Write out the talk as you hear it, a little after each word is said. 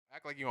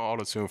act like you on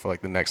auto tune for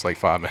like the next like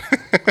 5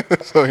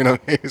 minutes. So you know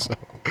what I mean? So,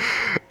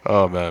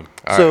 oh man.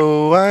 All right.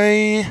 So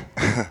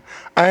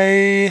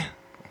I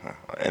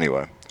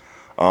anyway.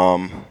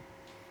 Oh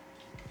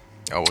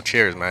well,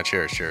 cheers, man.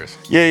 Cheers.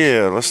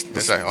 Yeah. Let's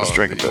Oh,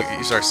 drink a did bit.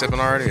 you start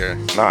sipping already, or?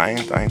 Nah, I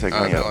ain't taking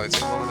No, any no, yet.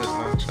 take all of this,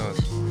 man. Chill.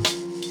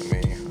 I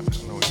mean, I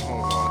don't know what you're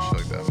on and shit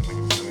like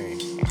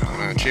that. I mean,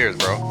 man, cheers,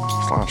 bro.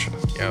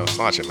 Sláinte. Yo,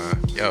 launch it, man.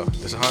 Yo,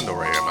 this is Hondo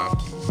right here, man.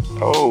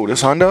 Oh,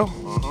 this Hundo?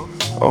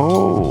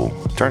 Oh,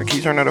 can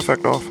you turn that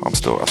effect off? I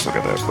still got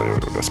that flavor,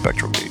 the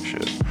spectral gate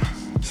shit.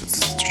 It's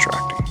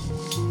distracting.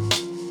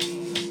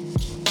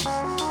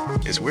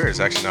 It's weird. It's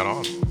actually not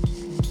on.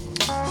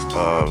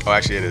 Uh, Oh,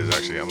 actually, it is.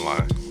 Actually, I'm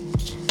lying.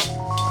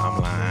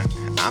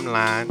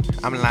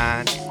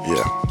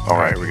 yeah. All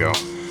right, here we go.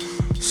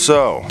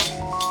 So,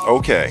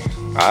 okay.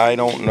 I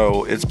don't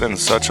know. It's been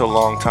such a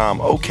long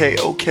time. Okay.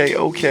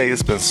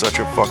 It's been such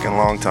a fucking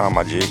long time,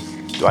 my G.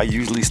 Do I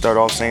usually start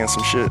off saying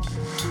some shit?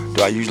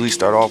 Do I usually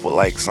start off with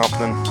like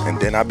something and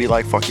then I be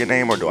like, fuck your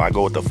name, or do I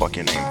go with the fuck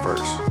your name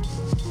first?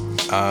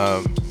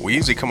 We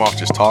usually come off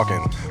just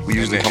talking. We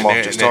usually come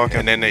off just talking?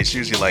 And then it's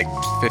usually like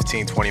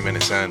 15, 20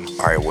 minutes in.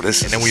 All right, well, this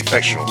And is then we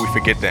special.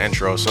 forget the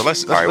intro. So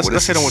let's All right, well,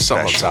 hit them with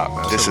something special. up top,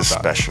 man. This Let's is hit 'em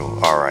up top.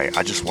 special. All right,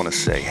 I just want to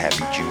say happy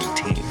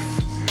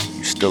Juneteenth.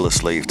 You still a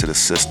slave to the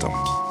system. You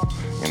know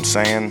what I'm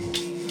saying?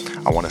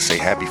 I want to say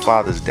happy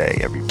Father's Day,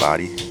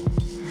 everybody.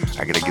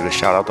 I got to give a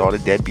shout out to all the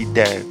deadbeat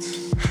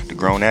dads, the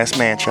grown-ass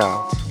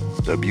man-childs,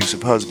 the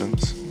abusive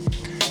husbands,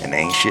 and the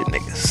ain't shit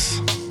niggas.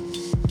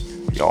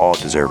 Y'all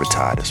deserve a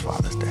tie this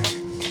Father's Day.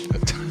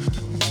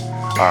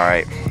 All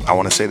right, I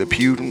want to say the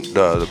prudent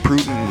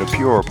and the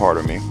pure part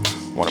of me.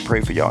 I want to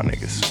pray for y'all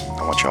niggas.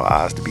 I want y'all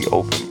eyes to be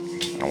open.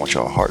 I want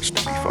y'all hearts to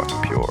be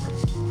fucking pure.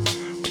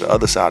 But the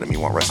other side of me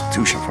want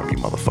restitution from you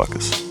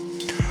motherfuckers.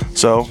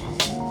 So,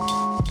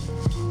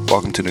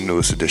 welcome to the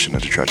newest edition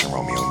of the Trudge and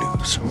Romeo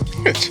News.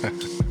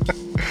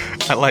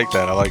 I like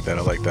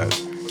that.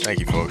 Thank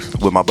you, folks.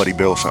 With my buddy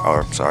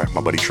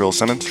my buddy Trill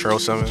Simmons. Trill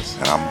Simmons.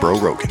 And I'm Bro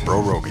Rogan.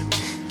 Bro Rogan.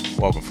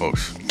 Welcome,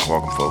 folks.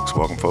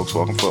 Welcome,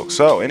 folks.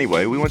 So,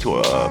 anyway, we went to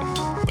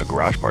a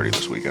garage party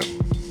this weekend.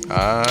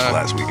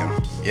 Last weekend.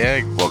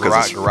 Yeah, Well, 'cause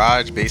it's-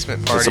 garage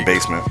basement party. It's a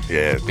basement.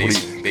 Yeah.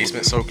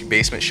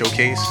 Basement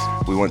showcase.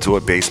 We went to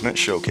a basement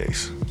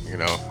showcase. You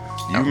know.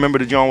 You remember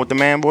the joint with the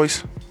man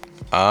voice?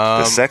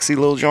 The sexy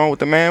little joint with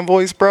the man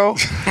voice, bro?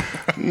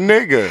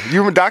 Nigga,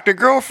 you were Dr.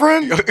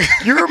 Girlfriend?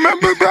 You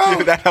remember,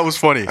 bro? that was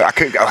funny. I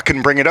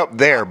couldn't bring it up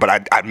there, but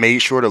I made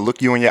sure to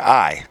look you in your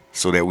eye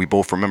so that we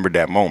both remembered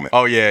that moment.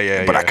 Oh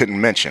yeah. But I couldn't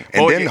mention.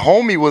 And then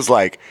homie was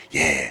like,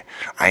 yeah,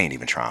 I ain't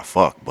even trying to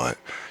fuck, but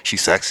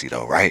she's sexy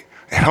though, right?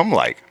 And I'm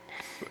like,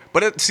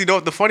 But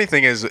the funny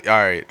thing is, all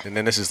right, and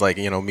then this is like,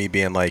 me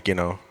being like,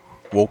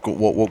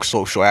 woke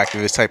social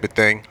activist type of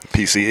thing.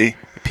 PCE.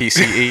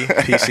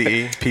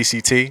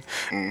 PCT,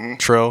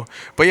 Trill.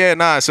 But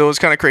yeah, so it was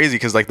kind of crazy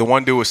because like the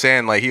one dude was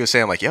saying like,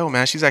 yo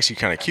man, she's actually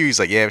kind of cute. He's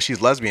like, yeah,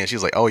 she's lesbian.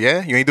 She's like, oh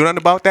yeah, you ain't doing nothing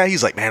about that?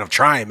 He's like, man, I'm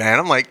trying, man.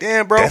 I'm like,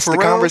 damn, bro, That's for the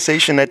real?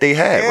 conversation that they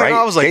had, Yeah, right?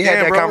 I was like, they had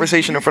damn, that bro.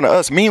 conversation in front of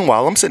us.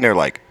 Meanwhile, I'm sitting there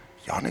like,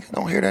 y'all niggas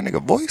don't hear that nigga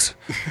voice?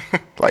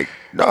 Like,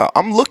 no,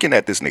 I'm looking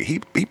at this nigga.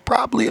 He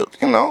probably, you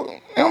know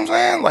what I'm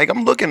saying? Like,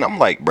 I'm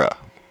like, bruh.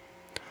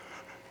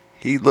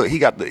 He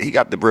got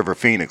the River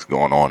Phoenix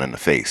going on in the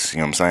face. You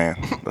know what I'm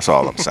saying? That's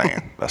all I'm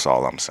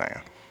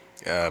saying.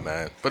 Yeah,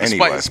 man. But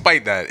Anyway.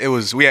 despite that, it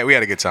was we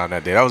had a good time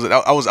that day. I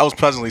was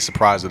pleasantly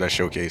surprised with that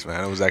showcase,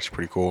 man. It was actually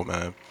pretty cool,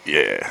 man.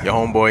 Yeah. Your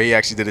homeboy, he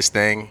actually did his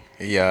thing.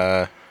 He, you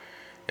know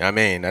what I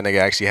mean, that nigga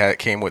actually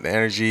came with the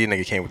energy.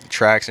 Nigga came with the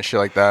tracks and shit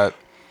like that.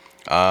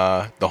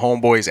 The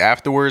homeboys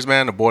afterwards,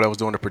 man, the boy that was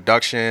doing the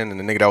production and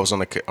the nigga that was on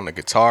the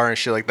guitar and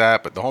shit like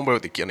that. But the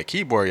homeboy on the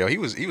keyboard, yo, he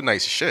was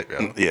nice as shit,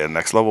 yo. Yeah,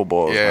 next level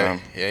balls, man.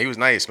 Yeah, he was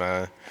nice,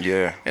 man.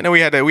 Yeah. And then we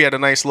had a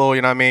nice little,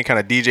 you know what I mean, kind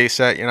of DJ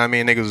set, you know what I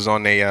mean. Niggas was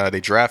on they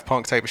draft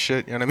punk type of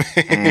shit, you know what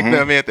I mean. You know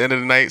what I mean, at the end of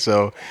the night,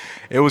 so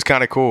it was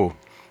kind of cool.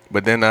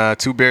 But then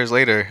 2 beers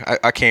later,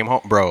 I came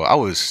home, bro.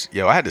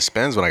 I had the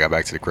spins when I got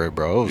back to the crib,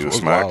 bro. You It was was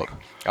smacked? wild.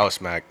 I was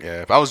smacked,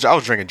 yeah. But I was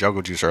drinking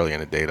jungle juice early in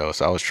the day though,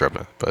 so I was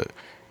tripping. But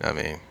I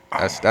mean,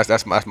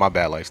 that's my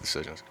bad life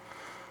decisions.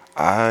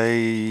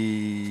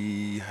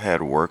 I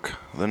had work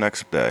the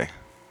next day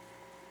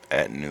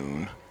at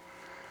noon.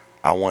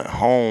 I went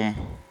home.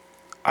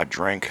 I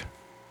drank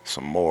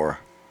some more.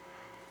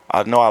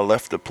 I know I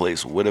left the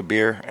place with a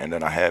beer, and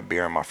then I had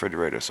beer in my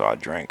refrigerator, so I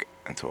drank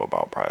until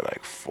about probably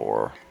like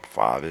 4,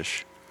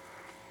 5-ish.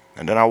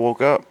 And then I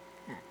woke up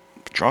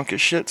drunk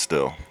as shit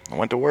still. I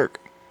went to work.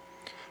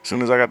 As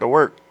soon as I got to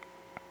work,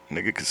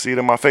 nigga could see it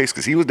in my face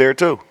because he was there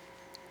too.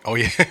 Oh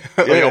yeah,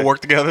 Yeah. y'all work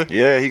together.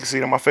 Yeah, he could see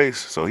it in my face.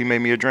 So he made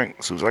me a drink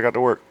as soon as I got to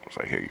work. I was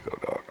like, here you go,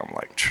 dog. I'm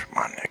like,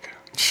 my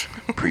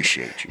nigga.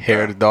 Appreciate you. Hair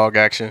bro. of the dog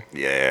action.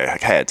 Yeah,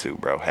 I had to,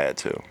 bro. Had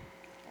to.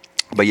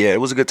 But yeah, it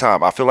was a good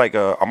time. I feel like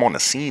I'm on the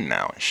scene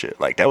now and shit.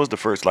 Like, that was the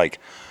first, like,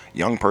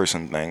 young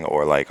person thing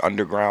or, like,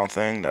 underground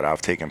thing that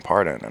I've taken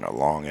part in a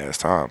long ass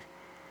time.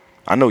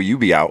 I know you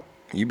be out.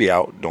 You be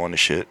out doing the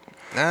shit.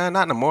 Nah,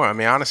 not anymore. I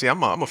mean, honestly,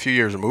 I'm a few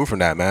years removed from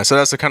that, man. So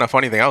that's the kind of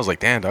funny thing. I was like,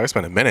 damn, dog, it's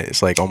been a minute.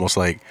 It's like almost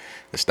like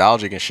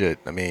nostalgic and shit.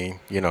 I mean,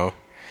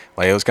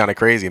 like it was kind of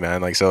crazy,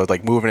 man. Like so, it's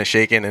like moving and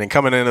shaking, and then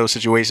coming into those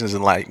situations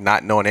and like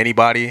not knowing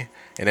anybody,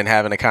 and then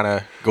having to kind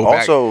of go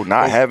back. Also,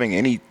 not having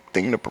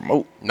anything to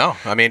promote. No,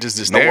 I mean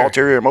just No there.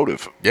 ulterior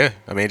motive. Yeah,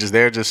 I mean just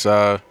there, just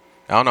I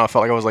don't know. I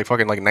felt like I was like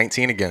fucking like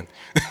 19 again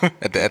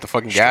at the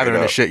fucking gathering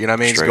up. and shit. You know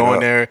what I mean? Just Straight going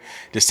up. there,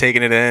 just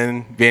taking it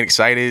in, being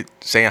excited,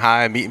 saying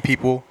hi, meeting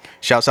people.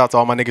 Shouts out to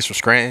all my niggas from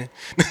Scranton.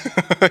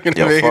 You know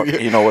Yo, what I mean?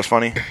 fuck, you know what's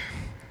funny?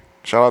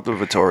 Shout out to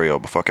Vittorio,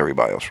 but fuck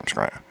everybody else from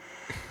Scranton.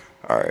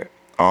 All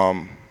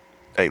right.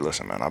 Hey,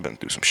 listen, man. I've been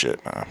through some shit,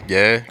 man.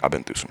 Yeah. I've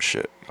been through some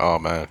shit. Oh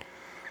man.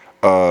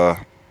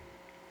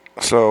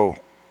 So,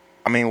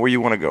 I mean, where you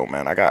want to go,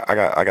 man? I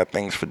got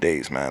things for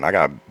days, man. I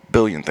got a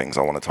billion things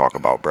I want to talk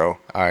about, bro.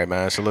 All right,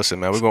 man. So listen,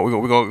 man. We're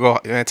gonna go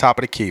man, top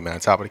of the key, man.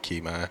 Top of the key,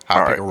 man. Hot All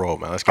pick right. and roll,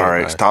 man. Let's get All it, right,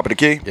 man. it's top of the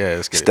key. Yeah,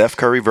 let's get Steph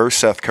Curry versus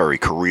Seth Curry.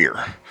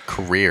 Career.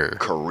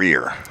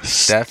 Career.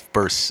 Steph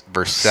versus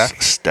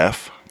Seth.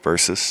 Steph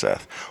versus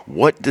Seth.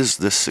 What does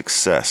the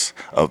success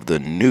of the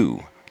new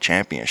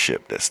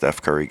championship that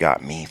Steph Curry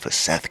got mean for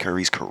Seth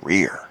Curry's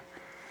career?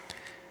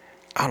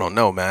 I don't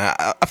know, man.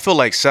 I feel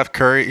like Seth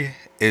Curry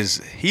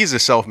he's a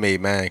self-made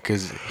man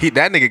because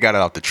that nigga got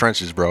it out the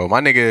trenches, bro. My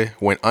nigga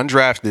went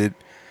undrafted,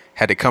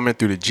 had to come in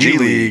through the G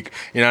League.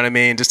 You know what I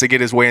mean, just to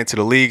get his way into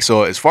the league.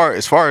 So as far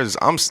as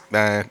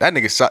man, that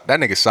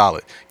nigga's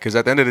solid. Because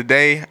at the end of the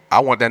day, I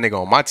want that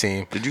nigga on my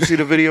team. Did you see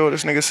the video of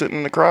this nigga sitting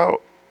in the crowd?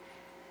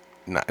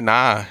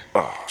 Nah.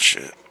 Oh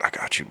shit, I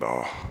got you,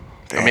 ball.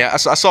 Damn. I mean, I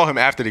saw him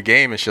after the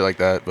game and shit like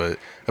that, but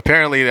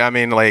apparently, I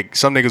mean, like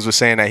some niggas was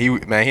saying that he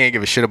ain't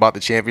give a shit about the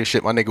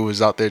championship. My nigga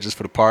was out there just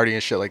for the party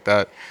and shit like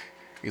that.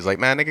 He's like,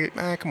 man,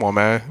 come on,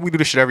 man. We do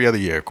this shit every other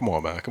year. Come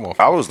on, man. Come on.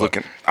 I was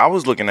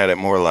looking at it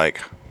more like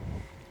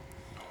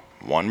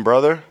one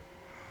brother,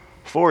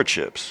 4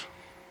 chips.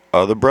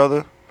 Other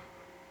brother,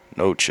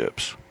 no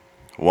chips.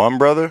 One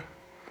brother,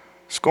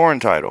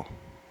 scoring title.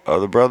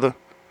 Other brother,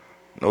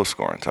 no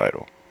scoring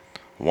title.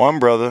 One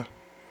brother,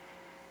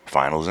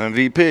 finals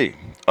MVP.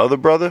 Other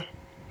brother,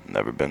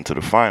 never been to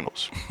the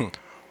finals.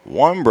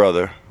 One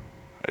brother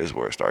is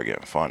where it started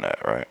getting fun at,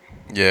 right?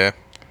 Yeah.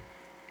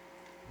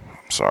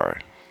 I'm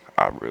sorry.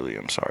 I really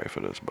am sorry for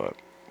this, but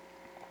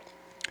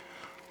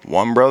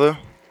one brother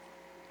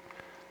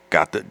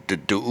got the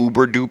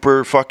uber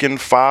duper fucking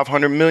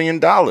 $500 million.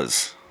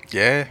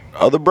 Yeah.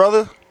 Other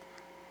brother,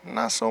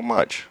 not so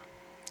much.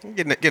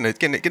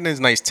 Getting his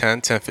nice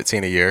 10,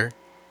 15 a year.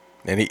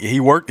 And he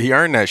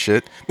earned that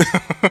shit.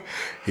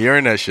 He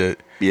earned that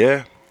shit.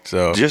 Yeah.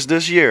 So Just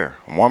this year,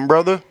 one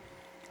brother,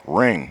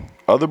 ring.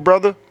 Other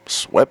brother,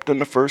 swept in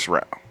the first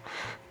round.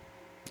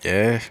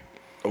 yeah.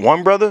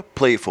 One brother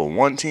played for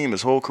one team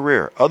his whole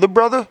career. Other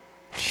brother,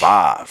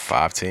 5.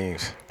 5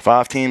 teams.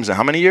 5 teams in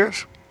how many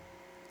years?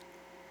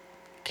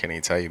 Can't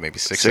even tell you. Maybe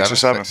 6, 6 or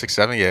 7. 6,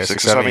 7, yeah.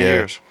 6 or 7 yeah.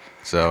 years.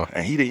 So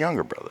And he the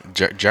younger brother.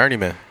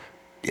 journeyman.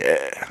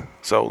 Yeah.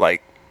 So,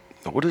 like,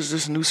 what is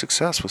this new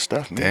success with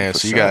Steph? Damn.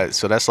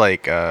 So that's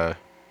like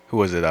who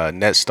was it?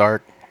 Ned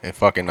Stark and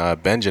fucking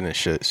Benjen and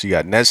shit. So you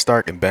got Ned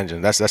Stark and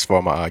Benjen. That's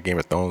for my Game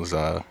of Thrones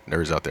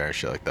nerds out there and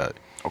shit like that.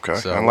 Okay.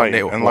 So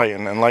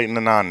Enlighten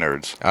the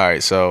non-nerds. All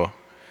right, so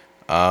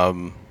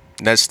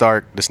Ned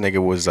Stark, this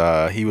nigga was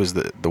he was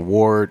the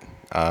ward,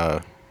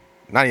 not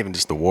even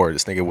just the ward.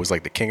 This nigga was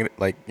like the king,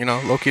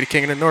 low-key the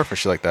king of the north and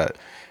shit like that.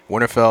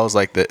 Winterfell's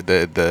like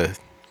the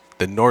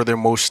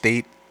northernmost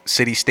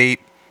city state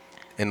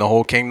in the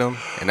whole kingdom,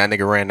 and that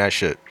nigga ran that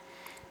shit.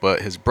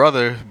 But his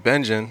brother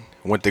Benjen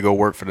went to go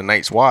work for the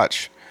Night's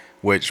Watch,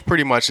 which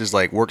pretty much is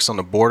like works on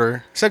the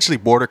border, essentially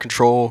border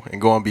control and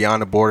going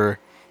beyond the border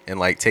and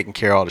like taking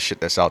care of all the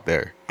shit that's out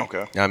there. Okay.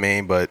 You know what I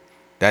mean? But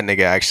that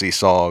nigga actually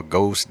saw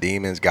ghosts,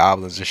 demons,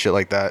 goblins, and shit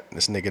like that.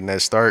 This nigga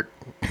Ned Stark,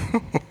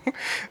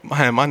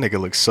 my nigga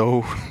looks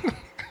so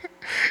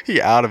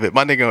he out of it.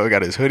 My nigga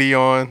got his hoodie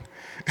on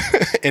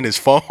and his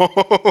phone. You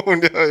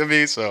know what I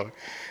mean?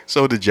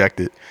 So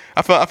dejected.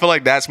 I feel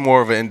like that's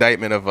more of an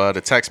indictment of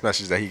the text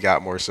message that he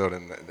got more so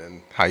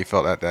than how he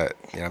felt at that.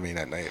 You know what I mean?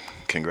 That night.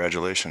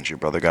 Congratulations, your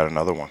brother got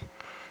another one.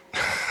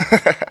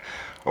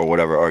 Or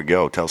whatever. Or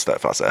yo, tell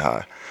Steph I said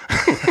hi.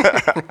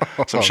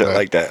 Some shit man.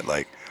 like that.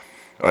 Like,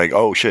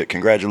 oh shit,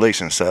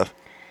 congratulations, Seth.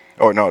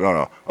 Or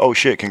no. Oh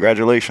shit,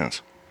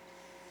 congratulations.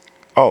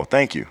 Oh,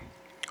 thank you.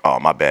 Oh,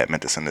 my bad.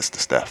 Meant to send this to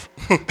Steph.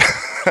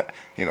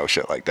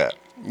 Shit like that.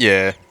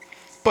 Yeah,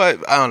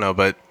 but I don't know.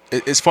 But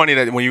it's funny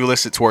that when you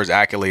list it towards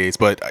accolades,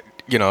 but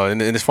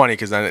and it's funny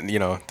because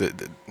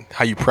the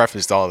how you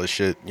prefaced all this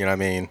shit. You know what I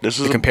mean? This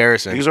is the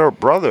comparison. These are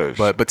brothers.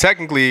 But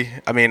technically,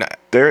 I mean,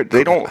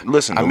 they don't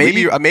listen. I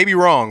may be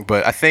wrong,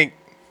 but I think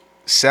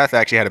Seth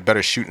actually had a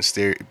better shooting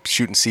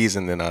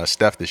season than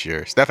Steph this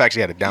year. Steph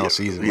actually had a down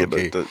season. Yeah,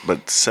 okay.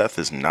 but Seth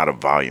is not a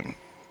volume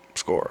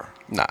scorer.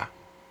 Nah.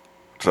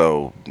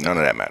 So none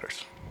of that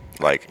matters.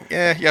 Like,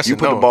 Yeah, yes you and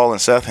put no. the ball in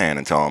Seth's hand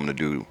and tell him to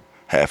do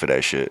half of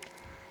that shit.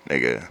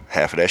 nigga,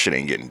 half of that shit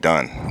ain't getting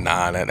done.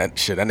 Nah, that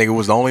nigga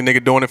was the only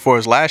nigga doing it for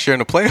us last year in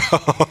the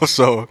playoffs.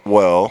 So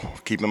Well,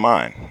 keep in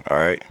mind, all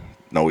right?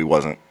 No, he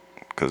wasn't,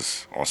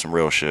 because on some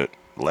real shit,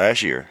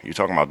 last year, you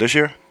talking about this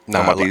year?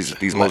 Talking about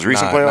these most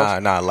recent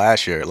playoffs? Nah,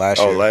 last year. Oh,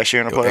 last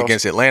year in the playoffs?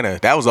 against Atlanta.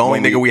 That was the only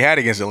nigga we had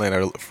against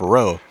Atlanta for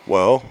real.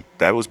 Well,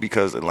 that was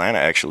because Atlanta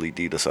actually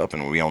D'd us up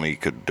and we only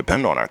could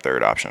depend on our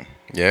third option.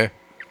 Yeah.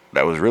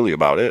 That was really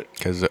about it.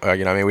 Because,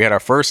 we had our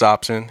first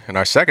option, and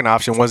our second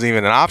option wasn't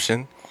even an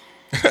option.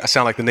 I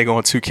sound like the nigga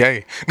on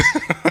 2K.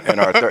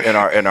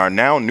 and our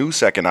now new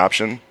second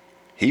option,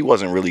 he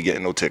wasn't really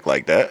getting no tick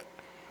like that.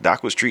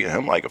 Doc was treating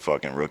him like a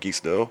fucking rookie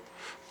still.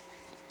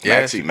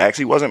 Yeah.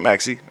 Maxey wasn't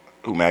Maxey,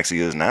 who Maxey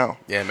is now.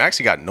 Yeah,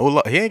 Maxey got no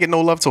love. He ain't get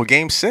no love till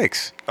game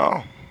 6.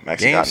 Oh,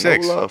 Maxey Game got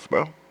 6. no love,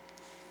 bro.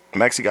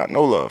 Maxey got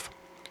no love.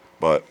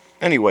 But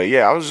anyway,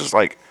 yeah, I was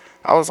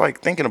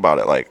thinking about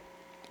it, like,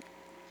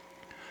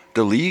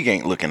 the league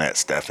ain't looking at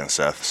Steph and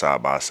Seth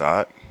side by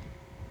side.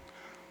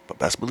 But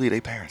best believe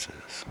they parents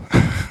is.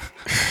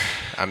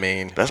 I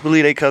mean, Best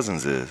believe they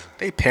cousins is.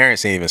 they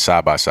parents ain't even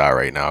side by side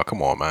right now.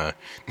 Come on, man.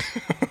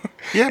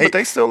 Yeah, but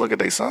they still look at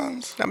their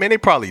sons. I mean, they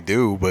probably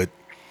do, but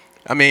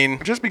I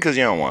mean, Just because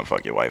you don't want to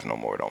fuck your wife no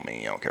more don't mean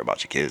you don't care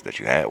about your kids that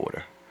you had with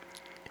her.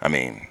 I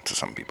mean, to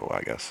some people,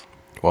 I guess.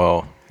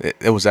 well,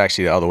 it was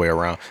actually the other way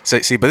around. So,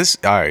 see, but this,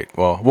 all right,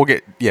 well,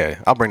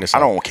 I'll bring this I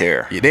up. don't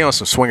care. Yeah, they on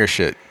some swinger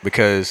shit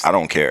because I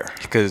don't care.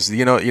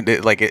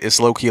 like it's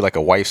low key like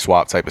a wife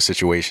swap type of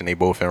situation. They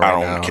both in right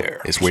now. I don't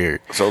care. It's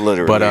weird. So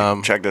literally,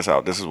 But check this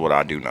out. This is what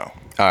I do know. All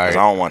right. Because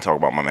I don't want to talk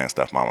about my man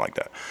Steph Mom like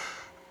that.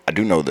 I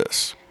do know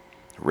this.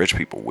 Rich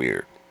people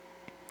weird.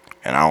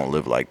 And I don't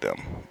live like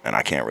them. And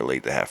I can't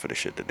relate to half of the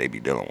shit that they be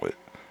dealing with.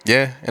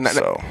 Yeah, and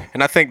So-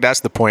 I think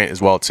that's the point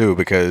as well too,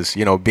 because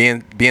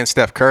being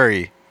Steph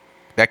Curry,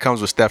 that comes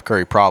with Steph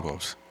Curry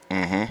problems.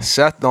 Mm-hmm.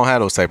 Seth don't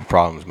have those type of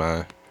problems,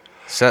 man.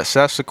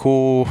 Seth's a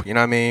cool, you know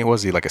what I mean?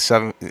 Was he like a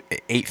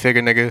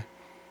 8-figure nigga,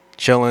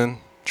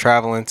 chilling,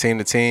 traveling, team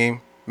to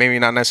team? Maybe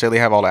not necessarily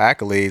have all the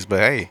accolades,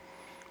 but hey,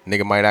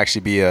 nigga might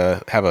actually be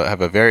have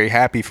a very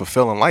happy,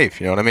 fulfilling life.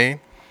 You know what I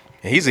mean?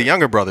 And he's a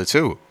younger brother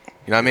too.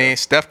 You know what I mean?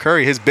 Steph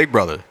Curry, his big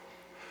brother.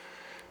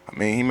 I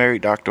mean, he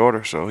married Doc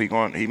Daughter, so he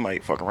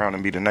might fuck around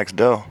and be the next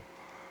Dell.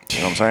 You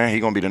know what I'm saying? He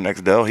gonna be the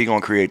next Dell. He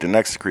gonna create the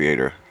next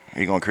creator.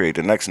 He gonna create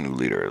the next new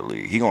leader of the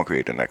league. He gonna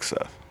create the next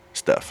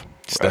Steph.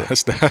 Right?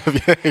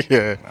 Steph,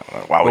 yeah.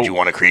 Why would you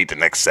want to create the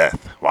next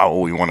Seth? Why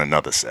would we want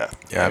another Seth?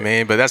 Yeah, I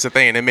mean, but that's the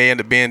thing. It may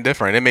end up being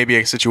different. It may be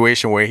a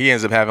situation where he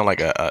ends up having like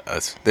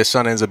this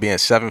son ends up being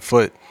 7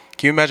 foot.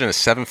 Can you imagine a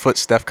 7 foot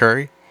Steph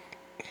Curry?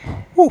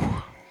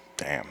 Whew.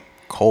 Damn.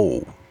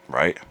 Cold.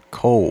 Right?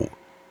 Cold.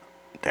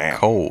 Damn.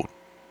 Cold.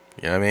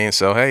 You know what I mean?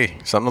 So, hey,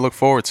 something to look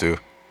forward to.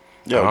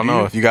 Yo, I don't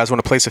know. If you guys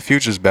want to place a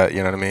futures bet, you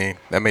know what I mean?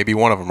 That may be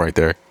one of them right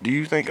there. Do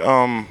you think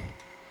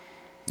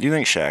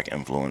Shaq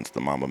influenced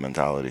the Mamba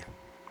mentality?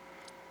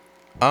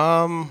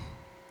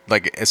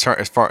 Like as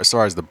far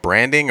as the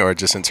branding, or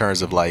just in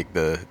terms of like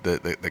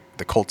the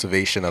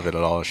cultivation of it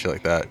at all and shit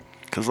like that?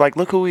 Cause like,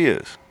 look who he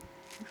is.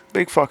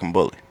 Big fucking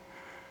bully.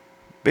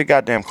 Big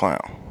goddamn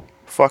clown.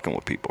 Fucking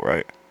with people,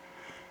 right?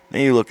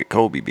 Then you look at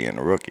Kobe being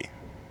a rookie.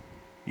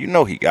 You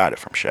know he got it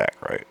from Shaq,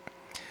 right?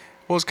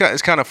 Well,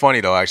 it's kind of funny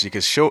though, actually,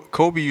 because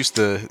Kobe used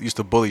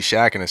to bully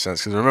Shaq in a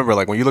sense. Because remember,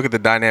 like when you look at the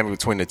dynamic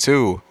between the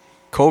two,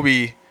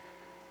 Kobe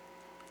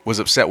was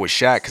upset with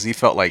Shaq because he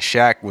felt like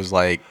Shaq was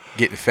like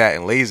getting fat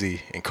and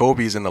lazy, and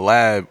Kobe's in the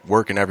lab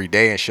working every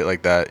day and shit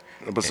like that.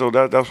 But so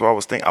that's what I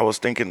was thinking. I was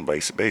thinking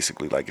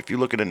basically, like, if you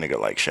look at a nigga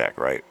like Shaq,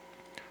 right?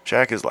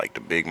 Shaq is like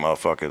the big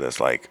motherfucker that's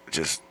like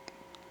just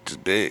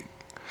big.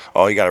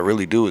 All you gotta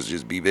really do is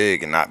just be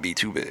big and not be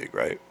too big,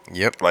 right?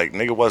 Yep. Like,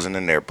 nigga wasn't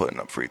in there putting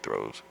up free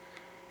throws.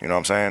 You know what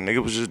I'm saying?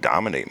 Nigga was just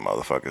dominating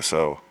motherfuckers.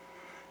 So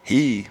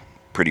he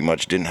pretty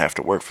much didn't have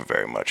to work for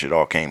very much. It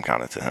all came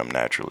kind of to him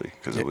naturally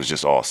because it was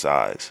just all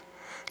size.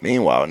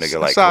 Meanwhile, a nigga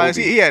like size,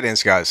 Kobe, he had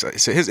inside.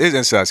 His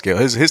inside skill,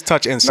 his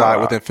touch inside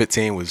within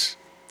 15 was.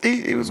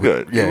 he was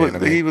good. Yeah,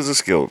 he was a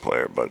skilled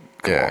player, but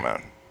come Yeah. on,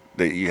 man.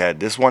 You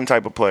had this one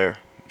type of player,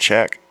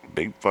 Shaq,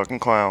 big fucking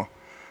clown.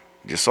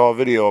 Just saw a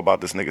video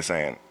about this nigga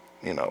saying,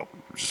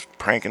 just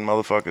pranking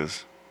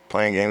motherfuckers,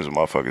 playing games with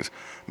motherfuckers.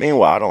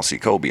 Meanwhile, I don't see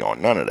Kobe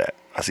on none of that.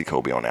 I see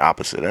Kobe on the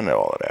opposite end of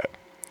all of that.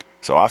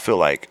 So I feel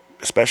like,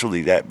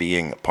 especially that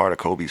being part of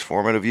Kobe's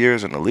formative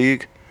years in the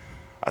league,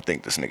 I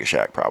think this nigga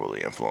Shaq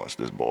probably influenced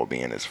this boy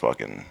being as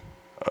fucking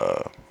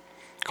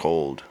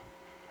cold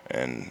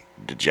and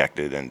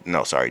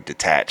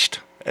detached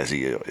as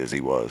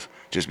he was,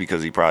 just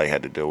because he probably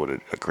had to deal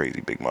with a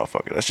crazy big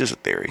motherfucker. That's just a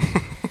theory.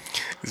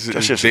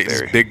 That's just a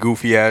theory. Big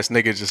goofy ass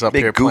nigga just up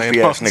here Big goofy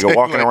playing ass nigga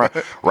walking around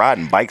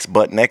riding bikes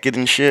butt naked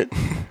and shit.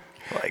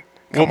 Like,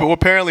 well,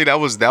 apparently that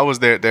was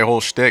their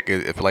whole shtick.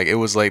 If like it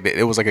was like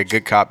a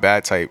good cop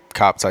bad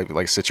cop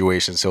like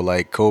situation. So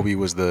like Kobe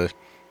was the,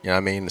 you know what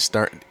I mean, the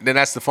stern. Then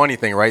that's the funny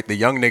thing, right? The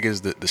young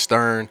niggas, the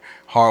stern,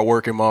 hard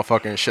working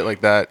motherfucker and shit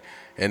like that.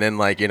 And then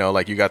like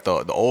like you got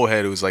the old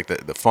head who's like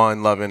the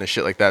fun loving and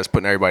shit like that. It's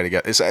putting everybody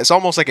together. It's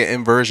almost like an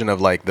inversion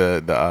of like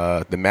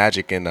the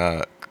Magic and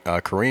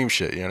Kareem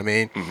shit. You know what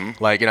I mean?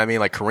 Like, you know what I mean?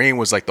 Like Kareem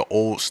was like the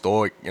old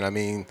stoic, you know what I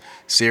mean,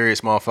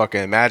 serious motherfucker,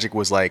 and Magic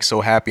was like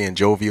so happy and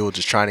jovial,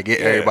 just trying to get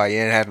everybody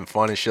in, having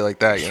fun and shit like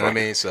that. You know what I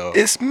mean? So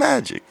it's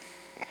Magic.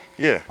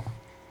 Yeah,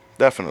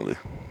 definitely.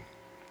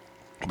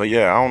 But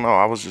yeah, I don't know.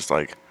 I was just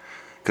like,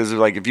 because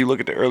like if you look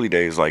at the early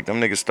days, like them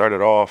niggas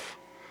started off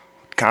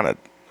kind of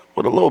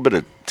with a little bit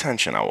of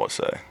tension, I would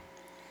say,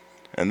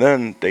 and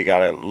then they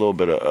got a little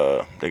bit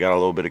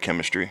of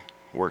chemistry,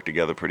 worked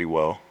together pretty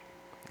well.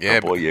 yeah,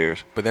 Couple of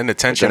years. but then the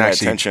tension that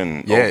actually,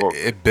 tension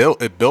it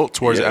built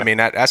towards. Yeah. I mean,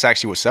 that's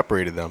actually what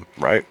separated them.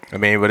 Right. I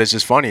mean, but it's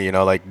just funny, you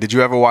know. Like, did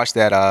you ever watch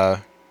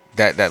that?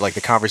 That like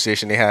the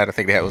conversation they had. I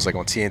think they had was like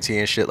on TNT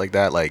and shit like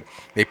that. Like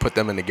they put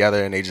them in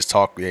together and they just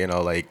talk. You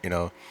know, like you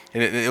know.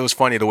 And it was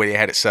funny the way they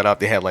had it set up.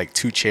 They had like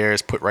 2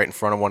 chairs put right in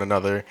front of one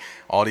another.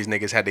 All these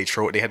niggas had they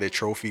had their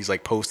trophies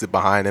like posted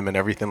behind them and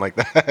everything like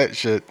that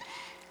shit.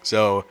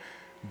 So,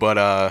 but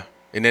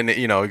and then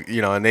you know,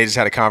 and they just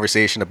had a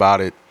conversation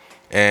about it.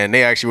 And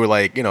they actually were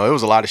like, you know, it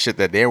was a lot of shit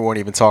that they weren't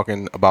even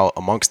talking about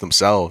amongst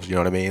themselves. You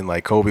know what I mean?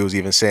 Like Kobe was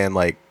even saying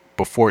like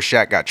before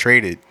Shaq got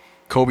traded,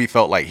 Kobe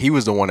felt like he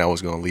was the one that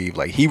was going to leave.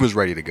 Like he was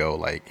ready to go.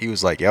 Like he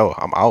was like, yo,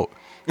 I'm out.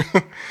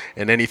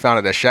 And then he found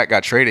out that Shaq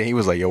got traded. He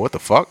was like, yo, what the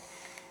fuck?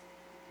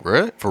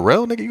 For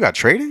real, nigga, you got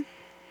traded?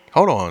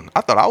 Hold on.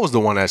 I thought I was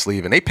the one that's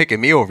leaving. They picking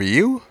me over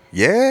you?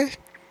 Yeah?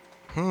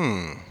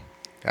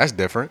 That's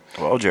different.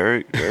 Well,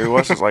 Jerry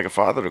West is like a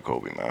father to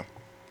Kobe, man.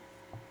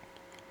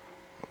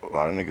 A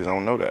lot of niggas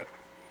don't know that.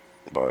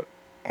 But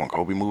when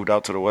Kobe moved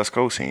out to the West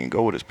Coast, he didn't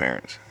go with his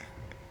parents.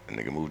 The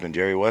nigga moved in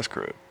Jerry West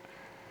crib.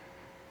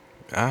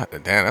 Ah,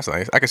 damn, that's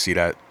nice. I can see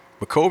that.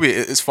 But Kobe,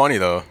 it's funny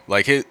though.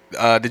 Like,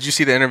 did you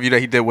see the interview that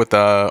he did with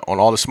on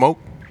All the Smoke?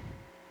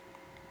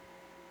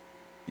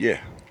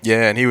 Yeah.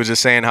 Yeah, and he was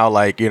just saying how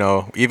like you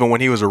know even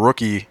when he was a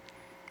rookie,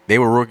 they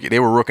were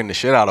rooking the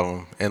shit out of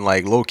him, and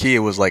like low key it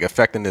was like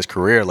affecting his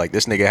career. Like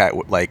this nigga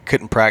had like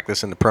couldn't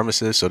practice in the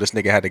premises, so this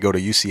nigga had to go to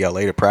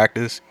UCLA to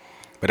practice.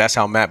 But that's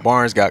how Matt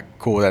Barnes got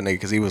cool with that nigga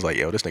because he was like,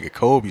 yo, this nigga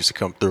Kobe used to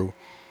come through.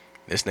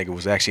 This nigga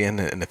was actually in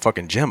the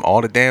fucking gym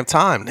all the damn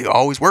time. Nigga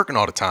always working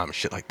all the time and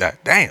shit like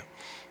that. Damn. You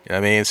know what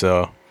I mean?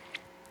 So,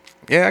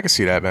 yeah, I can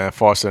see that, man.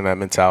 Fostering that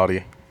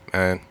mentality.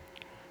 And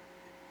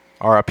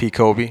R.I.P.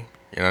 Kobe.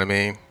 You know what I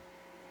mean?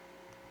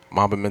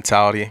 Mamba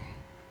mentality.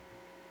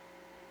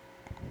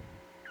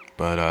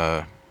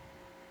 But,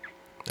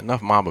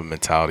 enough Mamba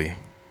mentality.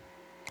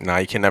 Nah,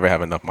 you can never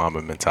have enough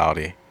Mamba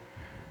mentality.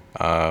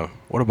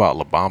 What about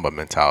La Bamba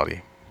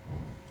mentality?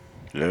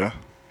 Yeah.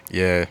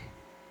 Yeah.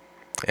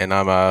 And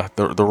I'm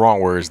the wrong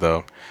words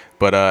though,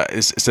 but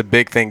it's a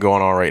big thing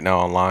going on right now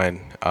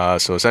online.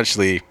 So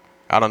essentially,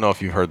 I don't know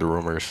if you've heard the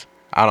rumors.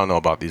 I don't know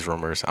about these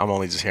rumors. I'm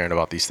only just hearing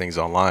about these things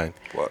online.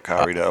 What,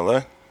 Kyrie to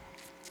LA?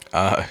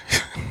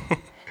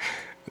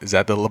 Is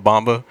that the La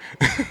Bamba?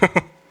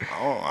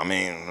 Oh, I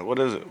mean, what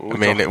is it?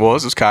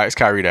 It's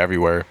Kyrie to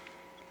everywhere.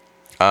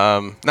 It's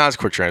a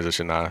quick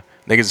transition.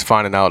 Niggas is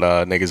finding out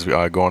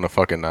niggas going to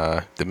fucking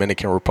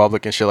Dominican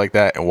Republic and shit like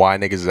that, and why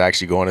niggas is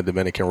actually going to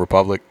Dominican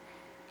Republic.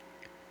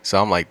 So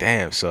I'm like,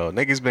 damn. So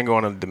niggas been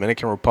going to the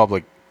Dominican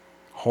Republic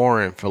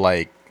whoring for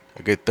like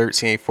a good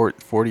 13,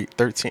 14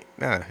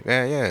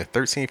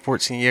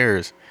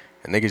 years.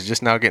 And niggas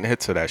just now getting hit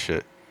to that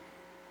shit.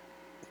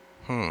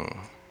 I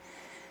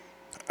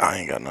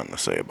ain't got nothing to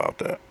say about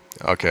that.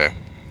 Okay.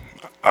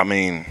 I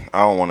mean, I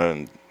don't want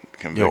to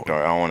convict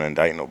or I don't want to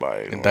indict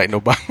nobody.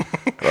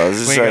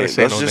 Let's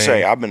just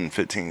say I've been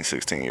 15,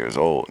 16 years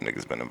old.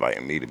 Niggas been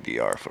inviting me to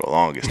DR for the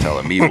longest,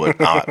 telling me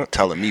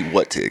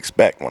what to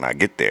expect when I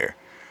get there.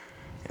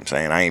 I'm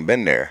saying I ain't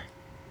been there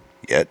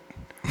yet,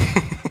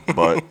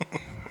 but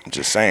I'm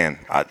just saying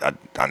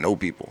I know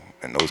people,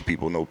 and those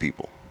people know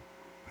people.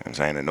 I'm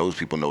saying, and those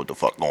people know what the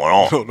fuck going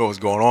on. Don't know what's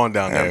going on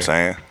down there. You know what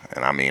I'm saying?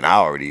 And I mean,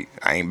 I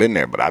ain't been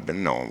there, but I've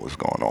been knowing what's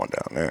going on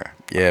down there.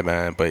 Yeah,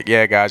 man. But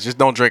yeah, guys, just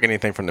don't drink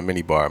anything from the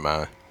mini bar,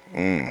 man.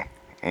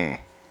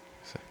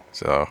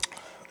 So.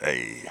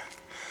 Hey.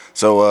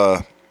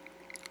 So,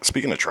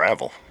 speaking of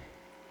travel,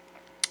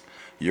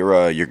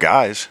 your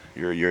guys,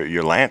 your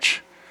Lanch,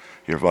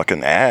 your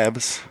fucking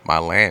abs. My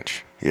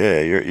Lanch. Yeah,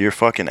 your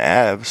fucking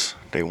abs.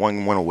 They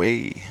went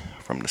away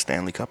from the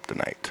Stanley Cup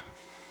tonight.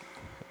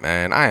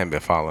 Man, I ain't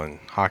been following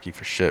hockey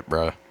for shit,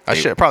 bro.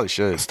 Probably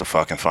should. It's the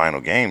fucking final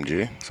game,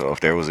 G. So if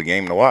there was a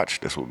game to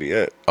watch, this will be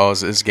it. Oh,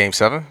 is this game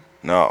 7?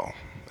 No,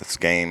 it's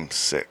game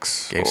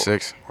 6. Game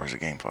 6? Or is it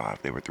game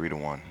 5? They were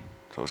 3-1.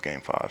 So it's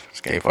game 5. It's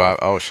game 5.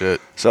 Oh,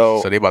 shit.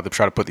 So they about to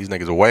try to put these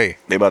niggas away.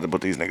 They about to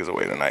put these niggas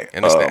away tonight.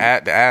 And it's the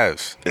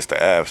Avs. It's the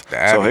Avs.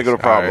 So here go the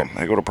problem. Right.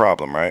 Here go the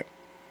problem, right?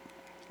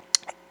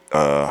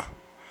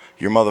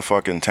 Your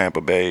motherfucking Tampa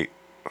Bay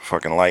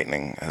fucking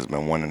Lightning has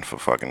been winning for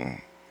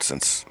fucking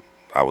since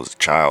I was a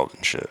child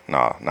and shit.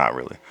 Nah, not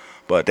really.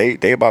 But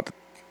they about to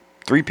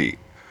three-peat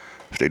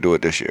if they do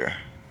it this year.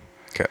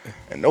 Okay.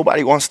 And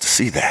nobody wants to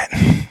see that.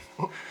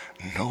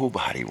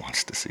 Nobody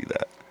wants to see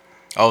that.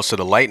 Oh, so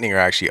the Lightning are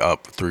actually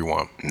up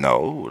 3-1.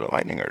 No, the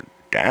Lightning are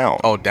down.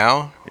 Oh,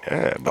 down?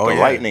 Yeah, but the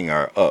Lightning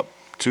are up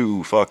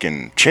to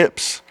fucking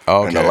chips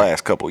Okay. in the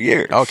last couple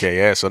years. Okay,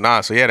 yeah. So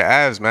yeah, the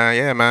Avs, man.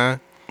 Yeah, man.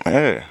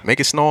 Yeah. Make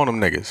it snow on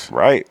them niggas.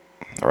 Right.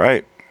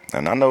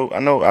 And I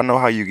know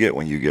how you get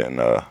when you get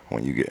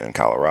in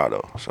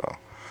Colorado. So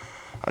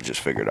I just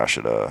figured I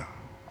should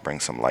bring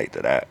some light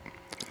to that.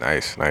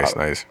 Nice.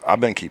 I've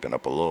been keeping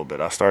up a little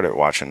bit. I started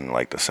watching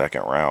like the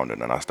second round,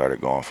 and then I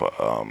started going for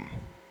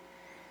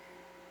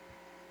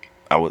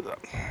I was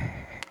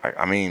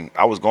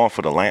going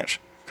for the Lance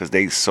because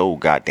they so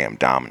goddamn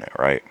dominant,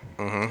 right?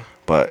 Mm-hmm.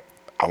 But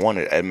I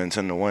wanted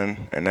Edmonton to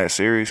win in that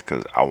series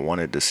because I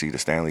wanted to see the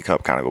Stanley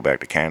Cup kind of go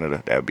back to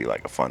Canada. That would be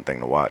like a fun thing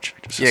to watch.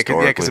 Yeah,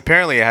 because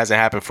apparently it hasn't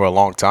happened for a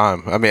long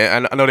time. I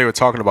mean, I know they were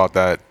talking about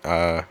that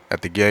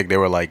at the gig. They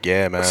were like,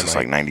 "Yeah, man, it's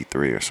like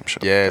 '93 or some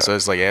shit." Yeah, like so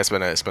it's like, yeah,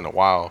 it's been a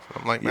while.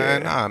 I'm like,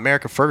 man, nah,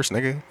 America first,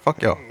 nigga.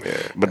 Fuck y'all.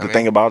 Yeah, but the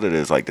thing about it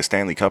is, like, the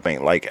Stanley Cup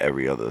ain't like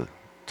every other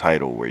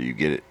title where you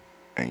get it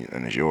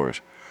and it's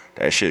yours.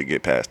 That shit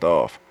get passed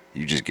off.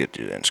 You just get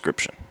the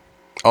inscription.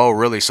 Oh,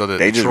 really? So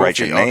they just write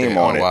your name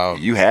on it. Wow.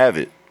 You have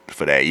it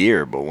for that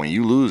year, but when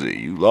you lose it,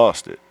 you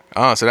lost it.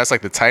 So that's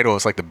like the title.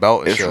 It's like the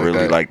belt. It's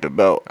really like the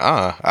belt.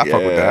 I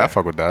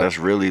fuck with that. That's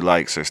really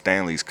like Sir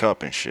Stanley's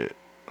Cup and shit.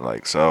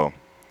 Like, so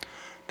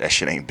that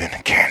shit ain't been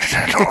in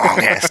Canada in a long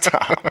ass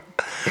time.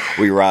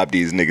 We robbed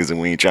these niggas and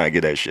we ain't trying to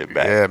get that shit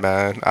back. Yeah,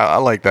 man. I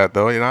like that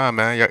though. You know,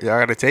 man. Y'all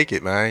gotta take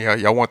it, man.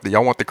 Y'all want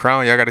the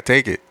crown. Y'all gotta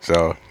take it.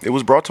 So it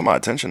was brought to my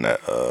attention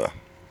that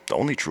the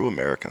only true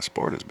American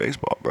sport is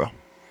baseball, bro.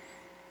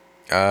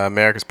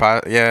 America's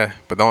yeah,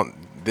 but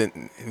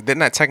didn't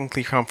that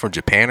technically come from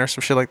Japan or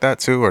some shit like that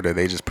too, or did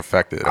they just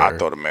perfect it? I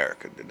thought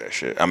America did that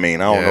shit. I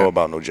mean, I don't know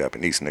about no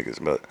Japanese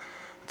niggas, but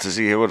to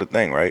see here what the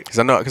thing, right?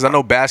 Because I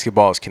know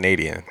basketball is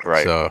Canadian,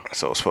 right? So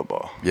it's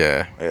football.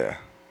 Yeah.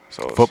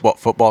 So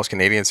football's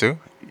Canadian too.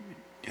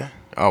 Yeah.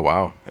 Oh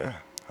wow.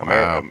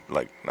 Yeah.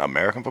 Like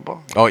American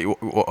football.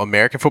 Oh,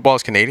 American football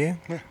is Canadian.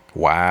 Yeah.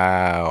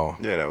 Wow.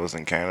 Yeah, that was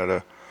in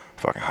Canada.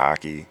 Fucking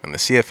hockey. And the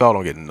CFL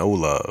don't get no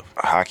love.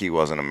 Hockey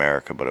was in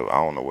America, but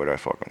I don't know where that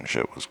fucking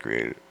shit was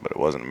created. But it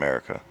was in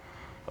America.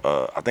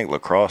 I think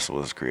lacrosse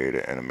was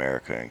created in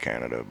America and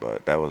Canada,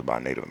 but that was by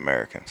Native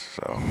Americans.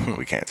 So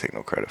we can't take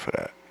no credit for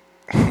that.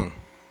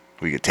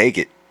 We could take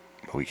it,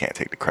 but we can't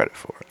take the credit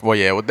for it. Well,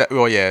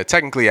 yeah.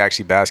 Technically,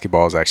 actually,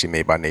 basketball is actually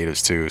made by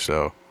natives too.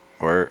 So.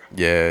 Word.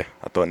 Yeah.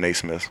 I thought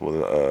Naismith was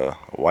a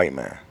white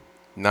man.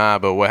 Nah,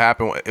 but what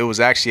happened? It was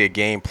actually a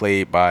game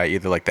played by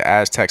either like the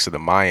Aztecs or the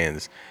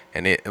Mayans.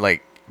 And it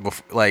like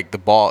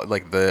the ball,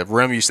 like the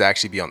rim used to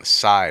actually be on the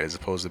side as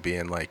opposed to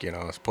being like, you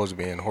know, supposed to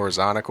be in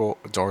horizontal.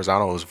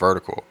 Horizontal, it was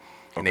vertical,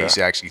 and they used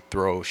to actually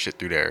throw shit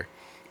through there.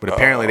 But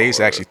apparently they used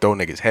to actually throw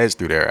niggas' heads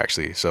through there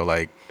actually. So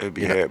like it'd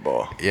be head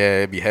ball. Yeah,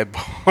 it'd be head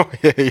ball.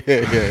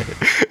 yeah.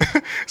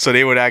 So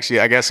they would actually,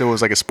 I guess it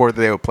was like a sport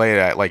that they would play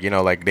at, like, you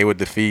know, like they would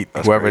defeat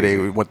whoever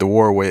they went to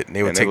war with, and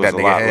they would take that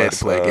nigga head and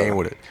play a game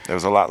with it. There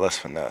was a lot less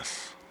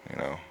finesse, you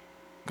know.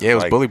 Yeah, it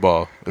was bully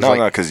ball.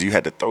 No, because you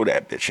had to throw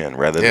that bitch in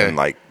rather than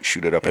like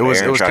shoot it up in the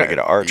air and try to get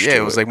an arch. Yeah,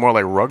 it was like more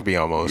like rugby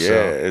almost.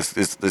 Yeah, so.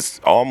 It's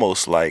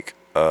almost like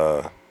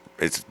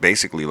it's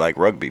basically like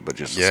rugby, but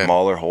just a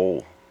smaller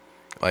hole.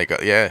 Like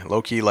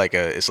low key, like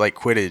it's like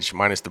Quidditch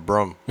minus the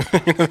broom.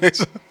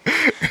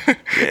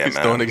 Yeah, man.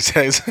 Throwing niggas'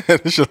 heads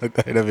and shit like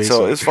that.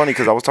 So it's funny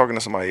because I was talking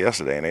to somebody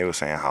yesterday and they were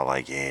saying how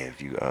like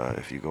if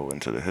you go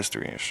into the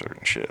history and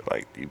certain shit,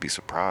 like you'd be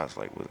surprised.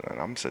 Like, and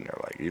I'm sitting there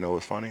like, you know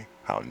what's funny?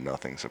 How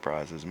nothing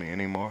surprises me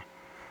anymore.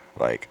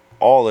 Like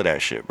all of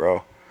that shit,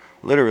 bro.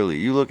 Literally,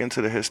 you look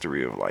into the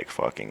history of like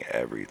fucking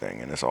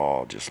everything, and it's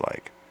all just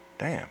like,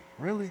 damn,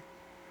 really?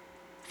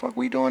 Fuck,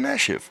 we doing that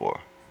shit for?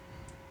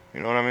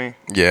 You know what I mean?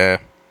 Yeah.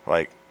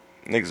 Like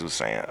niggas was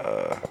saying,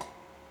 I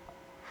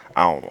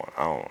don't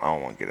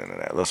want to get into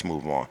that. Let's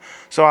move on.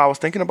 So I was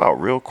thinking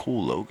about real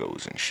cool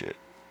logos and shit.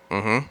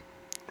 Mm-hmm.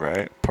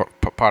 Right?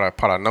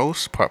 Para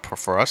nos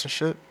for us and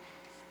shit,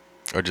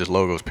 or just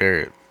logos,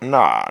 period.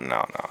 Nah,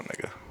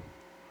 nigga.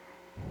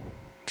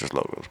 Just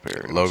logos,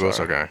 period.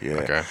 Logos, okay. Yeah.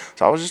 Okay.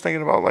 So I was just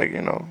thinking about like,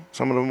 you know,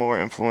 some of the more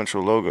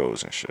influential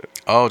logos and shit.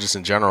 Oh, just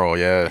in general,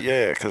 yeah.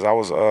 Yeah, because I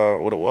was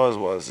what it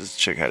was this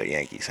chick had a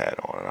Yankees hat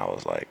on, and I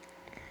was like,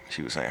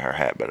 she was saying her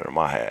hat better than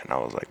my hat, and I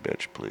was like,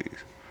 bitch,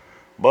 please.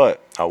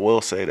 But I will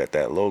say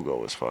that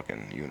logo is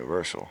fucking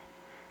universal,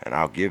 and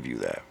I'll give you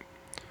that.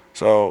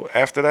 So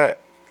after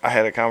that, I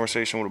had a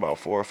conversation with about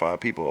 4 or 5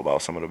 people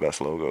about some of the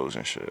best logos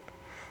and shit.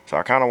 So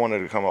I kind of wanted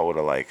to come up with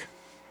a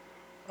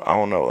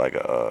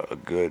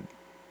good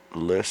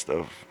list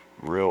of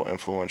real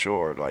influential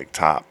or like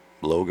top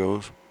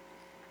logos.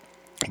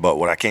 But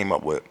what I came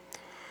up with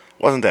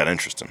wasn't that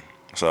interesting.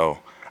 So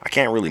I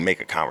can't really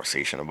make a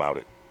conversation about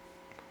it.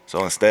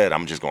 So instead,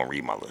 I'm just going to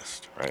read my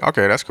list, right?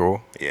 Okay, that's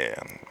cool. Yeah,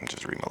 I'm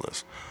just read my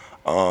list.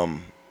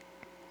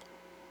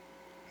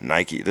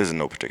 Nike, this is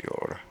no particular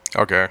order.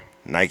 Okay.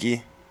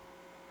 Nike,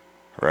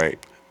 right?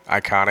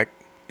 Iconic.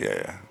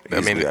 Yeah,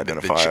 easily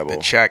identifiable. The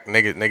check,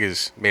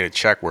 niggas made a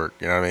check work,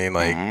 you know what I mean?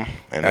 Like,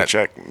 and the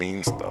check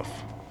means stuff.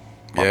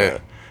 Yeah.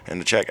 And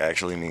the check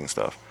actually means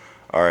stuff.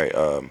 All right,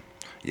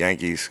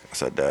 Yankees, I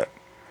said that.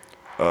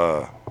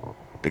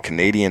 the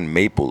Canadian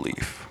maple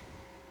leaf.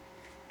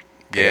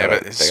 Yeah,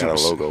 but they got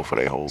a logo for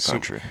their whole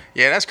country.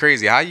 Yeah, that's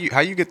crazy. How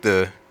you get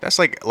that's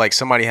like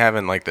somebody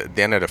having like the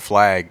end of the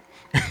flag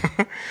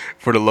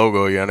for the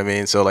logo. You know what I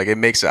mean? So like it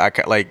makes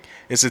it like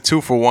it's a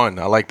 2-for-1.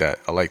 I like that.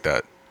 I like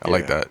that. I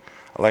like that.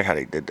 I like how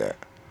they did that.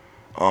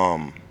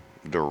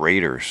 The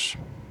Raiders.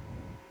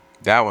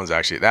 That one's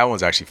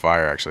actually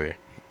fire actually.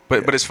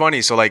 But it's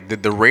funny. So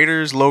like the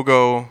Raiders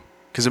logo.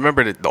 Because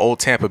remember the old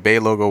Tampa Bay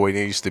logo when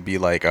it used to be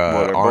like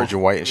orange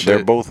and white and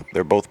shit?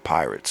 They're both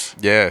pirates.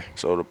 Yeah.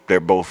 So they're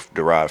both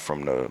derived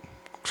from the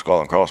skull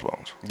and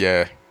crossbones.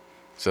 Yeah.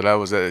 So that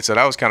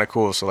was kind of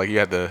cool. So like you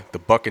had the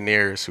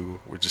Buccaneers who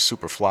were just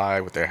super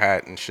fly with their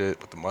hat and shit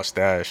with the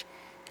mustache,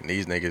 and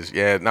these niggas.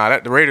 Yeah. Nah,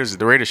 the Raiders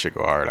should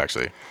go hard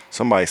actually.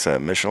 Somebody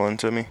said Michelin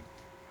to me,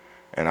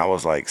 and I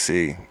was like,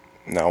 see,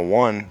 now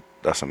one,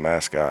 that's a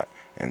mascot,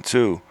 and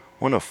two,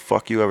 when the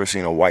fuck you ever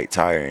seen a white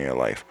tire in your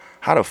life?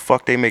 How the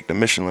fuck they make the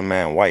Michelin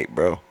Man white,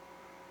 bro?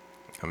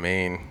 I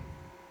mean,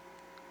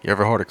 you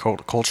ever heard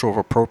of cultural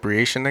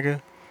appropriation,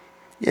 nigga?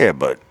 Yeah,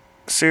 but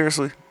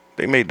seriously,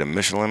 they made the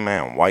Michelin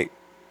Man white.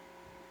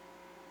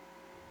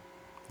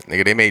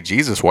 Nigga, they made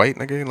Jesus white,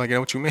 nigga. Like, you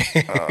know what you mean?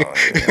 Yeah, I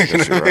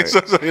guess you're right. So,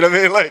 you know what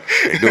I mean? Like,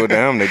 they do it to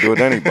him, they do it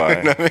to anybody.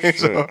 You know what I mean?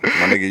 So,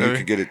 my nigga, you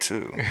could get it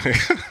too.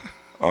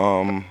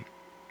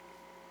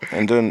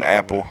 And then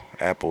Apple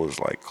is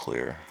like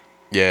clear.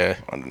 Yeah.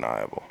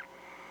 Undeniable.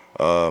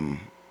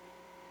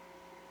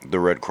 The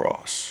Red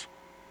Cross.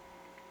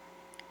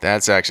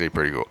 That's actually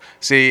pretty cool.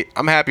 See,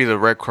 I'm happy the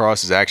Red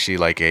Cross is actually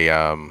like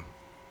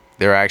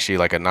they're actually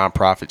like a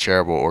non-profit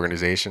charitable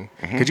organization.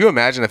 Mm-hmm. Could you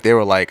imagine if they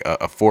were like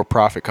a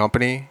for-profit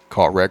company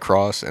called Red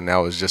Cross and that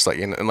was just like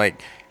and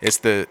like it's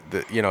the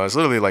it's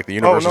literally like the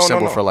universal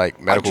symbol for like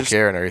medical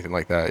care and everything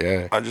like that.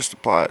 Yeah. I just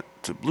applied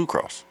to Blue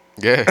Cross.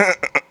 Yeah.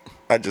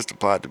 I just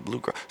applied to Blue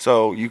Cross.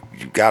 So you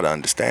got to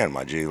understand,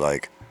 my G,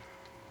 like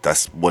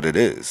that's what it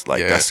is.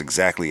 Like that's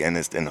exactly and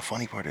the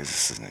funny part is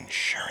this is an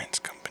insurance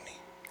company.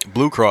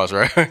 Blue Cross,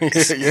 right?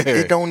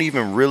 It don't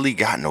even really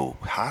got no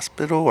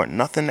hospital or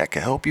nothing that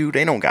can help you.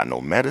 They don't got no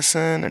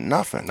medicine or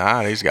nothing.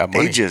 Nah, they just got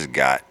money. They just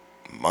got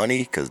money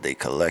because they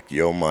collect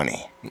your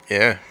money.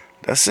 Yeah.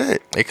 That's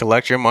it. They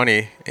collect your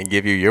money and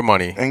give you your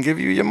money. And give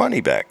you your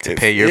money back. To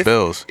pay your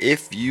bills.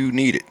 If you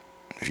need it.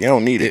 If you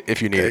don't need it.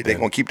 If you need it. They're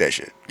going to keep that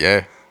shit.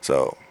 Yeah.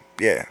 So,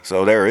 yeah.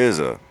 So there is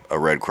a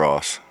Red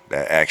Cross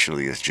that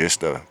actually is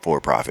just a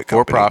for-profit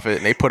company. For-profit.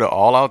 And they put it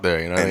all out there.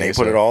 You know what I mean? And they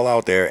put it all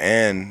out there.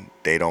 And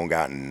they don't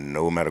got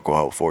no medical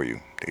help for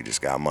you. They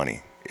just got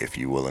money if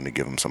you're willing to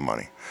give them some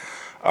money.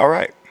 All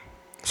right.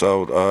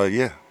 So,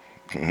 yeah.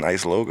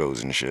 Nice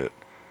logos and shit.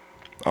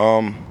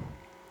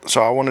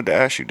 So I wanted to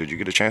ask you, did you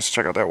get a chance to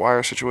check out that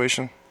Wire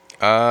situation?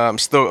 I'm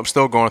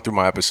still going through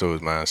my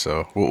episodes, man.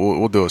 So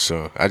we'll do it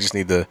soon. I just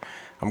need to.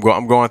 I'm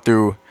going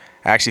through.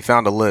 I actually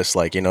found a list,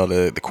 like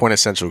the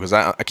quintessential, because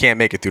I can't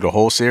make it through the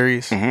whole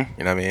series. Mm-hmm.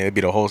 You know what I mean? It'd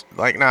be the whole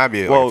it'd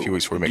be like a few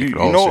weeks before we make it through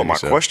the whole series. You know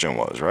what my question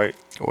was, right?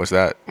 What's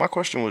that? My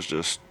question was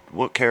just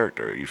what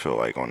character you feel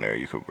like on there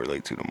you could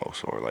relate to the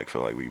most, or like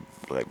feel like we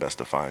like best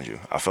defines you.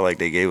 I feel like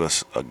they gave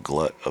us a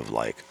glut of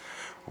like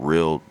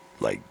real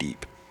like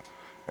deep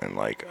and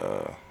like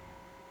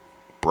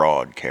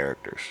broad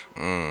characters.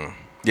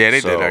 Yeah,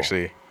 they did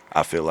actually.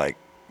 I feel like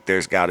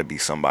there's got to be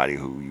somebody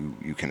who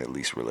you can at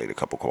least relate a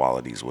couple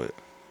qualities with.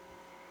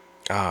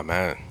 Ah,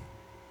 man,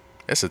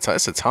 it's a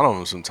ton of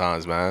them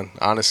sometimes, man.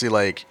 Honestly,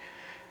 like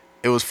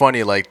it was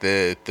funny, like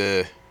the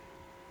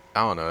I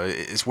don't know,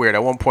 it's weird.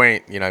 At one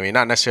point, you know what I mean,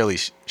 not necessarily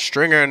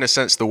Stringer in the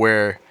sense to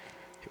where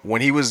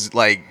when he was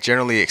like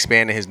generally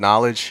expanding his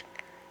knowledge,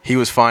 he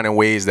was finding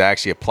ways to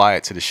actually apply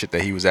it to the shit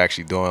that he was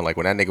actually doing. Like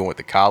when that nigga went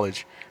to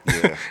college,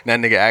 that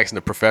nigga asking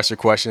the professor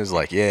questions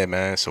like, yeah,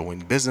 man, so when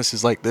business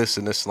is like this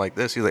and this and like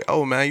this, he's like,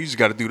 oh, man, you just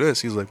got to do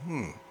this. He's like,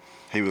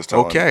 He was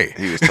telling, okay.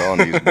 He was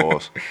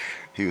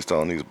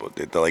telling these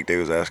boys, like they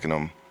was asking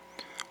him,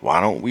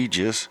 why don't we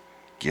just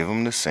give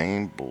him the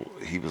same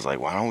he was like,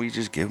 why don't we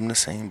just give him the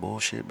same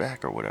bullshit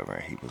back or whatever?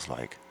 And he was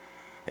like,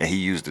 and he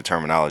used the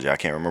terminology, I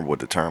can't remember what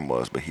the term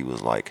was, but he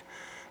was like,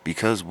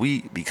 because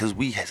we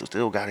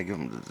still got to give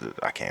him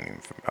I can't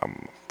even,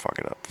 fuck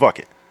it up. Fuck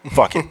it.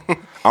 I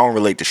don't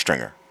relate to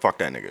Stringer. Fuck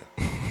that nigga.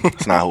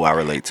 That's not who I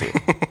relate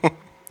to.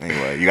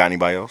 Anyway, you got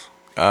anybody else?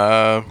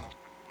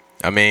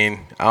 I mean,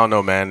 I don't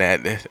know, man.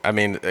 I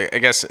mean, I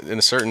guess in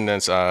a certain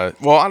sense,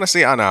 well,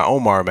 honestly, I know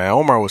Omar, man.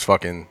 Omar was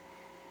fucking,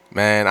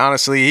 man.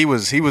 Honestly, he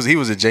was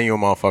a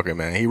genuine motherfucker,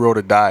 man. He rode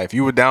or die. If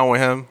you were down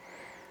with him,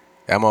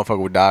 that motherfucker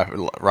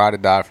would ride or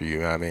die for you. You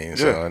know what I mean, yeah.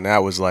 So, and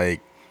that was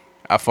like,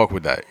 I fuck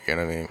with that. You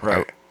know what I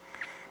mean?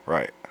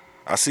 Right.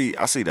 I see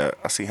that.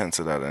 I see hints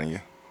of that in you.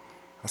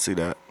 I see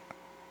that.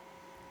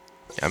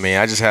 I mean,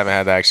 I just haven't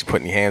had to actually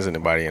put any hands on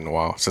anybody in a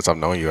while since I've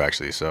known you,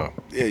 actually. So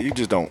yeah, you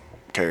just don't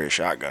carry a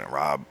shotgun and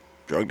rob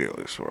drug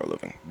dealers for a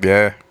living.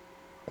 Yeah.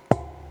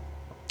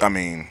 I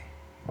mean,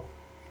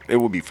 it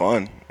would be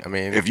fun. I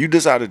mean, if you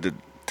decided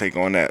take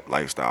on that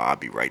lifestyle, I'd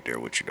be right there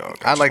with you, dog.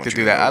 I'd like to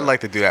do that. I'd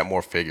like to do that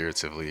more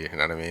figuratively. You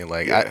know what I mean?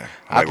 Like, Yeah,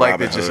 I'd like like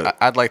to Robin just, Hood.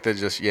 I'd like to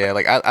just, yeah,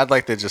 like I'd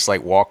like to just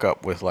like walk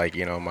up with like,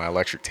 you know, my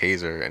electric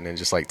taser and then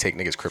just like take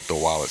niggas crypto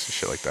wallets and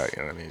shit like that.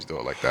 You know what I mean? Just do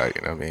it like that.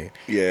 You know what I mean?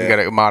 Yeah. You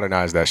gotta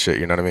modernize that shit.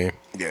 You know what I mean?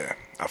 Yeah,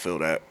 I feel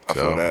that. I So-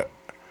 feel that.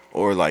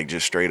 Or like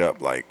just straight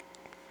up like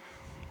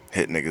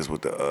hit niggas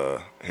with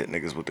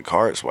the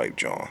card swipe,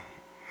 John,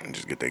 and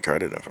just get their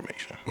credit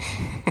information,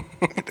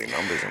 get their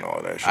numbers and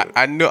all that shit.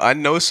 I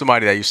know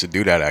somebody that used to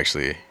do that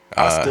actually.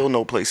 I still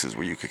know places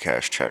where you could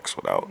cash checks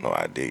without no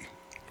ID.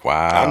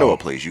 Wow. I know a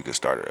place you could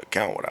start an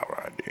account without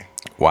ID.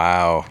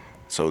 Wow.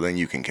 So then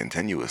you can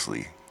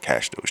continuously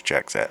cash those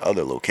checks at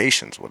other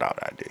locations without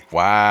ID.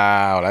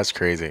 Wow. That's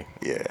crazy.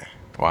 Yeah.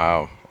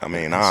 Wow. I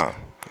mean,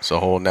 It's a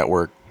whole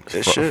network.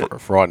 This shit.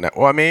 Fraud net.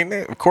 Well, I mean,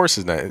 of course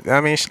it's not.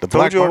 I mean, the told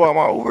black you market. about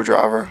my Uber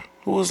driver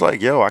who was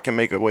like, yo, I can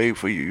make a way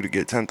for you to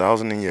get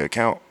 10,000 in your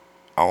account.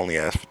 I only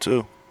asked for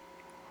 2.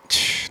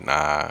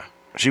 Nah.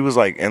 She was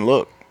like, and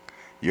look,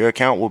 your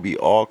account will be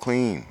all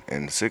clean.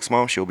 In 6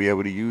 months, you'll be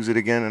able to use it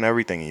again and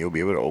everything, and you'll be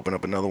able to open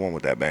up another one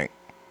with that bank.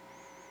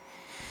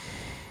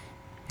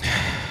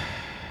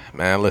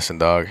 Man, listen,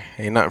 dog.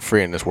 Ain't nothing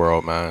free in this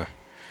world, man.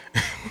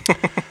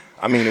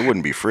 I mean, it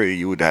wouldn't be free.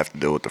 You would have to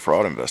deal with the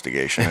fraud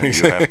investigation. And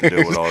you'd have to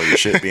deal with all your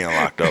shit being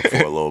locked up for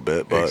a little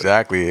bit. But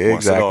Exactly.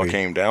 once it all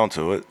came down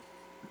to it,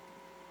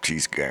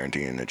 she's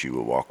guaranteeing that you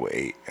would walk with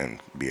 8 and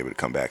be able to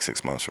come back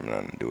 6 months from now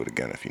and do it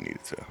again if you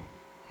needed to.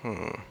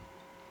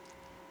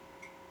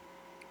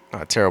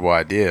 Not a terrible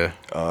idea.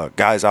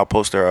 Guys, I'll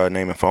post their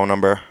name and phone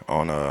number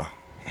on on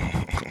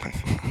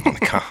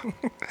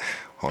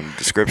the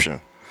description.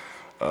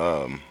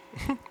 The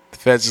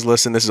feds just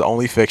listen. This is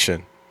only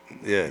fiction.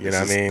 Yeah, You know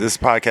what I mean? This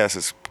podcast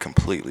is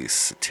completely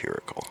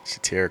satirical.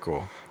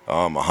 Satirical.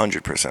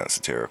 100%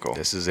 satirical.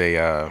 This is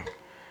a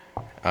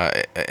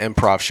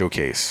improv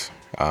showcase.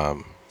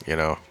 You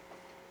know,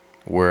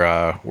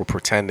 we're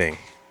pretending.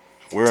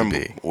 We're to in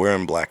be. we're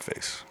in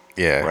blackface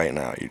Yeah. right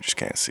now. You just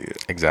can't see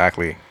it.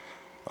 Exactly.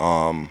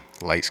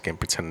 Light skin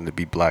pretending to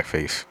be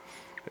blackface.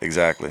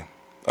 Exactly.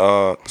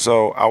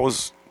 So I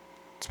was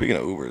speaking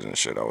of Ubers and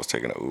shit. I was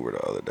taking an Uber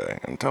the other day,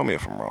 and tell me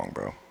if I'm wrong,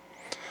 bro.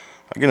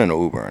 I get in an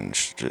Uber and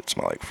shit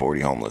smell like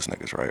 40 homeless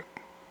niggas, right?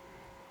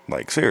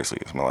 Like seriously,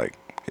 it smell like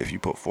if you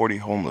put 40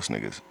 homeless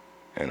niggas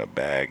in a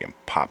bag and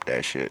pop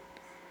that shit.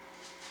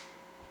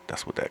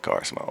 That's what that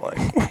car smell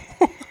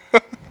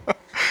like.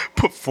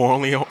 Put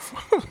formally on.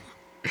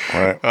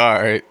 Right.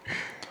 All right.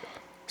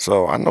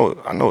 So I know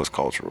it's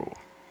cultural.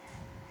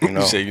 You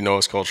know. You say you know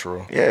it's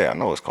cultural. Yeah, I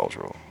know it's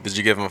cultural. Did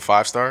you give him a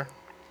 5-star?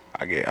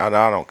 I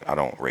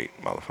don't rate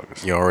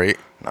motherfuckers. You don't rate?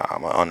 Nah,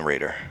 I'm an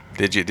unrater.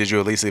 Did you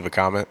at least leave a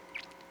comment?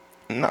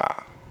 Nah,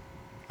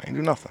 I ain't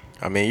do nothing.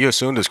 I mean, you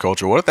assumed it's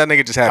cultural. What if that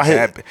nigga just had I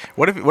hit- bad?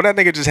 What that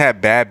nigga just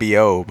had bad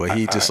bo, but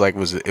he just like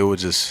was it was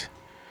just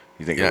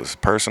You think Yeah. it was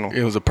personal?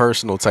 it was a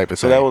personal type of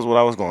So thing. that was what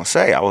I was gonna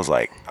say. I was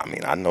like, I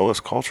mean, I know it's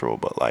cultural,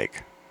 but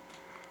like,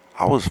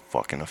 I was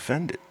fucking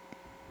offended.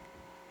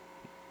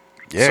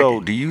 yeah. So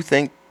do you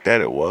think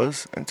that it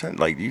was intent?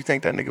 Like, do you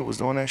think that nigga was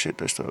doing that shit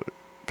just to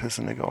piss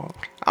a nigga off?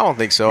 I don't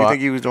think so. You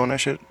think he was doing that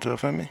shit to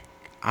offend me?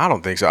 I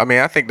don't think so. I mean,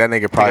 I think that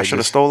nigga Think I probably should have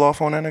just, stole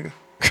off on that nigga.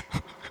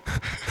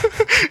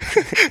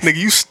 nigga,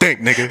 you stink,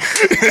 nigga.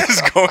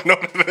 Just going on,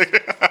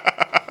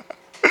 nigga.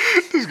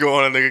 Just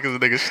going on, nigga, because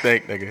the nigga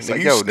stink, nigga. It's Nigga, like,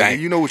 you yo, stink. nigga,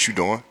 you know what you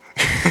doing.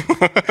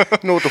 You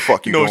know what the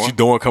fuck You know doing. what you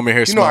doing? Come in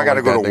here. You know I smelling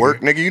gotta like go that, to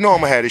work, nigga. You know I'm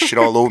gonna have this shit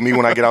all over me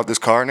when I get out this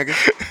car, nigga.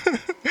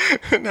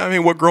 I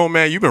mean, what grown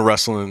man you been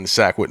wrestling in the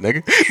sack with,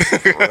 nigga?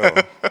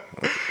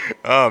 Bro,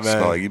 Oh man.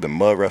 smell like you been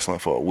mud wrestling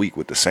for a week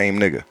with the same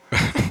nigga.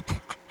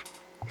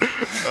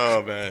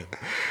 Oh man.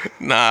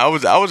 Nah, I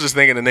was just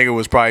thinking the nigga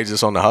was probably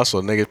just on the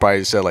hustle. Nigga probably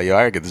just said like, yo,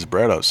 I gotta get this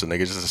bread up. So nigga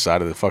just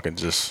decided to fucking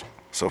just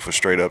So for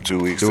straight up 2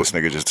 weeks, Do this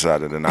nigga just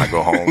decided to not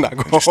go home, not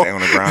go and just stay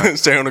on the grind.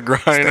 stay on the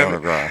grind. Stay on the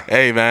grind.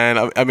 Hey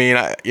man, I mean,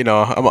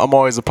 I'm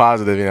always a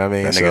positive. You know what I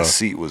mean? That So, nigga's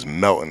seat was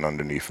melting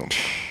underneath him.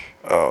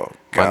 Oh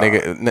God.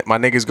 my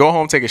niggas, go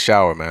home, take a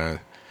shower, man.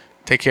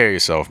 Take care of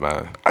yourself,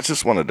 man. I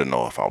just wanted to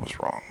know if I was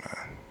wrong,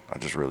 man. I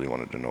just really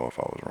wanted to know if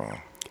I was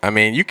wrong. I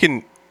mean, you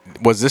can.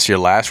 Was this your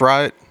last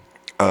ride?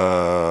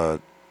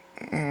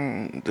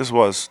 This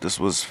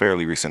was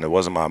fairly recent. It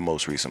wasn't my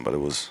most recent, but it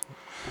was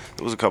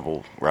a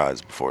couple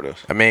rides before this.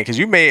 I mean, because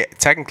you may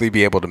technically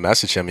be able to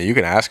message him and you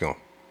can ask him.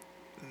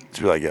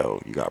 To be like,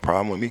 yo, you got a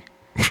problem with me?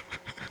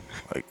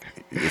 Like,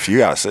 if you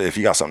got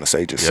something to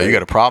say, just Yo, say you it.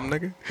 got a problem,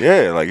 nigga?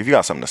 Yeah, like if you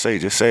got something to say,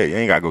 just say it. You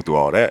ain't gotta go through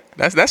all that.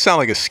 That sound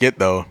like a skit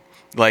though.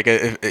 Like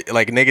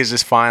like niggas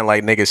just find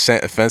like niggas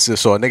sent offensive,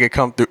 so a nigga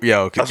come through.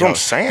 Yo, That's yo, what I'm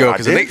saying. yo, I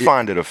 'cause a did nigga-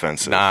 find it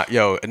offensive. Nah,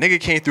 yo, a nigga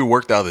came through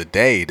work the other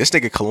day. This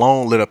nigga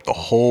cologne lit up the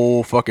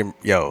whole fucking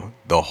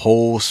the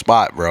whole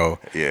spot, bro.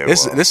 Yeah,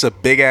 this well. this is a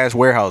big ass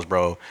warehouse,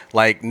 bro.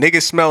 Like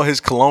niggas smell his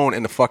cologne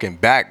in the fucking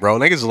back, bro.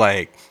 Niggas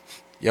like,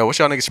 yo, what's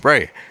y'all niggas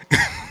spray?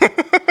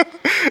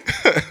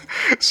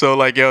 So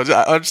like, yo,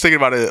 I'm just thinking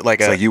about it like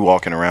It's like you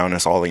walking around,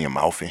 it's all in your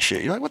mouth and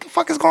shit. You're like, what the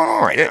fuck is going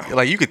on right now?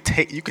 like you could,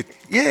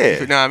 Yeah.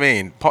 you know what I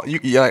mean? You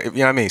know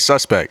what I mean?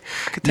 Suspect.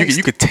 taste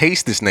You could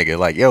taste this nigga.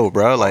 Like, yo,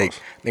 bro, like,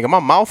 nigga, my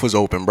mouth was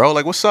open, bro.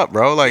 Like, what's up,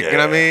 bro? Like, you know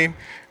what I Yeah. mean?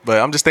 But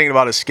I'm just thinking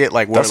about a skit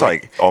like where That's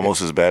like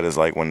almost as bad as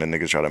like when the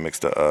niggas try to mix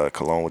the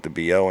cologne with the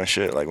BO and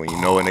shit. Like when you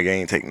know a nigga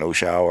ain't take no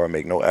shower or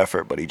make no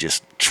effort, but he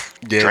just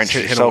drench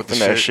hit him himself with in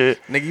the that shit.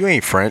 Nigga, you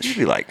ain't French. You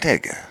be like,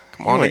 nigga,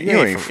 come on, on, nigga, you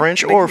ain't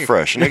French nigga, or you-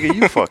 fresh, nigga.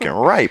 You fucking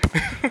ripe,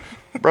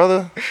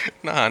 brother.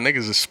 Nah,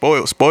 niggas is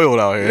spoiled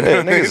out here.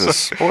 Yeah,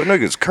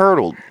 niggas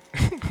curdled.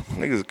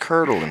 Niggas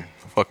curdled and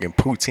Fucking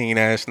poutine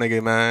ass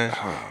nigga, man.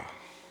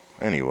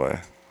 anyway,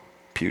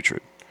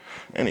 putrid.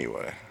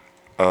 Anyway,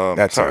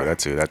 That sorry.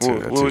 too.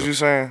 What was you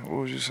saying?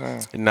 What was you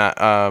saying? Not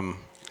I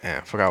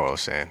forgot what I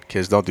was saying.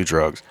 Kids don't do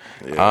drugs.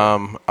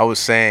 Yeah. I was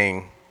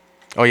saying,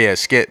 oh yeah,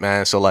 skit,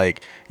 man. So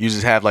like, you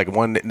just have like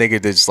one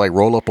nigga that just like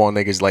roll up on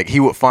niggas. Like he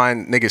would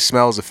find niggas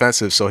smells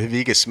offensive. So if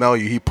he could smell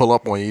you, he pull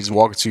up on you. He just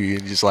walk to you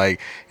and just like,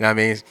 you know what I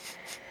mean?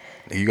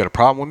 Nigga, you got a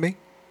problem with me?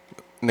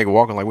 Nigga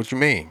walking like, what you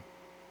mean?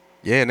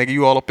 Yeah, nigga,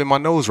 you all up in my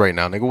nose right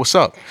now, nigga. What's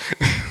up?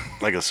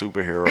 Like a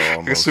superhero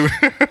almost.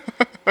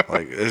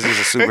 Like this is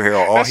a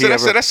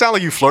superhero. That sound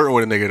like you flirting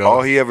with a nigga though.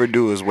 All he ever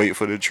do is wait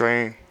for the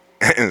train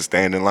and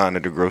stand in line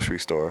at the grocery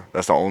store.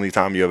 That's the only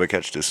time you ever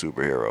catch this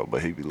superhero.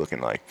 But he be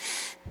looking like,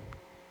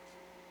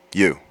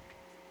 you.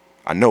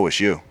 I know it's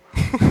you.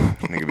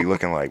 Nigga be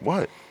looking like,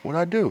 what? What'd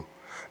I do?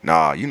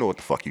 Nah, you know what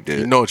the fuck you did.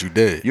 You know what you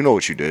did. You know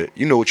what you did.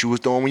 You know what you was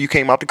doing when you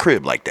came out the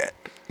crib like that.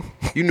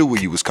 You knew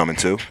where you was coming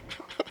to.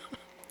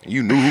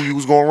 You knew who you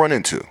was gonna run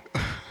into.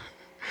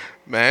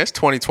 Man, it's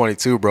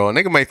 2022, bro. A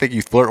nigga might think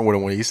you flirting with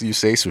him when you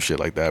say some shit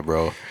like that,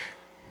 bro.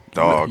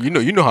 Dog. You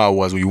know how it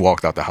was when you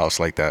walked out the house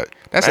like that.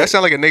 That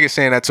sound like a nigga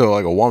saying that to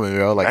like a woman,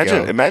 bro. Like,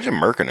 Imagine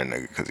murking a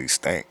nigga because he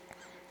stank.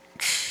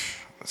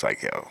 It's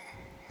like, yo.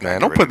 Man,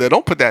 don't put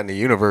that in the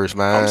universe,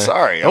 man. I'm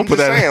sorry. Don't I'm put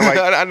just that. saying,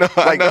 like, I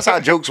know. That's how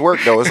jokes work,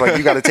 though. It's like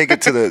you got to take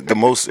it to the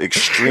most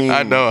extreme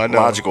I know.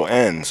 logical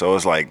end. So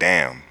it's like,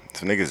 damn, if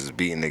niggas is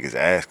beating niggas'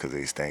 ass because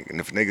they stink, and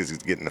if niggas is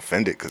getting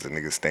offended because the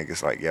niggas stink,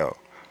 it's like, yo,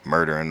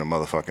 murder in the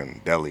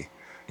motherfucking deli.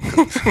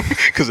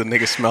 Because a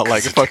nigga smelled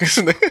like a fucking.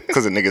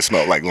 Because a nigga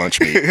smelled like lunch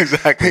meat.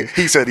 Exactly.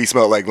 He said he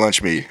smelled like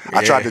lunch meat.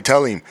 I tried to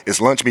tell him it's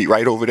lunch meat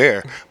right over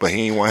there, but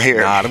he ain't want to hear.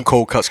 Nah, them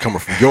cold cuts coming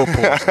from your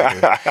pores,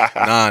 nigga.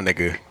 Nah,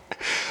 nigga.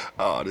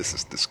 Oh, this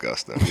is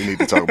disgusting. We need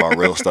to talk about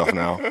real stuff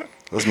now.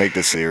 Let's make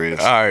this serious.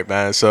 All right,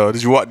 man. So, do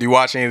you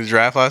watch any of the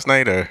draft last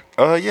night, or?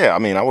 Yeah. I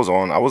mean, I was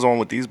on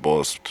with these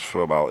boys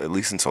for about at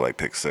least until like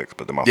pick 6,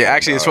 but then my Yeah, phone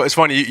actually, died. it's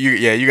funny.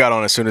 You got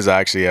on as soon as I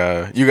actually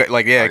you got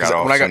like yeah, I got because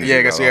off when I as got soon as yeah, I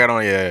you guess got you got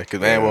on yeah, because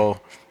man, Yeah.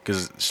 well,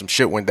 because some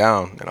shit went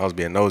down and I was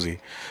being nosy,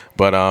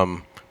 but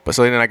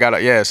so then I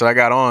got so I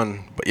got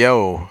on, but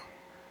yo,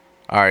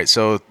 all right,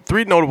 so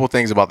 3 notable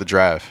things about the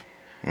draft.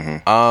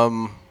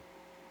 Mm-hmm.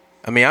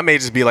 I mean, I may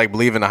just be like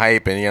believing the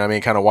hype and you know what I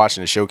mean, kind of watching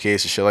the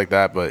showcase and shit like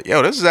that, but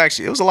yo, this is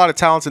actually it was a lot of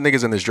talented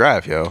niggas in this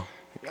draft, yo.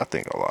 I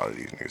think a lot of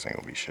these niggas ain't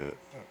gonna be shit.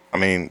 I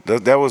mean,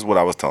 that was what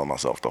I was telling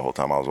myself the whole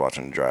time I was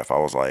watching the draft. I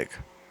was like,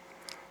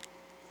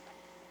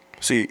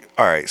 see,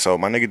 all right, so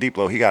my nigga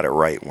Diplo, he got it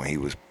right when he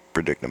was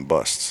predicting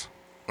busts.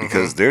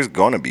 Because there's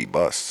gonna be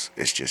busts.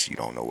 It's just you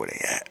don't know where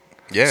they at.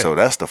 Yeah. So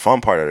that's the fun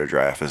part of the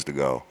draft is to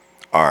go,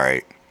 all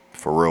right,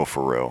 for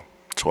real.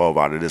 12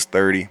 out of this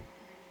 30,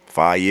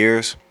 5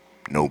 years,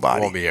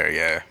 nobody. Won't be here,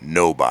 yeah.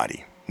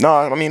 Nobody. No,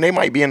 I mean they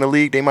might be in the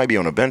league. They might be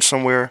on a bench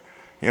somewhere.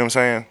 You know what I'm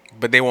saying?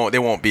 But they won't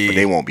be. But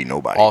they won't be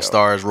nobody. all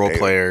stars, role They-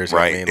 players. you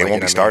know what Right. I mean? They Like,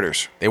 won't you be know what I mean?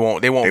 starters. They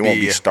won't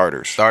be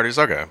starters. Starters,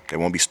 okay. They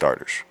won't be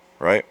starters.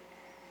 Right.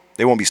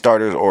 They won't be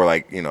starters or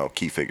like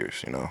key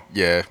figures.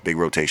 Yeah. Big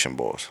rotation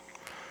balls.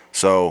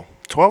 So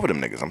 12 of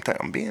them niggas.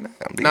 I'm being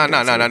Nah.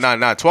 dead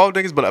serious. 12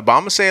 niggas, but I'm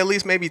gonna say at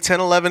least maybe 10,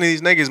 11 of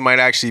these niggas might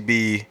actually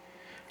be.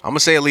 I'm gonna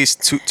say at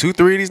least two,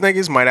 3 of these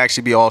niggas might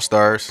actually be all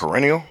stars.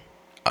 Perennial.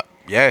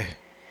 Yeah.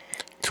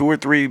 2 or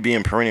 3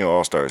 being perennial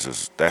all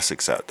stars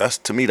that's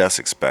to me that's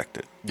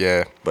expected.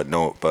 Yeah. But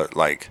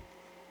like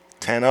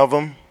 10 of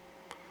them,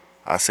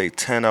 I say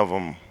 10 of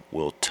them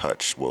will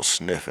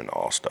sniff an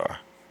all star.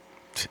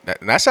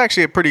 That's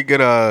actually a pretty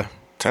good.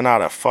 10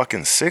 out of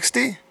fucking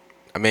 60.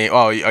 I mean,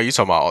 oh, are you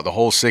talking about the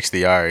whole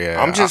 60? All right,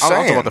 yeah. I'm just I'm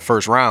saying. talking about the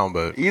first round,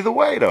 but Either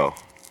way though,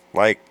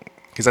 like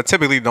because I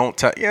typically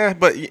don't. Yeah,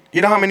 but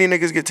you know how many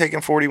niggas get taken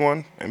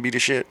 41 and be the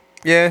shit.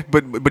 Yeah,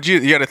 but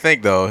you got to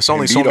think though. It's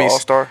only And so be the many.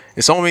 all-star?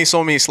 It's only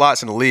so many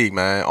slots in the league,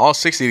 man. All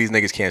 60 of these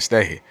niggas can't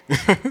stay.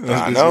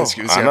 I know, You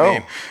see what I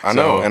mean? I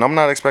know, So- and I'm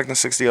not expecting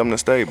 60 of them to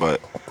stay, but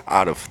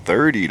out of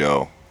 30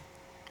 though,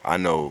 I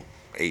know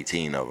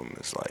 18 of them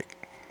is like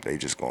they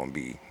just gonna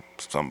be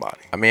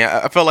somebody. I mean,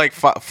 I feel like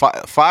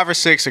 5 or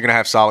 6 are gonna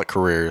have solid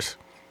careers.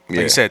 Like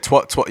Yeah. you said,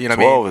 12. You know what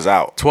I mean? 12 is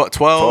out. 12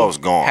 12's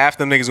gone. Half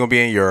them niggas gonna be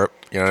in Europe.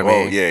 You know what I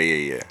 12, mean?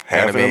 yeah.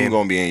 Half of what I them mean?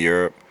 gonna be in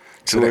Europe.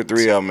 So 2 or that-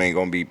 3 of them ain't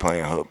gonna be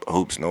playing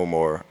hoops no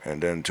more,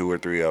 and then 2 or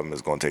 3 of them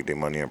is gonna take their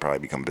money and probably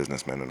become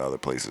businessmen in other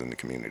places in the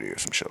community or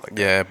some shit like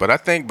that. Yeah, but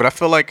I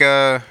feel like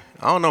I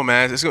don't know,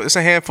 man. It's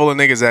a handful of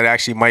niggas that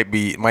actually might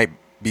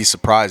be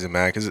surprising,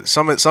 man. Because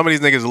some of these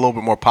niggas are a little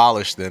bit more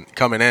polished than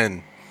coming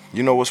in.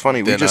 You know what's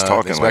funny? We Than, just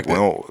talking like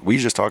expected. we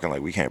just talking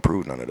like we can't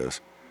prove none of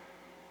this.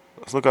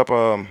 Let's look up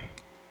the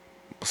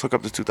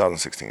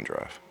 2016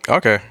 draft.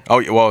 Okay.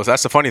 Oh well,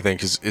 that's the funny thing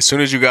because as soon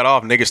as you got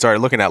off, niggas started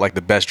looking at like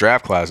the best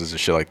draft classes and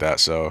shit like that.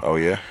 So. Oh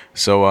yeah.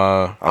 So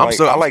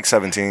I like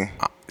 17.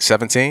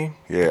 17.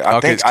 Yeah, I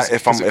think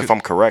if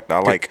I'm correct, I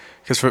like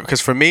because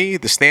for me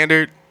the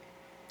standard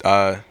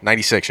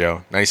 96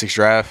 96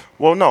 draft.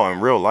 Well, no, in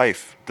real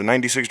life, the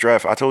 96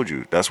 draft, I told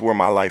you, that's where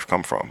my life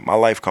come from. My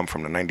life come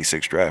from the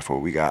 96 draft where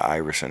we got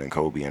Iverson and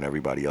Kobe and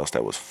everybody else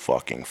that was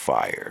fucking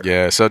fire.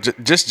 Yeah, so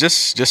just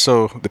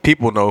so the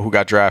people know who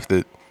got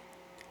drafted: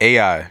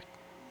 AI,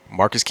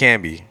 Marcus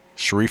Camby,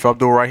 Sharif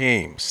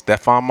Abdul-Rahim,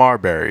 Stephon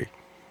Marbury,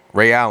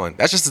 Ray Allen.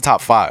 That's just the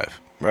top 5.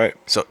 Right.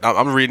 So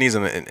I'm reading these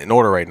in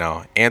order right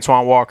now.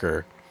 Antoine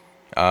Walker,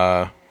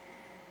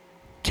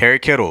 Kerry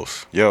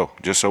Kittles. Yo,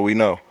 just so we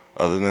know,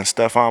 other than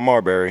Stephon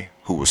Marbury,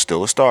 who was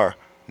still a star,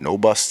 no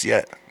busts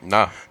yet.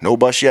 Nah. No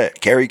bust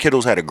yet. Kerry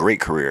Kittles had a great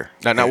career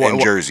in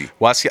Jersey.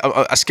 Well,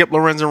 I skipped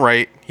Lorenzen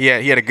Wright. He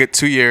had a good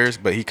 2 years,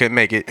 but he couldn't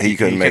make it. He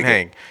couldn't make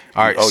hang. it.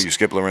 All right. Oh, you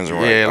skipped Lorenzen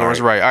Wright. Yeah,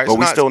 Lorenzen Wright. All right, but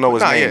we still know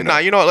his name. Yeah,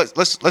 you know what?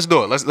 Let's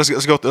do it. Let's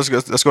go to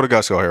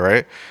Gusco here,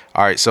 right?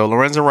 All right. So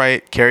Lorenzen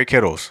Wright, Kerry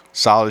Kittles,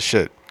 solid as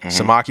shit.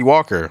 Samaki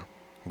Walker,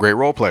 great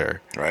role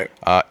player. Right.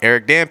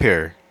 Eric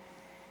Dampier,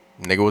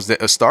 nigga was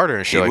a starter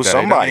and shit He like was that.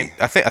 somebody. You know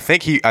what I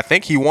mean? I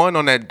think he won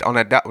on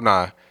that.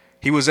 Nah,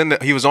 he was on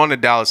the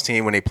Dallas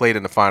team when they played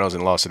in the finals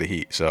and lost to the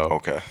Heat.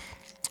 So Okay.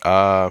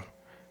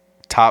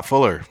 Todd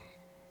Fuller,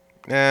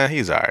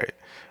 he's all right.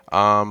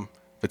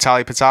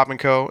 Vitaly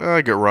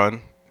Potapenko, good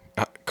run.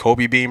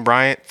 Kobe Bean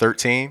Bryant,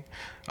 13.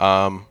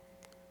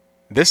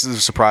 This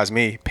is surprised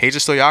me. Peja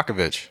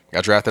Stojakovic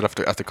got drafted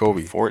after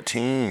Kobe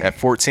 14. at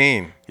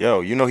 14.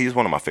 Yo, you know he's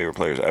one of my favorite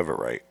players ever,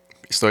 right?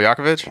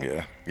 Stojakovic?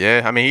 Yeah.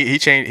 Yeah, I mean he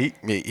changed.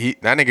 He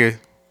that nigga.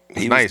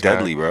 He nice, was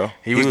deadly, man. bro.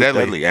 He was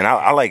deadly. And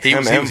I like him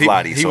and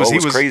Vladdy. He So was- it he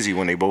was was- crazy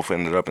when they both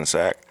ended up in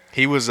sack.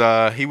 He was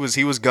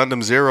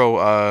Gundam Zero. You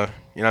know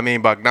what I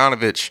mean?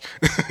 Bogdanovich.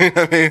 You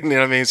know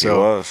what I mean?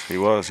 So He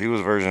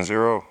was version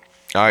 0. all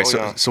right. Oh, So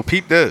yeah. so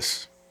peep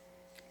this.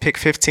 Pick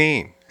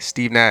 15.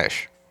 Steve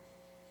Nash.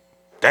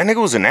 That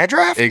nigga was in that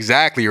draft?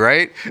 Exactly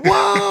right.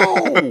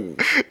 Whoa.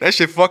 That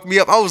shit fucked me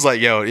up. I was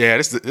like, yo, yeah,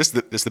 this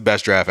the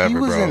best draft ever, He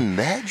was bro. in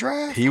that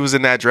draft? He was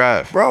in that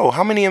draft. Bro,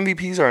 how many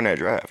MVPs are in that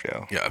draft,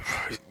 yo? Yeah.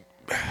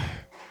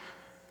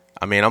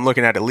 I mean, I'm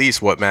looking at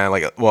least what, man?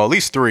 Like, well, at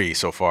least 3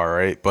 so far,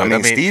 right? But I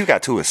mean, Steve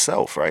got 2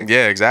 himself, right?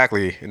 Yeah,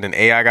 exactly. And then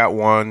AI got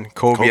 1.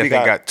 Kobe I think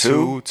got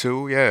 2.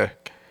 2, yeah.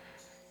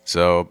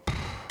 So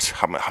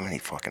How many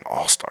fucking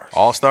all-stars?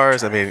 all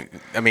stars. I mean,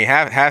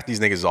 half these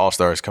niggas is all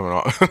stars coming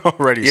on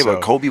already. Yeah, so.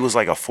 but Kobe was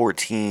like a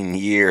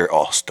 14-year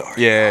all-star.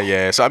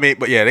 Yeah. So I mean,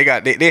 but yeah,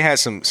 they had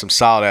some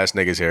solid ass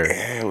niggas here.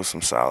 Yeah, it was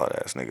some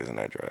solid-ass niggas in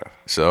that draft.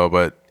 So,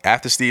 but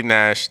after Steve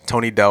Nash,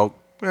 Tony Delk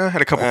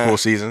had a couple cool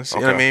seasons. You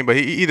know what I okay. mean? But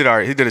he did all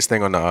right. He did his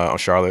thing on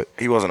Charlotte.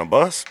 He wasn't a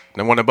bust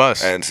Then won the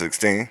bus at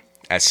 16.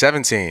 at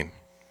 17.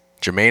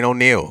 Jermaine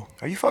O'Neal.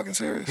 Are you fucking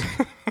serious?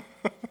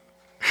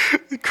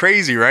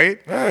 Crazy, right?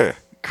 Yeah.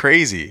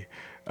 Crazy.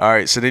 All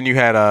right, so then you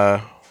had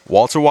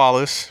Walter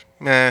Wallace,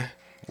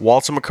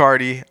 Walter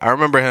McCarty. I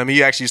remember him.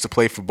 He actually used to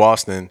play for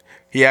Boston.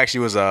 He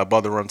actually was a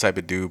above the rim type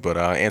of dude, but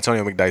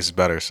Antonio McDyess is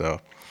better. So,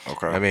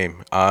 Okay. I mean,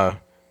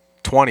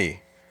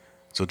 20.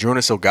 So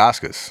Drunas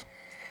Ilgauskas.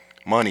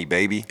 Money,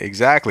 baby.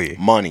 Exactly.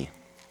 Money.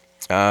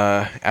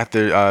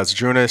 After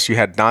Drunas, you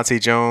had Dante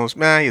Jones.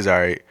 He's all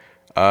right.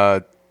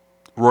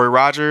 Roy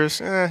Rogers,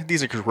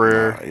 decent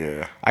career.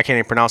 Yeah. I can't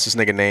even pronounce this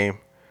nigga name.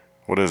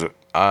 What is it?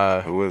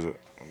 Who is it?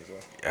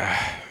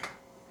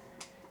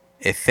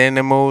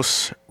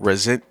 Ethenemos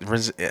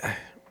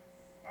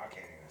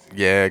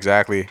Yeah,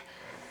 exactly.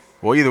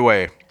 Well, either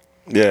way.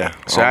 Yeah.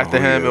 So after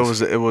him,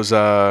 it was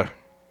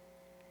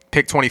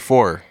pick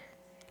 24,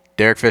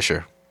 Derek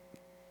Fisher.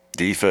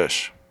 D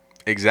Fish.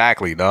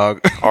 Exactly, dog.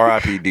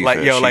 R.I.P. D Like,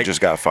 Fish. yo, He like-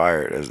 just got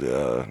fired as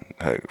the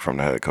from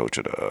the head coach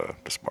of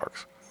the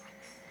Sparks.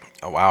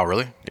 Oh wow,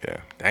 really? Yeah.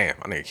 Damn,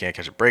 I nigga can't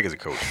catch a break as a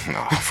coach.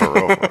 Nah, for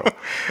real, bro.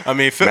 I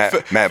mean,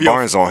 Matt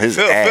Barnes on his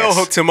Phil ass.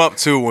 hooked him up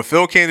too. When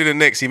Phil came to the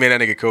Knicks, he made that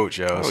nigga coach,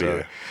 yo.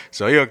 yeah.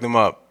 So he hooked him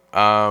up.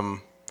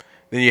 Then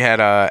you had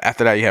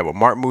after that you had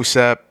Mark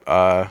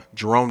Musep,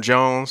 Jerome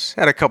Jones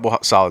had a couple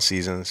solid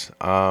seasons.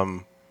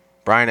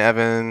 Brian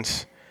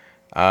Evans,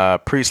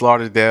 Priest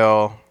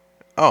Lauderdale.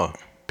 Oh,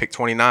 pick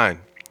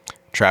 29,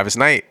 Travis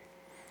Knight.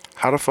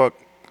 How the fuck?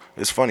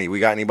 It's funny. We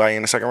got anybody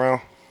in the second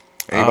round?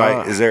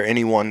 Anybody? Is there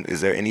anyone?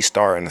 Is there any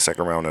star in the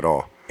second round at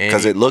all?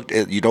 Because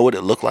you know what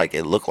it looked like?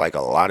 It looked like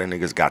a lot of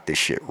niggas got this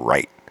shit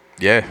right.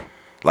 Yeah.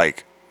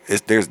 Like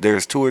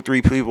there's 2 or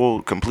 3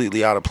 people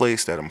completely out of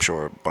place that I'm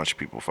sure a bunch of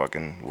people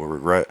fucking will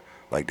regret,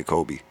 like the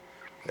Kobe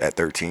at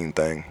 13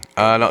 thing.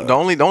 The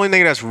only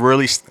nigga that's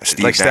really Steve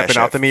like stepping Nash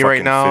out at to me right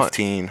fucking now.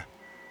 15.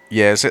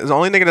 Yeah, it's the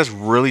only nigga that's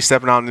really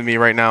stepping out to me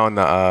right now in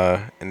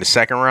the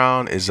second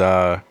round is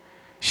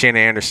Shannon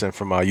Anderson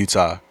from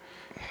Utah.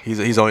 He's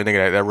the only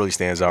nigga that really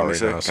stands out Let me right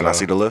see. now. Can I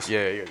see the list?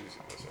 Yeah.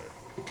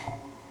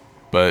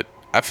 But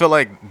I feel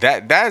like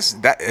that's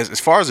as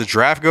far as the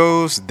draft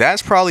goes,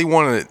 that's probably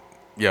one of the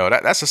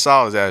that's a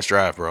solid ass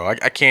draft, bro.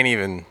 I can't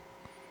even.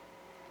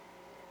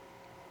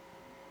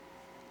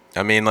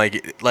 I mean,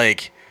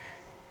 like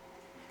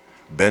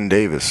Ben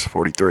Davis,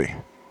 43.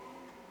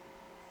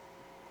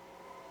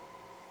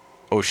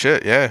 oh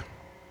shit, yeah,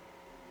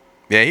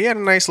 yeah, he had a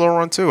nice little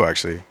run too,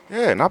 actually.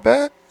 Yeah, not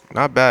bad.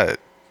 Not bad.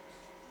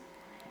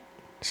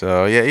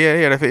 So yeah, he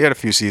had a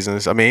few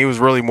seasons. I mean, he was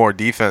really more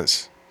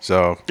defense.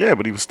 So Yeah,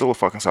 but he was still a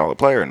fucking solid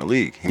player in the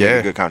league. He made Yeah.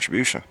 a good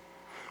contribution.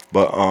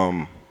 But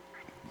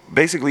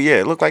basically, yeah,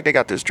 it looked like they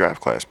got this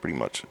draft class pretty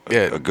much.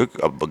 Yeah. A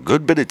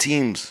good bit of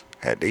teams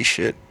had they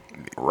shit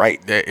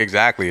right.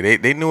 exactly,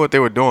 they knew what they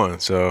were doing.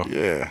 So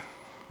Yeah.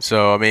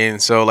 I mean,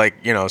 so like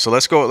so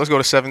let's go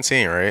to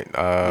 17, right?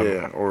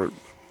 Yeah, or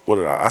what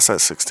did I said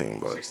 16,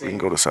 but 16? we can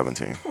go to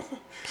 17.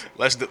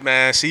 Let's do,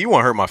 man. See, you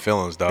won't hurt my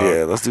feelings, dog.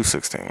 Yeah, let's do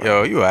 16. Man.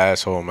 Yo, you an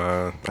asshole,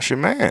 man. That's your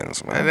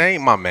mans, man. That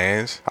ain't my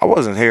man's. I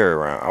wasn't here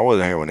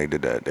when they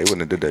did that. They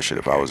wouldn't have did that shit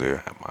if I was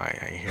here. I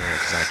ain't hearing it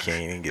because I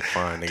can't even get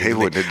fined. They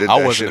wouldn't have did I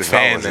that wasn't shit a if I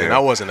fan was then. here. I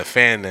wasn't a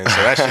fan then, so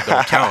that shit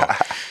don't count.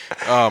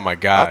 Oh my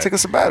god. I'll take a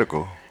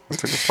sabbatical. I'll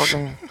take a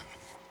fucking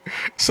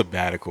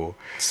sabbatical.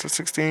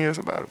 16-year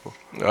sabbatical.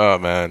 Oh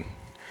man.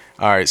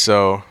 All right,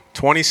 so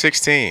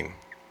 2016.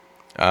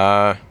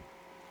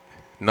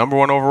 Number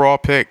 1 overall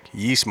pick,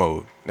 Yeast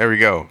Mode. There we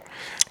go.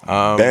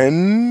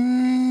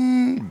 Benethin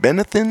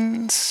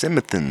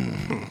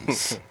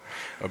Simithins.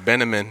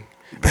 Benemin.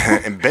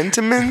 And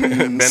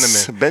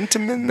Bentamins.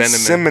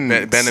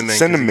 Benemin.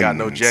 Because he got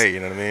no J, you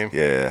know what I mean?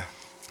 Yeah.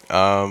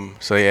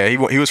 So yeah, he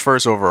was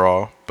first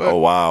overall. But Oh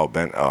wow.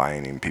 I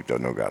ain't even peeped out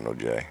no got no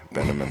J.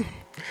 Benemin.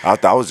 I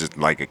thought it was just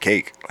like a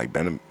cake, like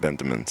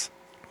Bentamins.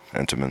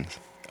 Bentamins.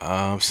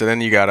 so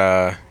then you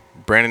got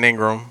Brandon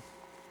Ingram,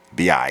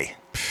 B.I.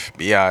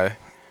 B.I.,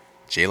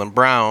 Jaylen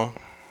Brown.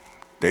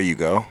 There you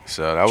go.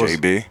 So that was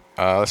JB.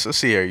 Let's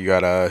see here. You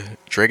got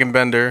Dragon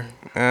Bender.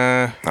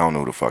 I don't know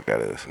who the fuck that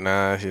is.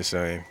 Nah, he's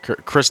saying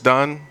Chris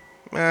Dunn.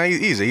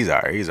 He's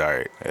alright. He's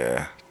alright.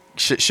 Yeah.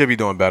 Should be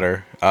doing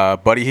better.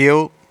 Buddy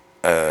Hield.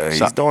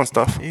 He's doing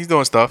stuff. He's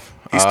doing stuff.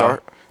 He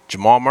start.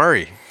 Jamal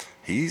Murray.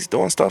 He's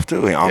doing stuff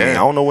too. I mean, I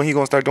don't know when he's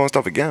gonna start doing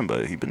stuff again,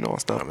 but he's been doing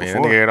stuff I mean,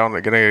 before. gonna get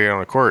on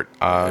the court.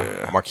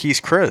 Marquise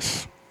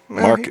Chris.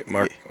 Man,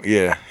 Mark,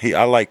 yeah.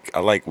 I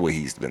like what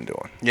he's been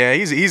doing. Yeah,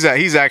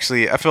 he's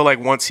actually. I feel like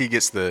once he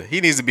gets he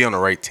needs to be on the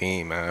right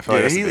team, man. I feel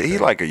like Yeah, that's the big he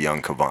thing. like a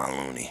young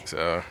Kevon Looney.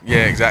 So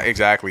yeah,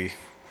 exactly.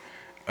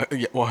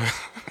 Yeah, well,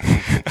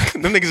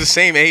 them niggas the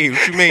same age.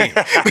 What you mean?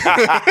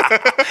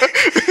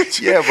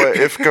 Yeah, but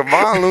if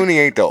Kevon Looney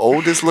ain't the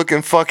oldest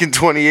looking fucking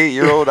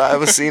 28-year-old I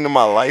ever seen in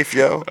my life,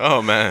 yo.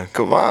 Oh man,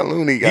 Kevon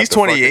Looney got he's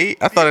 28.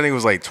 I thought that nigga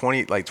was like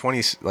 20, like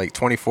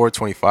 24,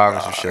 25 or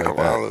some shit like Kevon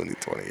that. Looney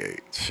 28.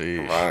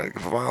 Jeez.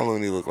 Kevon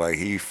Looney look like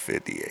he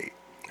 58.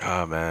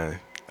 Oh man.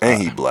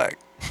 And he black.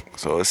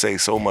 So it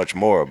says so much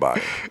more about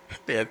him.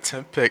 Yeah,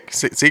 10 pick.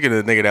 Speaking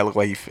of the nigga that look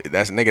like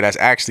that's a nigga that's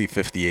actually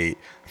 58.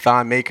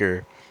 Thon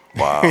Maker.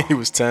 Wow. He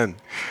was 10.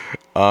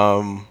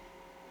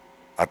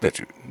 I bet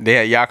you.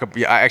 They had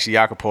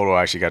Jacopo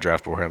actually got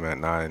drafted for him at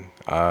 9.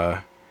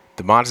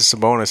 DeMontis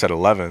Sabonis at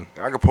 11.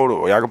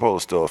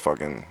 Jagapolo's still a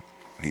fucking,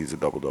 he's a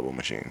double-double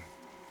machine.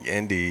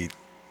 Indeed.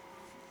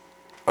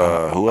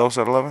 Who else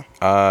at 11?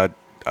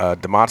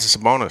 DeMontis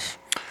Sabonis.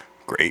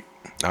 Great.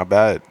 Not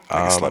bad.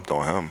 I slept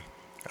on him.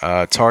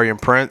 Taurean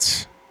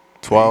Prince,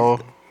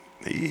 12.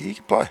 He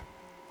can play.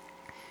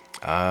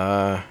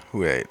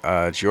 Who ate?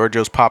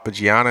 Georgios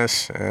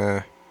Papagiannis.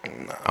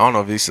 I don't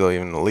know if he's still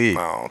even in the league.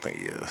 I don't think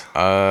he is.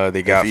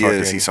 They got If he fucking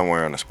is, he's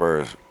somewhere on the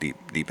Spurs,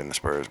 deep in the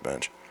Spurs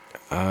bench.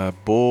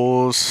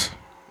 Bulls,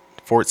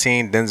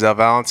 14. Denzel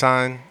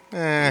Valentine.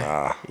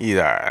 Nah. He's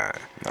alright.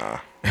 Nah.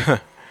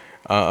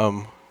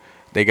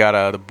 They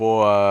got the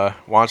boy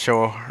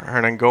Juancho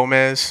Hernan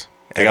Gomez.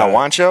 They got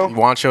Juancho?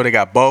 Juancho. They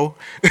got Bo.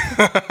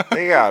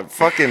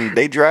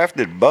 They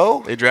drafted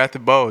Bo? They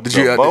drafted Bo. Did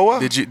So you Boa?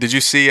 did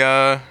you see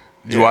Did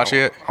you watch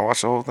it? I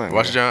watched the whole thing.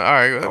 Watch it, John. All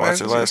right, man.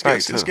 watched it last night,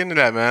 Let's too. get into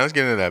that, man. Let's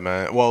get into that,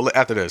 man. Well,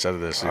 after this. All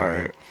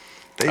right.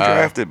 They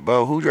drafted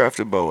Bo. Who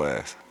drafted Bo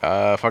ass?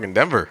 Fucking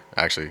Denver,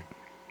 actually.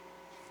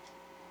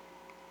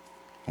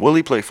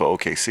 Willie played for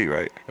OKC,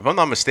 right? If I'm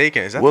not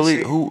mistaken, is that Willie,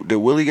 the same? who did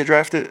Willie get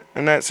drafted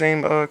in that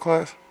same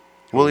class?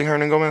 Willie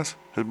Hernan Gomez,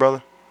 his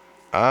brother.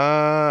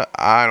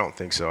 I don't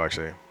think so,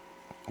 actually.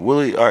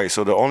 Willie. All right.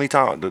 So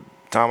the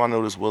time I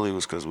noticed Willie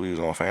was because we was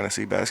on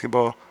fantasy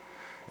basketball,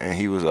 and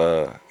he was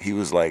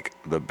like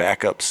the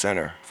backup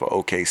center for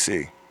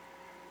OKC,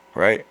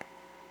 right?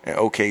 And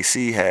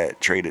OKC had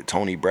traded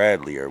Tony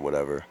Bradley or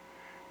whatever,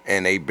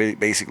 and they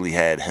basically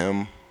had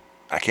him.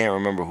 I can't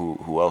remember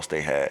who else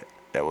they had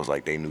that was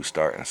like they new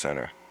starting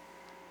center.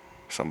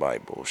 Somebody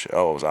bullshit.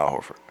 Oh, it was Al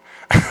Horford.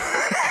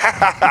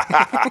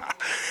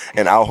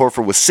 And Al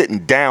Horford was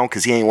sitting down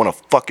because he ain't want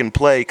to fucking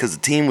play because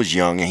the team was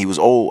young and he was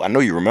old. I know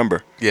you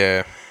remember.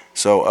 Yeah.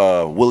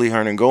 So Willie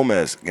Hernan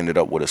Gomez ended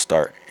up with a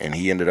start, and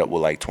he ended up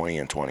with like 20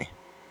 and 20.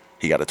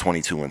 He got a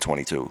 22 and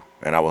 22,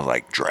 and I was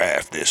like,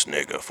 draft this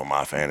nigga for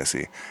my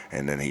fantasy,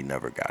 and then he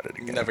never got it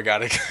again. Never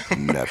got it.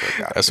 Never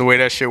got That's it. the way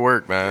that shit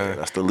work, man. Yeah,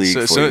 that's the league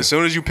So, for you. as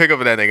soon as you pick up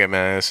with that nigga,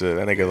 man,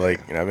 that nigga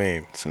like, you know what I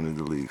mean? As soon as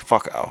the league.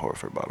 Fuck Al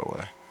Horford, by the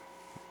way.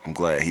 I'm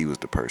glad he was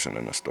the person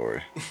in the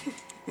story.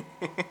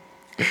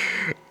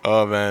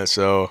 Oh man,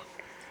 so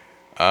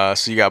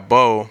you got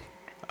Bo,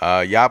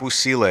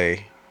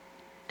 Yabusele,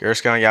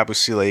 Gershon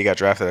Yabusele. He got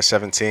drafted at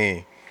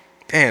 17.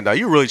 Damn, dog,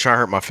 you really trying to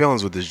hurt my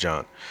feelings with this,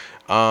 John.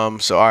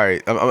 So all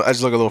right, I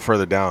just look a little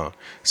further down.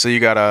 So you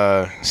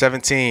got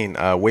 17,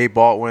 Wade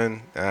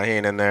Baldwin. He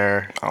ain't in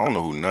there. I don't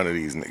know who none of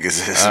these niggas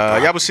is.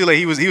 Yabusele,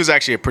 he was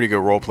actually a pretty good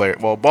role player.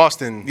 Well,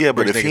 Boston. Yeah,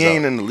 but brings if he niggas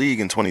ain't up. in the league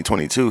in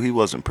 2022, he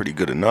wasn't pretty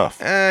good enough.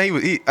 I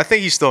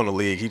think he's still in the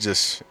league. He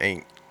just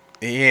ain't.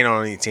 He ain't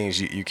on any teams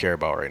you care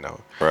about right now.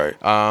 Right.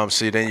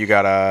 So then you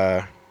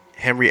got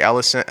Henry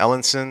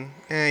Ellenson.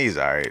 He's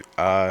all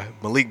right.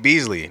 Malik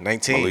Beasley,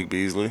 19. Malik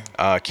Beasley.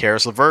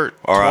 Karis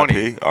LeVert, 20.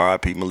 R.I.P.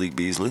 R.I.P. Malik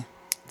Beasley.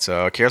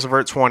 So Karis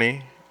LeVert,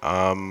 20.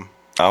 I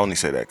only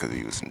say that because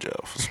he was in jail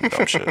for some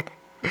dumb shit.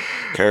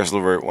 Karis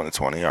LeVert won a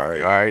 20. All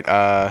right. All right.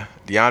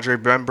 DeAndre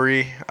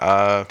Bembry.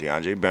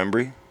 DeAndre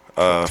Bembry.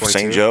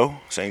 22.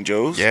 St.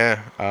 Joe's.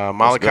 Yeah.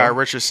 Malachi go.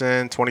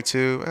 Richardson,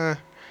 22.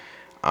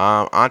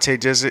 Ante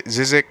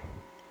Zizic.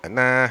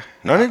 Nah.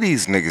 None of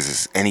these niggas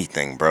is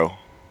anything, bro.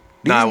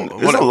 Nah,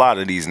 There's a lot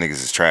of these niggas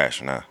is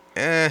trash now.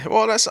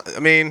 Well, that's. I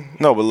mean.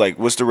 No, but like,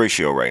 what's the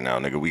ratio right now,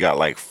 nigga? We got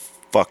like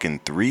fucking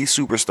 3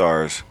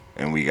 superstars,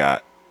 and we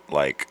got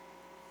like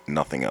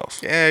nothing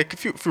else. Yeah, a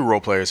few role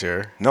players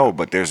here. No,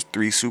 but there's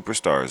 3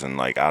 superstars, and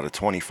like out of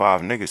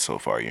 25 niggas so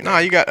far, you know. Nah,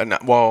 you got.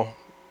 Well,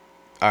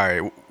 all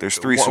right. There's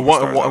 3 One-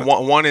 superstars.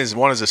 one-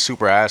 one is a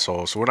super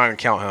asshole, so we're not gonna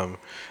count him.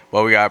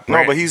 Well, we got.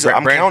 No, but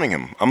I'm counting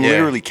him. I'm Yeah.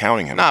 literally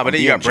counting him. Nah, I'm but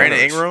then you being got Brandon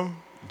generous.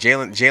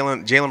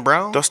 Ingram, Jalen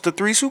Brown. That's the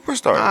 3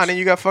 superstars. Nah, then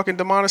you got fucking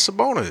Domantas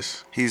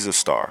Sabonis. He's a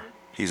star.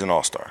 He's an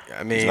all-star.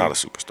 I mean, he's not a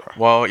superstar.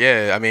 Well,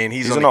 yeah, I mean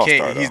he's He's on an the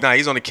all-star, King. He's though. not.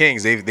 He's on the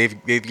Kings.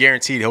 They've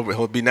guaranteed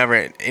he'll be never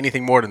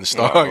anything more than the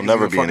star. He'll He's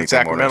never in be fucking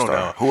anything more than a Sacramento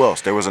star. now. Who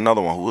else? There was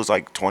another one who was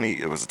like 20.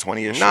 It was a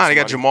 20-ish. Nah, they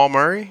got somebody. Jamal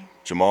Murray.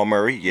 Jamal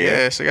Murray. Yeah.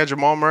 Yes, they got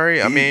Jamal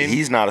Murray. I mean,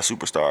 he's not a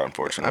superstar,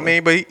 unfortunately. I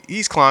mean, but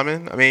he's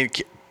climbing. I mean,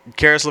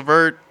 Karis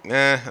LeVert.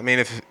 I mean,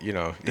 if you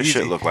know, this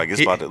shit look like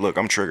it's about to look.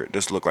 I'm triggered.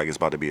 This look like it's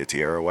about to be a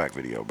Tierra Whack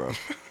video, bro.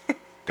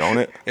 Don't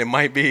it? It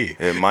might be.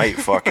 It might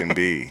fucking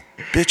be.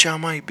 Bitch, I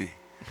might be.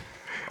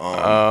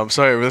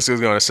 Sorry, let's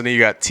go on. So then you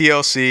got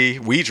TLC.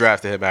 We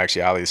drafted him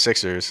actually out of the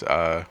Sixers.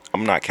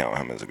 I'm not counting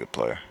him as a good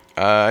player.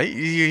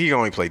 He can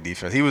only play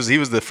defense. He was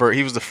the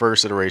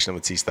first iteration of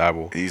Matisse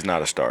Thybulle. He's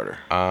not a starter.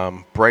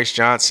 Bryce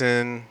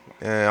Johnson.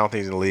 I don't think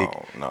he's in the league.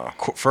 Oh no.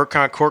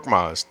 Furkan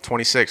Korkmaz,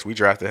 26. We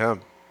drafted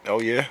him. Oh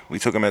yeah, we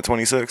took him at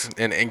 26.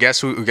 And guess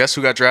who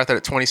got drafted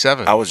at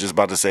 27? I was just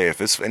about to say,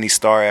 if it's any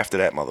star after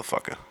that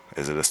motherfucker,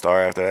 is it a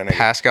star after that nigga?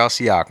 Pascal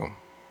Siakam.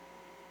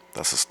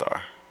 That's a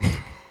star.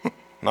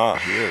 Nah,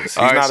 he is. He's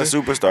All right, not a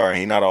so- superstar and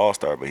he's not an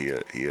all-star, but he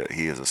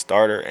is a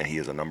starter and he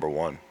is a number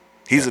 1.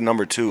 He's a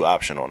number 2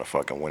 option on a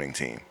fucking winning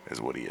team, is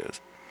what he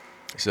is.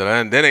 So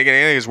then it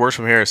gets worse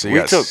from here. So you We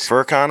got took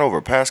Furkan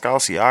over Pascal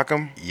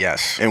Siakam,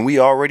 yes, and we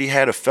already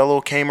had a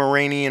fellow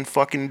Cameroonian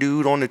fucking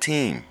dude on the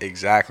team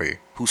exactly.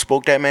 who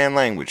spoke that man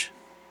language,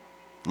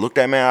 looked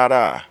that man eye to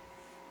eye,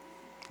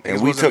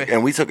 and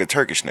we took a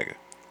Turkish nigga.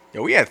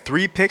 Yo, we had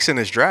 3 picks in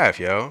this draft,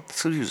 yo.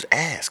 That's who he was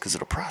ass because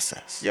of the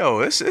process. Yo,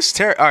 it's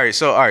terrible. All right,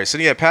 so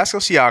you had Pascal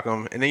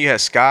Siakam, and then you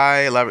had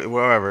Sky, 11,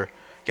 whatever.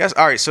 Guess.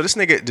 All right, so this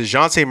nigga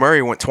DeJounte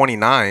Murray went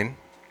 29.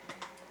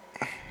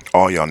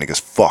 All y'all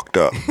niggas fucked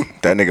up.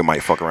 That nigga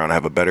might fuck around and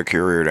have a better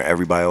career than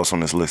everybody else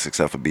on this list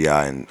except for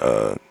Bi and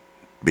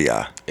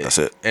Bi. That's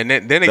it. And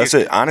then it That's gets,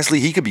 it. Honestly,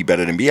 he could be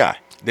better than Bi.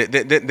 Then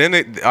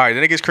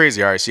it gets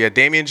crazy. All right, so you had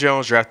Damian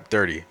Jones drafted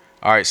 30.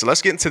 All right, so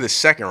let's get into the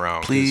second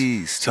round.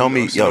 Please tell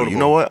me, it's yo. notable. You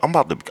know what? I'm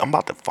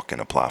about to fucking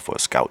apply for a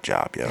scout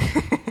job, yo.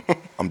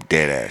 I'm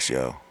dead ass,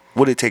 yo.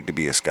 What it take to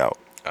be a scout?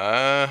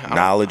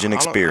 Knowledge and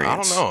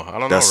experience. I don't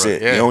know. That's right?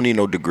 it. Yeah. You don't need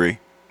no degree.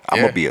 I'm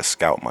Yeah. gonna be a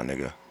scout, my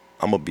nigga.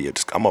 I'm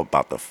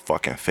about to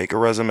fucking fake a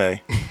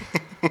resume.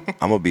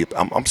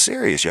 I'm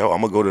serious, yo.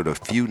 I'm gonna go to the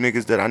few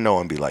niggas that I know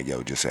and be like,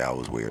 yo, just say I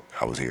was weird.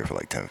 I was here for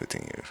like 10,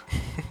 15 years.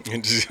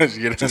 And just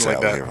get it Just say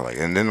like I was here that. for like,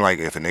 and then like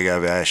if a nigga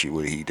ever asks you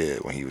what he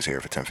did when he was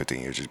here for 10,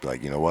 15 years, just be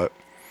like, you know what?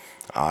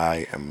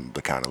 I am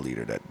the kind of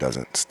leader that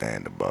doesn't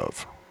stand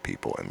above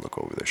people and look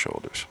over their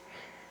shoulders.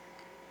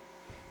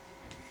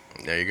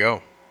 There you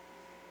go.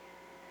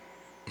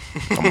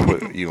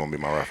 You gonna be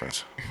my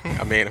reference.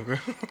 I mean, You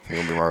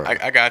gonna be my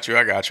reference. I got you.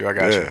 I got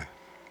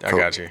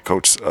you.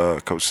 Coach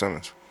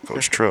Simmons.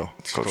 Coach Trill.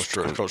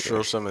 Coach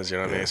Trill Simmons, you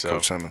know what I mean? So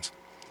Coach Simmons.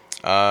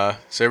 so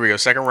here we go.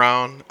 Second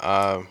round.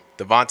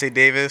 Devontae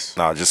Davis.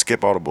 Nah, just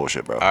skip all the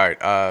bullshit, bro. All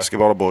right. Skip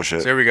all the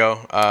bullshit. So here we go.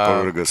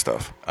 Go to the good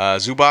stuff.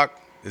 Zubac.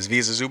 Is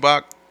Visa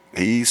Zubac?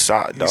 He's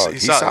solid, dog.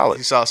 He's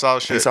solid. solid.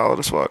 Solid shit. He's solid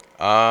as fuck.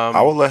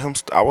 I would let him.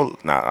 I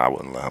wouldn't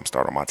let him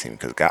start on my team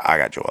because I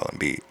got Joel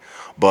Embiid.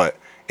 But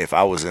if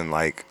I was in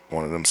like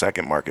one of them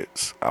second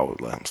markets, I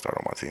would let him start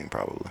on my team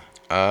probably.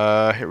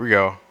 Here we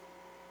go.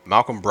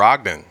 Malcolm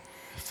Brogdon,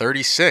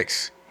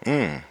 36.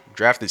 Mm.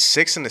 Drafted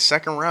 6th in the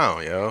second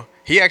round, yo.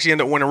 He actually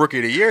ended up winning Rookie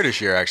of the Year this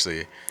year,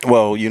 actually.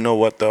 Well, you know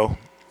what though?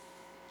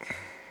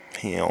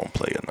 He don't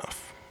play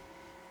enough.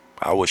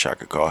 I wish I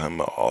could call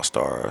him an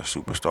all-star, a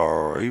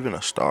superstar, or even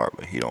a star,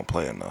 but he don't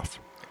play enough.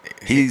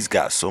 He's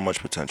got so much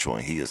potential,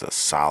 and he is a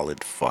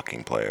solid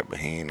fucking player, but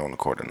he ain't on the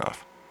court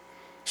enough.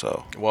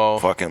 So,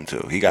 fuck him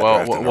too. He got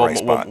drafted in the right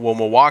spot. Well,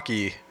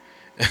 Milwaukee,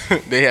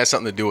 they had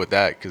something to do with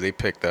that because they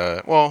picked,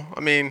 what's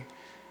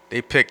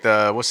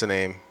the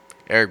name?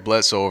 Eric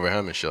Bledsoe over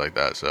him and shit like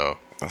that, so.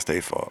 That's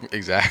their fault.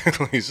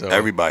 Exactly. So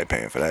everybody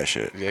paying for that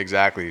shit. Yeah,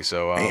 exactly.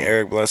 So ain't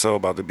Eric Bledsoe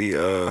about to be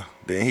didn't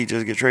he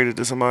just get traded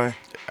to somebody?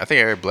 I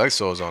think Eric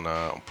Bledsoe is on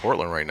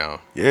Portland right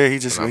now. Yeah, he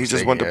just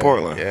went to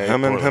Portland. Yeah,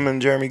 him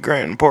and Jeremy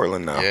Grant in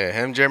Portland now. Yeah,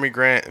 him, Jeremy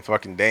Grant, and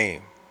fucking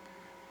Dame.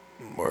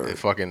 Word. And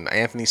fucking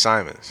Anthony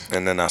Simons.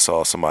 And then I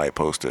saw somebody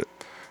post it.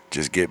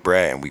 Just get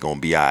Brad and we gonna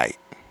be alright.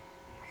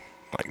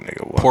 Like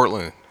nigga, what?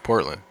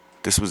 Portland.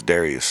 This was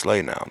Darius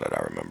Slay now that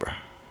I remember.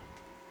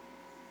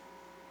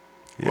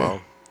 Yeah.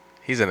 Well,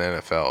 he's in the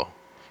NFL.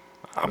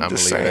 I'm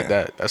just saying. Leave it at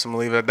that. That's I'm gonna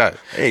leave it at that.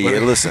 Hey, yeah,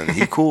 listen,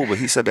 he cool, but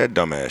he said that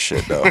dumbass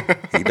shit though.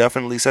 He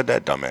definitely said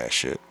that dumbass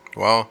shit.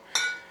 Well,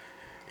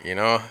 you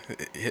know,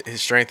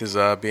 his strength is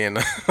being.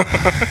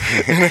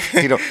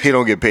 he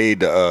don't get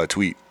paid to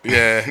tweet.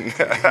 Yeah,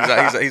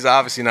 he's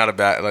obviously not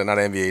not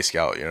an NBA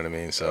scout. You know what I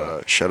mean?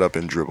 So shut up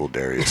and dribble,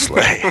 Darius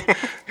Slay.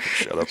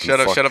 Shut up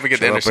and get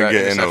the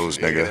interception.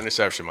 nigga.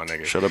 Interception, my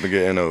nigga. Shut up and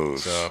get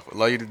NOs. So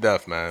love you to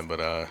death, man.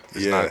 But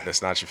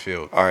that's not your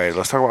field. All right,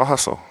 let's talk about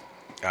hustle.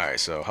 All right,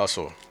 so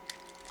hustle.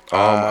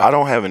 I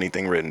don't have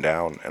anything written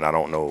down, and I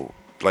don't know.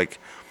 Like,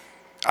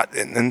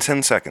 in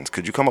 10 seconds,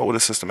 could you come up with a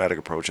systematic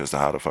approach as to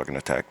how to fucking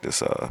attack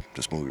this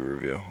this movie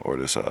review or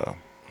this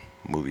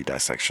movie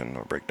dissection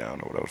or breakdown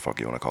or whatever the fuck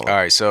you want to call it? All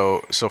right,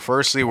 so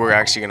firstly, we're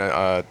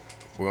gonna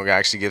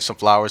actually give some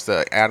flowers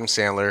to Adam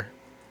Sandler.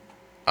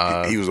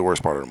 He was the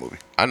worst part of the movie.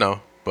 I know,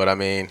 but I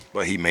mean,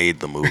 but he made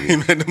the movie. He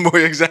made the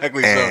movie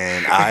exactly.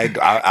 And so.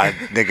 I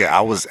nigga,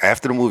 I was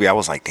after the movie. I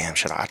was like, damn,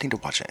 I need to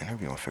watch an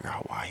interview and figure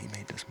out why he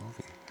made this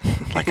movie.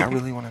 Like, I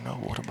really want to know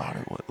what about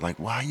it. Like,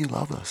 why you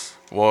love us?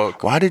 Well,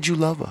 why did you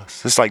love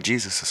us? It's like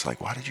Jesus. It's like,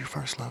 why did you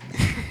first love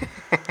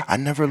me? I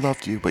never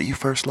loved you, but you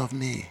first loved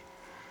me.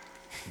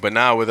 But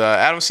now with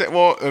Adam Sandler,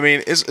 well, I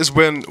mean, it's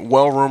been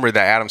well rumored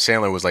that Adam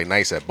Sandler was like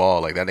nice at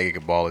ball, like that nigga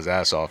could ball his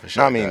ass off and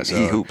shit. No, I mean, like that, so.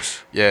 He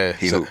hoops. Yeah,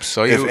 he hoops.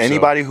 So if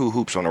anybody who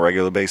hoops on a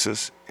regular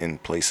basis in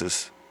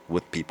places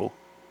with people,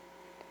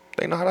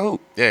 they know how to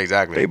hoop. Yeah,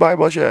 exactly. They buy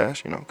bust your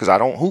ass, you know, because I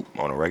don't hoop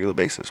on a regular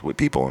basis with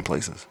people in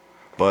places.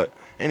 But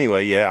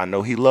anyway, yeah, I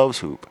know he loves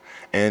hoop.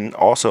 And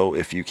also,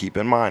 if you keep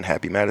in mind,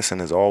 Happy Madison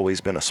has always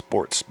been a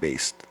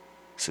sports-based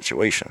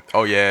situation.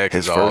 Oh, yeah.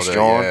 His first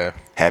John, yeah.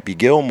 Happy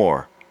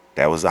Gilmore.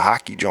 That was the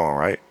hockey John,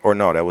 right? Or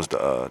no, that was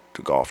the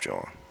golf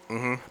John.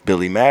 Mm-hmm.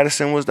 Billy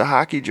Madison was the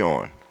hockey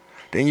John.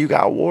 Then you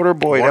got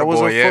Waterboy. That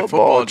was a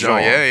football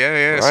John.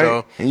 Yeah. Right?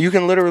 So, and you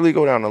can literally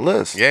go down the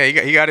list. Yeah,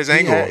 he got his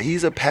angle.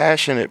 He's a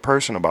passionate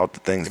person about the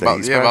things that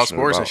he's passionate about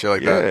sports and shit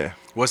like that. Yeah.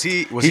 Was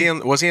he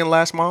in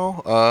Last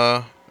Mile?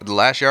 The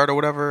Last Yard or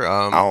whatever?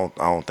 I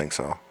don't think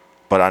so.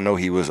 But I know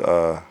he was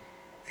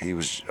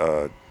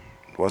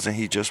wasn't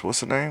he just, what's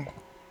the name?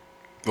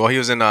 Well, he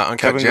was in Uncut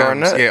Kevin Gems.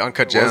 Garnett. Yeah,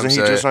 Uncut Gems. Wasn't he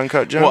just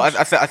Uncut Gems? Well,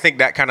 I think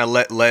that kind of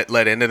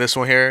led into this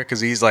one here because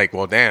he's like,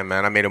 well, damn,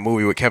 man, I made a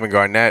movie with Kevin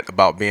Garnett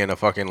about being a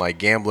fucking like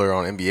gambler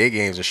on NBA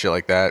games and shit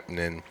like that, and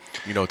then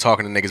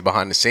talking to niggas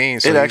behind the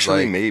scenes. So it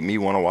actually made me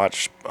want to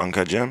watch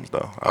Uncut Gems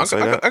though.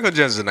 Uncut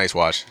Gems is a nice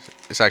watch.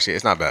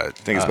 It's not bad.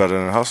 Think it's better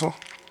than Hustle?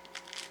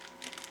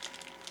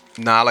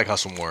 Nah, I like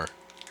Hustle more.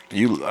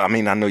 I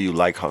know you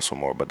like Hustle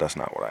more, but that's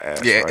not what I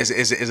asked. Yeah, right?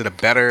 is it a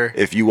better?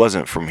 If you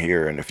wasn't from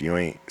here and if you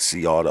ain't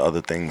see all the other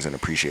things and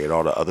appreciate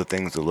all the other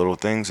things, the little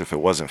things, if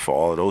it wasn't for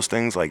all of those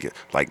things, like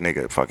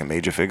nigga, fucking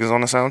Major Figures on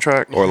the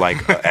soundtrack or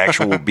like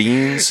actual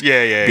beans,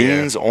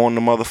 beans on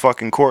the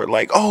motherfucking court,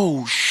 like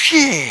oh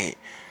shit.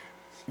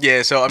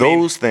 Yeah, so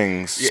those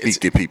things speak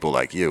to people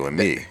like you and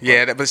me.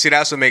 Yeah, but see,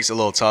 that's what makes it a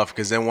little tough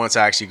because then once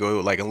I actually go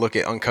like and look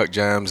at Uncut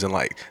Gems and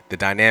like the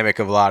dynamic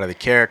of a lot of the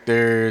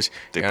characters,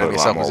 they put a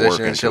lot more work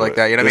into shit like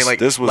that. You know what I mean? Like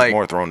this was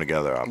more thrown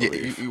together, I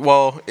believe.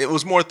 Well, it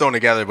was more thrown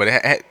together,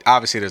 but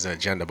obviously there's an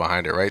agenda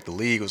behind it, right? The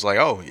league was like,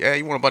 oh yeah,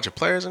 you want a bunch of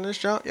players in this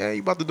job? Yeah,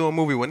 you about to do a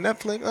movie with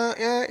Netflix?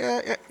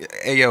 Yeah.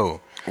 Hey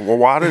yo. Well,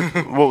 why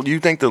did? Well, do you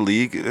think the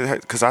league?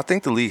 Because I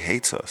think the league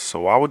hates us.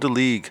 So why would the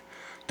league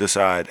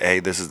decide,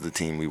 hey, this is the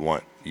team we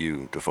want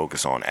you to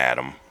focus on,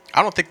 Adam?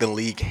 I don't think the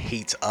league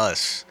hates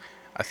us.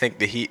 I think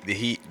the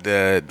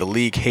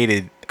league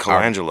hated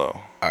Colangelo.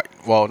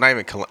 Well, not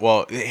even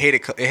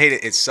it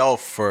hated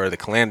itself for the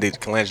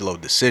Colangelo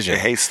decision.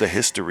 It hates the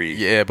history.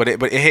 Yeah, but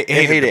it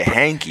hated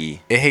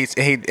Hanky. It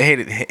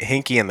hated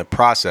Hanky in the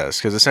process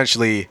because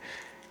essentially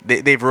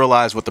they've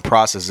realized what the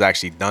process has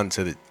actually done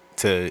to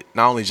to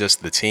not only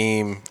just the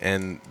team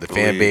and the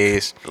fan league,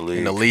 base the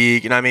and the league,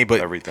 league, you know what I mean?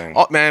 But everything.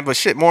 oh, man, but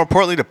shit, more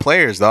importantly, the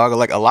players, dog.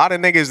 Like a lot of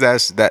niggas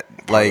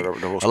like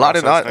the most a lot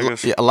of processed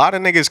niggas? yeah, a lot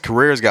of niggas'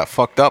 careers got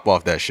fucked up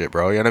off that shit,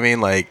 bro. You know what I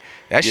mean? Like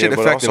that shit but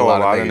affected also a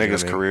lot of niggas. niggas' you know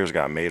what I mean? careers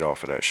got made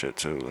off of that shit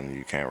too, and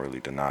you can't really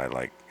deny.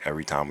 Like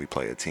every time we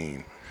play a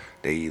team,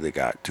 they either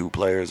got 2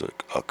 players or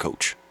a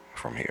coach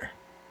from here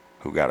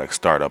who got to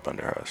start up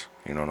under us.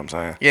 You know what I'm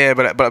saying? Yeah,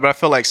 but I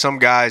feel like some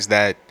guys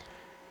that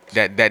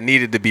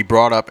needed to be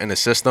brought up in the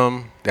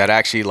system that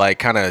actually like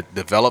kind of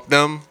developed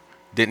them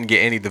didn't get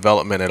any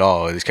development at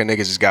all. These kind of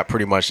niggas just got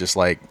pretty much just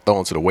like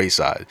thrown to the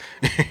wayside.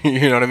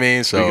 You know what I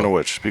mean? So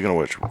Speaking of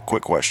which,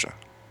 quick question: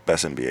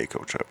 best NBA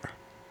coach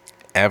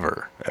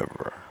ever.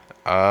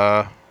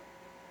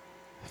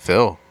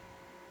 Phil,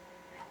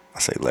 I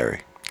say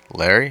Larry.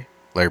 Larry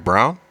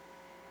Brown.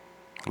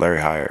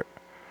 Larry hired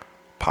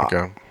Pop.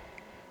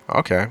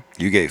 Okay.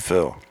 You gave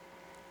Phil.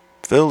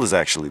 Phil is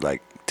actually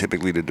like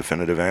typically the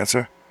definitive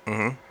answer.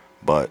 Mm-hmm.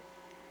 But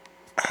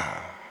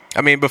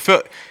I mean, but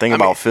Phil.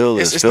 about Phil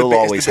is Phil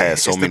always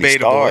has so many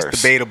stars.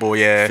 It's debatable,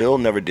 yeah. Phil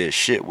never did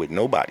shit with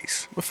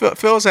nobody's. But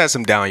Phil's had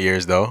some down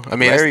years though. I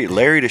mean,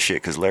 Larry the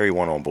shit because Larry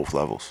won on both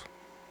levels.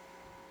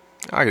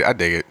 I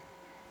dig it.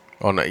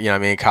 On the, you know what I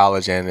mean,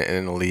 college and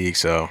in the league,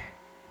 so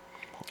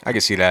I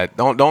can see that.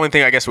 The only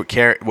thing I guess with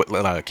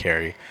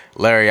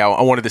Larry,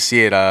 I wanted to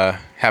see it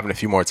happen a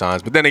few more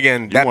times. But then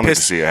again, You wanted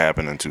to see it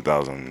happen in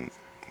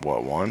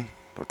 2001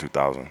 or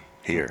 2000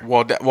 here.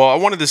 Well, I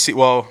wanted to see.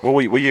 Well,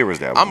 what year was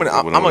that? I'm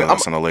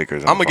the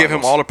Lakers. I'm gonna give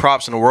him all the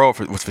props in the world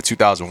for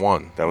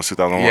 2001. That was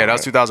 2001. Yeah, that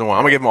was 2001.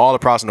 I'm gonna give him all the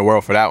props in the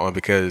world for that one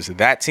because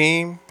that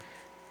team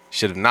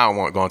should have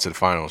not gone to the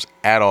finals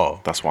at all.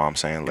 That's why I'm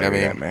saying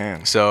Larry, that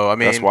man. So I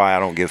mean, that's why I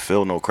don't give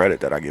Phil no credit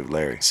that I give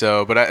Larry.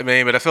 So, but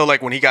I feel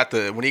like when he got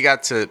to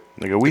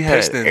nigga, we had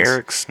Pistons,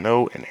 Eric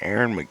Snow and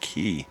Aaron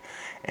McKee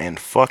and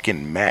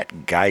fucking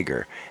Matt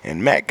Geiger,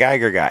 and Matt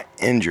Geiger got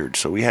injured,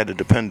 so we had to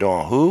depend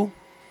on who?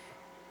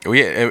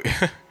 We had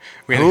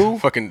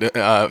fucking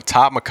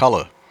Todd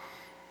McCullough.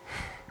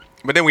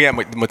 But then we had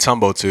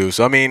Mutombo too.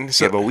 So I mean,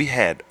 but we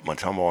had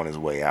Mutombo on his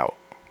way out.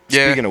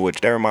 Yeah. Speaking of which,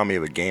 that reminded me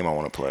of a game I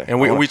want to play. And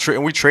we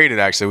traded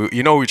actually.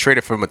 We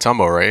traded for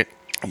Mutombo, right?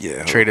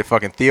 Yeah. Traded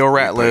fucking Theo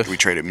Ratliff. We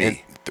traded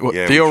me.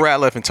 Theo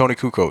Ratliff and Tony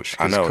Kukoc.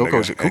 I know.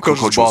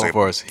 Kukoc was balling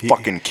for us.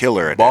 Fucking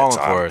killer at balling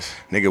that time. For us.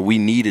 Nigga, we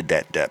needed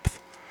that depth.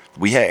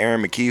 We had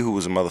Aaron McKee, who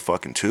was a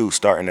motherfucking 2,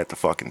 starting at the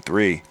fucking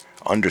 3.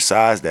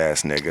 Undersized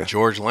ass nigga.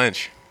 George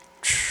Lynch.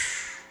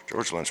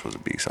 George Lynch was a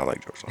beast. I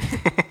like George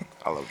Lynch.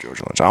 I love George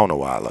Lynch. I don't know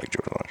why I like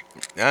George Lynch.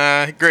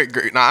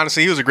 Great. Nah,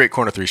 honestly, he was a great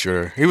corner 3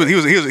 shooter. He was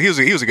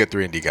a good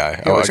 3-and-D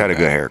guy. He always had a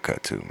good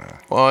haircut too, man.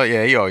 Well,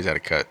 yeah, he always had a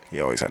cut. He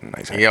always had a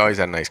nice haircut. He always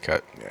had a nice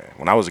cut. Yeah.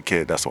 When I was a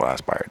kid, that's what I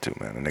aspired to,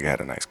 man. The nigga had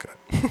a nice cut.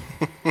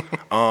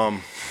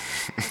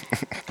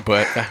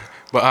 But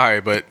all right,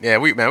 but yeah,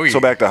 we. So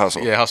back to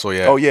hustle. Yeah, hustle.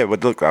 Yeah. Oh yeah,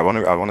 but look, I want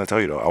to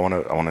tell you though. I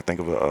want to think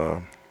of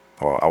a.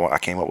 I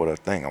came up with a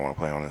thing I want to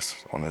play on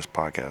this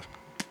podcast.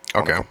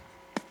 Okay.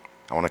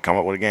 I want to come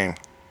up with a game.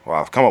 Well,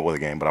 I've come up with a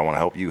game, but I want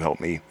to help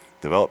me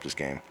develop this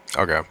game.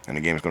 Okay. And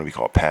the game is going to be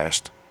called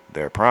Past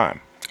Their Prime.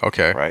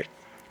 Okay. Right?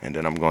 And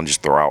then I'm going to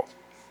just throw out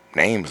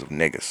names of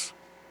niggas.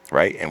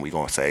 Right? And we're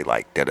going to say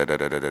like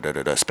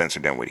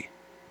Spencer Dinwiddie.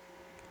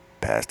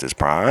 Past his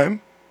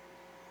prime?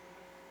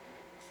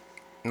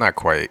 Not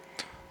quite.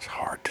 It's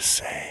hard to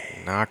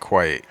say. Not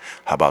quite.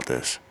 How about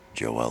this?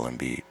 Joel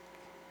Embiid.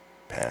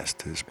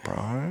 Past his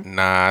prime?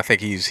 Nah, I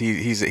think he's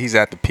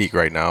at the peak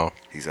right now.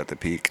 He's at the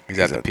peak. He's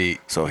at the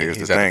peak. So here's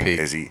the thing: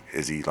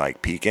 is he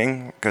like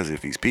peaking? Because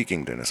if he's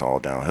peaking, then it's all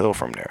downhill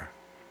from there.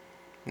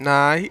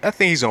 Nah, I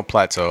think he's on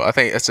plateau. I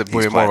think it's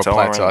more of a plateau.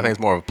 Right? I think it's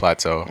more of a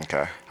plateau.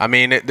 Okay. I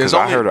mean, there's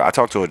only. I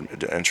talked to an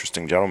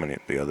interesting gentleman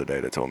the other day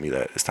that told me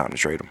that it's time to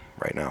trade him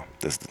right now.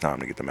 This is the time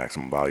to get the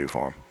maximum value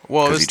for him.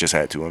 Well, because he just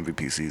had 2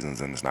 MVP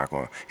seasons and he's not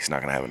going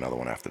to have another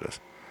one after this.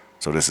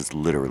 So this is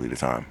literally the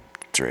time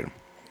to trade him.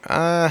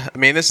 I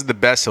mean, this is the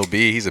best he'll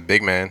be. He's a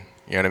big man.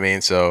 You know what I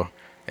mean? So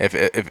if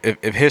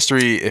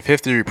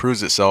history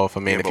proves itself,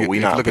 I mean, if you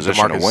we're not look in at the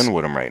position Marcus, to win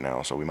with him right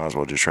now, so we might as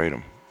well just trade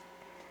him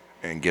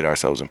and get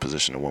ourselves in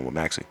position to win with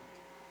Maxey.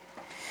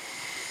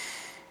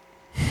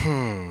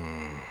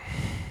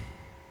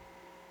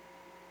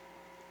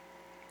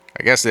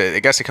 I guess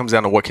it comes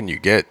down to what can you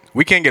get.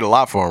 We can't get a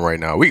lot for him right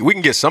now. We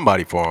can get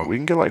somebody for him. We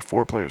can get like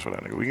 4 players for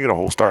that nigga. We can get a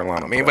whole starting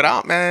lineup. I mean,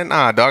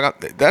 dog.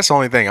 That's the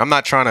only thing. I'm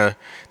not trying to.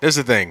 This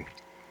is the thing.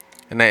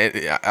 And I'm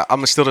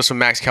gonna steal this from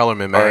Max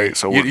Kellerman, man. All right,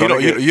 so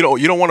you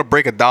don't want to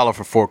break $1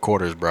 for 4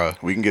 quarters, bro.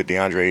 We can get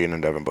DeAndre Ayton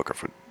and Devin Booker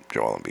for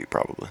Joel Embiid,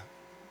 probably.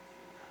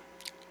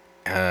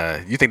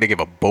 You think they give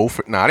a both?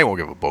 Nah, they won't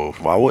give a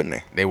both. Why wouldn't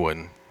they? They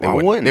wouldn't. They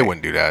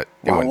wouldn't do that.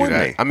 Why wouldn't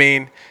they? I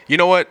mean, you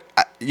know what?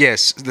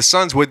 Yes, the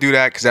Suns would do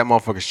that because that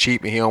motherfucker's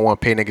cheap and he don't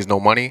want to pay niggas no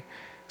money.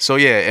 So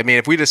yeah, I mean,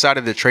 if we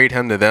decided to trade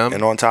him to them,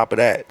 and on top of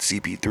that,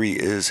 CP3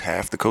 is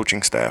half the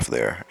coaching staff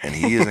there, and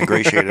he has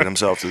ingratiated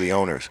himself to the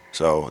owners.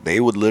 So they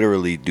would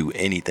literally do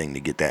anything to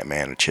get that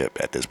man a chip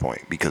at this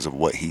point because of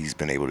what he's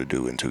been able to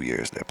do in 2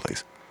 years at that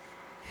place.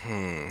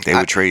 They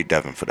would trade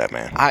Devin for that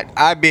man.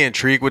 I'd be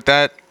intrigued with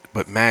that,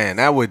 but man,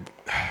 we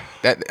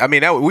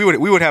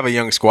would have a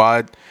young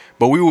squad,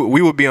 but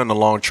we would be on the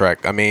long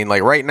track. I mean,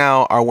 like right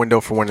now, our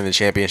window for winning the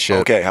championship.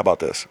 Okay, how about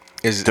this?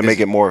 Make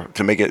it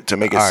seem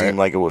right.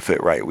 like it would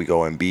fit right. We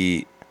go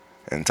Embiid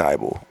and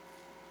Tybal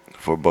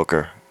for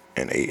Booker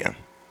and Ayton.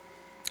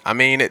 I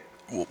mean,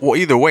 well,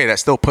 either way, that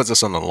still puts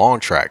us on the long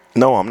track.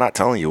 No, I'm not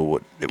telling you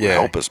it would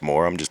help us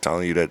more. I'm just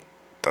telling you that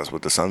that's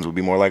what the Suns would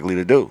be more likely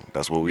to do.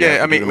 That's what we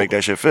have to do to make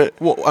that shit fit.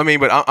 Well, I mean,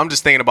 but I'm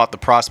just thinking about the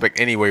prospect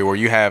anyway, where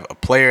you have a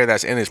player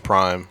that's in his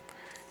prime,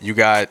 you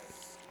got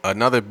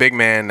another big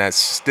man that's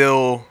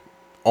still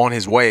on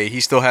his way.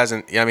 He still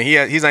hasn't. I mean,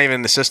 he's not even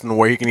in the system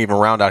where he can even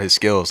round out his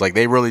skills. Like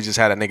they really just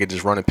had a nigga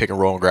just running pick and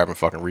roll and grabbing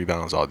fucking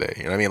rebounds all day.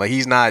 You know what I mean? Like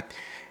he's not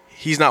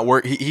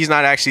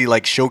actually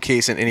like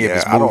showcasing any of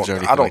his moves or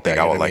anything. I don't like think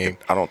that, I would like it.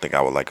 I don't think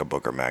I would like a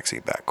Booker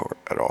Maxey backcourt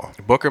at all.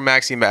 Booker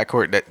Maxey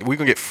backcourt that we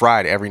can get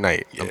fried every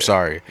night. Yeah, I'm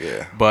sorry.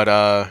 Yeah.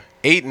 But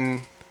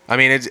Ayton, I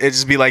mean, it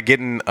just be like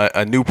getting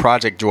a new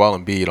project Joel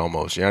Embiid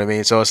almost. You know what I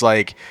mean? So it's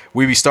like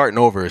we be starting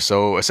over.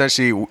 So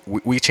essentially,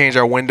 we change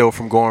our window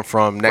from going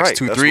from next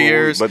 2-3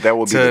 years but that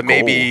would be to the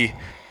maybe goal.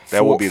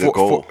 That would be the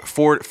goal.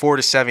 4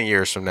 to 7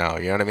 years from now.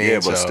 You know what I mean? Yeah,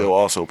 but still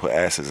also put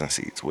asses in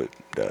seats with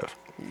Dev.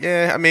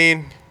 Yeah, I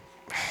mean,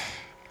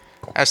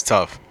 that's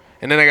tough.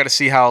 And then I got to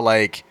see how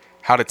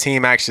the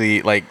team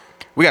actually like.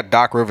 We got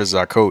Doc Rivers as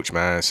our coach,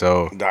 man.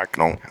 So Doc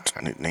he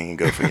ain't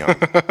good for young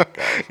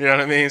guys. You know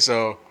what I mean?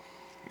 So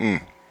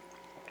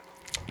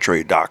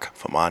trade Doc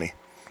for money.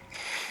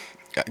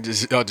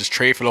 Just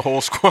trade for the whole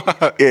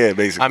squad. Yeah,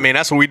 basically. I mean,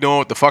 that's what we doing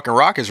with the fucking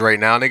Rockets right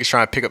now. Niggas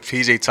trying to pick up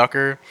PJ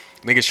Tucker.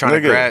 Niggas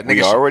trying to grab.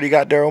 We already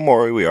got Daryl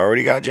Morey. We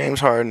already got James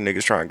Harden.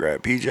 Niggas trying to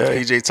grab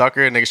PJ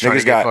Tucker. Niggas trying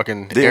to get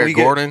fucking Eric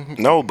Gordon.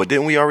 No, but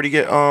didn't we already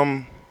get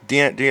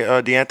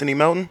DeAnthony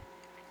Melton?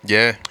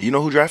 Yeah. You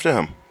know who drafted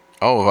him?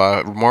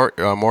 Oh,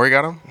 Morey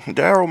got him?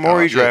 Daryl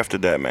Morey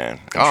drafted that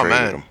man. Oh,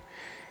 man. Him.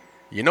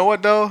 You know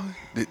what, though?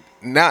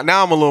 Now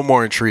I'm a little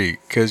more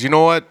intrigued. Because you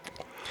know what?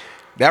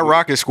 That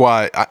Rocket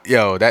squad,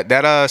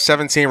 that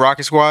 17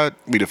 Rocket squad.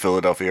 Be the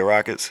Philadelphia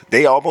Rockets.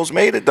 They almost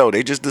made it, though.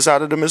 They just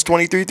decided to miss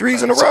 23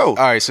 threes in a row. All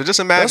right, so just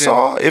imagine. That's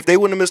all. If they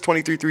wouldn't have missed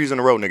 23 threes in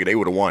a row, nigga, they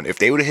would have won. If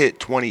they would have hit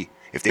 20,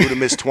 if they would have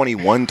missed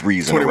 21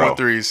 threes in a row. 21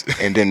 threes.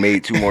 And then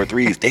made 2 more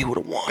threes, they would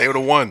have won. They would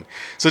have won.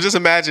 So just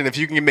imagine if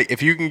you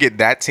can get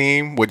that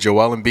team with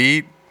Joel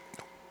Embiid.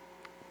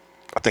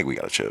 I think we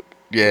got a chip.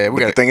 Yeah,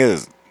 the thing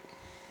is,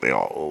 they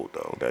all old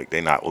though. Like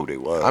they not who they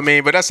was. I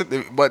mean, but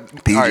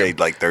PJ right,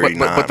 like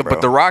 39.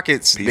 But the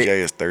Rockets. PJ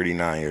is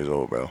 39 years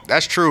old, bro.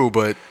 That's true,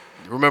 but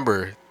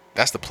remember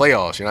that's the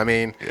playoffs. You know what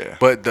I mean? Yeah.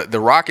 But the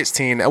Rockets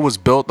team that was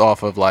built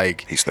off of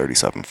like. He's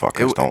 37.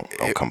 Fuckers,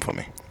 don't come for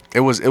me. It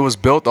was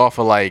built off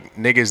of like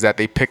niggas that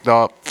they picked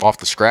up off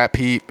the scrap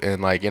heap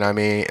and like, you know what I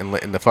mean,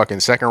 in the fucking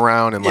second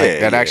round and like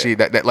actually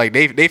that like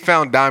they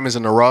found diamonds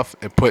in the rough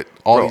and put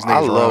all these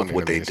niggas around. I love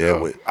what they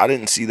did with. I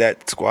didn't see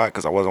that squad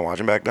because I wasn't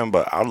watching back then,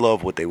 but I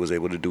love what they was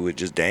able to do with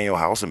just Daniel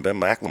House and Ben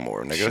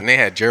McLemore, nigga. And they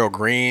had Gerald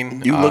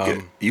Green. You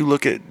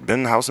look at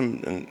Ben House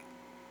and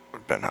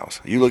Ben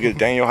House. You look at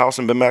Daniel House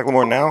and Ben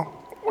McLemore now.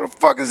 What the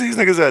fuck is these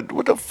niggas at?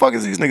 What the fuck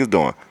is these niggas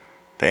doing?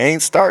 They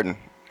ain't starting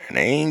and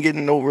they ain't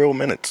getting no real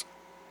minutes.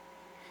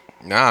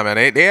 Nah, man,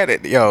 they had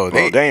it.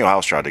 Daniel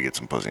House tried to get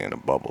some pussy in the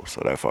bubble,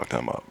 so that fucked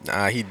him up.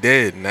 Nah, he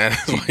did, man.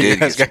 He did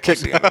get some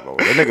pussy in the bubble.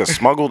 That nigga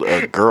smuggled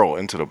a girl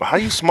into the. How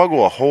you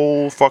smuggle a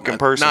whole fucking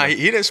person? Nah, he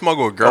didn't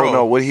smuggle a girl. Oh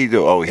no, what did he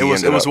do? Oh, it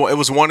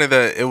was one of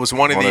the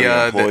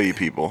employee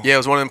people. Yeah, it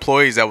was one of the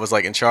employees that was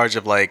like in charge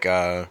of like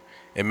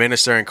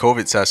administering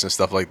COVID tests and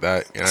stuff like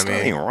that. You know what I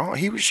mean? Ain't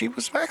wrong. She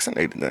was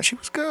vaccinated. Then she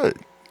was good.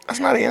 That's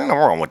not anything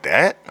wrong with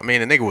that. I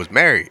mean, the nigga was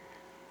married.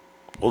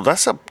 Well,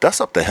 that's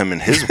up to him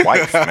and his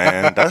wife,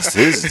 man. That's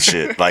his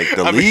shit. Like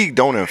the league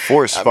don't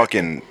enforce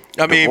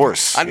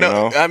divorce. I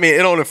know. I mean, it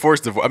don't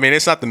enforce divorce. I mean,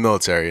 it's not the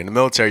military. In the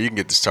military, you can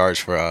get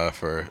discharged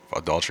for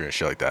adultery and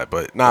shit like that.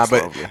 But nah,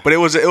 but it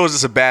was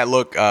just a bad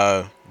look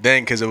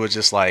then because it was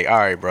just like, all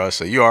right, bro.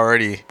 So you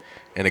already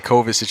in a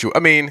COVID situation. I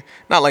mean,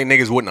 not like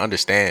niggas wouldn't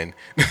understand.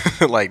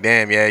 Like,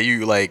 damn, yeah,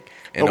 you like.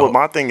 No, but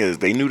my thing is,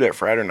 they knew that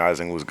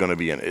fraternizing was going to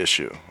be an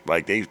issue.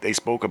 Like, they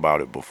spoke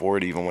about it before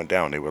it even went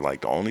down. They were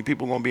like, the only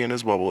people going to be in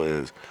this bubble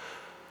is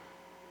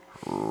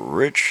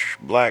rich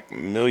black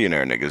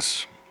millionaire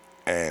niggas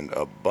and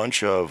a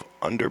bunch of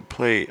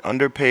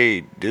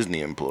underpaid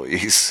Disney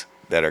employees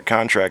that are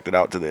contracted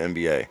out to the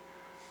NBA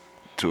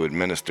to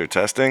administer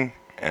testing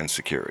and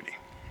security.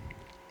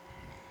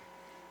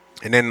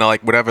 And then,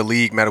 like, whatever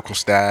league medical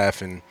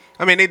staff and...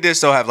 I mean, they did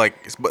still have like.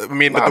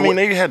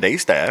 They had their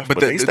staff, but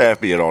they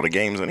staff be at all the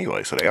games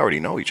anyway, so they already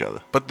know each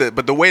other. But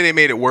the way they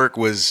made it work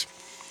was,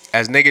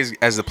 as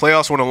the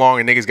playoffs went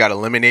along and niggas got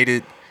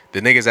eliminated,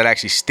 the niggas that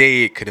actually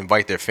stayed could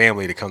invite their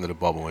family to come to the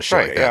bubble and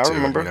shit like that too. I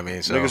remember. You know what I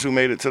mean? So, niggas who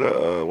made it to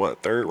the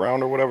third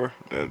round or whatever,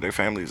 their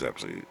families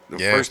absolutely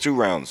first 2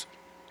 rounds,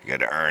 you got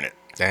to earn it.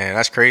 Damn,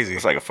 that's crazy.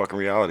 It's like a fucking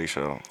reality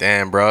show.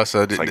 Damn, bro.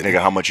 So it's like nigga,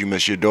 how much you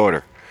miss your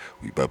daughter?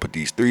 We better put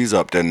these threes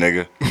up, then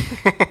nigga.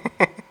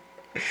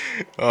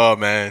 Oh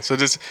man, so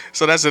that's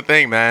the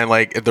thing, man.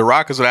 Like if the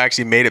Rockets would have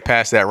actually made it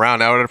past that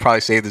round, that would have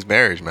probably saved his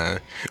marriage, man.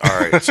 All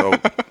right, so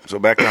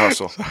back to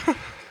hustle.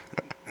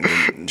 And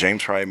then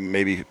James probably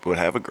maybe would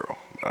have a girl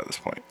at this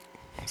point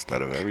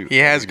instead of every. He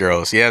has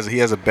girls. He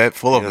has a bed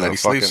full of He them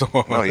has that he a sleeps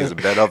fucking- on. no, he has a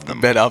bed of them.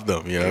 Bed of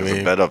them. You know what I There's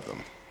mean? a bed of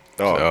them.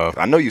 Oh, So-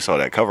 I know you saw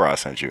that cover I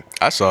sent you.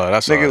 I saw it.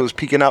 Nigga it. was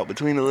peeking out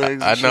between the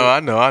legs. I and know. shit.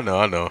 I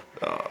know.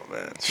 Oh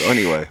man. So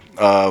anyway,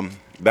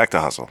 back to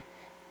hustle.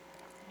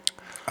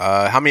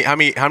 How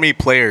many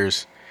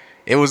players?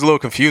 It was a little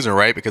confusing,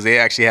 right? Because they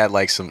actually had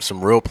like some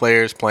real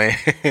players playing,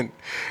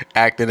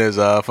 acting as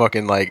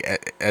fucking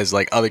like as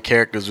like other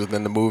characters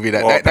within the movie.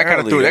 That kind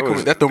of threw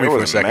that threw me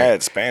for a second.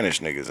 Mad Spanish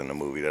niggas in the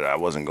movie that I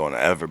wasn't going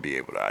to ever be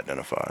able to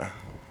identify,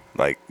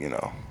 like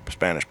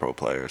Spanish pro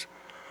players.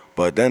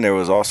 But then there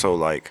was also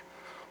like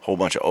a whole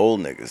bunch of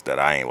old niggas that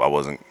I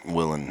wasn't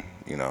willing,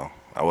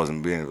 I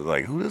wasn't being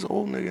like, who this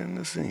old nigga in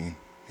this scene?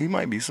 He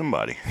might be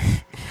somebody.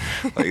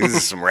 Like this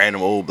is some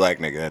random old black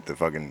nigga at the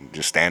fucking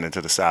just standing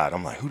to the side.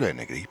 I'm like, who that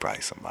nigga? He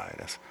probably somebody.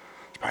 That's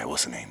probably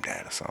what's the name,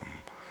 Dad or something.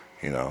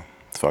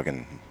 It's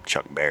fucking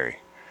Chuck Berry.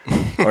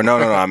 Or no,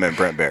 I meant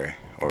Brent Berry.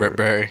 Brent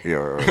Berry.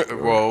 Yeah.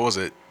 Well, what was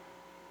it?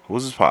 What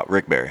was his pop?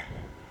 Rick Berry.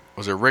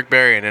 Was it Rick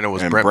Berry and then it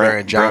was Brent Berry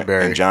and John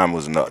Berry? And John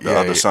was the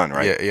other son,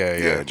 right?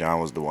 Yeah. John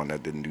was the one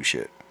that didn't do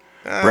shit.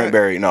 Brent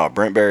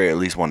Berry at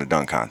least won the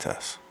dunk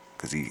contest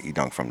because he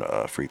dunked from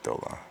the free throw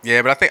line.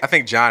 Yeah, but I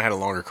think John had a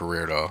longer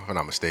career though, if I'm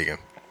not mistaken.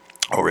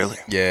 Oh really?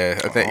 Yeah,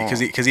 I think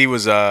because he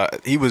was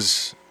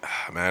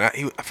man,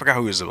 I forgot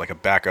who he was like a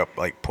backup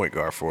like point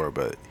guard for,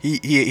 but he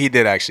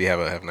did actually have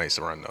a nice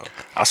run though.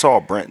 I saw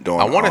Brent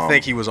doing. I want to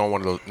think he was on one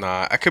of those.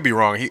 Nah, I could be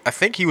wrong. I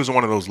think he was on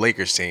one of those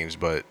Lakers teams,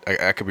 but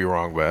I could be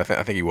wrong. But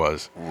I think he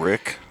was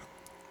Rick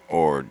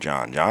or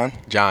John. John.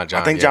 I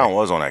think John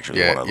was on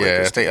actually one of the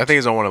Lakers. I think he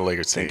was on one of the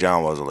Lakers I think teams.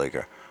 John was a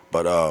Laker,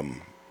 but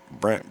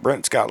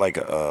Brent's got like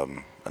a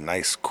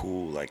nice,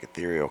 cool, like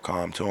ethereal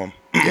calm to him.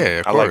 Yeah,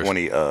 of I course.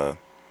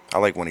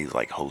 like when he's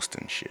like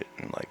hosting shit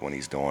and like when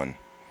he's doing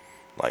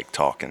like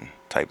talking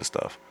type of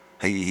stuff.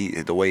 He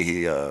the way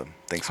he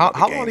thinks about the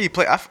How game. long did he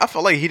play? I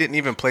felt like he didn't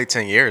even play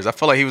 10 years. I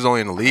felt like he was only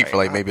in the league for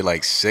like maybe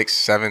like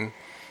 7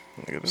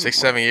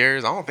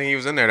 years. I don't think he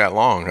was in there that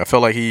long. I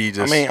felt like he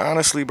just. I mean,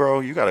 honestly, bro,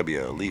 you gotta be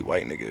an elite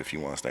white nigga if you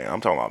want to stay. I'm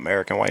talking about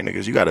American white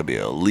niggas. You gotta be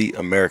an elite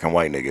American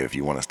white nigga if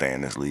you want to stay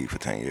in this league for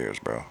 10 years,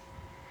 bro.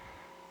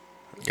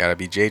 Gotta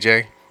be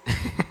JJ.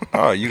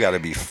 Oh, you gotta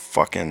be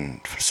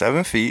fucking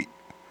 7 feet,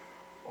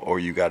 or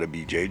you gotta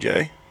be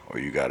JJ, or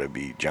you gotta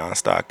be John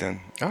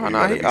Stockton. Oh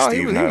no,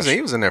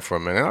 he was in there for a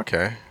minute.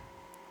 Okay.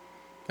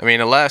 I mean,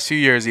 the last few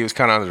years he was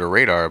kind of under the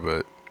radar,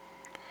 but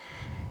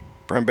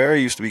Brent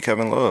Berry used to be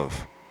Kevin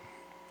Love.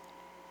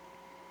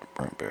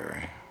 Brent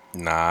Berry.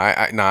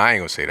 I ain't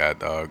gonna say that,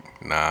 dog.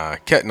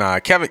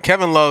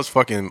 Kevin Love's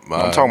fucking.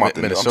 I'm talking about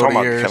Minnesota I'm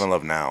talking years. about Kevin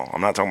Love now. I'm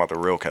not talking about the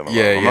real Kevin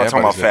Yeah, Love. I'm yeah, not talking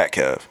about I'm Fat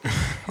Kev.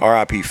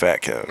 R.I.P.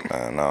 Fat Kev.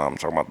 Man, no, I'm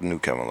talking about the new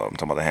Kevin Love. I'm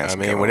talking about the I handsome.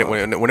 mean, Kevin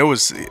Love. when it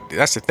was,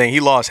 that's the thing. He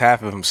lost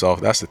half of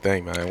himself. That's the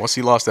thing, man. Once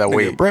he lost that Nigga,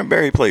 weight, Brent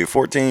Berry played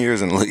 14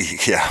 years in the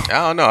league. Yeah.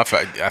 I don't know.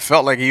 I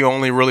felt like he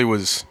only really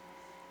was.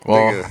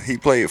 Well, Nigga, he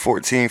played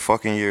 14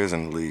 fucking years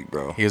in the league,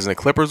 bro. he was in the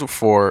Clippers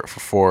for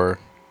four.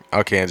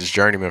 Okay, and just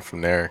journeyman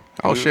from there.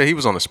 Oh shit, he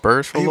was on the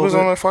Spurs for a He little was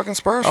bit. on the fucking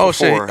Spurs Oh, for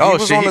shit. 4. Oh, he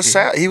was shit.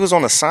 on he was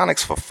on the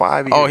Sonics for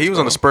 5 years. Oh, he was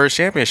on bro. the Spurs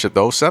championship,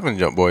 the 07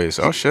 jump boys.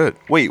 Oh shit.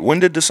 Wait, when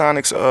did the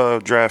Sonics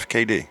draft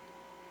KD?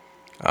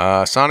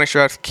 Sonics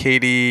draft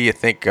KD, I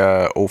think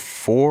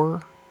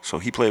 04. So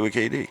he played with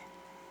KD.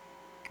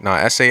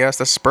 Nah, SAS,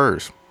 that's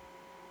Spurs.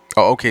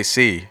 Oh,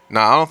 OKC.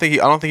 Nah, I don't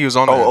think he was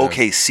on that. Oh,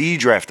 OKC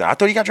drafted. I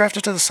thought he got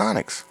drafted to the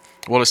Sonics.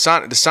 Well, the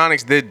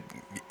Sonics did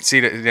see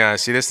that. Yeah,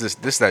 see this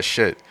that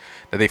shit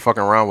that they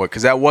fucking around with,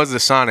 because that was the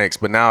Sonics,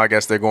 but now I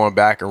guess they're going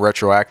back and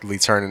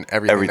retroactively turning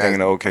everything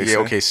into OKC. Yeah,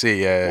 OKC.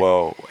 Yeah.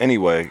 Well,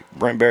 anyway,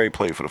 Brent Berry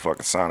played for the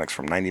fucking Sonics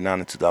from '99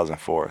 to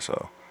 2004.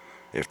 So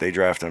if they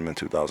drafted him in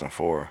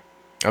 2004,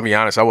 I'll be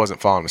honest, I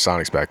wasn't following the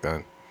Sonics back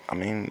then. I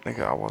mean,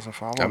 nigga, I wasn't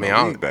following I mean,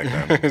 the league back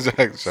then.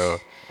 exactly. So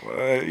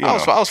You I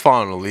was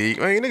following the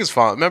league. I mean, niggas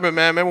following.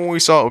 Remember when we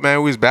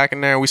was back in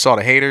there and we saw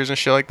the haters and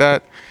shit like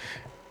that.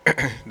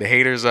 The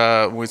haters,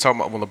 when we were talking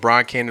about when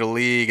LeBron came to the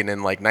league, and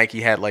then like Nike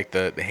had like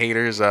the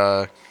haters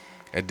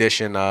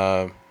edition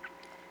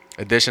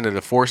to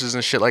the forces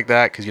and shit like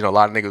that, because a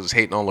lot of niggas was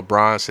hating on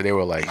LeBron, so they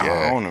were like,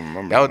 yeah, I don't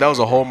remember. that was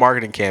a whole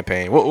marketing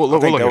campaign. We'll I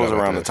think look that it was up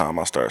around after the time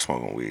I started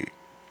smoking weed,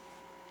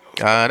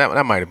 this.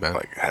 That might have been.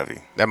 like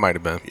heavy. That might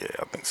have been. Yeah,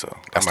 I think so. I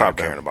might have stopped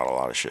been. caring about a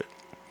lot of shit.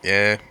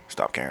 Yeah,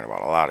 Stopped caring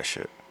about a lot of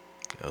shit.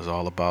 it was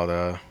all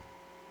about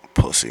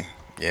Pussy.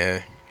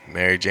 yeah,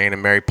 Mary Jane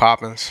and Mary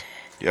Poppins.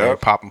 Yep. Mary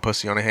popping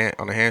pussy on the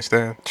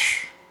handstand.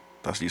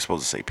 That's you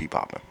supposed to say pee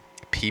popping.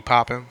 Pee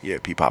popping. Yeah,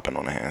 pee popping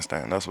on the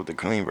handstand. That's what the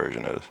clean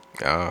version is.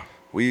 Oh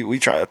We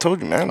try. I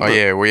told you, man.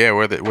 yeah,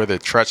 we're the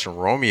Tretch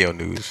and Romeo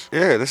news.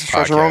 Yeah, this is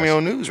Stretch podcast. Romeo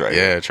News right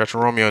Yeah, here. Tretch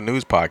and Romeo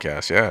news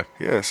podcast. Yeah.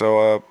 Yeah.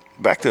 So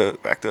back to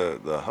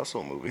the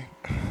Hustle movie.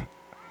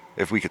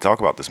 If we could talk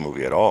about this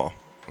movie at all,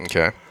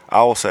 Okay.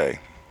 I will say,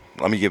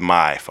 let me give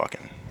my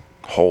fucking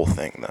whole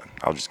thing then.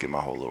 I'll just give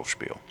my whole little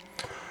spiel.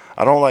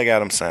 I don't like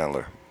Adam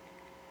Sandler.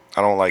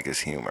 I don't like his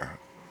humor.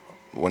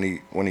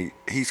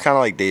 He's kind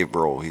of like Dave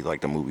Grohl. He's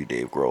like the movie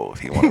Dave Grohl.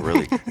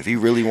 If he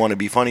really want to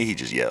be funny, he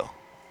just yell,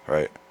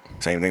 right?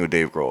 Same thing with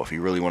Dave Grohl. If he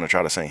really want to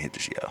try to sing, he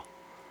just yell.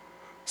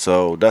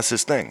 So that's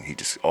his thing. He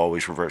just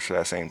always reverts to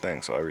that same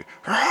thing. So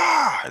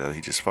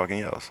he just fucking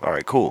yells. All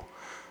right, cool.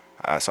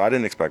 So I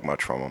didn't expect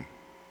much from him.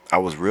 I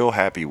was real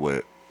happy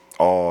with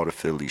all the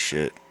Philly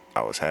shit.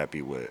 I was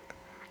happy with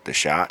the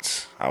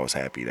shots. I was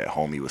happy that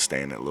homie was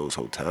staying at Lowe's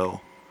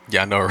Hotel.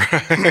 Yeah, I know,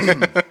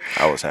 right?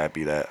 I was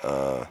happy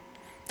that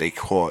they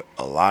caught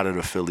a lot of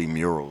the Philly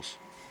murals.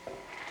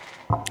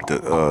 They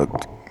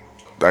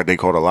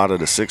caught a lot of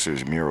the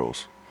Sixers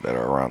murals that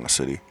are around the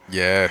city.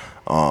 Yeah.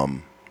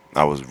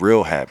 I was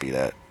real happy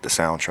that the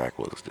soundtrack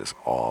was just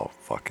all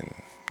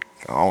fucking.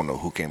 I don't know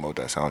who came up with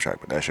that soundtrack,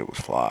 but that shit was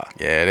fly.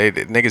 Yeah, they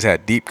niggas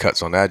had deep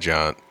cuts on that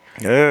jaunt.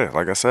 Yeah,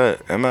 like I said,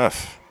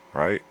 MF,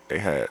 right? They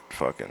had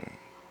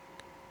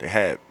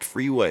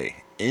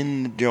Freeway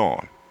in the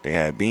joint. They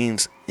had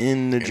Beans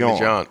in the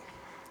joint.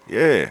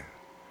 Yeah.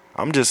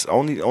 I'm just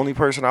only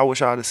person I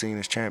wish I'd have seen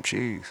is Champ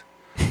Cheese.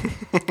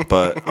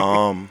 But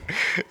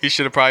he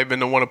should have probably been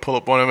the one to pull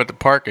up on him at the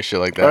park and shit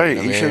like that. Right, You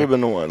know he should have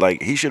been the one.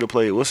 Like he should have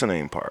played what's the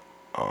name part?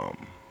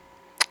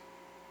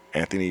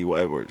 Anthony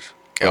Edwards.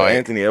 Oh,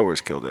 Anthony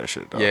Edwards killed that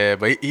shit though. Yeah,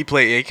 but he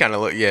played. He kind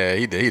of looked. Yeah,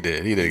 he did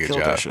a good job.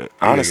 That shit.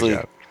 Honestly,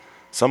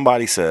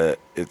 somebody said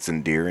it's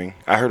endearing.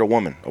 I heard a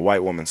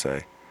white woman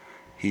say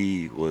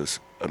he was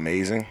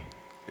amazing.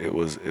 It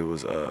was.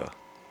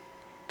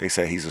 They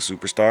said he's a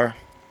superstar.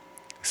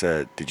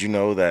 Said, did you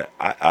know that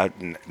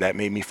that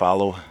made me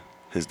follow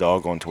his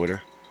dog on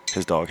Twitter?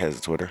 His dog has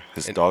a Twitter.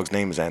 His dog's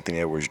name is Anthony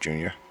Edwards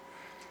Jr.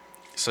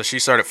 So she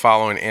started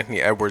following Anthony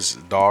Edwards'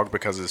 dog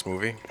because of this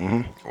movie?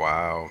 Mm-hmm.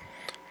 Wow.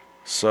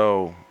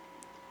 So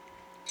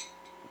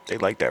they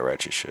like that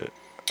ratchet shit.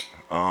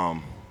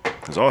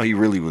 Because all he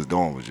really was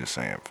doing was just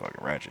saying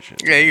fucking ratchet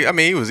shit. Yeah,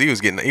 he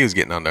was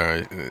getting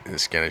under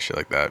his skin and shit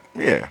like that.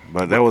 Yeah,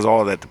 but that was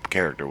all that the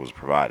character was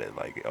provided.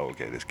 Like, oh,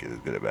 okay, this kid is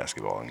good at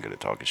basketball and good at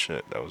talking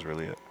shit. That was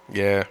really it.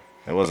 Yeah.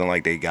 It wasn't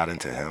like they got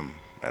into him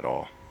at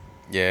all.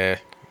 Yeah.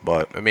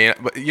 But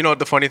you know what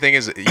the funny thing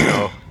is,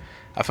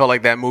 I felt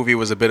like that movie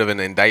was a bit of an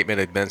indictment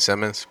of Ben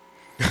Simmons.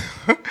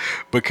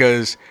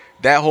 Because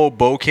that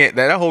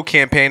whole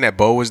campaign that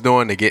Bo was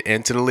doing to get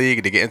into the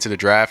league, to get into the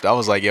draft, I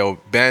was like, yo,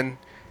 Ben,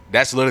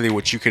 that's literally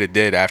what you could have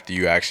did after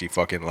you actually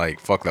fucking like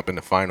fucked up in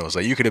the finals.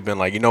 Like you could have been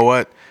like, you know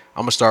what?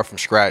 I'm gonna start from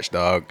scratch,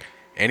 dog.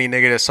 Any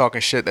nigga that's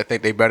talking shit that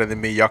think they better than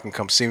me, y'all can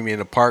come see me in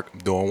the park. I'm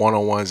doing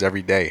one-on-ones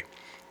every day.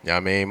 You know what I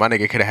mean? My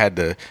nigga could have had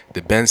the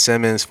Ben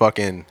Simmons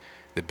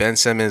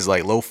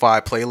like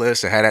lo-fi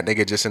playlist and had that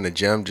nigga just in the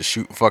gym just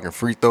shooting fucking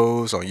free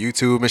throws on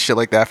YouTube and shit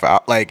like that.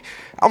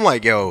 I'm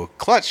like, yo,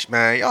 clutch,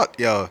 man.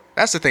 Yo,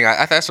 that's the thing.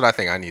 That's what I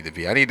think I need to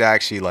be. I need to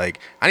actually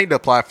I need to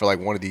apply for like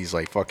one of these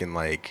like fucking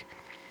like.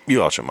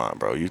 You out your mind,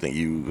 bro. You think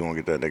you gonna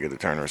get that nigga to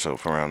turn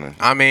herself around? And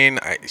I mean,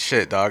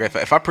 shit, dog.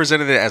 If I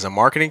presented it as a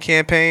marketing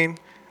campaign,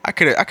 I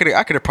could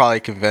have probably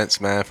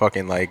convinced, man,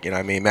 fucking like, you know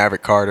what I mean,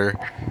 Maverick Carter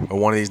or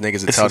one of these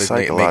niggas to tell this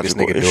make this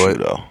nigga do it.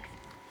 Though.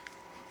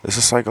 It's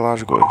a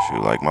psychological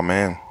issue. Like my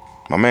man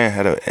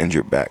had an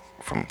injured back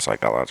from a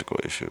psychological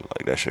issue.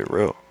 Like that shit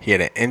real. He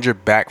had an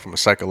injured back from a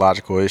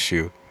psychological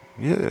issue.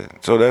 Yeah,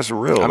 so that's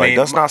real.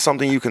 That's not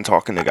something you can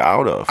talk a nigga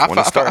out of when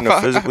it's starting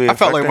to physically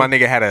affect I felt like my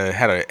nigga had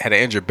an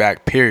injured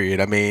back. Period.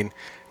 I mean,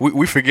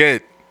 we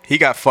forget he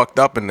got fucked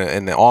up in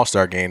the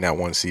All-Star game that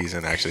one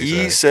season. Actually,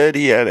 he said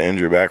he had an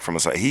injured back from a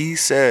side. He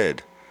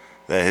said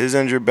that his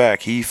injured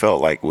back he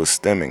felt like was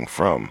stemming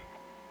from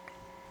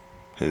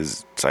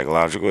his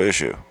psychological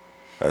issue.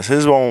 That's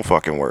his own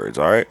fucking words.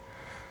 All right.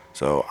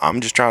 So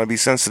I'm just trying to be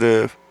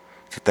sensitive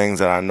to things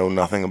that I know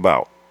nothing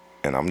about,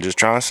 and I'm just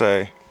trying to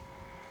say.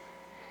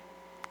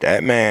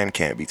 That man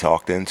can't be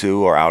talked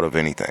into or out of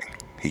anything.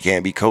 He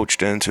can't be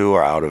coached into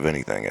or out of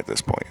anything at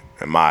this point.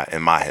 In my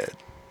head,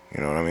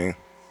 you know what I mean?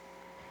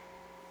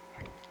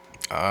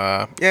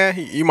 Yeah,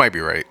 you might be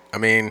right. I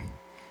mean,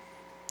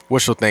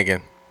 wishful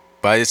thinking,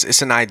 but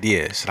it's an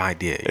idea. It's an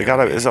idea.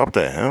 It's up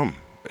to him.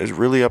 It's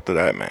really up to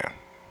that man.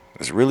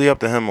 It's really up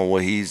to him on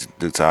what he's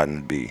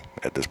deciding to be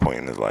at this point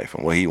in his life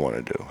and what he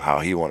want to do, how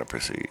he want to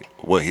proceed,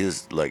 what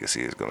his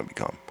legacy is going to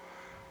become.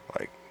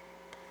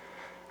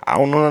 I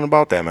don't know nothing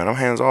about that, man. I'm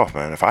hands off,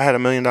 man. If I had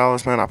 $1 million,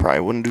 man, I probably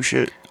wouldn't do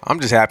shit. I'm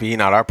just happy he's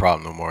not our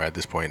problem no more at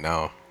this point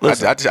now.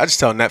 Listen, I just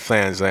tell Net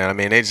fans, man. I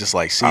mean, they just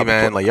like, see,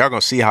 man, like y'all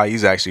gonna see how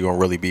he's actually gonna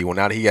really be. Well,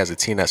 now that he has a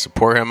team that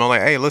support him, I'm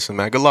like, hey, listen,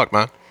 man, good luck,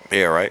 man.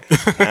 Yeah, right.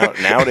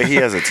 Now that he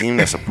has a team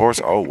that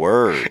supports, oh,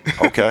 word.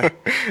 Okay.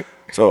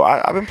 So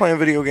I've been playing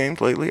video games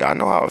lately. I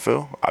know how I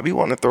feel. I be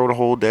wanting to throw the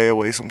whole day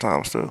away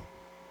sometimes too.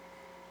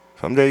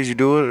 Some days you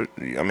do it.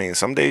 I mean,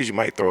 some days you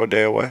might throw a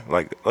day away.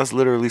 Like, let's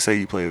literally say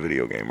you play a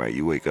video game, right?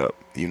 You wake up.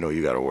 You know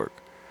you got to work.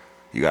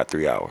 You got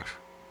 3 hours.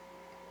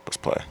 Let's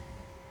play.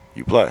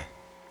 You play.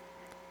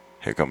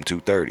 Here come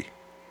 2:30.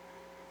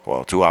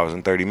 Well, 2 hours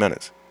and 30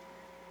 minutes.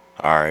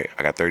 All right,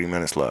 I got 30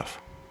 minutes left.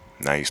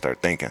 Now you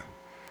start thinking,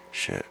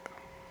 shit,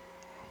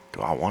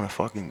 do I want to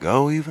fucking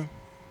go even?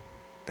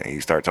 Then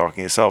you start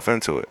talking yourself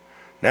into it.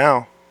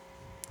 Now,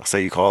 let's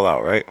say you call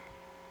out, right?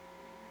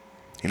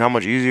 You know how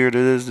much easier it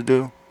is to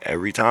do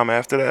every time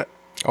after that?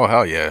 Oh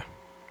hell yeah!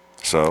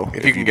 So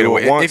If you can get do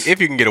away, it once, if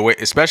you can get away,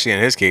 especially in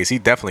his case, he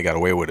definitely got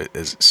away with it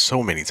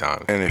so many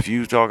times. and if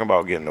you talking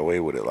about getting away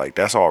with it, like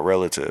that's all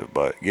relative,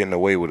 but getting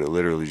away with it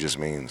literally just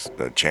means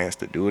the chance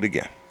to do it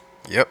again.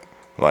 Yep.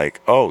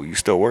 Like, oh, you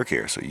still work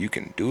here, so you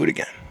can do it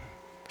again.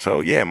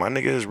 So yeah, my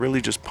nigga is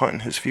really just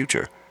punting his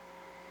future.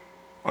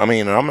 I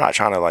mean, and I'm not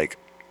trying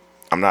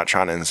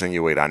to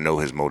insinuate I know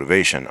his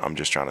motivation. I'm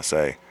just trying to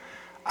say,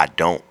 I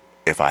don't.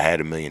 If I had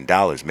 $1 million,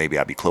 maybe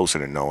I'd be closer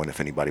to knowing. If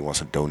anybody wants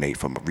to donate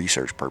for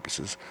research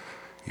purposes,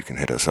 you can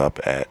hit us up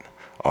at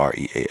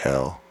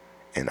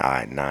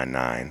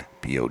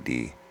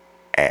REALNI99POD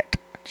at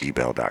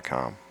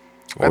gmail.com.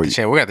 We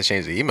got to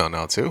change the email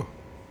now too.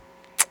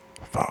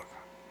 Fuck.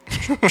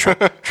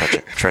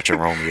 Treacher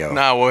Romeo.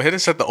 Nah, well, hit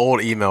us at the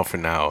old email for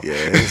now. Yeah,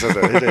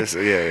 it is.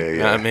 Yeah. You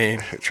know what I mean?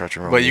 Treacher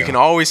Romeo. But you can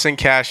always send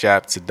Cash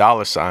App to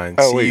 $CUZ.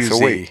 Oh wait, so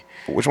wait.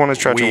 Which one is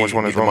Tretch and which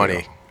one is the Romeo?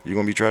 money. You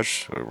gonna be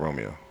Tretch or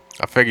Romeo?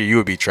 I figure you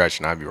would be Tretch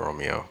and I'd be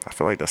Romeo. I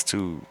feel like that's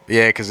too.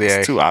 Yeah, because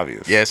It's too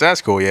obvious. Yeah, so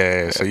that's cool.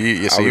 Yeah. So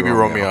you be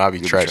Romeo, I'll be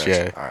You'll Tretch.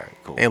 Yeah. All right,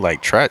 cool. Ain't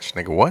like Tretch,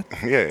 nigga. What?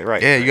 Yeah,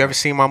 right. Yeah, you ever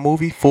seen my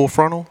movie Full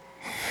Frontal?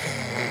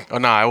 Oh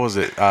nah, it was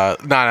it.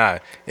 Nah.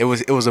 It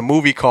was a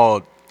movie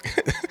called.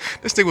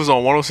 This thing was on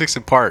 106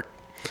 in Park,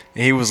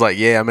 and he was like,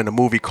 "Yeah, I'm in a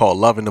movie called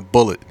Loving the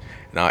Bullet,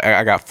 and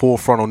I got full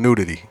frontal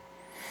nudity."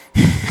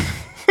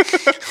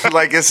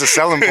 Like it's a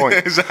selling point.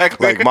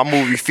 Exactly. Like my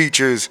movie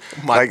features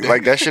My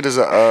like that shit is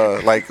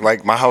a like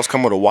my house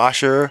come with a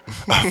washer,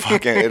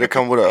 it'll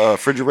come with a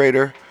refrigerator.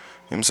 You know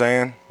what I'm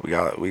saying? We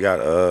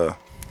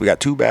got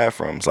 2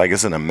 bathrooms. Like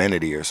it's an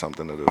amenity or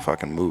something to the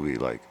fucking movie.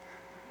 Like,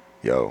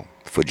 yo,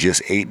 for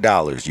just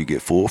 $8 you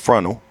get full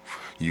frontal.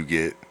 You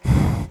get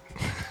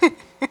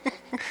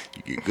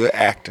good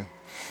acting.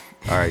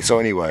 All right. So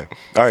anyway,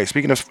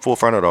 speaking of full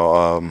frontal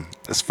though,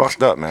 it's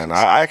fucked up, man.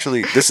 I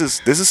actually this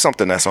is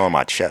something that's on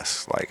my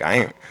chest. Like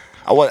I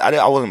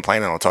wasn't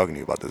planning on talking to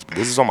you about this, but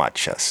this is on my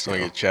chest. On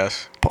your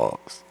chest.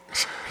 Pause.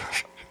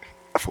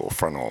 Full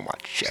frontal on my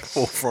chest.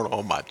 Full frontal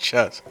on my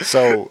chest.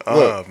 So Oh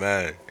look,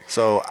 man.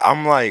 so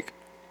I'm like,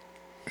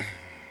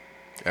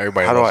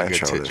 Everybody how do loves I a good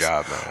intro tit this?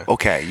 job, man.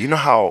 Okay, you know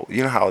how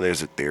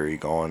there's a theory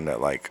going that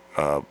like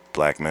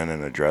black men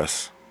in a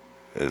dress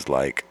is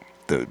like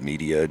the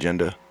media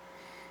agenda.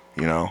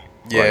 You know?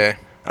 Yeah. Like,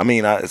 I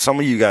mean, some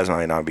of you guys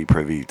might not be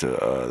privy to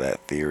that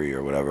theory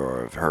or whatever,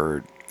 or have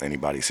heard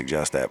anybody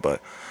suggest that,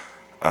 but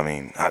I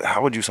mean,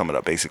 how would you sum it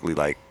up? Basically,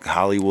 like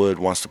Hollywood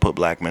wants to put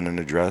black men in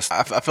a dress.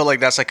 I feel like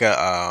that's like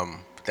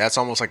that's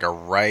almost like a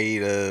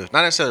rite of,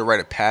 not necessarily a rite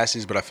of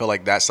passage, but I feel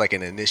like that's like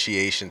an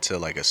initiation to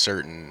like a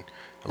certain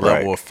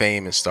level Right. of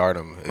fame and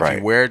stardom. If Right.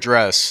 you wear a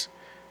dress,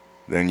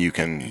 Then you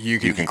can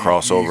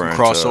cross over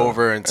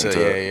into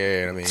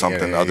yeah. I mean,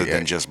 something other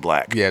than just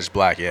black. Yeah, it's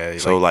black. Yeah.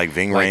 So like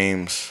Ving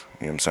Rhames,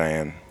 you know what I'm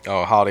saying?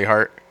 Oh, Holiday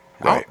Hart.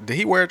 Right. Did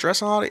he wear a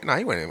dress on Holiday? Nah,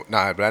 he went.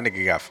 Nah, but I think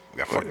he got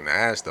fucked in the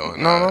ass though.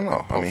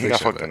 No. I mean, he got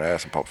fucked in the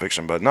ass in Pulp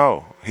Fiction, but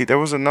no, there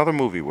was another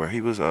movie where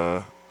he was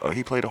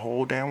he played a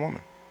whole damn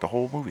woman, the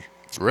whole movie.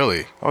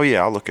 Really? Oh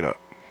yeah, I'll look it up.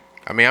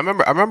 I mean, I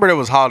remember there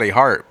was Holiday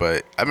Hart,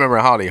 but I remember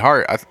Holiday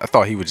Hart. I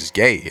thought he was just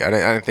gay. I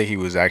didn't think he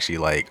was actually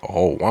like a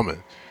whole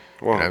woman.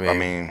 Well, You know what I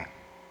mean,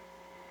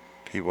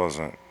 he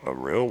wasn't a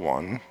real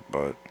one,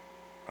 but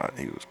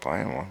he was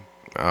playing one.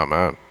 Oh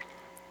man.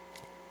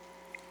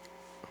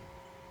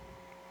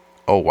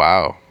 Oh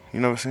wow. You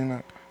never seen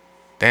that?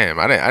 Damn,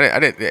 I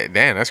didn't.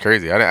 Damn, that's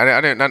crazy.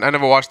 I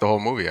never watched the whole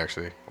movie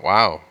actually.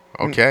 Wow.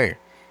 Okay.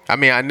 I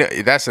mean, I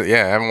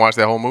haven't watched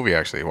that whole movie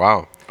actually.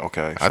 Wow.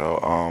 Okay,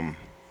 so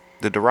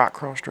did The Rock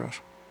cross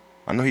dress?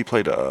 I know he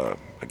played a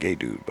gay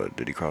dude, but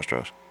did he cross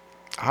dress?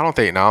 I don't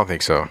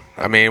think so.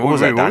 I mean, What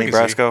was that? Donnie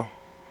Brasco?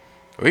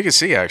 We can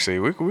see actually.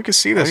 We can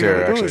see All this you here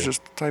gotta do actually. is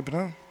just type it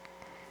in.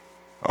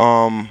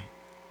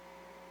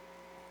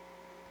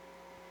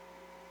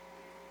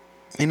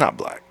 He not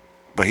black,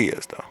 but he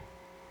is though.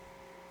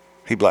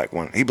 He black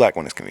when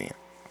it's convenient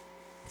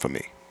for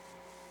me.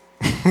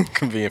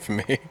 Convenient for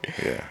me.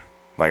 Yeah,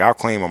 like I'll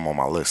claim him on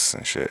my lists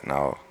and shit, and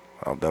I'll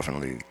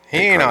definitely. He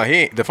take ain't out.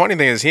 credit. The funny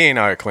thing is he ain't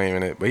out here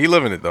claiming it, but he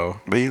living it though.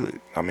 But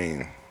I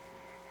mean,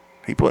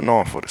 he putting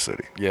on for the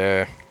city.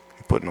 Yeah.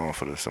 He putting on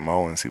for the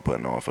Samoans. He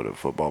putting on for the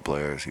football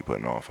players. He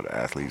putting on for the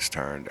athletes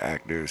turned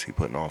actors. He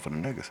putting on for the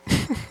niggas.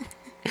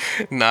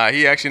 Nah,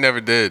 he actually never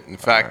did. In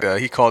fact,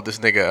 he called this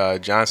nigga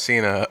John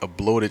Cena a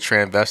bloated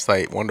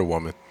transvestite Wonder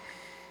Woman.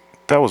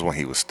 That was when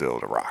he was still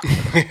The Rock.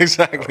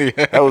 Exactly.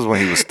 Yeah. That was when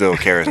he was still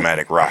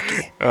charismatic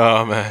Rocky.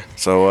 Oh man.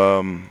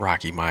 So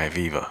Rocky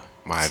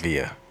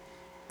Maivia.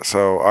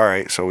 So all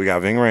right, so we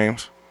got Ving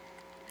Rhames.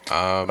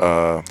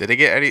 Did they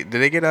get Eddie?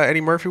 Did they get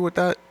Eddie Murphy with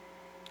that?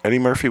 Eddie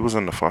Murphy was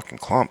in the fucking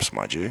clumps,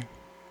 my G.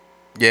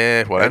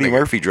 Yeah. Well, Eddie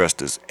Murphy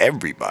dressed as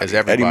everybody.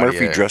 Eddie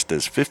Murphy yeah. dressed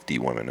as 50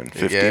 women and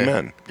 50 Yeah,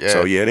 men. yeah.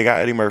 So yeah, they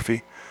got Eddie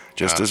Murphy,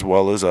 just as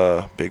well as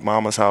Big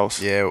Mama's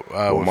House. Yeah. With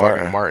With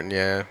Martin. Martin.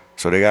 Yeah.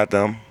 So they got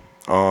them.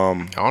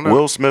 don't know.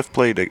 Will Smith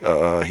played.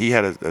 He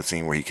had a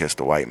scene where he kissed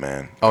a white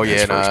man. Oh in yeah,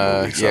 his and, first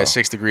movie, so.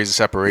 6 Degrees of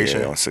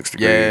Separation. Yeah, on 6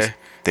 Degrees. Yeah.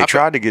 They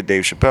tried to get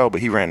Dave Chappelle, but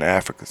he ran to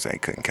Africa, so they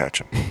couldn't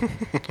catch him.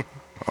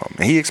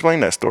 And he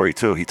explained that story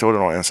too. He told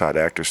it on Inside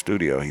the Actors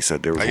Studio. He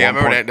said there was Yeah, I one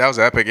remember point. that. That was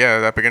epic.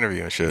 Yeah, epic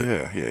interview and shit.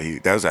 Yeah.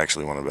 That was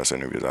actually one of the best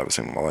interviews I've ever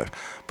seen in my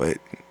life. But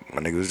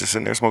my nigga was just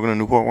sitting there smoking a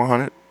Newport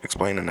 100,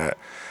 explaining that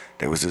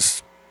there was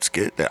this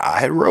skit that I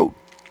had wrote,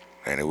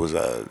 and it was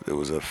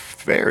a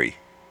fairy,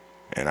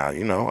 and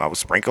I was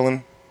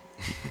sprinkling,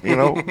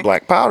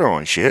 black powder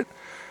on shit,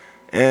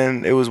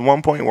 and it was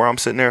one point where I'm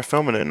sitting there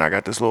filming it, and I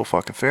got this little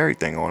fucking fairy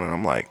thing on, and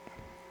I'm like,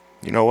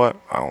 you know what?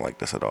 I don't like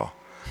this at all.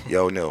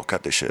 Yo, Neil,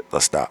 cut this shit.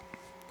 Let's stop.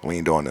 We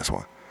ain't doing this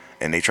one.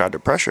 And they tried to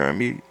pressure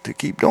me to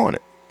keep doing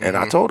it. And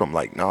I told them,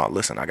 like, no,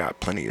 listen, I got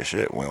plenty of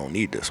shit. We don't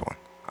need this one.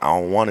 I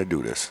don't want to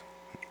do this.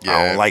 Yeah.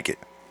 I don't like it.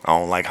 I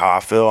don't like how I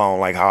feel. I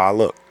don't like how I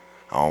look.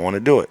 I don't want to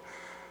do it.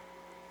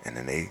 And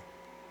then they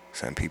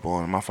send people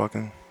in my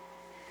fucking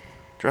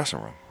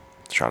dressing room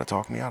to try to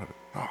talk me out of it.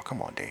 Oh,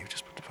 come on, Dave.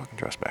 Just put the fucking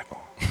dress back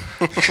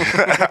on.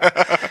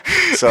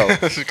 So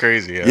This is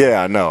crazy.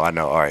 yeah, I know.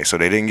 All right, so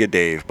they didn't get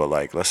Dave, but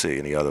like, let's see,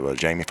 any other,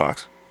 Jamie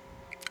Foxx.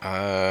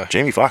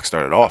 Jamie Foxx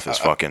started off as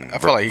fucking. I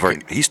feel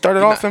like he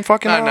started off in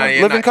fucking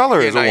Living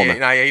Color as a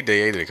woman. He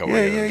did a couple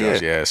of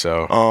years. Yeah.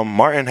 So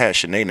Martin had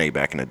Shanae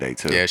back in the day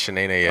too. yeah,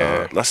 Shanae.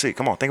 Yeah. Let's see.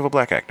 Come on, think of a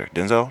black actor.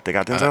 Denzel. They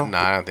got Denzel.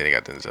 Nah, I don't think they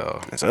got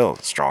Denzel. Denzel,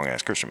 strong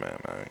ass Christian man.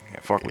 Yeah,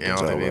 fuck with Yeah, I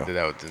don't Denzel. think they Bro. did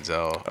that with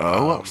Denzel.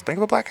 Who else? Think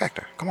of a black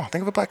actor. Come on,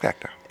 think of a black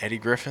actor. Eddie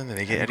Griffin. Did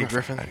they get Eddie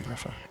Griffin? Eddie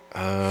Griffin.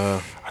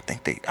 Uh,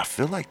 I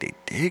feel like they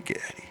did get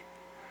Eddie.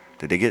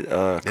 Did they get did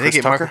Chris they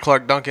get Tucker? Michael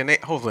Clark Duncan?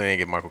 Hopefully they didn't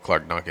get Michael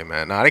Clark Duncan,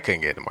 man. Nah, they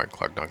couldn't get Michael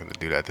Clark Duncan to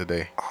do that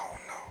today. Oh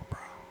no, bro.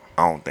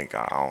 I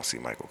don't see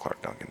Michael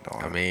Clark Duncan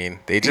doing. I it. mean,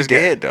 they He's just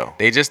dead though.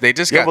 They just Yeah,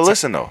 got. but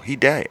listen though, he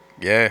dead.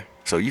 Yeah,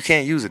 So you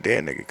can't use a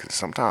dead nigga because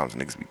sometimes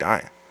niggas be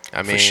dying.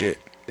 I for mean, shit.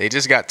 they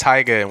just got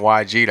Tyga and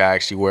YG to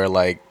actually wear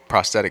like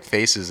prosthetic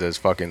faces as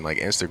fucking like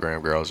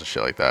Instagram girls and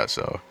shit like that.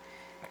 So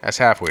that's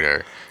halfway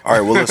there. All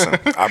right, well listen,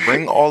 I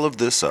bring all of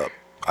this up.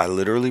 I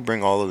literally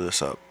bring all of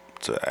this up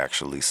to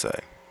actually say,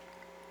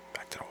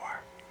 back to the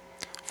wire,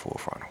 full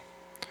frontal.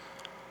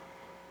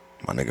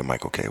 My nigga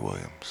Michael K.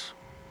 Williams.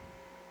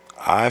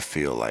 I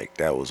feel like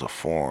that was a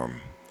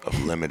form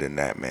of limiting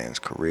that man's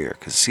career.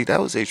 Cause see, that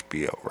was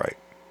HBO, right?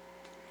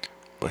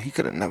 But he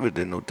could have never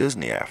did no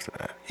Disney after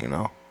that, you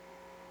know?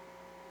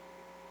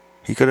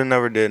 He could have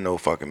never did no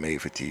fucking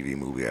made-for-TV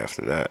movie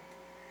after that.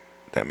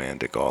 That man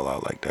dick all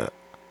out like that.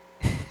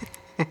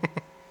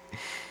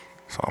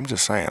 So I'm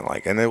just saying,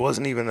 like, and it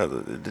wasn't even,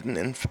 it didn't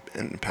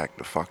impact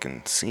the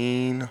fucking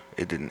scene.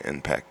 It didn't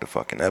impact the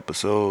fucking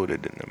episode.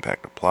 It didn't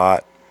impact the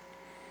plot.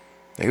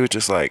 It was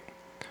just like,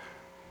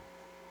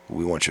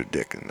 we want your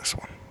dick in this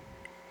one.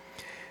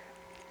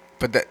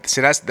 But that's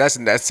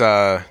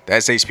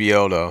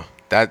HBO though.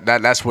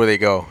 That's where they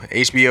go.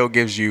 HBO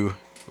gives you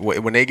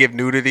when they give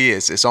nudity,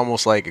 it's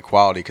almost like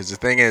equality. Because the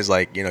thing is,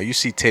 like, you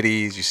see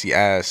titties, you see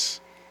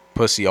ass,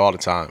 pussy all the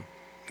time.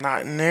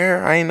 Not in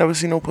there. I ain't never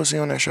seen no pussy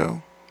on that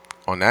show.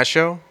 On that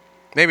show,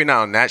 maybe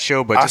not on that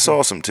show, but I just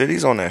saw some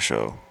titties on that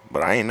show,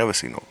 but I ain't never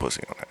seen no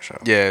pussy on that show.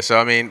 yeah. So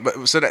I mean,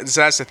 so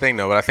that's the thing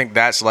though. But I think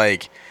that's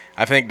like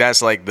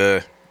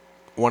the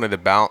one of the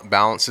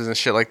balances and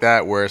shit like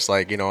that, where it's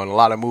like, in a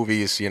lot of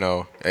movies,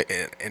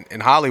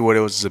 in Hollywood,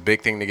 it was a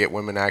big thing to get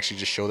women to actually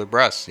just show their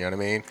breasts. You know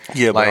what I mean?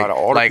 Yeah, but like out of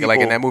all the like in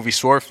people- that movie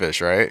Swordfish,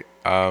 right?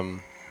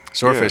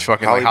 Swordfish,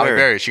 fucking Halle like Halle Berry.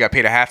 Berry. She got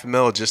paid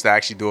 $500,000 just to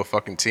actually do a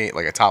fucking scene,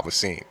 like a topless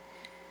scene.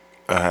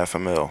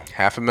 $500,000.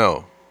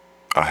 $500,000.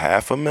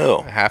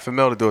 $500,000.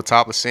 $500,000 to do a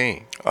topless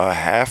scene.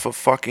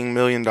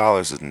 $500,000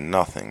 is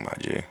nothing, my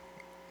G.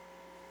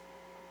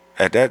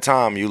 At that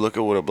time, you look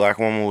at what a black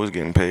woman was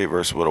getting paid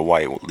versus what a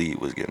white lead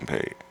was getting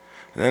paid.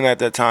 And then at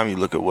that time, you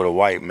look at what a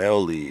white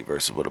male lead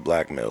versus what a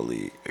black male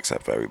lead,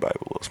 except for everybody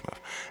but Will Smith.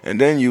 And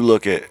then you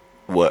look at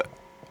what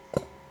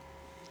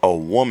a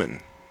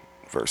woman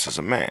versus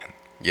a man,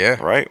 Yeah.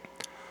 right?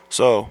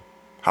 So,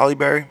 Halle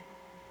Berry,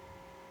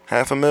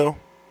 $500,000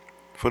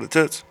 for the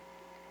tits.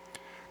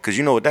 Because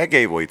you know what that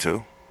gave way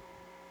to?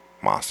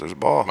 Monsters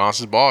Ball.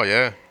 Monsters Ball,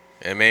 yeah.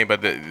 I mean,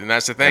 and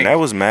that's the thing. And that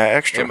was mad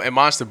extra. And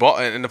Monster Ball,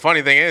 and the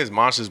funny thing is,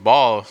 Monsters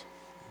Ball,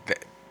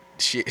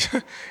 she,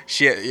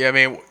 yeah. I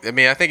mean,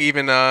 I think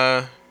even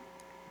Jada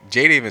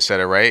even said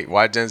it, right?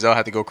 Why Denzel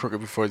had to go crooked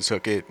before he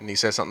took it, and he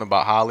said something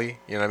about Holly.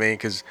 You know what I mean?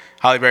 Because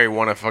Halle Berry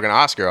won a fucking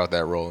Oscar out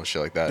that role and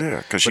shit like that. Yeah,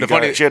 because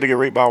But she had to get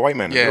raped by a white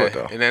man to do it,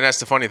 though. and then that's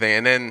the funny thing.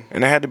 And then,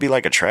 And it had to be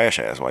like a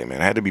trash-ass white man.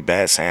 It had to be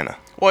Bad Santa.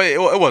 well,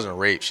 it wasn't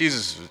rape. She's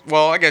just,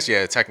 well, I guess,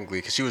 yeah, technically,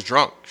 because she was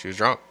drunk. She was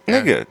drunk.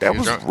 Yeah, Nigga, that she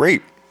was drunk.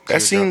 rape. That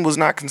was scene drunk. was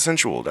not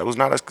consensual. That was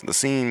not the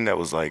scene that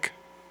was like,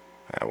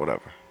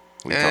 whatever.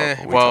 We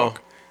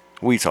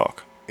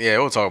talk. Yeah,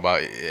 we'll talk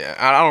about it. Yeah,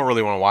 I don't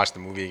really want to watch the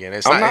movie again.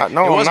 It I'm wasn't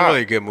not.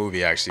 really a good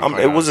movie, actually.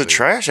 quite It was a honestly.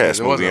 trash-ass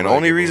It wasn't movie. a And the really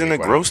only good reason movie, it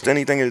quite grossed honestly.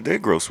 anything it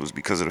did gross was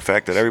because of the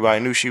fact that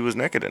everybody knew she was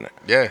naked in it.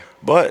 Yeah.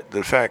 But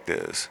the fact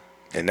is,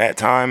 in that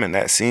time, in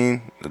that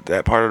scene,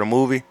 that part of the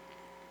movie,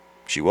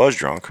 she was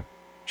drunk.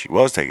 She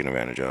was taken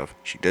advantage of.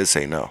 She did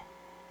say no.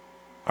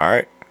 All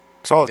right,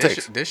 that's all it Did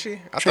takes. she? Did she?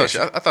 Shit.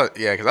 I thought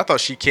yeah, because I thought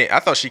she came. I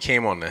thought she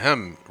came on to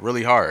him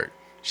really hard.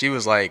 She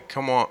was like,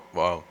 "Come on,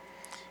 well,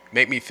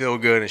 make me feel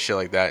good" and shit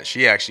like that.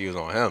 She actually was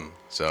on him.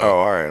 So Oh,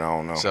 all right. I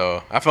don't know.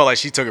 so I felt like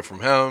she took it from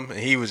him, and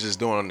he was just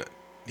doing.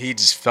 He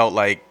just felt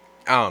like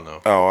I don't know.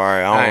 Oh, all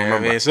right. I don't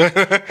remember. I mean, so, I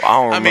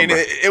don't I mean,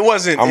 remember. it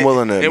wasn't. I'm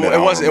willing to admit I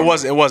don't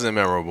remember. It wasn't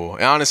memorable.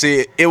 And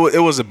honestly, it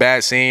was a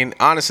bad scene.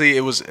 Honestly,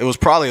 it was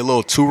probably a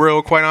little too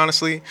real. Quite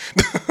honestly,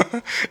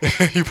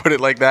 you put it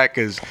like that,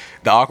 because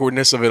the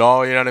awkwardness of it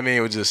all. You know what I mean?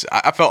 It was just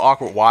I felt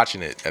awkward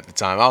watching it at the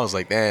time. I was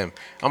like, damn,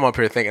 I'm up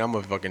here thinking I'm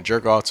gonna fucking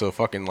jerk off to a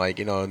fucking like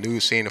a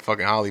news scene of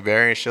fucking Holly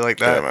Berry and shit like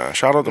that. Yeah, man.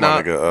 Shout out to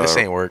my nigga. This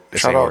ain't work.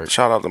 This ain't work.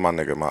 Shout out to my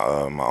nigga,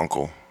 my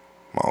uncle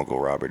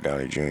Robert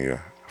Downey Jr.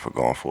 for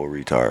going full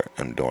retard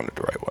and doing it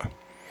the right way.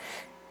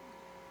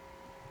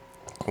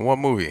 What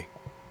movie?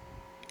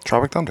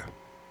 Tropic Thunder.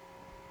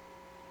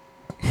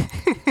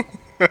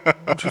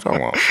 What you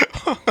talking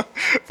about?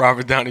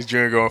 Robert Downey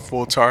Jr. going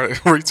full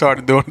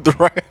retarded doing it the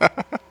right.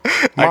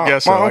 I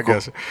guess so. I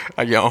guess.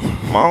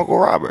 My uncle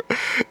Robert.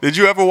 Did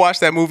you ever watch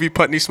that movie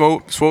Putney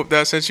Swope that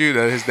I sent you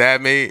that his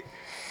dad made?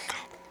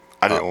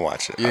 I didn't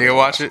watch it. You didn't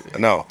watch it?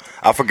 No,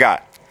 I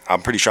forgot.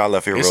 I'm pretty sure I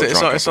left here real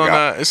drunk.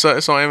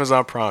 It's on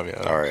Amazon Prime.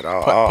 Yeah. All right,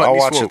 I'll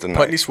watch Swope, it tonight.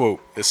 Putney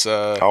Swope. It's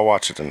I'll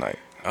watch it tonight.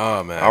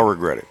 Oh man, I'll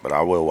regret it, but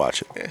I will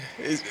watch it.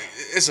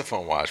 It's a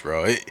fun watch,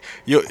 bro.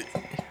 You'll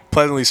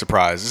pleasantly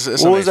surprised.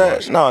 It's What a was nice that?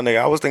 watch. No, nigga,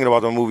 I was thinking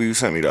about the movie you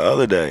sent me the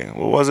other day.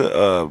 What was it?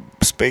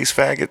 Space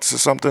faggots or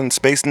something?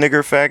 Space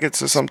nigger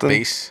faggots or something?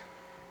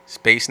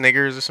 Space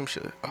niggers or some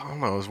shit. I don't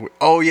know. It was weird.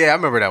 Oh yeah, I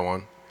remember that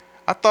one.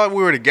 I thought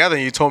we were together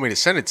and you told me to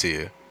send it to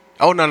you.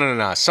 Oh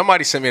no.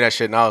 Somebody sent me that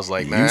shit and I was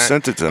like, man, You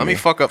sent it to me. Let me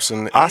fuck up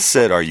some. I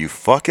said, are you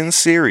fucking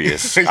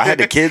serious? I had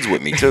the kids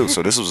with me too,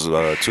 so this was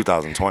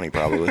 2020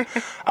 probably.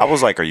 I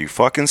was like, are you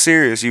fucking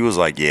serious? He was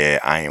like, yeah,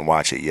 I ain't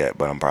watch it yet,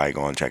 but I'm probably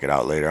going to check it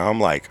out later. I'm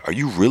like, are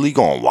you really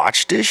going to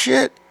watch this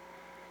shit?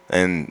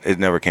 And it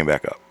never came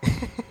back up.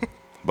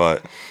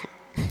 But,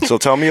 so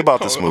tell me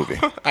about this movie.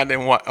 I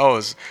didn't want. All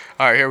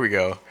right. Here we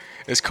go.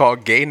 It's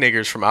called Gay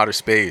Niggers from Outer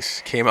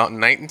Space. Came out in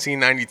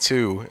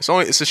 1992.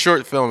 It's a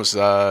short film. It's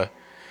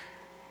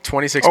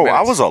 26 minutes.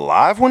 I was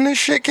alive when this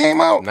shit came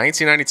out?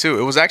 1992.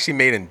 It was actually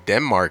made in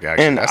Denmark,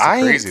 actually. And That's the I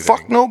ain't crazy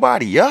fucked thing.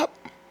 nobody up?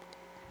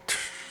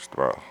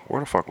 Bro,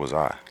 where the fuck was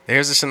I?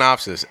 Here's the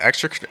synopsis.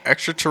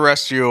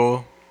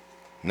 Extraterrestrial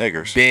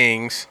Niggers.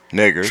 beings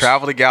Niggers.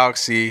 travel the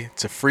galaxy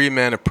to free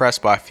men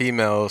oppressed by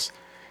females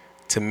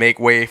to make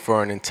way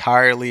for an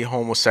entirely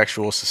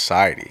homosexual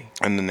society.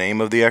 And the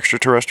name of the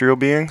extraterrestrial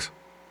beings?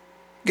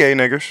 Gay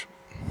niggers.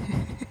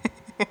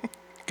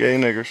 Gay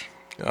niggers.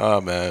 Oh,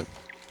 man.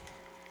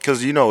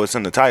 Because you know it's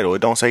in the title. It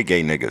don't say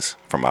gay niggas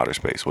from outer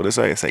space. What it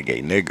say? It say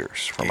gay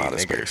niggers from Gay outer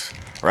niggers.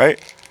 space.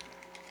 Right?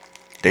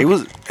 They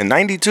was in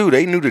 92,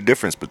 they knew the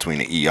difference between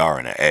the ER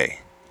and the A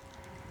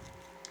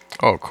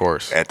Oh, of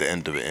course. at the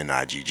end of the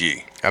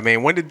NIGG. I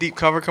mean, when did Deep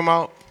Cover come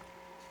out?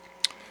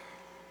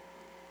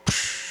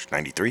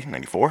 93,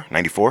 94,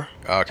 94.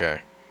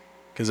 Okay.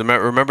 Because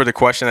remember the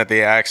question that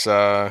they asked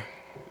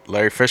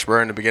Larry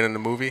Fishburne in the beginning of the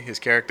movie, his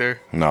character?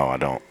 No, I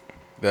don't.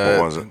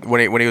 What was it? When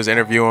he was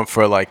interviewing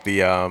for like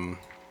the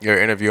you're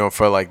interviewing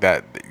for like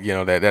that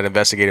that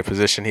investigative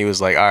position, he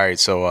was like, all right,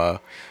 so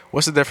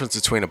what's the difference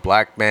between a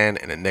black man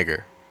and a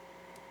nigger?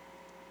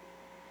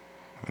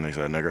 And they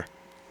said nigger.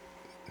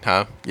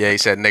 Huh? Yeah, he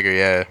said nigger.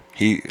 Yeah.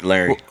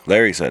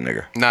 Larry said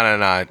nigger.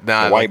 No.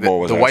 The white boy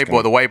was the white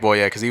asking. boy.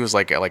 Yeah, because he was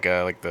like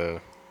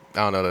the I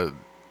don't know the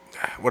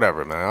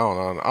whatever, man.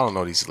 I don't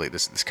know these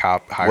this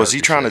cop. Was he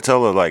trying to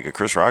tell her like a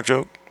Chris Rock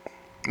joke?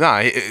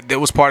 Nah, it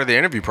was part of the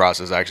interview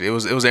process. Actually, it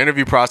was an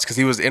interview process because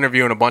he was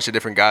interviewing a bunch of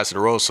different guys to the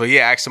role. So he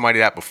asked somebody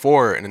that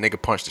before, and the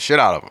nigga punched the shit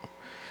out of him.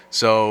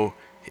 So,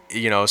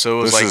 so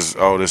it was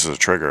this is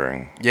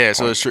triggering. Yeah,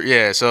 so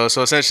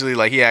so essentially,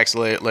 like he asked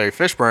Larry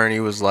Fishburne, he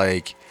was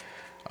like,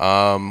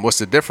 "What's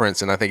the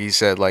difference?" And I think he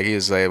said like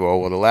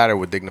well, the latter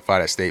would dignify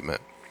that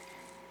statement.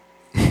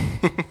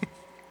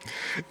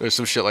 There's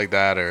some shit like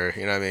that, or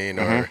you know what I mean,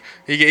 or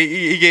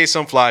he gave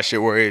some fly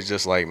shit where he's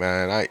just like,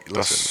 man,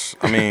 listen.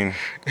 I mean,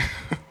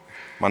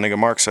 my nigga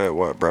Mark said,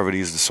 "What brevity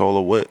is the soul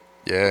of wit."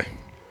 Yeah,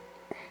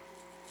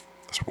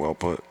 that's well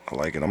put. I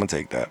like it. I'm gonna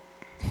take that.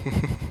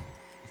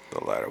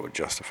 The latter would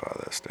justify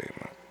that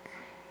statement.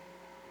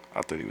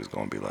 I thought he was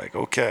gonna be like,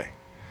 "Okay,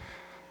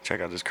 check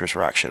out this Chris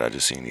Rock shit I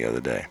just seen the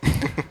other day."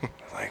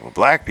 Like, well,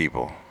 black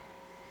people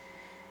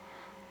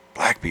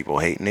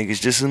hate niggas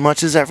just as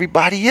much as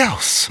everybody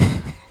else.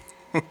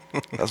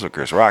 That's what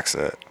Chris Rock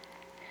said.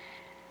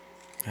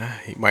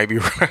 He might be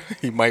right.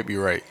 He might be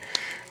right.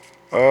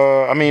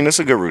 I mean, it's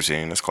a good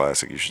routine. It's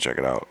classic. You should check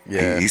it out.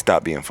 Yeah. He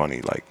stopped being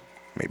funny like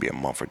maybe a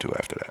month or two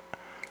after that.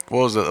 What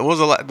was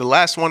the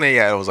last one?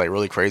 It was like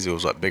really crazy. It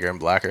was like Bigger and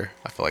Blacker.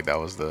 I feel like that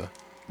was the.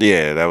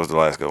 Yeah, that was the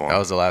last good one. That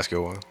was the last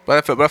good one.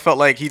 But I felt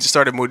like he just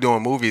started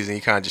doing movies and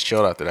he kind of just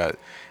chilled after that.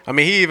 I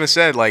mean, he even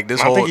said like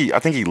this whole. I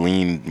think he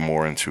leaned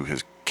more into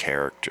his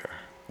character.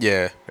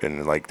 Yeah.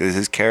 And like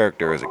his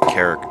character is a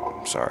character.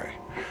 Sorry.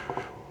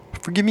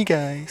 Forgive me,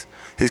 guys.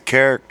 his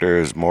character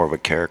is more of a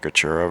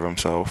caricature of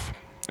himself.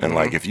 And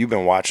like if you've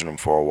been watching him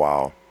for a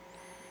while,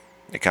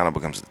 it kind of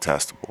becomes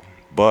detestable.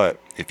 But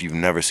if you've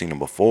never seen him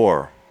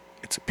before,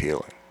 it's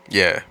appealing.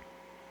 Yeah.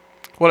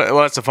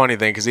 Well, that's a funny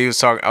thing because he was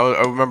talking.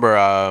 I remember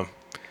I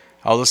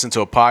was listening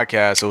to a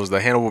podcast. It was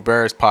the Hannibal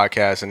Buress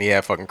podcast, and he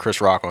had fucking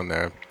Chris Rock on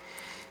there.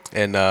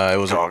 And it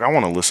was Dog, I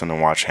want to listen and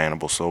watch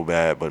Hannibal so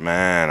bad, but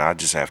man, I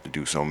just have to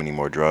do so many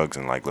more drugs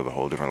and like live a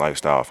whole different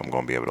lifestyle if I'm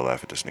gonna be able to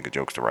laugh at this nigga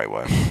jokes the right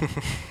way.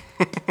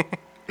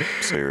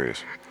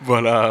 Serious.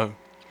 But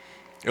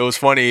it was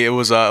funny. It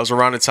was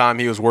around the time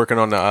he was working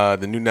on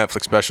the new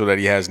Netflix special that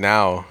he has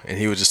now, and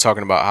he was just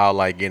talking about how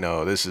like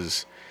this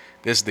is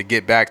the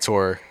Get Back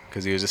tour,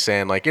 because he was just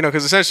saying like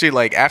because essentially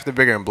like after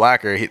Bigger and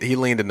Blacker he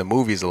leaned into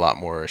movies a lot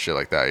more and shit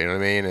like that. You know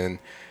what I mean? And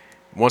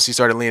once he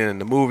started leaning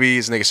into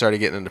movies, nigga started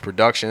getting into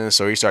production,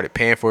 so he started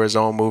paying for his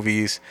own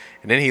movies,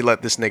 and then he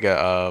let this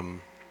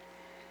nigga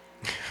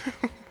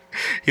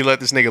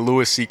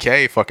Louis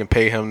C.K. fucking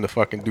pay him to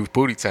fucking do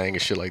Pootie Tang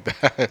and shit like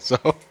that. So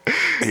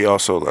he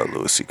also let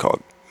Louis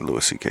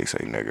C.K. say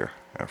nigger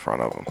in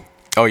front of him.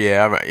 Oh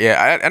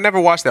yeah, I never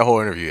watched that whole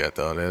interview yet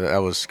though. That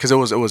was because it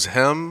was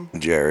him,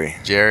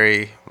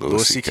 Jerry,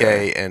 Louis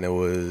C.K. and it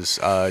was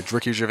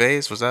Ricky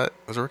Gervais. Was it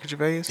Ricky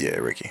Gervais? Yeah,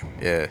 Ricky.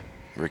 Yeah.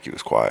 Ricky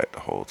was quiet the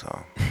whole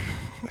time.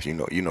 If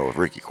if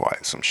Ricky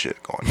quiet, some shit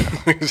going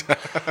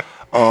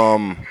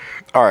down.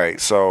 All right,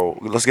 so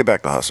let's get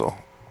back to Hustle.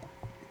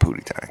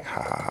 Pootie Tang.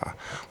 Ha ha ha.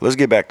 Let's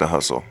get back to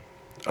Hustle.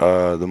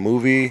 The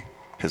movie,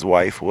 his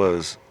wife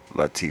was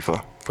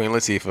Latifah. Queen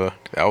Latifah.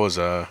 That was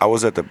I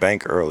was at the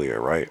bank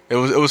earlier, right? It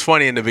was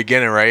funny in the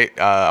beginning, right?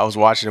 I was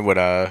watching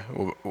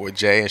it with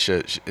Jay and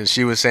shit, and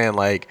she was saying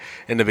like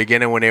in the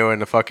beginning when they were in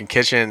the fucking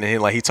kitchen,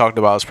 and he talked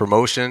about his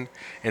promotion,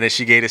 and then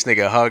she gave this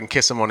nigga a hug and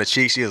kissed him on the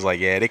cheek. She was like,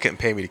 "Yeah, they couldn't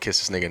pay me to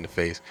kiss this nigga in the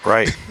face."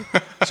 Right.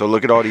 So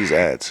look at all these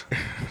ads.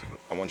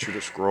 I want you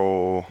to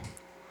scroll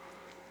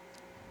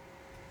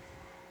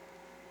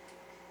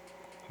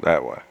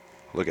that way.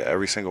 Look at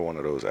every single one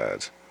of those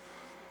ads.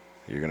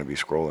 You're gonna be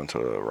scrolling to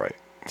the right.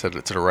 To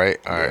the right.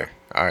 All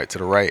right, to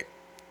the right.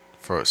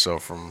 So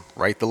from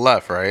right to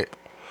left, right?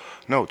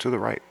 No, to the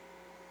right.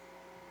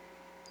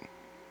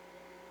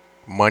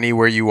 Money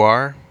where you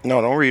are.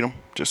 No, don't read them.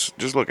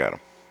 Just look at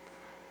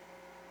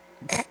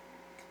them.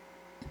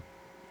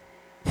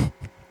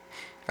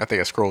 I think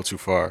I scrolled too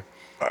far.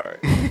 All right.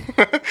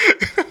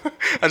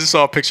 I just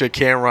saw a picture of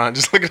Cameron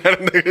just looking at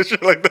a nigga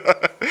shit like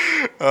that.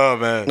 Oh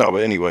man. No,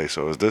 but anyway,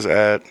 so is this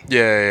ad?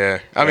 Yeah.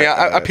 I mean,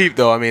 I peeped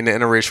though. I mean, the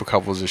interracial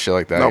couples and shit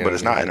like that. No, but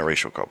it's not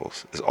interracial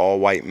couples. It's all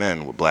white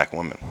men with black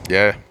women.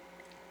 Yeah.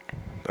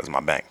 That's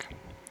my bank.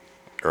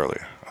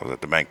 Earlier, I was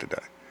at the bank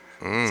today.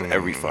 It's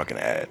every fucking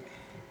ad.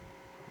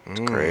 It's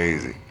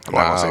crazy. I'm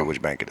not gonna say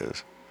which bank it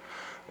is.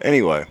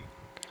 Anyway,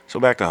 so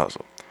back to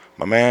Hustle.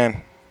 My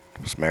man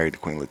was married to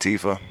Queen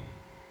Latifah.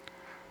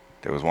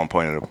 There was one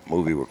point in the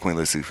movie where Queen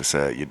Latifah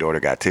said, "Your daughter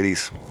got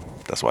titties.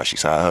 That's why she's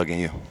side hugging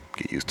you.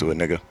 Get used to it,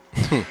 nigga."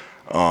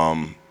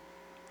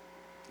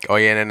 Oh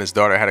yeah, and then his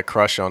daughter had a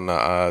crush on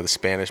the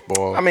Spanish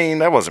boy. I mean,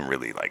 that wasn't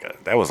really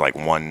that was like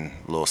one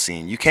little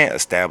scene. You can't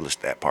establish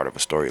that part of a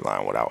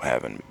storyline without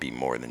having it be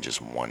more than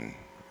just one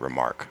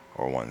remark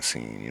or one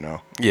scene, you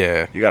know?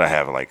 Yeah. You gotta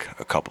have like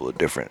a couple of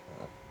different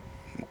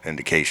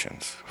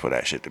indications for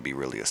that shit to be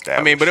really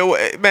established. I mean, but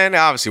it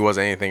obviously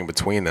wasn't anything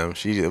between them.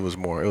 It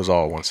was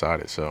all one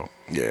sided. So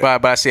yeah.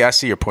 But I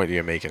see your point that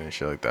you're making and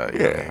shit like that.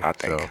 Yeah, I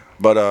think. So.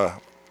 But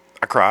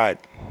I cried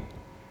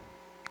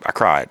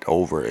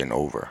over and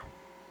over.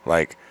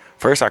 Like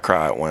first I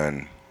cried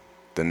when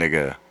the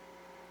nigga.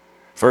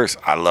 First,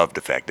 I loved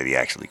the fact that he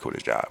actually quit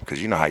his job,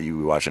 because you know how you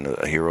be watching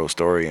a hero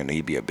story and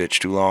he'd be a bitch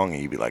too long and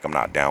he'd be like, "I'm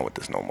not down with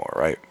this no more,"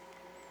 right?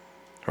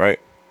 Right?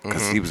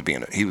 Because he was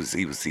being a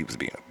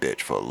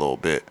bitch for a little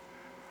bit.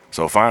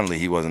 So finally,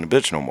 he wasn't a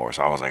bitch no more.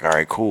 So I was like, all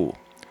right, cool.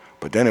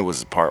 But then it was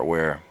the part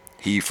where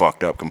he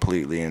fucked up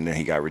completely, and then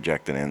he got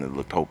rejected, and it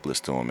looked hopeless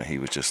to him, and he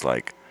was just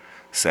like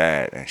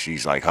sad, and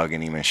she's like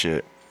hugging him and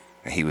shit,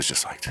 and he was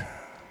just like,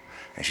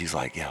 and she's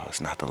like, "Yo,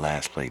 it's not the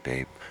last play,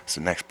 babe. It's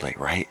the next play,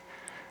 right?"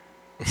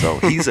 So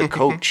he's a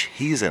coach.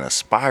 He's an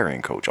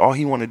aspiring coach. All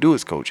he want to do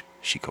is coach.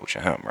 She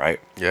coaching him, right?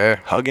 Yeah.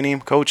 Hugging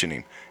him, coaching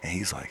him, and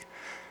he's like,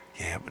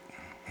 "Yeah, but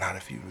not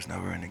if you was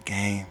never in the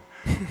game,"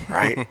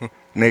 right?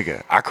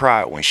 Nigga, I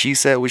cried when she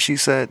said what she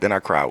said, then I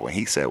cried when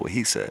he said what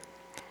he said.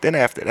 Then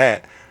after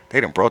that, they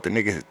done brought the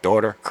nigga his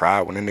daughter,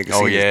 cried when the nigga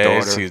see his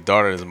daughter. See his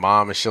daughter, his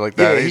mom and shit like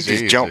that. Yeah, he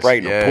just jumped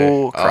right in the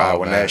pool, cried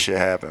when that shit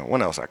happened.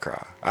 When else I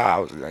cried? I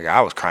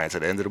was crying to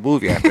the end of the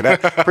movie after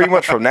that. Pretty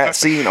much from that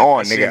scene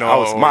on,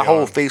 nigga, my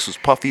whole face was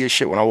puffy as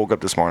shit when I woke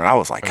up this morning. I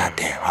was like, God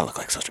damn, I look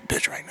like such a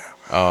bitch right now.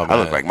 Oh, I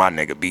look like my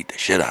nigga beat the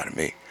shit out of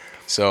me.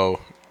 So,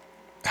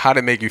 how'd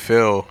it make you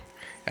feel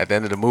at the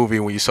end of the movie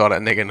when you saw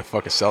that nigga in the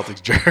fucking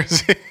Celtics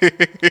jersey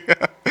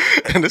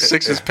and the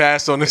Sixers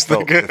passed on this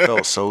nigga? It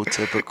felt so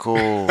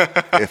typical.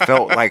 It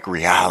felt like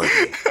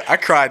reality. I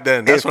cried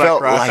then. That's when I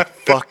cried. It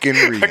felt like fucking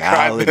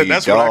reality.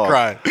 That's dog. when I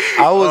cried.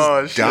 I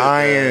was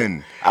dying.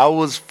 Shit, I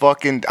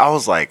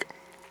was like,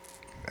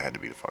 It had to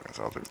be the fucking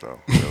Celtics, though.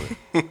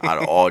 Really. Out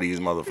of all these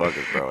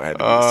motherfuckers, bro, it had to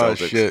be the Oh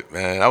Celtics. shit,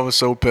 man! I was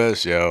so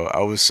pissed, yo.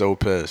 I was so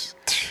pissed.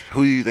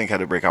 Who do you think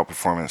had a breakout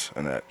performance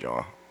in that,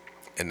 John?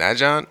 And that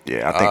John?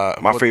 Yeah, I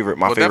think my favorite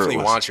definitely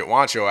was Juancho.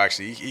 Juancho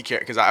actually, he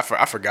can't because I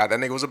forgot that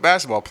nigga was a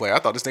basketball player. I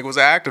thought this nigga was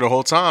an actor the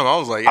whole time. I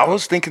was like, I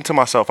was thinking to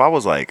myself, I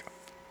was like,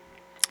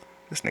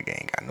 this nigga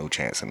ain't got no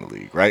chance in the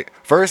league, right?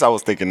 First, I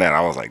was thinking that.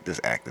 I was like,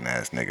 this acting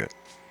ass nigga,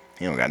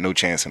 he don't got no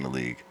chance in the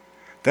league.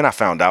 Then I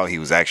found out he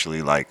was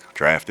actually like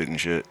drafted and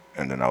shit.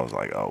 And then I was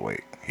like, oh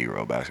wait, he a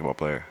real basketball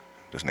player.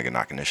 This nigga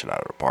knocking this shit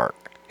out of the park.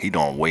 He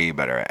doing way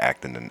better at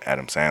acting than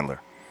Adam Sandler.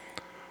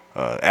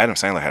 Adam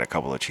Sandler had a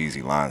couple of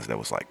cheesy lines that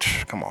was like,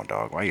 come on,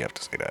 dog, why you have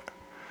to say that?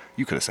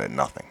 You could have said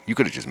nothing. You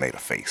could have just made a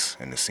face,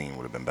 and the scene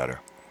would have been better.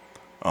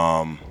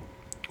 Well,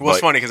 it's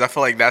funny because I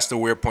feel like that's the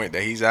weird point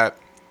that he's at.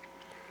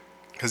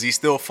 Because he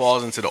still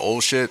falls into the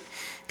old shit.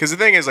 Because the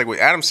thing is, like, with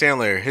Adam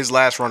Sandler, his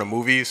last run of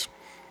movies,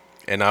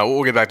 and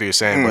we'll get back to what you're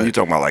saying. But you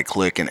talking about, like,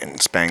 Click and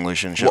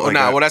Spanglish and shit well, like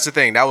that? Well, that's the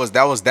thing. That was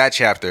that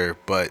chapter.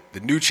 But the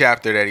new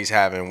chapter that he's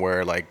having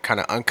where, like, kind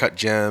of Uncut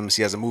Gems,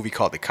 he has a movie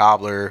called The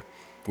Cobbler,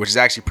 which is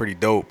actually pretty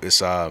dope. It's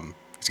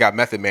got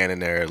Method Man in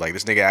there. Like,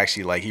 this nigga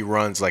actually, like, he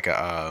runs like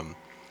a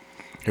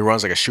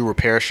shoe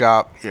repair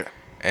shop. Yeah.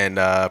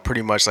 And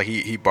pretty much, like,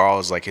 he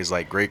borrows, like, his,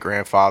 like,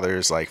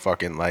 great-grandfather's, like,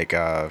 fucking, like,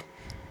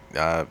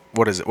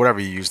 what is it?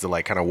 Whatever you use to,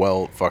 like, kind of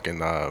weld fucking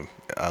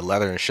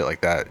leather and shit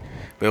like that.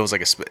 But it was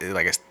like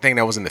a thing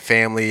that was in the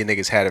family.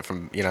 Niggas had it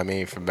from, you know what I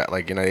mean? From,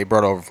 like, you know, they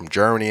brought it over from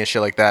Germany and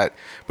shit like that.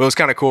 But it was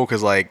kind of cool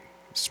because, like,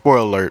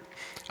 spoiler alert,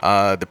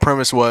 the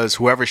premise was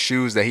whoever's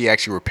shoes that he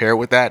actually repaired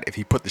with that, if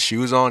he put the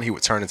shoes on, he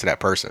would turn into that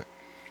person.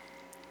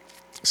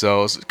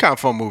 So it's kind of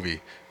a fun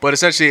movie. But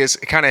essentially, it's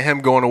kind of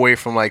him going away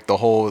from, like, the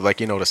whole, like,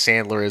 you know, the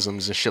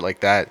Sandlerisms and shit like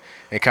that.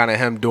 And kind of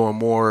him doing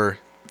more...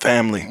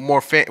 Family.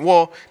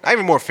 Well, not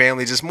even more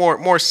family, just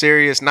more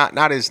serious, not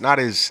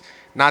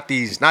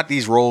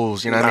these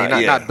roles, you know what I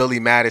mean? Not Billy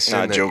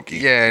Madison. Not jokey.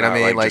 Yeah, and I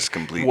mean, like just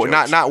complete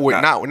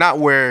not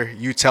where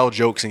you tell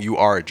jokes and you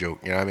are a joke,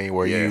 you know what I mean?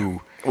 Where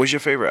you... What's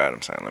your favorite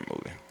Adam Sandler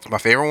movie? My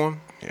favorite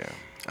one? Yeah.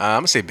 I'm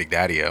going to say Big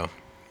Daddy, yo.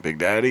 Big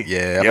Daddy?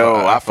 Yeah.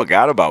 I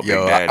forgot about Big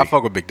Daddy. I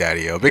fuck with Big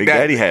Daddy, yo. Big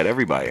Daddy had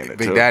everybody in it,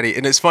 Big Daddy,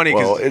 and it's funny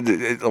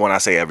because... Well, when I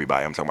say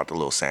everybody, I'm talking about the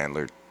little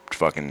Sandler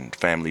fucking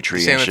family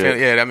tree and shit.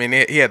 Yeah, I mean,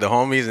 he had the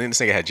homies, and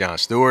this nigga had Jon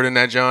Stewart in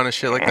that John and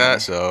shit like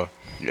that, so...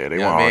 Yeah, they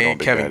went hard on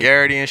Big Kevin Daddy.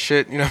 Garrity and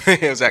shit, you know what I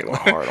mean? It was They went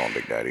hard on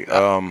Big Daddy.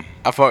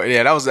 I thought,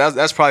 yeah,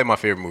 that's probably my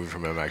favorite movie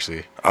from him,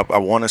 actually. I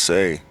want to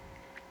say...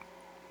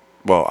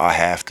 Well, I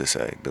have to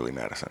say Billy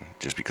Madison,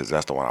 just because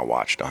that's the one I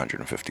watched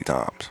 150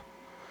 times.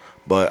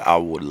 But I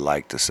would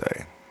like to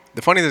say...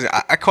 The funny thing is,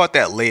 I caught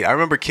that late. I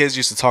remember kids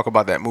used to talk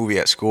about that movie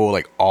at school,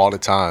 like, all the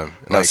time.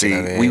 Now, like, see, you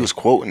know what I mean? we was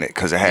quoting it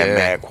because it had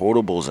mad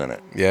quotables in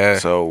it. Yeah.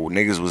 So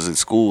niggas was at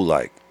school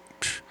like,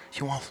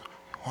 you want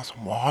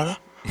some water?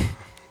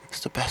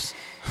 It's the best.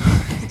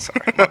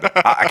 Sorry.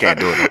 I can't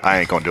do it. I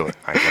ain't going to do it.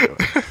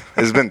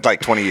 It's been like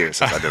 20 years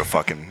since I did a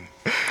fucking...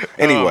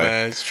 Anyway. Oh,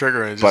 man, it's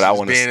triggering. But I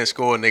just being in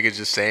school and niggas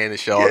just saying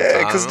this shit all the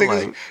Yeah, time. 'cause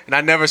niggas- Like, and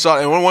I never saw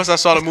it. And once I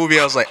saw the movie,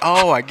 I was like,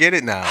 oh, I get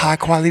it now. High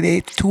quality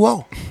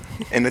H2O.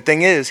 And the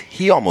thing is,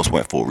 he almost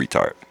went full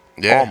retard.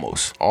 Yeah.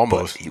 Almost.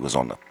 Almost. But he was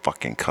on the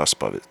fucking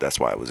cusp of it. That's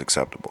why it was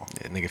acceptable.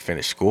 Yeah, nigga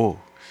finished school.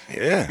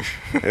 Yeah.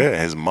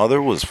 Yeah. His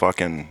mother was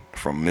fucking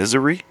from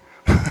Misery.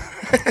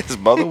 His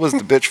mother was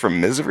the bitch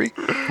from Misery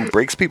who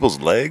breaks people's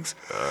legs.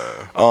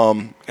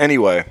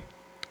 Anyway,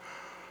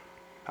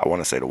 I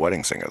want to say The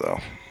Wedding Singer, though.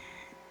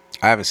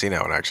 I haven't seen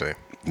that one, actually.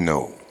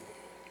 No.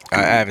 I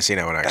haven't seen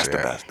that one, That's actually.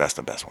 the best. That's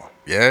the best one.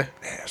 Yeah?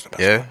 Yeah, that's the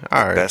best Yeah? one.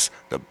 All right.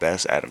 The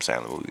best Adam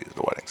Sandler movie is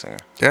The Wedding Singer.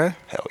 Yeah?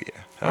 Hell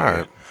yeah. All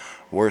right.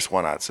 Worst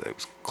one I'd say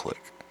was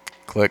Click.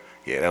 Click.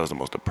 Yeah, that was the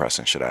most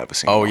depressing shit I ever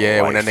seen. Oh, in my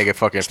yeah, life. when that nigga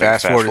fucking This nigga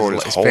fast-forwarded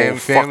his his whole family.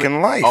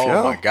 fucking life. Oh,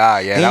 yo. my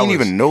God, yeah. He that didn't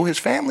was- even know his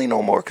family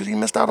no more because he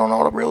missed out on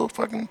all the real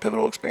fucking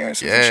pivotal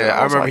experiences. and shit. Yeah,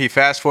 I was remember like, he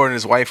fast-forwarded and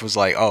his wife was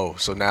like, oh,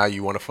 so now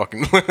you want to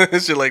fucking...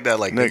 shit like that.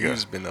 Like, nigga, you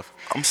just been the...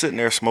 I'm sitting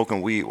there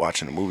smoking weed,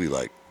 watching the movie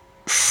like,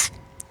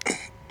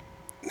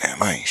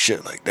 damn, I ain't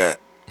shit like that.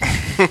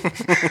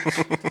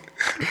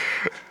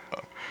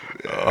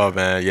 Oh,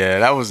 man, yeah,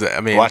 that was...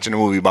 I mean... Watching the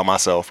movie by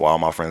myself while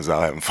my friends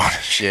out having fun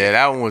and shit. Yeah,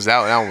 that one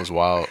was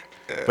wild.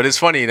 But it's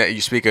funny that you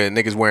speak of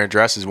niggas wearing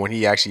dresses when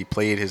he actually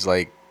played his,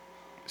 like,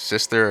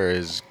 sister or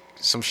his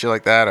some shit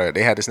like that, or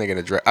they had this nigga in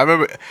a dress. I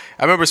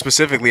remember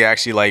specifically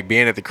actually like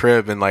being at the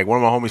crib and like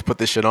one of my homies put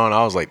this shit on.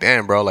 I was like,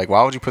 damn, bro, like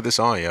why would you put this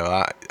on, yo?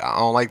 I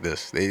don't like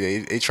this.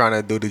 They trying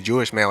to do the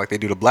Jewish man like they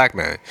do the black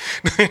man.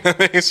 You know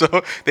what I mean?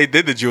 So they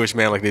did the Jewish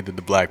man like they did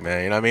the black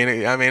man. You know what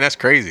I mean? That's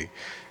crazy.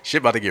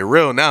 Shit about to get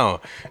real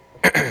now.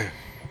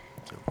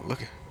 Look.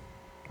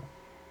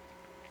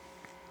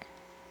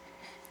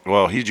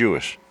 Well, he's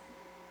Jewish,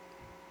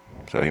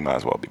 so he might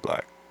as well be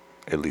black,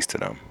 at least to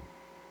them.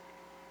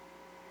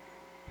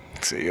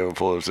 See, you ever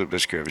pull up to the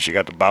bitch crib and she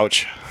got the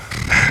pouch?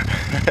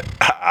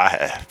 I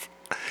have.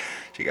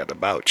 She got the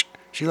pouch.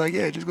 She like,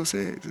 yeah, just go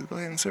sit. Just go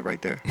ahead and sit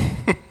right there.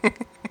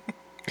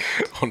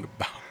 On the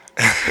bow.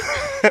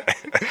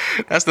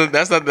 That's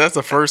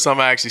the first time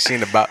I actually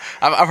seen a bouch.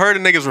 I've heard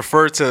of niggas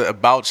refer to a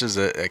couch as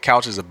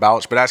a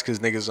bouch, but that's because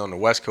niggas on the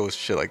West Coast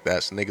shit like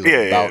that. So niggas on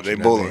the bouch. they you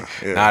know what I bullying. mean?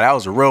 Yeah. Nah, that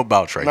was a real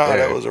bouch right there.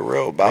 that was a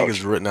real bouch.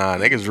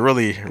 Niggas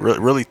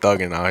really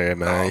thugging out here,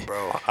 man. Oh,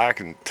 bro, I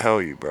can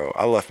tell you, bro.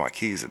 I left my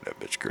keys at that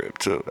bitch crib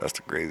too. That's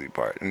the crazy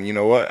part. And you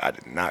know what? I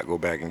did not go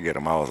back and get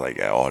them. I was like,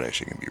 yeah, all that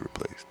shit can be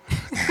replaced.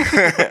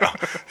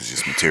 It's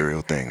just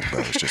material things, bro.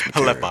 It's just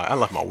material. I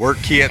left my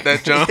work key at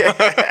that jump.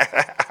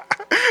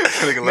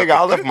 Nigga,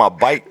 I left my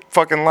bike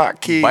fucking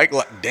lock key. Bike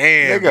lock,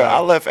 damn. Nigga, I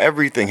left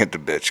everything at the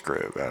bitch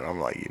crib, and I'm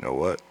like, you know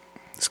what?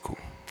 It's cool.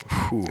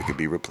 Whew. It could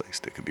be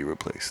replaced. It could be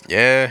replaced.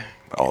 Yeah.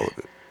 All of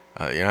it.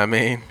 You know what I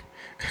mean?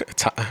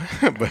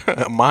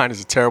 But mine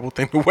is a terrible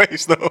thing to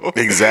waste, though.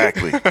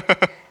 Exactly.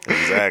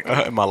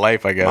 Exactly. My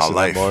life, I guess. My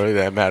life. More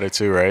that matter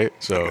too, right?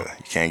 So You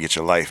can't get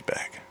your life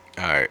back.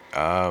 all right.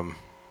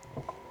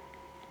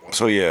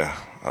 So yeah,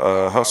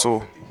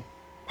 hustle,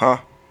 huh?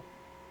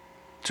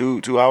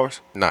 2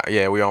 hours? Nah,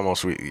 yeah, we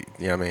almost. You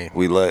know what I mean?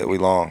 We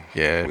long.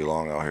 Yeah. we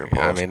long out here. You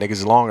know what I mean? Niggas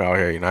is long out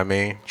here. You know what I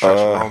mean?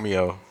 Trust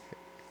Romeo.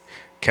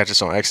 Catch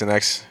us on X and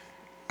X.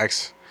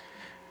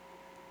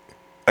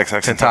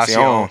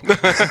 Tentacion.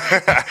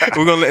 Tentacion.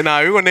 we're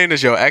gonna name this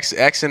show X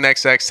and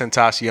XX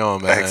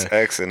Tentacion, man.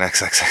 XX and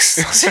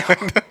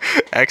XXX.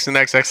 X and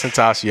XX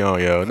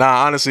Tentacion, yo.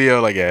 Nah, honestly,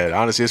 yo,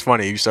 honestly, it's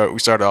funny. We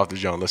started off the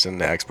joint listening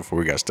to X before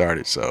we got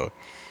started, so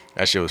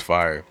that shit was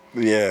fire.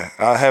 Yeah,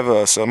 I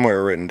have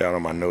somewhere written down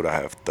on my note. I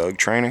have thug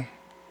training,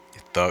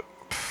 Thug.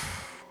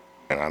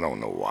 and I don't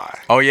know why.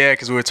 Oh yeah,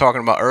 because we were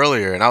talking about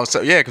earlier, and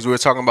because we were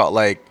talking about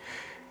like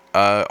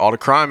all the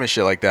crime and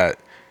shit like that.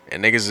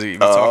 And niggas be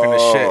talking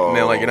this shit, and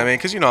they're like, you know what I mean?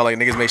 Because, you know, like,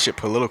 niggas make shit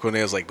political, and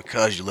it's like,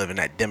 because you live in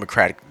that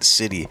democratic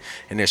city,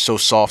 and they're so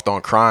soft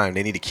on crime,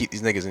 they need to keep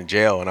these niggas in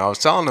jail. And I was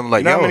telling them, like,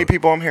 You know yo. how many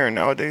people I'm hearing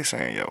nowadays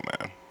saying, yo,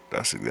 man,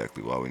 that's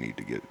exactly why we need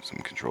to get some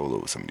control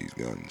over some of these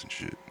guns and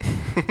shit.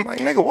 Like,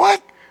 nigga,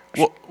 what?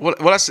 Well,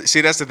 that's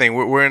the thing.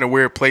 We're in a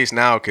weird place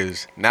now,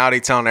 because now they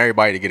telling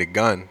everybody to get a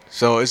gun.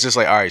 So it's just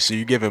like, all right, so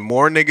you giving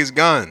more niggas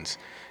guns.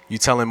 You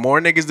telling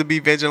more niggas to be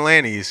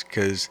vigilantes,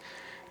 because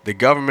the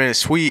government is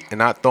sweet and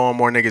not throwing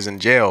more niggas in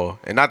jail,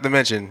 and not to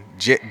mention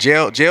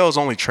jail is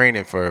only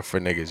training for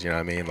niggas. You know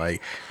what I mean?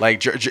 Like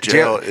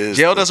jail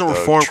doesn't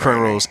reform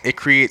criminals; it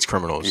creates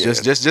criminals. Yeah.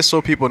 Just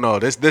so people know,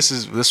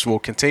 this will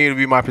continue to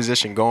be my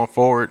position going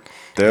forward.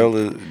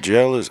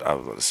 Jail is. I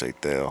was about to say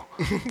Thale.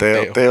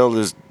 Thale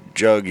is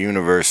Jug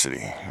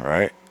University,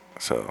 right?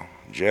 So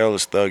jail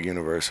is Thug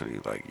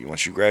University. Like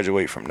once you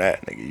graduate from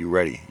that, nigga, you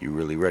ready? You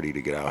really ready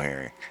to get out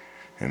here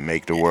and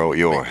make the world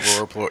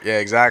yours. Yeah,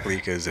 exactly.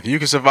 Because if you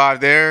can survive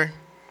there,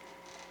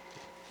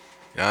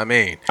 you know what I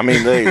mean?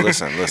 Hey,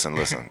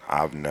 listen.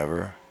 I've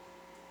never,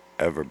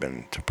 ever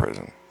been to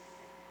prison.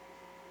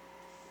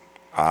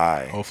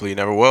 Hopefully you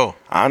never will.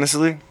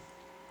 Honestly,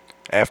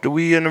 after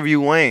we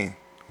interview Wayne,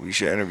 we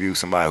should interview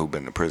somebody who's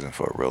been to prison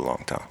for a real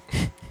long time.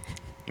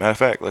 Matter of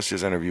fact, let's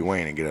just interview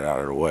Wayne and get it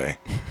out of the way.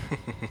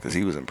 Because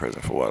he was in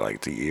prison for what,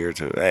 like 2 years?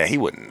 He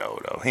wouldn't know,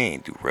 though. He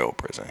ain't do real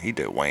prison. He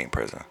did Wayne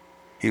prison.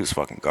 He was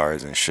fucking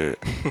guards and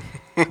shit.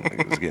 He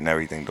was getting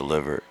everything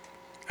delivered.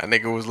 That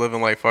nigga was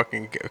living like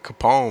fucking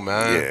Capone,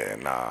 man. Yeah,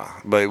 nah.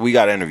 But we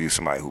gotta interview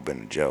somebody who been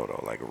in jail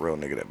though, like a real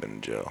nigga that been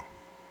in jail.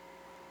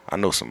 I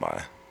know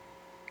somebody.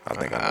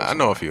 I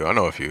know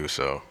a few.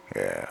 So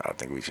yeah, I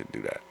think we should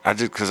do that. I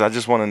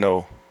just want to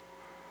know.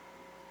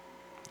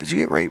 Did you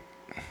get raped?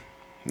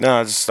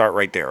 No, just start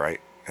right there,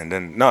 right? And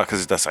then no,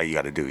 because that's how you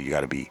got to do. You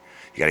got to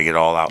get it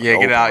all out. Yeah,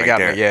 get it out. Right You got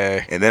there. me.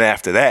 Yeah. And then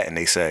after that, and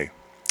they say,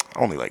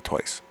 only like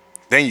twice.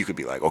 Then you could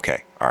be like,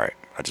 okay, all right.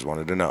 I just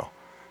wanted to know.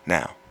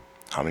 Now,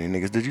 how many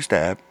niggas did you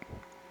stab?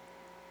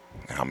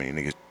 And how many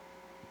niggas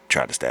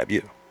tried to stab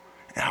you?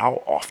 And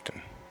how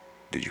often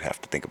did you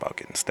have to think about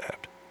getting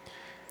stabbed?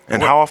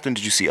 And how often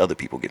did you see other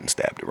people getting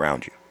stabbed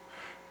around you?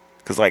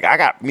 Because, like,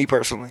 me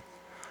personally,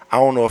 I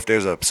don't know if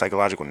there's a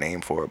psychological name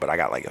for it, but I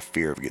got, like, a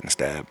fear of getting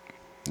stabbed.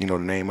 You know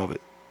the name of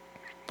it?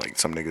 Like,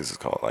 some niggas is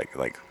called, like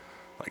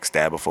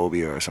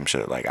stabophobia or some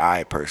shit. Like,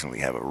 I personally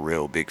have a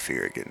real big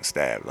fear of getting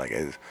stabbed. Like,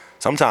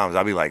 sometimes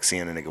I'll be, like,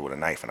 seeing a nigga with a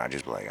knife, and I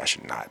just be like, I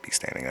should not be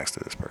standing next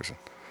to this person.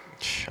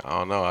 I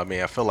don't know. I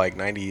mean, I feel like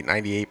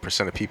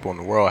 98% of people in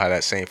the world have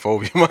that same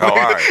phobia. Oh, all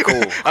right,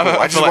 cool.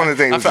 I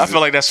feel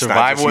like that's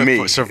survival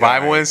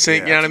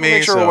instinct. You know what I mean?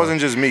 Make sure it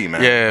wasn't just me,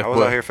 man. Yeah, I was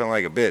out here feeling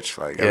like a bitch.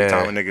 Like every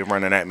time a nigga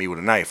running at me with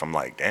a knife, I'm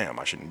like, damn,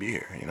 I shouldn't be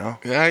here. You know?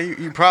 Yeah,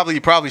 you probably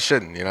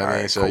shouldn't. You know what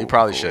I mean? So you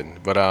probably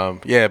shouldn't. But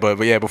yeah.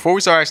 Before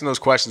we start asking those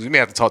questions, we may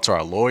have to talk to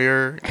our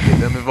lawyer, get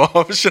them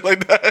involved, and shit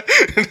like that.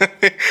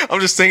 I'm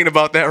just thinking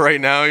about that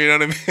right now. You know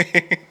what I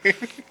mean?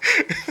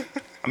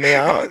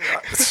 I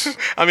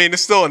mean,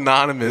 it's still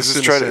anonymous.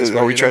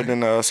 Are we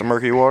treading in some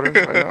murky waters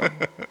right now?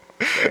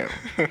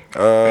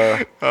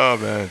 Damn. Oh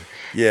man.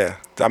 Yeah.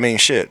 I mean,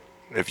 shit.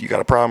 If you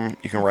got a problem,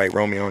 you can write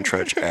Romeo and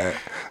Tretch at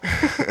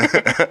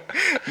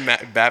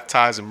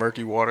baptized in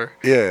murky water.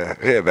 Yeah,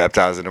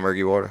 baptized in the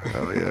murky water.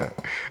 Hell yeah.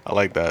 I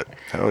like that.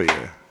 Hell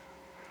yeah.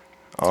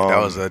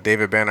 That was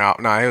David Banner.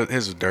 No,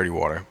 his was dirty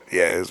water.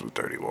 Yeah, his was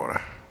dirty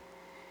water.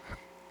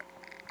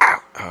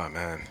 Oh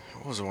man,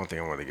 what was the one thing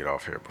I wanted to get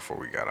off here before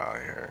we got out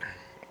of here?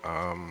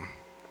 Um,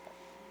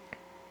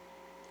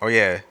 oh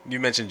yeah, you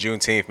mentioned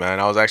Juneteenth, man.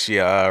 I was actually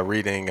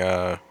reading.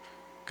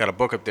 Got a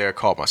book up there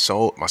called My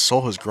Soul. My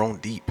Soul Has Grown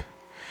Deep,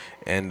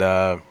 and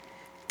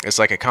it's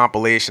like a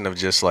compilation of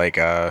just like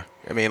I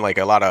mean, like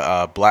a lot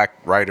of black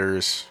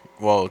writers.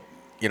 Well,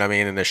 you know what I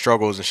mean, and their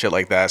struggles and shit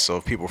like that. So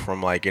people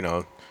from like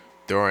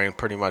during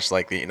pretty much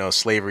like the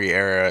slavery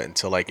era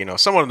until like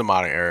somewhat of the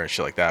modern era and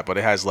shit like that. But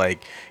it has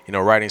like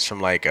writings from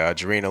like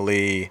Jarena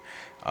Lee,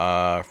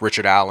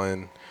 Richard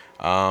Allen.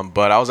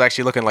 But I was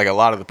actually looking like a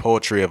lot of the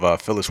poetry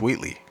of Phyllis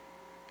Wheatley,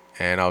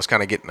 and I was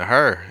kind of getting to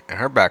her and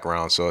her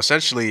background. So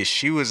essentially,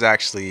 she was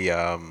actually,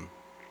 I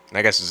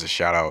guess it's a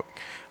shout out,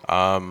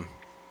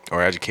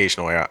 or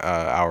educational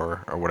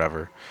hour or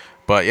whatever.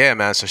 But yeah,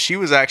 man. So she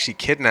was actually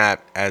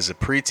kidnapped as a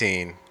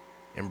preteen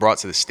and brought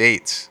to the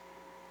States,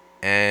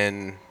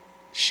 and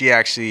she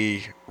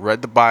actually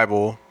read the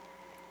Bible,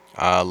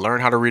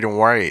 learned how to read and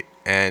write,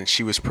 and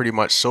she was pretty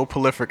much so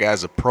prolific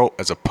as a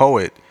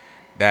poet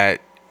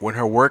that when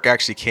her work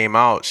actually came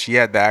out, she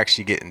had to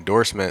actually get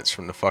endorsements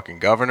from the fucking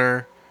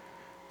governor,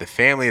 the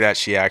family that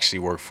she actually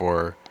worked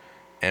for,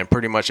 and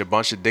pretty much a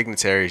bunch of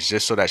dignitaries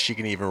just so that she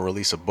can even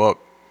release a book,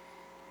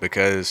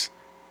 because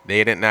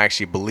they didn't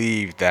actually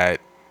believe that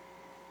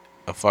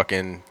a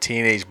fucking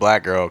teenage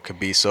black girl could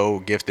be so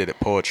gifted at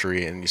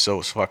poetry and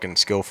so fucking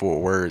skillful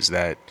with words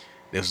that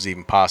this was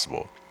even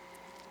possible.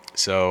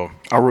 So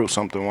I wrote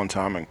something one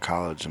time in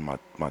college, and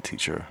my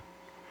teacher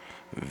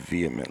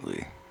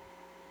vehemently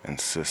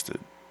insisted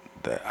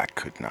that I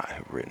could not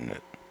have written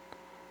it,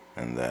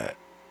 and that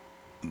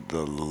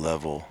the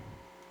level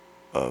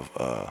of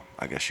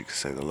I guess you could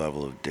say the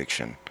level of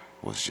diction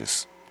was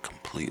just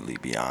completely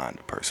beyond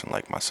a person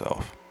like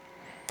myself.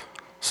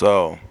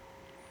 So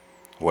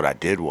what I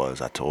did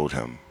was I told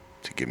him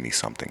to give me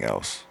something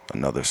else,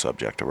 another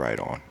subject to write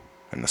on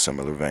in a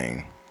similar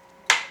vein.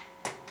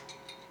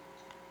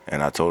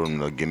 And I told him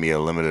to give me a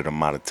limited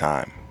amount of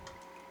time.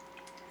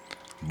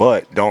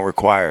 But don't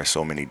require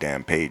so many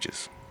damn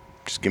pages.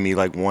 Just give me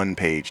like 1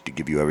 page to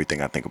give you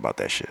everything I think about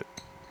that shit.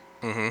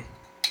 Mm-hmm.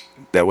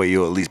 That way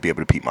you'll at least be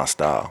able to peep my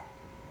style.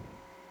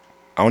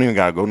 I don't even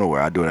gotta go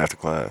nowhere. I do it after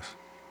class.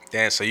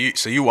 Damn, so you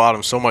wowed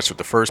him so much with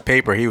the first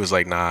paper, he was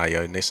like, nah,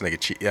 yo, this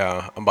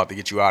nigga, I'm about to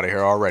get you out of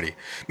here already.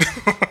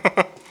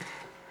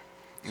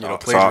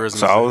 Plagiarism.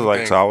 So I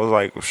was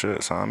like, well,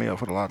 shit, sign me up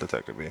for the lie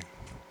detector, B.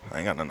 I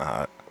ain't got nothing to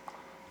hide.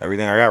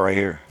 Everything I got right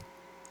here.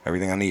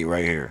 Everything I need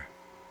right here.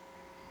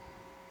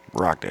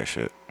 Rock that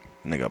shit.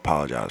 Nigga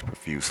apologized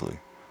profusely.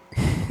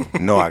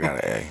 No, I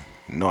got an A.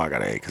 No, I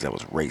got an A because that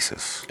was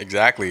racist.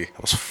 Exactly.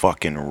 That was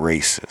fucking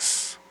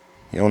racist.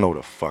 You don't know what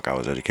the fuck I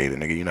was educated,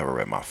 nigga. You never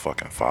read my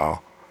fucking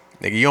file.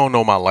 Nigga, you don't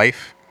know my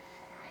life.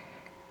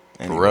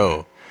 Anyway, For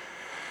real.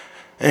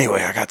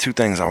 Anyway, I got 2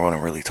 things I want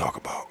to really talk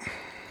about.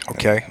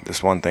 Okay. And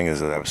this one thing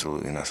is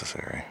absolutely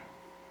necessary.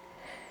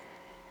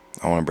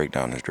 I want to break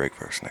down this Drake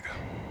verse, nigga.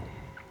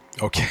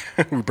 Okay.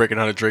 We're breaking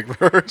down a Drake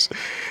verse.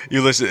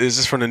 You listen, is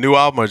this from the new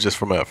album or just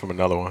from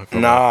another one?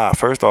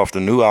 First off, the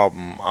new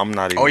album, I'm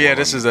not even. Oh yeah,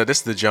 this is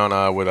the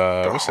John with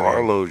what's the name?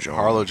 Harlow joint.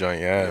 Harlow joint,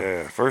 yeah.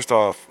 Yeah. First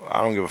off,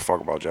 I don't give a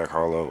fuck about Jack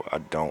Harlow. I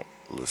don't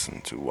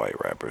listen to white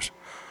rappers.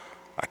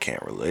 I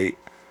can't relate.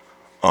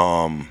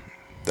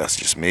 That's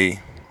just me.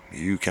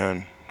 You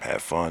can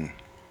have fun.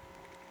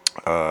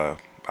 I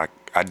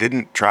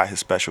didn't try his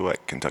special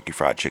at Kentucky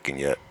Fried Chicken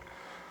yet.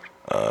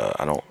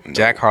 I don't know.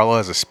 Jack Harlow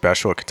has a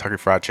special at Kentucky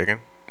Fried Chicken?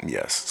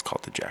 Yes, it's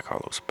called the Jack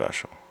Harlow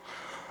special.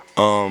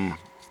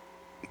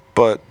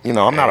 But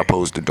I'm not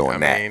opposed to doing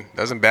that. I mean,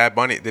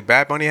 did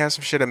Bad Bunny have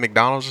some shit at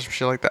McDonald's or some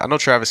shit like that? I know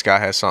Travis Scott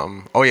has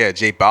something. Oh yeah,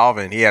 J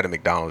Balvin, he had a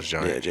McDonald's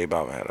joint. Yeah, J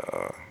Balvin had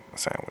a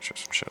sandwich or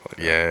some shit like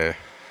that. Yeah.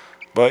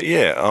 But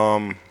yeah,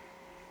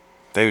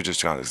 they were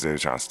trying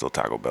to steal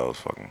Taco Bell's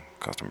fucking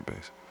customer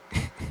base.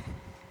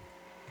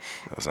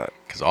 What's that?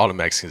 Because all the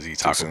Mexicans eat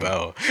Taco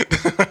Bell.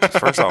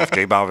 First off,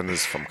 J Balvin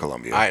is from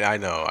Colombia. I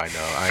know.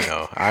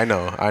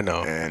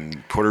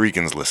 And Puerto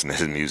Ricans listen to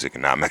his music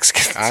and not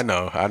Mexicans. I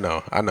know.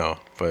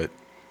 But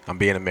I'm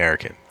being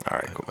American. All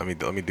right, cool.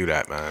 Let me do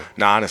that, man.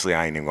 Nah, honestly,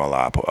 I ain't even gonna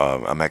lie.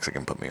 A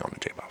Mexican put me on the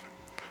J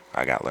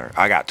Balvin.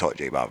 I got taught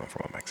J Balvin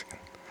from a Mexican.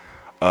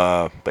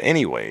 But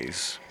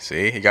anyways.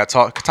 See, he got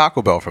taught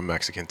Taco Bell from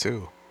Mexican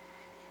too.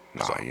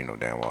 Nah, so, you know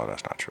damn well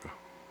that's not true.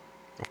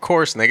 Of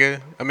course,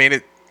 nigga. I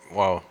mean,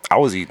 well, I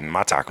was eating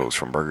my tacos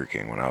from Burger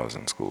King when I was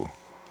in school.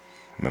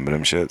 Remember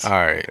them shits? All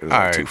right. It was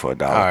like 2 for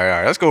 $1. All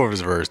right. Let's go over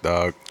his verse,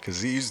 dog.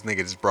 Because these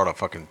niggas just brought up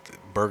fucking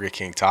Burger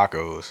King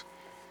tacos.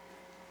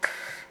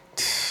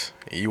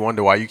 You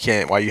wonder why you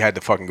had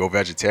to fucking go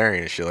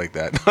vegetarian and shit like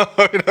that.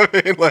 You know what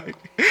I mean? Like,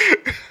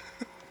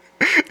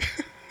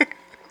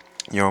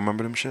 you don't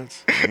remember them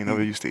shits? You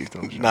never used to eat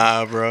them shits?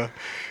 Nah, bro.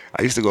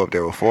 I used to go up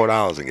there with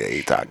 $4 and get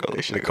 8 tacos.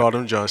 They should have called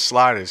them John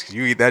sliders, because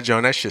you eat that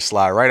John, that shit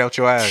slide right out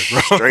your ass, bro.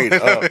 Straight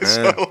up, man.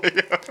 So,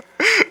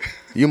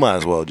 you might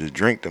as well just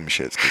drink them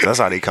shits, because that's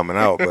how they coming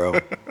out, bro.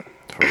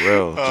 For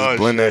real. Just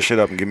blend that shit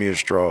up and give me a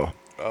straw.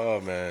 Oh,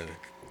 man.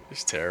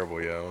 It's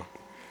terrible, yo.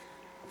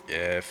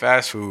 Yeah,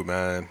 fast food,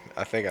 man.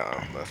 I think,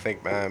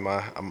 man,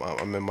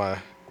 I'm in my.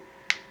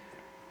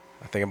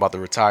 I think I'm about to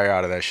retire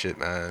out of that shit,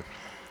 man.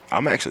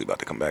 I'm actually about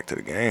to come back to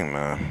the game,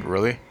 man.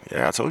 Really?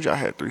 Yeah, I told you I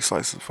had 3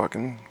 slices of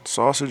fucking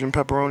sausage and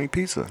pepperoni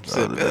pizza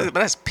the other day. But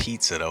that's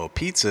pizza though.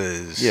 Pizza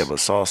is. Yeah, but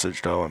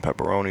sausage though and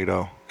pepperoni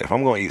though. If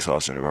I'm gonna eat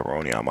sausage and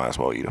pepperoni, I might as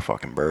well eat a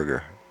fucking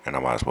burger, and I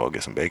might as well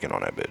get some bacon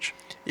on that bitch.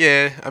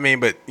 Yeah, I mean,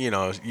 but you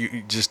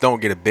just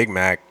don't get a Big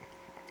Mac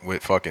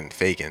with fucking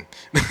faking.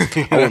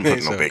 You know I wouldn't what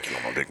put no So, bacon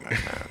on my Big Mac,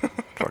 man.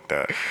 Fuck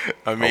that. I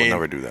I would mean,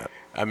 never do that.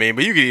 I mean,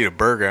 but you could eat a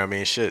burger. I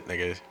mean, shit,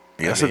 nigga.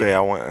 Yesterday I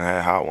went and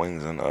had hot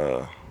wings and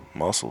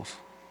mussels.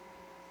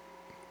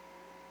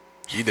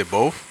 You did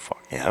both?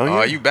 Fuck yeah, hell Oh,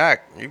 yeah. you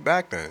back? You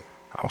back then?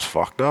 I was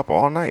fucked up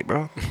all night,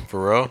 bro.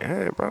 For real?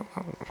 Yeah, bro.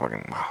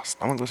 My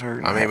stomach was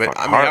hurting. I mean, had but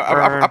fucking I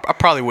heartburn.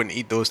 probably wouldn't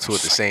eat those two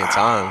at the same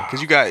time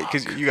because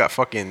you got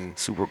fucking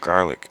Super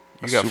garlic.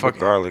 You got super fucking-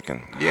 garlic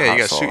and yeah hot you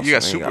got sauce, you got and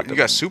then super the- you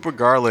got super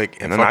garlic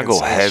and and then I fucking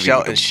go heavy shell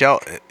with the- and shell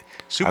I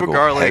super go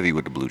garlic heavy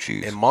with the blue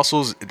cheese. and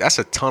mussels. That's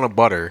a ton of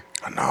butter,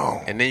 I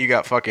know. and then you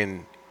got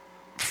fucking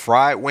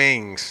fried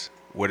wings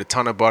with a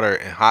ton of butter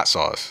and hot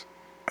sauce.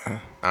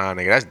 Nah,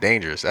 nigga, that's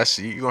dangerous. That's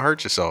you gonna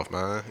hurt yourself,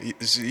 man.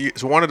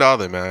 It's one or the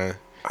other, man.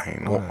 I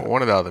ain't know that.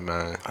 One or the other,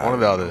 man. One or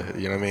the other.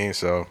 You know what I mean?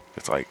 So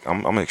It's like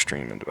I'm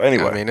extreme into it.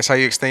 Anyway, I mean, that's how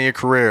you extend your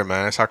career,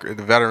 man. That's how the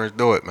veterans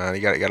do it, man.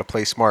 You got to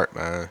play smart,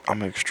 man.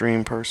 I'm an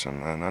extreme person,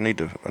 man. I need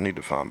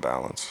to find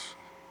balance.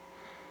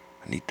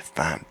 I need to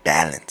find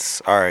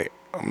balance. All right.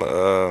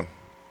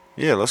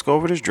 Yeah, let's go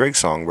over this Drake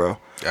song, bro. All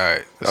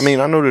right. I mean,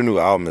 I know the new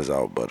album is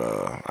out, but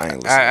I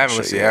ain't listened. I haven't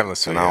listened. yet, I haven't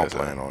listened and I yet,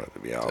 don't plan on it to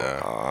be out.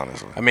 Yeah.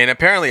 Honestly. I mean,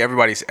 apparently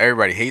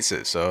everybody hates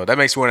it, so that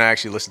makes me want to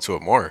actually listen to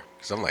it more.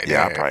 Cause I'm like,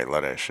 Yeah, I damn. probably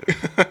love that shit.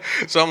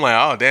 So I'm like,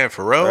 oh damn,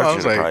 for real? That I shit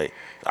was is like,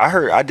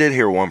 probably- I did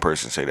hear one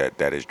person say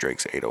that is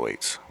Drake's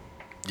 808s.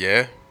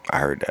 yeah, I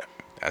heard that.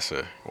 that's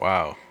a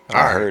wow.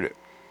 I heard it.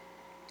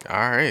 All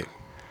right,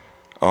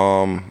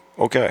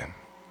 Okay.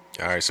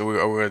 all right. So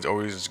are we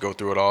gonna just go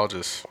through it all?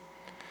 Just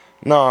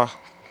Nah.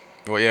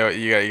 well, yeah.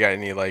 You got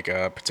any like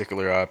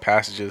particular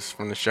passages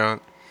from the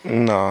shot?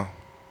 No.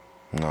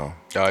 No.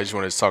 I just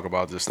wanted to talk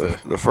about just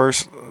The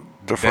first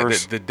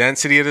the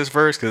density of this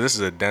verse because this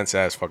is a dense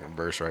ass fucking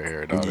verse right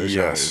here. Dog. This shit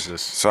yes. is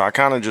just So I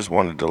kind of just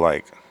wanted to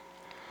like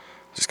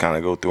just kind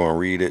of go through and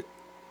read it.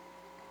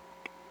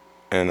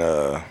 And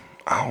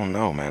I don't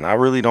know, man. I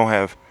really don't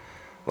have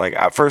like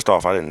first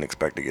off, I didn't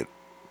expect to get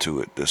to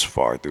it this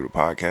far through the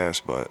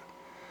podcast, but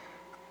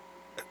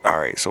all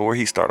right. So where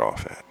he start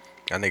off at?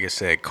 that nigga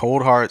said,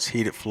 "Cold hearts,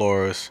 heated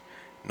floors,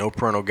 no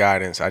parental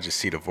guidance. I just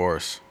see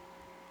divorce."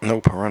 No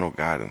parental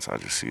guidance. I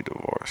just see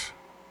divorce.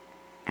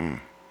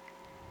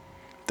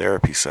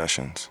 Therapy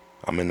sessions.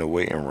 I'm in the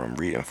waiting room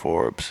reading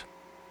Forbes.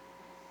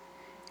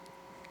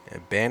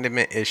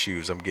 Abandonment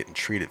issues. I'm getting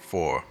treated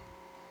for.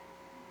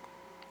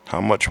 How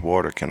much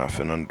water can I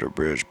fit under the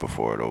bridge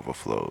before it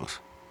overflows?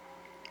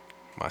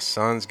 My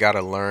son's got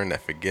to learn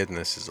that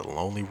forgiveness is a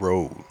lonely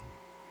road.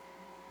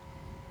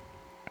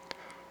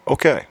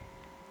 Okay.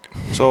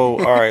 So,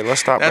 all right,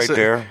 let's stop right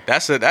there.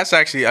 That's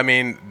actually. I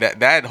mean,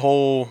 that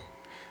whole.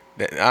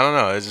 I don't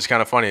know. It's just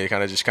kind of funny. It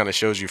kind of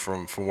shows you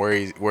from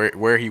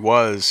where he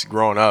was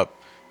growing up,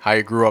 how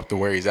he grew up to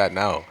where he's at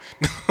now.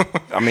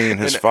 I mean,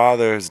 his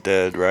father is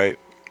dead, right?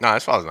 Nah,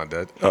 his father's not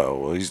dead. Oh,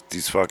 well,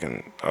 he's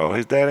fucking. Oh,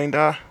 his dad ain't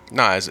die?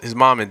 Nah, his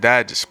mom and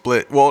dad just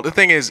split. Well, the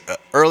thing is,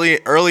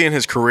 early in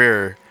his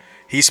career,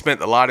 he spent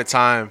a lot of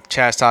time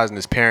chastising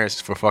his parents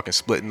for fucking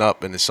splitting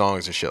up in the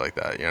songs and shit like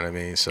that. You know what I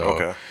mean? So,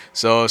 Okay.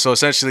 so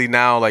essentially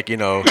now, like, you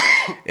know,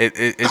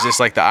 it's just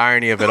like the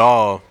irony of it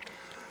all,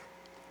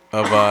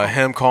 of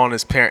him calling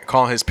his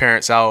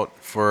parents out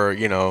for,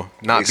 you know,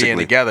 not being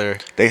Basically. together.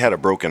 They had a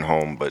broken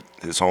home, but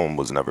his home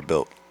was never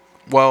built.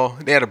 Well,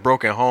 they had a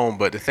broken home,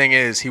 but the thing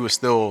is, he was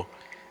still.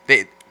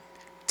 They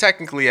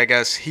technically, I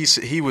guess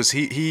he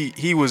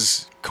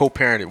was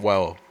co-parented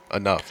well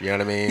enough. You know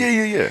what I mean?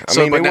 Yeah. I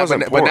mean, but it now,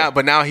 wasn't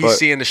but now he's but-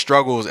 seeing the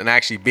struggles and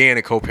actually being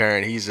a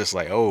co-parent. He's just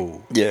like,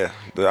 oh, Yeah,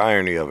 the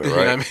irony of it, you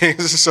right? know what I mean?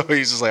 So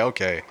he's just like,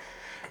 okay,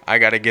 I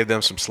got to give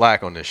them some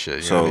slack on this shit.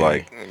 You So, know what I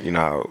mean? like, you know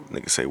how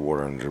niggas say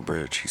water under the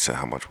bridge? He said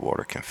how much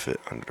water can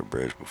fit under the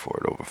bridge before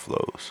it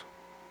overflows.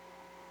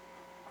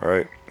 All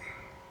right?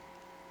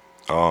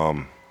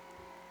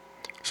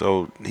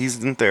 So,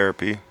 he's in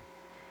therapy.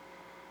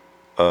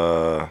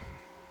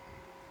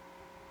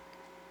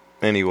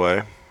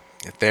 Anyway,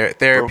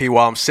 Therapy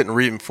while I'm sitting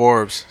reading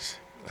Forbes,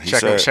 He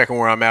said- checking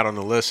where I'm at on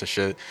the list and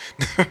shit.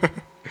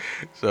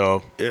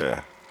 So.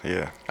 yeah.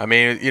 I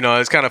mean, you know,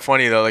 it's kind of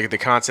funny though, like the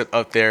concept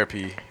of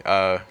therapy.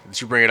 That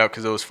you bring it up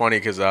because it was funny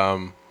because I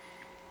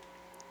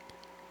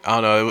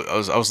don't know. I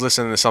was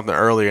listening to something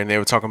earlier and they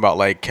were talking about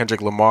like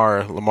Kendrick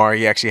Lamar.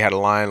 He actually had a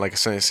line like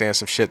saying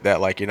some shit that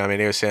like, you know what I mean,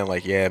 they were saying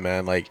like, yeah,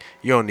 man, like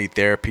you don't need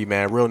therapy,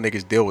 man. Real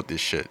niggas deal with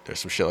this shit or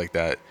some shit like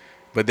that.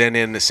 But then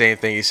in the same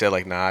thing, he said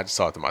like, nah, I just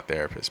talked to my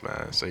therapist,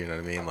 man. So you know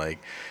what I mean, like,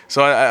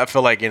 so I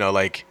feel like, you know,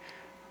 like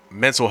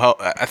mental health.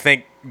 I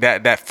think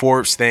that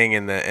Forbes thing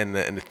and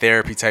the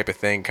therapy type of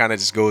thing kind of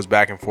just goes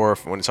back and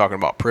forth when talking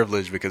about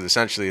privilege, because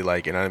essentially,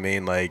 like, you know what I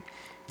mean, like,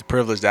 the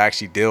privilege to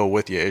actually deal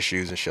with your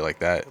issues and shit like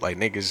that. Like,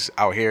 niggas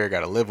out here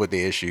got to live with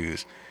their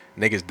issues.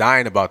 Niggas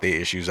dying about their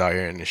issues out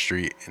here in the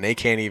street, and they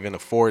can't even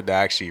afford to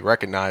actually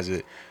recognize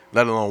it,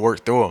 let alone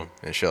work through them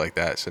and shit like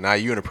that. So now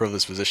you in a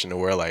privileged position to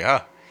where, like,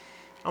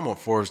 I'm on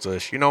Forbes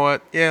list. You know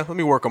what? Yeah, let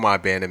me work on my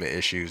abandonment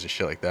issues and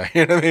shit like that.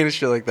 You know what I mean? And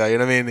shit like that. You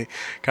know what I mean?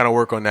 Kind of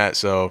work on that.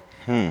 So,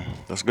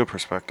 That's a good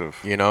perspective.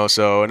 you know,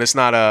 so, and it's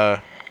not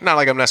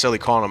like I'm necessarily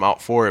calling them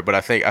out for it, but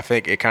I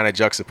think it kind of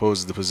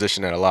juxtaposes the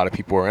position that a lot of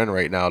people are in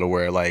right now, to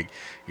where, like,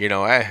 you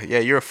know, yeah,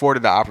 you're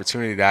afforded the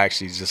opportunity to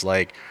actually just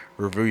like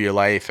review your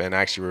life and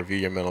actually review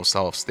your mental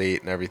health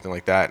state and everything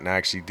like that, and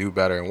actually do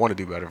better and want to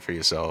do better for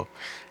yourself.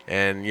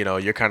 And, you know,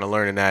 you're kind of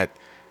learning that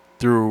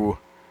through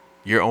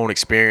your own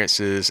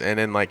experiences. And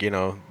then, like, you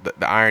know,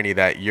 the irony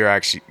that you're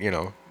actually, you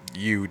know,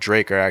 you,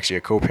 Drake, are actually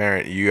a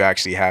co-parent. You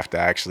actually have to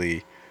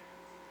actually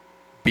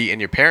be in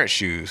your parents'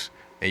 shoes,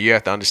 and you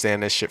have to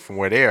understand this shit from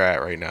where they're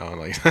at right now.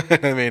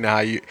 Like, I mean,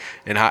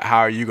 how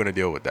are you gonna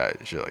deal with that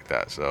and shit like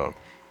that? So,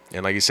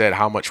 and like you said,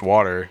 how much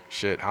water,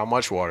 how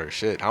much water,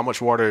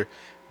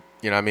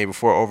 you know what I mean,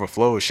 before it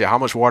overflows, how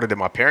much water did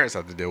my parents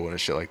have to deal with and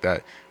shit like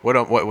that?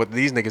 What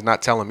these niggas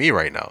not telling me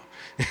right now?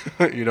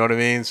 You know what I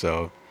mean?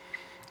 So,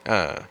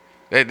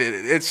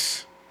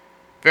 it's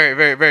very,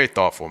 very, very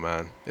thoughtful,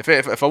 man.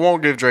 If I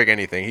won't give Drake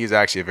anything, he's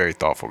actually a very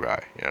thoughtful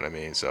guy. You know what I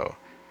mean? So,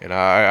 you know,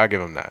 I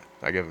give him that.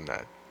 I give him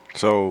that.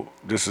 So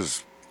this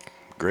is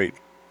great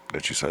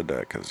that you said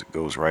that, because it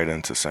goes right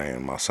into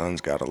saying my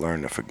son's got to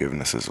learn that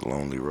forgiveness is a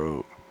lonely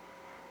road.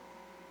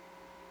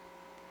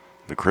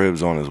 The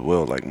crib's on his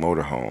will like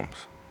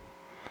motorhomes.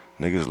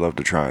 Niggas love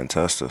to try and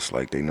test us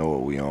like they know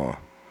what we on.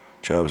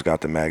 Chubb's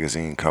got the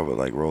magazine covered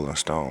like Rolling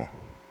Stone.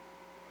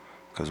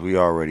 Because we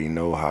already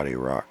know how they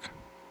rock.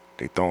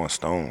 They throwing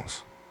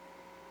stones.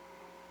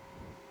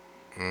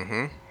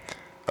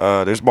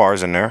 There's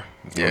bars in there.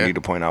 You don't need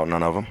to point out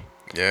none of them.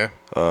 Yeah.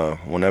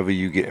 Whenever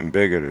you getting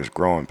bigger, there's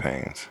growing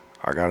pains.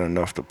 I got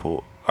enough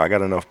pull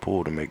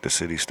to make the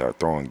city start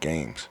throwing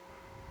games.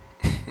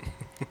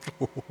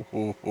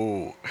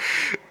 Ooh.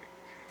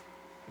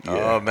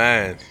 Yeah. Oh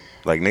man.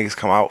 Like, niggas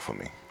come out for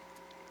me.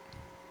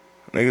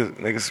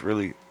 Niggas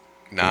really.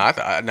 I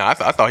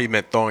thought he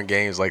meant throwing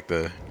games like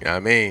the, you know what I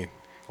mean?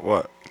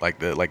 What? Like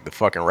the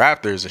fucking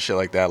Raptors and shit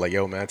like that. Like,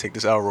 yo, man, take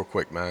this out real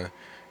quick, man.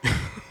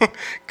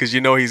 Cause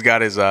you know he's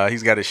got his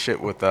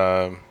shit with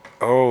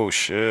Oh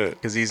shit.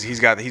 Cause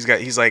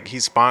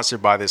he's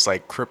sponsored by this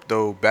like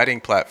crypto betting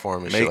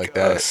platform and shit like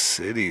that. Make a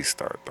city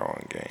start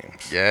throwing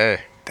games.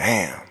 Yeah.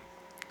 Damn.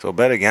 So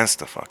bet against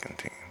the fucking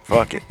team.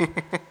 Fuck it.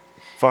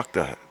 Fuck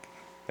that.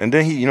 And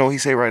then he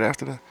say right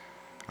after that,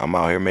 I'm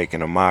out here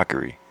making a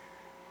mockery.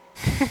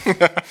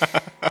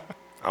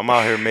 I'm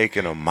out here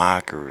making a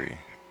mockery.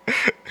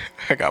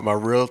 I got my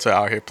realtor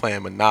out here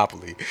playing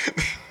Monopoly.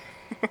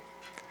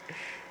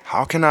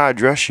 How can I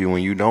address you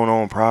when you don't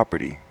own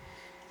property?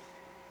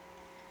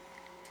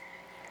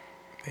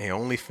 They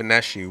only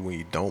finesse you when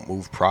you don't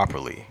move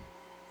properly.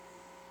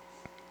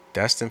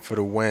 Destined for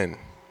the win.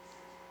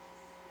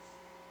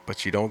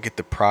 But you don't get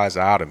the prize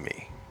out of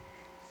me.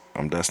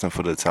 I'm destined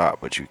for the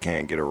top, but you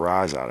can't get a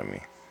rise out of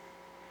me.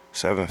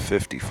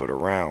 $750 for the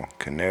round,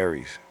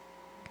 Canaries.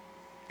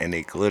 And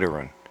they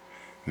glittering.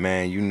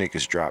 Man, you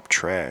niggas drop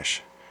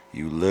trash.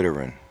 You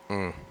littering.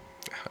 I'm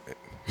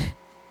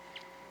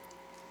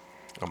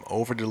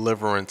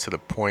over-delivering to the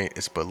point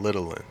it's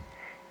belittling.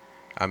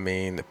 I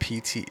mean, the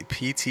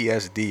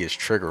PTSD is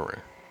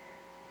triggering.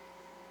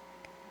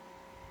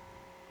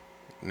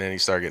 And then you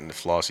start getting the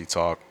flossy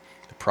talk.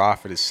 The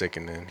profit is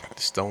sickening.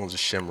 The stones are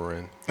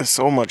shimmering. There's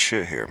so much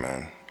shit here,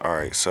 man. All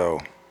right, so,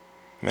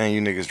 man,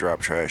 you niggas drop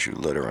trash, you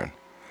littering.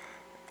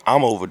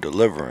 I'm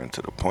over-delivering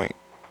to the point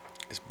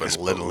It's it's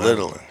belittling.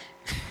 belittling.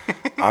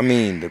 I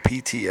mean, the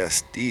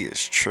PTSD is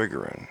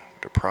triggering.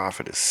 The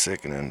profit is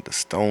sickening. The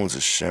stones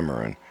is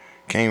shimmering.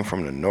 Came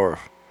from the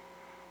north,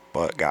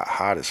 but got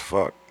hot as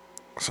fuck.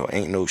 So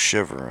ain't no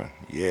shivering.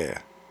 Yeah.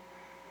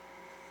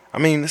 I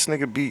mean, this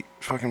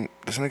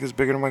nigga's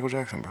bigger than Michael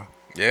Jackson, bro.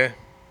 Yeah.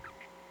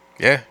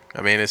 Yeah.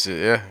 I mean,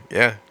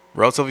 yeah.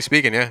 Relatively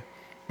speaking, yeah.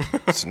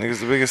 This nigga's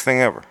the biggest thing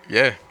ever.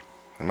 Yeah.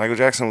 And Michael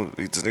Jackson,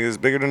 this nigga's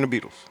bigger than the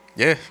Beatles.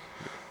 Yeah.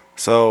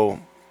 So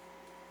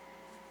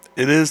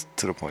it is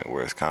to the point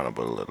where it's kind of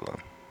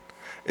belittling.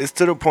 It's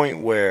to the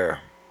point where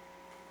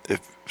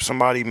if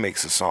somebody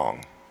makes a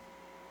song,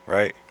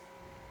 right?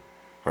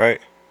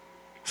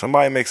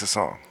 Somebody makes a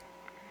song,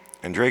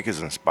 and Drake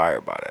is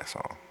inspired by that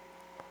song.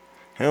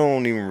 He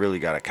don't even really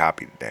got to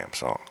copy the damn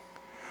song.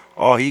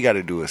 All he got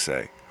to do is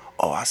say,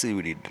 oh, I see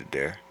what he did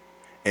there.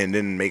 And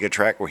then make a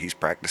track where he's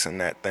practicing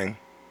that thing.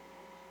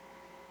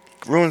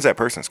 Ruins that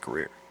person's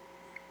career.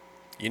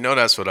 You know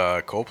that's what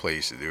Coldplay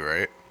used to do,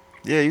 right?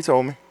 Yeah, you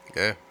told me.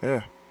 Yeah.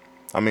 Yeah.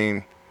 I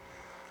mean,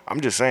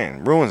 I'm just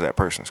saying, ruins that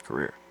person's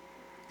career.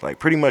 Like,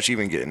 pretty much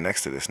even getting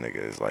next to this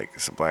nigga is like,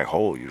 it's a black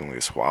hole. You don't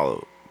get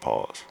swallowed.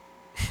 Pause.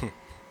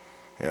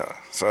 Yeah.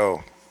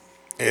 So,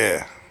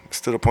 yeah.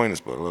 Still the point is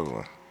but a little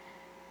one.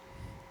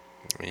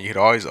 I mean, you could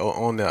always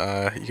own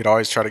the. You could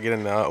always try to get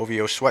in the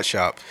OVO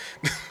sweatshop.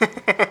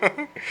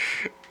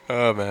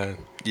 Oh man.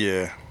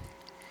 Yeah.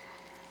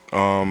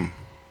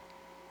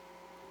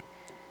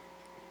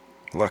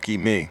 Lucky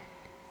me.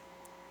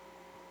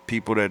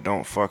 People that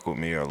don't fuck with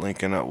me are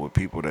linking up with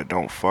people that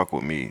don't fuck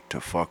with me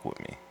to fuck with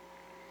me.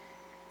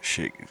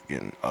 Shit is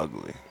getting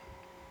ugly.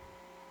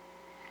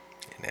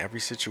 And every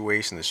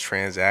situation is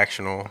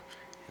transactional,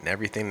 and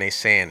everything they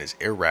saying is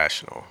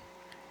irrational.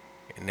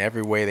 And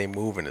every way they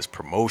moving is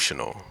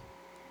promotional.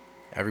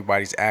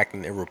 Everybody's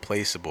acting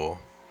irreplaceable.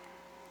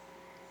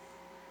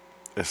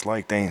 It's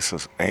like they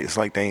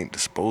ain't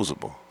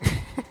disposable.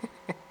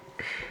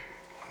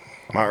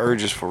 My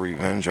urges for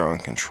revenge are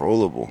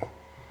uncontrollable.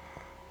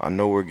 I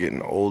know we're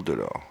getting older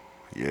though.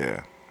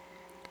 Yeah.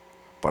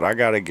 But I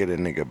gotta get a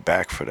nigga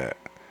back for that.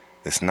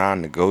 It's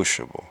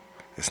non-negotiable.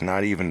 It's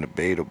not even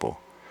debatable.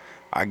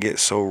 I get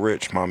so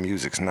rich, my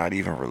music's not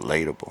even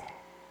relatable.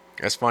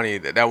 That's funny.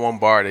 That one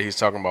bar that he's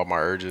talking about, my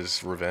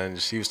urges,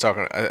 revenge. He was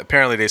talking.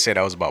 Apparently, they said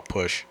that was about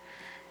Push.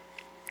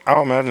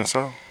 I imagine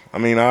so. I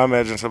mean, I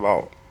imagine it's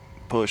about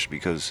Push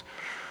because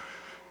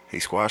he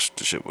squashed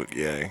the shit with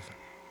Ye.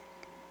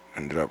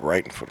 Ended up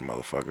writing for the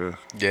motherfucker.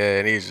 Yeah,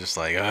 and he's just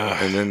like, ugh.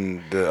 And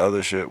then the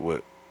other shit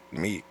with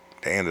Meek,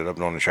 they ended up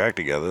on the track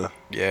together.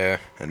 Yeah.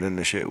 And then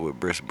the shit with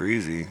Briss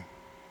Breezy,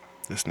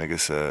 this nigga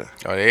said,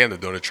 Oh, they ended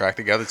up doing a track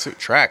together too.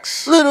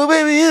 Tracks. little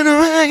baby in the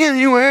wagon,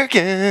 you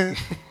working.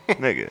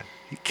 Nigga,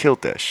 he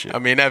killed that shit. I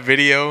mean, that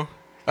video.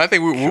 I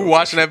think we were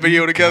watching that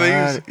video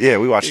together. Yeah,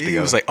 we watched it He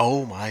together. was like,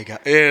 "Oh my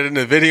god!" Yeah, in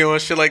the video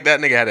and shit like that,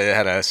 nigga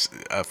had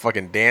a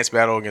fucking dance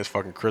battle against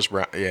fucking Chris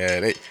Brown. Yeah,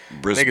 they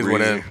Briss niggas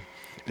went in. Breezy.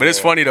 But it's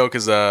funny though,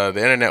 cause the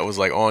internet was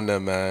like on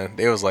them, man.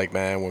 They was like,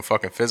 man, when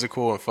fucking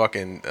physical and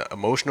fucking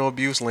emotional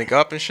abuse link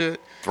up and shit.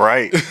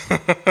 Right.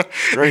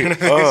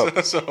 Straight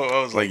up. So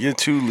I was Like your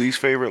two least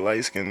favorite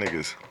light skinned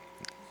niggas.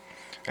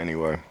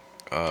 Anyway.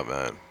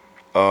 oh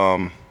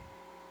man.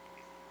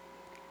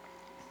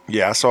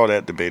 Yeah, I saw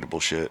that debatable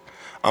shit.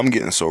 I'm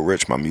getting so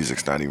rich, my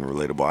music's not even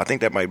relatable. I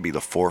think that might be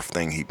the fourth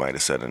thing he might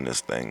have said in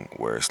this thing,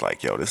 where it's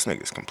like, yo, this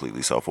nigga's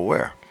completely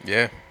self-aware.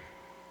 Yeah.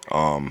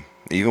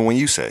 Even when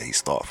you say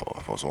he's thoughtful.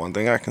 If there's one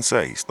thing I can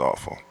say, he's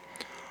thoughtful.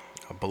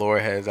 A blow her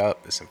heads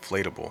up. It's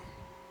inflatable.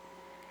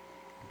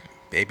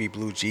 Baby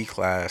blue G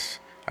class.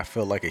 I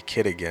feel like a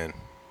kid again.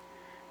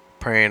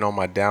 Praying on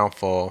my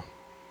downfall.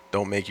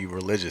 Don't make you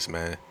religious,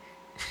 man.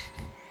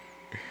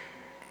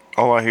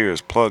 All I hear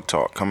is plug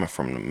talk coming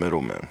from the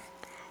middlemen.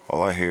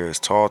 All I hear is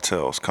tall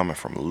tales coming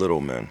from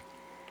little men.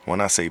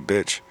 When I say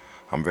bitch,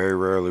 I'm very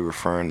rarely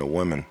referring to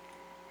women.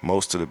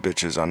 Most of the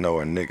bitches I know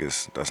are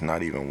niggas. That's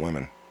not even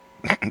women.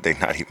 They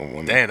not even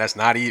women. Damn, that's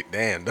not even.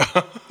 Damn.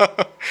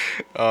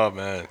 Oh,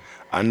 man.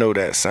 I know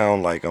that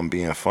sound like I'm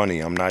being funny.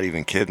 I'm not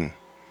even kidding.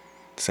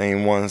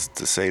 Same ones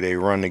to say they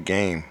run the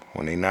game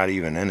when they not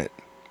even in it.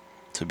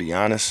 To be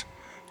honest,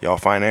 y'all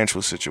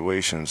financial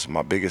situations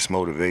my biggest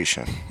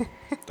motivation.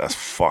 That's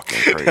fucking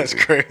crazy. That's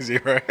crazy,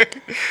 right?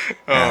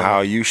 And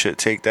how you should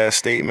take that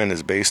statement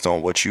is based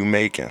on what you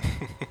making.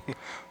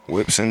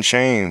 Whips and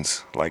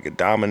chains, like a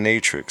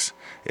dominatrix.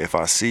 If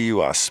I see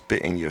you, I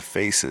spit in your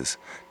faces.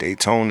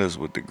 Daytonas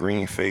with the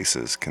green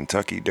faces,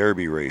 Kentucky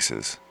Derby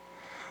races.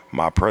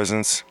 My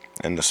presence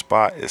in the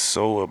spot is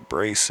so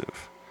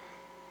abrasive.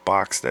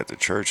 Boxed at the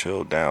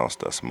Churchill Downs,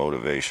 that's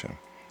motivation.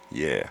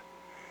 Yeah.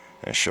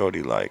 And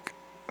shorty like,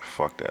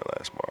 fuck that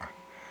last bar.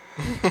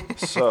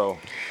 So,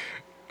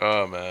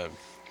 Oh, man.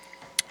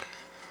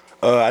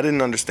 I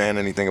didn't understand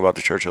anything about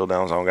the Churchill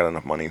Downs. I don't got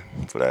enough money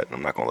for that.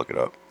 I'm not gonna look it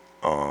up.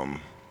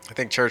 I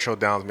think Churchill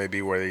Downs may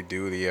be where they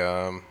do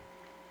the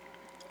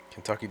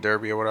Kentucky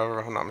Derby or whatever,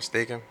 if I'm not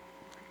mistaken.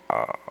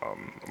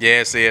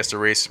 Yeah, it's the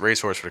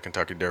racehorse for the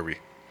Kentucky Derby.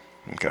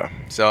 Okay.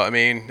 So, I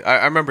mean,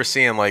 I remember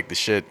seeing, like, the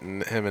shit,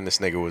 and him and this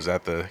nigga was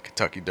at the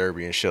Kentucky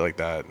Derby and shit like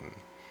that, and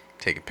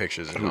taking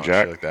pictures and Who, all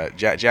Jack? shit like that.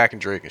 Jack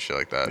and Drake and shit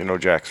like that. You know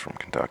Jack's from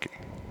Kentucky.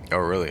 Oh,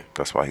 really?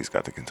 That's why he's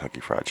got the Kentucky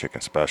Fried Chicken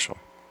special.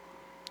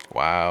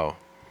 Wow.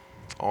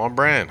 On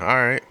brand. All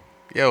right.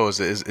 Yo,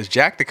 is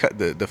Jack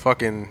the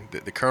fucking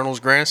the Colonel's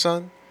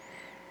grandson?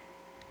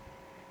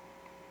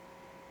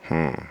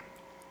 I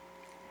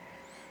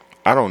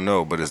don't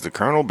know, but is the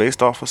Colonel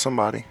based off of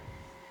somebody?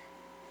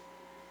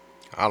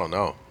 I don't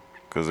know.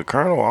 Because the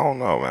Colonel, I don't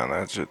know, man.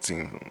 That shit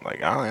seems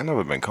like I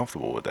never been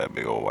comfortable with that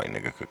big old white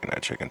nigga cooking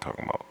that chicken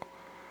talking about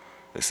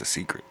it's a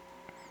secret.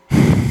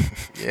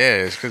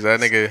 Yeah, it's because that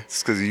nigga.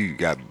 It's because you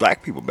got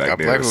black people back Got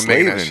there black people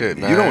making that slaving. shit,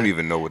 man. You don't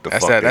even know what the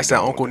That's fuck that. That's they that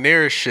doing Uncle with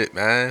Nearest shit,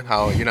 man.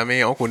 How you know what I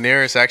mean? Uncle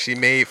Nearest actually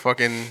made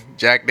fucking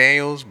Jack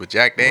Daniels, but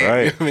Jack it. Daniels.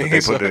 Right. You know what I But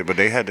mean? So- but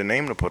they had the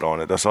name to put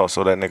on it. That's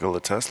also that Nikola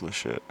Tesla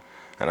shit.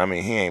 And I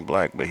mean, he ain't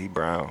black, but he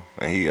brown.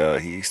 And he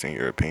Eastern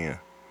European.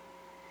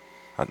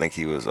 I think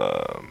he was,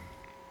 what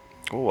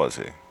was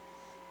he?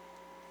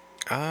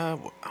 I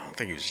don't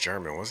think he was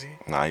German, was he?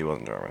 Nah, he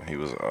wasn't German. He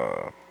was,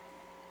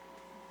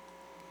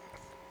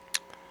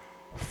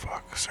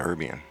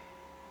 Serbian.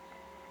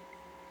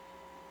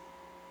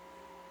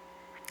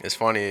 It's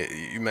funny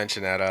you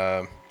mentioned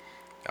that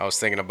I was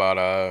thinking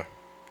about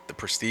the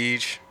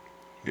Prestige.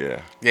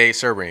 Yeah. Yeah, he's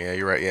Serbian. Yeah,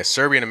 you're right. Yeah,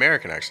 Serbian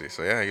American actually.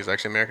 So yeah, he's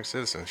actually American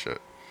citizen.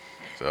 Shit.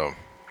 So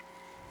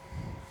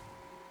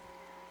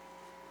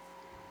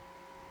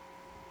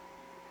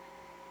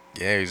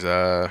yeah, he's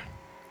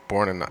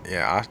born in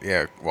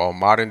yeah, well,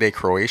 modern day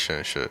Croatian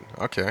and shit.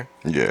 Okay.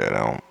 Yeah, they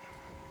don't.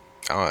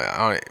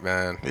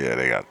 Man. Yeah,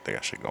 they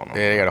got shit going on.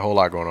 Yeah, they got a whole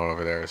lot going on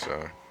over there.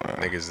 So Yeah.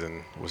 niggas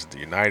then was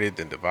united,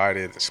 then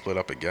divided, then split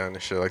up again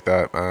and shit like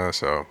that, man.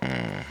 So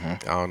I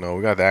don't know.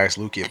 We got to ask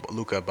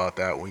Luca about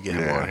that when we get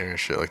him Yeah. on here and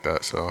shit like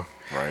that. So,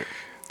 Right.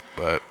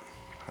 but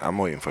I'm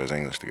waiting for his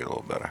English to get a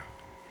little better.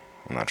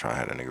 I'm not trying to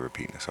have that nigga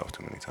repeating himself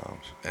too many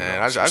times.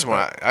 man, I just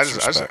want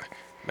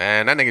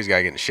man, that nigga's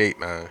gotta get in shape,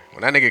 man.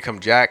 When that nigga come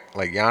jack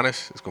like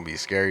Giannis, it's gonna be a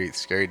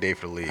scary day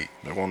for the league.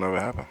 It won't never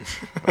happen.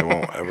 It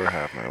won't ever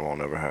happen. It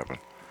won't ever happen.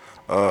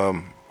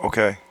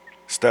 Okay.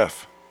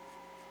 Steph,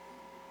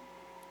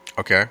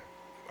 Okay,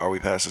 are we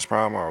past his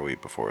prime or are we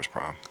before his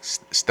prime?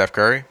 Steph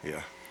Curry.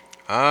 Yeah.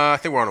 I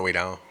think we're on the way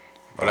down.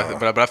 But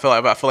I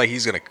feel like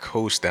he's gonna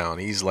coast down.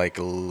 He's like,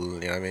 you know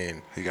what I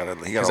mean? He got a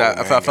 'Cause old I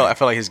man feel game.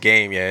 like his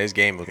game, his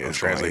game will Yeah, it's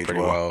gonna translate age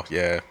pretty well. well.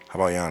 Yeah, How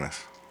about Giannis?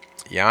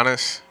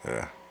 Giannis.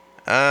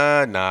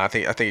 Yeah. Nah, I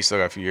think he's still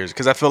got a few years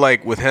because I feel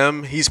like with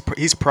him, he's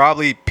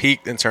probably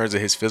peaked in terms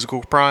of his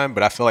physical prime,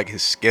 but I feel like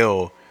his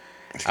skill.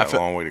 He's I got feel-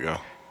 a long way to go.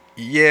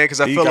 Yeah, because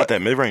I He feel got like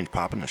that mid range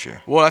popping this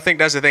year. well, I think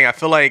that's the thing. I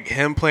feel like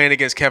him playing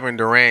against Kevin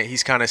Durant,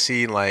 he's kind of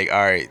seen like,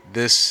 all right,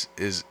 this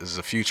is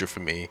a future for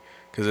me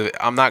because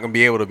I'm not gonna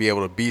be able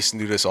to beast and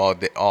do this all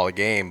the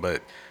game,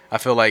 but I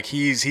feel like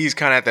he's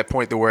kind of at that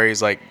point to where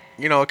he's like,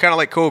 you know, kind of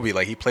like Kobe,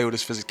 like he played with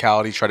his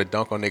physicality, try to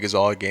dunk on niggas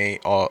all game,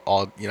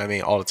 all you know what I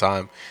mean, all the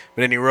time.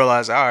 But then he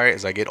realized, all right,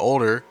 as I get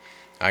older,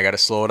 I got to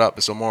slow it up.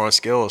 It's more on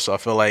skill. So I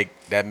feel like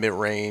that mid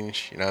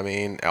range, you know what I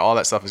mean, all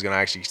that stuff is gonna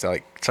actually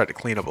start to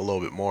clean up a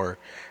little bit more.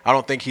 I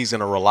don't think he's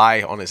gonna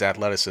rely on his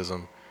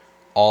athleticism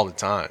all the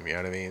time. You know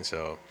what I mean?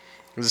 So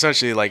it's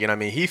essentially like, you know what I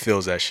mean, he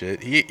feels that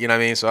shit. You know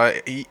what I mean? So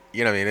you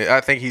know what I mean,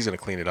 I think he's gonna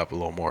clean it up a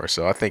little more.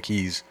 So I think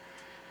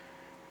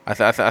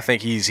I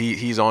think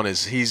he's on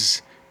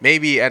he's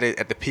maybe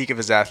at the peak of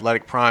his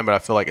athletic prime, but I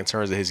feel like in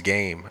terms of his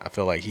game, I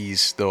feel like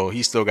he's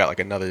still got like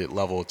another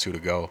level or two to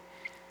go.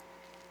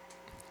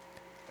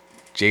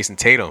 Jason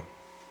Tatum.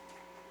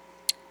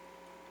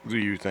 Do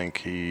you think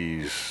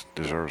he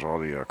deserves all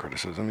the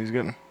criticism he's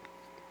getting?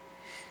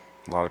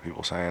 A lot of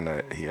people saying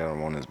that he had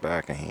him on his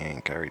back and he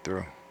ain't carried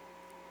through.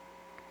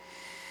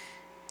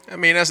 I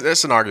mean,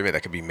 that's an argument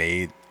that could be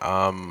made.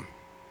 I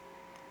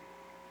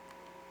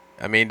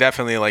mean,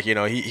 definitely, like, you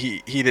know,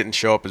 he didn't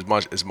show up as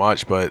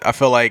much, but I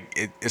feel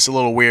like it's a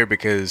little weird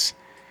because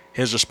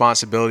his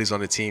responsibilities on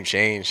the team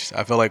changed.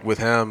 I feel like with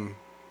him,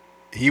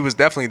 he was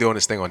definitely doing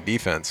his thing on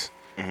defense.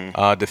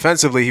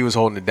 Defensively, he was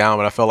holding it down,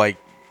 but I felt like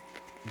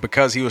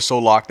because he was so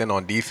locked in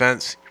on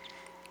defense,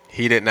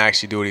 he didn't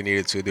actually do what he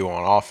needed to do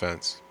on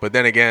offense. But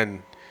then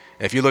again,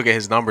 if you look at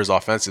his numbers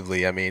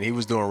offensively, I mean, he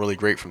was doing really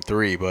great from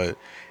three, but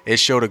it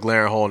showed a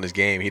glaring hole in his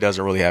game. He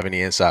doesn't really have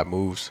any inside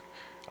moves.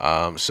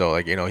 So,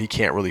 like, you know, he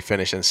can't really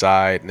finish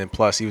inside. And then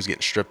plus, he was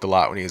getting stripped a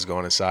lot when he was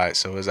going inside.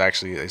 So, it was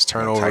actually his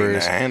Tighten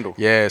turnovers. that handle.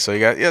 Yeah,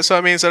 so so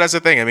I mean, so that's the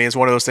thing. I mean, it's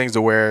one of those things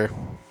to where,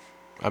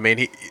 I mean,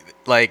 he,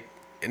 like,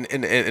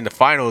 in the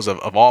finals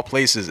of all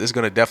places, it's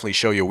going to definitely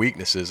show your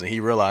weaknesses. And he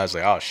realized,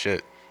 like, oh,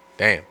 shit,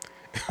 damn.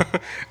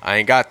 I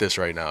ain't got this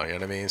right now. You know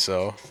what I mean?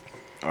 So,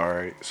 All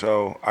right.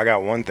 So I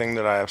got one thing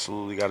that I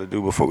absolutely got to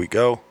do before we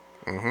go.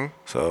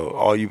 So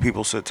all you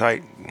people sit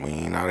tight. We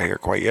ain't out of here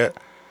quite yet.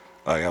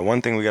 I got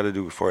one thing we got to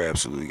do before we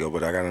absolutely go,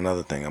 but I got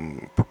another thing I'm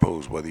gonna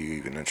propose whether you're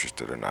even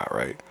interested or not,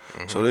 right?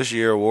 So this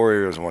year,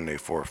 Warriors won their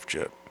fourth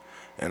chip.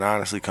 And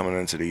honestly, coming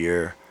into the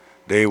year,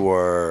 they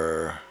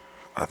were,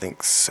 I think,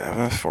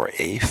 7th or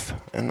 8th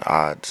in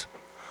odds.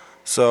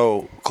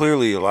 So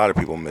clearly, a lot of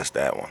people missed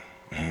that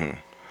one.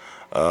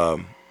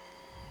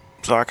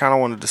 So I kind of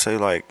wanted to say,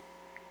 like,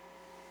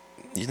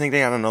 you think they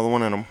got another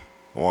one in them?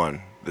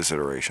 One, this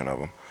iteration of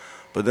them.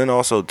 But then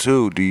also,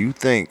 two, do you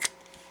think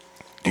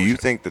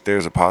that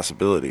there's a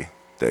possibility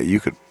that you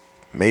could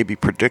maybe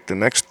predict the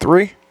next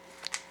three?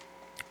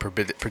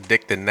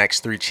 predict the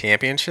next 3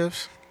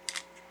 championships?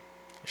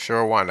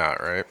 Sure, why not,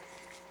 right?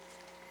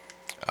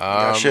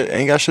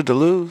 Ain't got shit to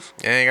lose.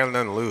 Yeah, ain't got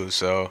nothing to lose.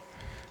 So,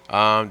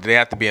 do they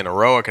have to be in a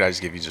row, or could I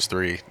just give you just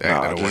 3?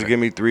 Nah, just give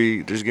me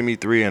three. Just give me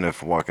three, and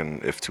if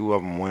 2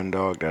 of them win,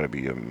 dog, that'd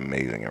be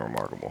amazing and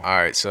remarkable. All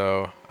right,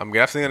 so I'm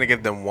definitely gonna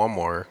give them one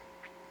more.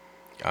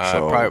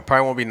 So-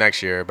 Probably won't be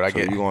next year, but So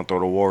you gonna throw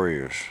the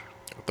Warriors?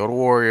 throw the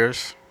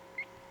Warriors.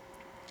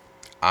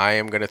 I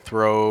am gonna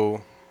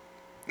throw,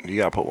 You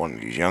gotta put one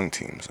of these young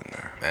teams in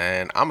there.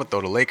 and I'm gonna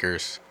throw the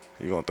Lakers.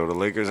 You gonna throw the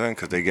Lakers in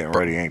because they getting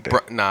ready, ain't they?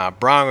 Bron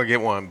gonna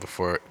get one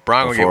before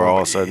Bron gonna get Before one.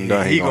 all said and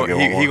done, he gonna get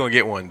one. He gonna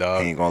get one,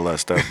 dog. He ain't gonna let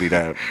Steph be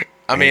that.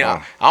 I mean,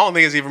 I don't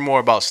think it's even more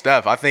about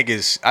Steph. I think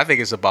it's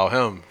about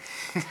him.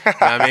 You know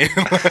what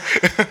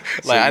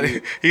I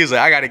mean? He's like,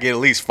 I got to get at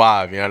least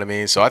 5. You know what I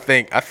mean? So I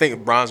think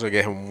Bron's gonna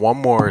get him one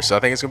more. So I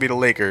think it's gonna be the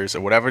Lakers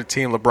or whatever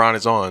team LeBron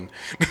is on.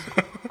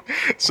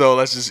 So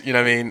let's just, you know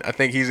what I mean? I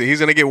think he's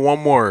gonna get one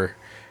more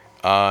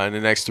in the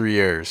next 3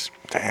 years.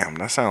 Damn,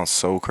 that sounds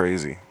so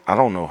crazy. I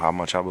don't know how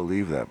much I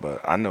believe that, but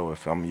I know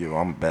if I'm you,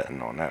 I'm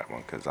betting on that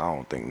one because I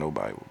don't think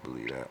nobody would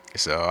believe that.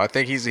 So I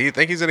think he's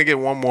gonna get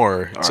one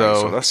more. All right,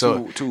 so that's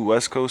two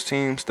West Coast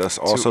teams. That's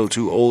also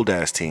two old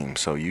ass teams.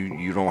 So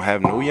you don't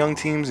have no young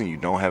teams and you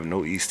don't have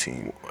no East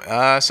team.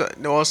 So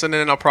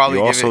then I'll probably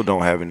You give also it.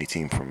 don't have any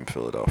team from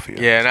Philadelphia.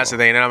 Yeah, and that's so.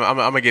 the thing. And I'm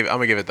gonna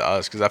give it to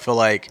us because I feel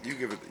like You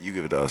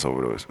give it to us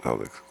over the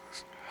Celtics.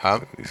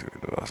 huh? You give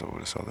it to us over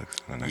the Celtics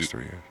in the next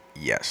 3 years.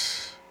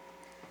 Yes.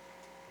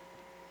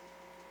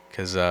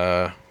 Cause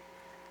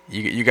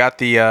you got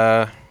the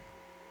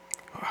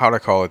how do I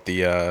call it,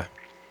 the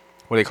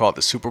what do they call it,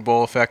 the Super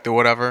Bowl effect or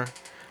whatever,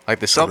 like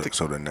the Celtics.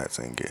 So the Nets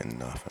ain't getting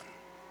nothing.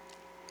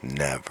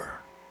 Never.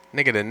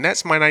 Nigga, the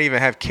Nets might not even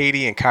have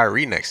KD and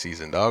Kyrie next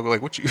season, dog.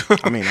 Like, what you?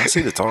 I mean, I see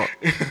the talk.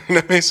 You know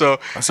what I mean? So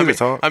I see the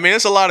talk. I mean,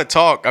 it's a lot of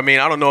talk. I mean,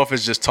 I don't know if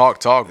it's just talk,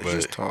 It's but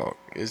just talk.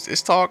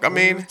 it's talk. I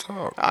mean, It's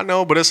talk. I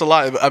know, but it's a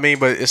lot. I mean,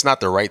 but it's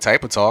not the right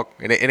type of talk.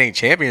 It ain't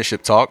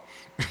championship talk.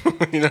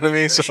 You know what I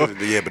mean? So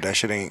Yeah, but that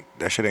shit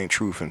ain't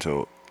truth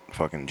until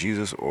fucking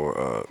Jesus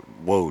or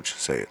Woj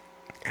say it.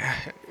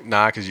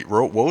 nah, because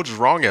Woj was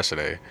wrong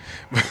yesterday.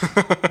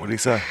 What did he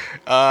say?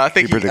 I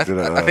think He predicted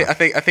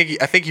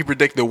I think he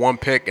predicted one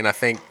pick, and I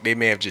think they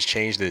may have just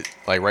changed it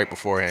like right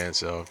beforehand.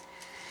 So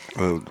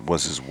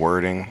Was his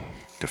wording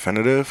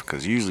definitive?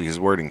 Because usually his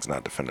wording's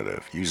not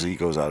definitive. Usually he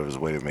goes out of his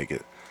way to make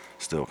it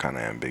still kind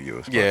of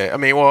ambiguous. But- yeah, I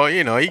mean, well,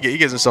 you know, he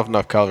gives himself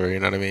enough cover. You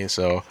know what I mean?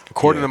 So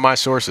according Yeah. to my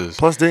sources,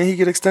 Plus, didn't he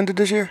get extended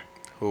this year?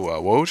 who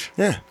Woj?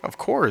 Yeah. Of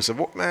course,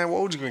 man.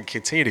 Woj's going to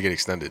continue to get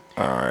extended.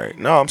 All right.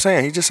 No, I'm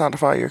saying he just signed a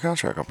 5-year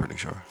contract. I'm pretty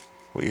sure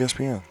with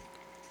ESPN.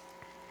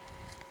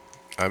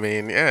 I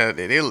mean, yeah,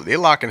 they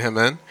locking him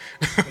in.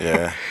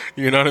 Yeah.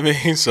 You know what I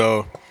mean?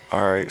 So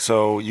All right.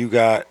 So you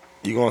gonna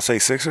say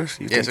Sixers?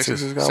 You think Sixers.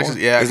 Sixers got Sixers,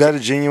 one? yeah. Is that a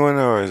genuine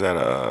or is that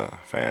a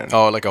fan?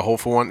 oh, like a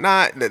hopeful one?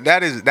 Nah,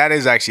 that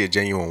is actually a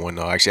genuine one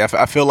though. Actually,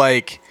 I feel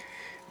like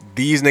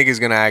these niggas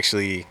gonna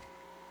actually.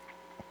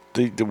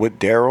 With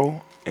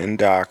Daryl and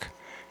Doc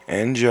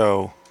and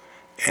Joe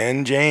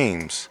and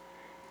James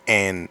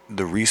and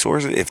the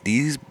resources, if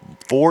these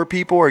 4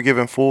 people are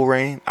given full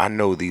reign, I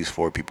know these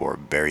 4 people are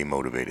very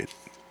motivated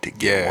to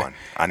get Yeah. one.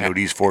 I know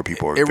these 4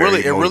 people are It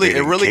really, very motivated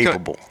and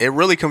capable. it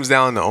really comes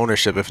down to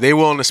ownership. If they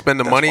willing to spend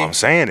the That's money, what I'm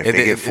saying. If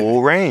they get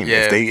full reign,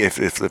 yeah.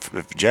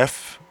 if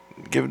Jeff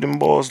give them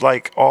balls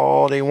like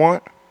all they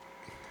want,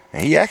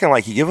 and he acting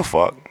like he give a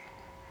fuck.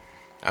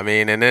 I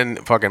mean, and then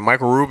fucking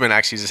Michael Rubin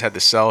actually just had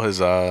to sell his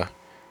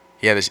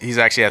he's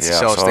actually had to Yeah, I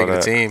sell his saw stake in the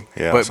that. team.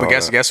 Yeah, I but saw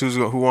guess that.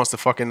 who wants to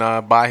fucking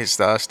buy his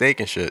stake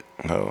and shit?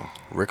 No,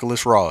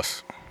 Nicholas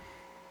Ross.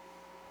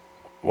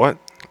 what?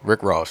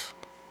 Rick Ross.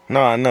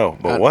 No, I know,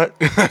 but what?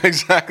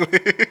 exactly.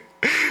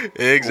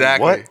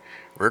 Exactly. What?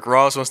 Rick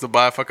Ross wants to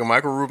buy fucking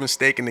Michael Rubin's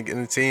stake in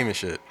the team and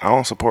shit. I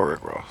don't support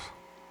Rick Ross.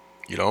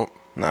 You don't?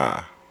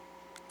 Nah,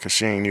 cause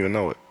she ain't even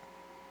know it.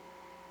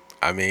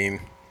 I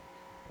mean,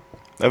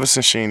 Ever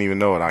since she ain't even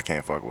know it, I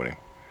can't fuck with him.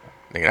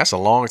 nigga, that's a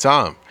long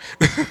time.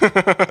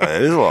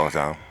 It is a long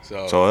time.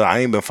 So I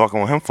ain't been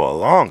fucking with him for a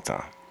long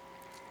time.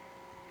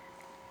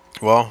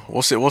 Well,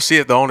 we'll see. We'll see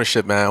if the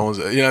ownership, man,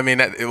 you know what I mean.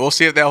 We'll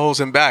see if that holds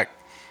him back.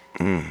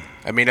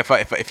 I mean, if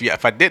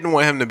I didn't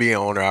want him to be an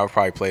owner, I would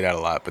probably play that a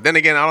lot. But then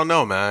again, I don't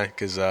know, man,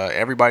 because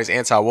everybody's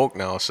anti-woke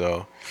now.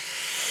 So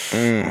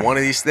one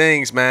of these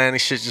things, man,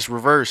 this shit just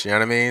reverse. You know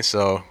what I mean?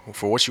 So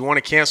for what you want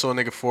to cancel a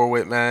nigga for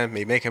with, man,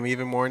 may make him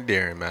even more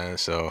endearing, man.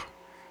 So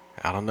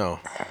I don't know.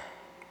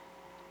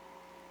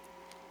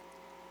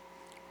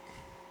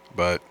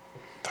 But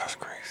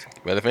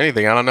if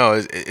anything, I don't know.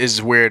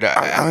 It's weird.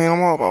 I mean,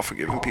 I'm all about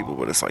forgiving people,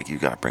 but it's like you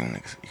gotta bring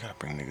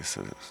niggas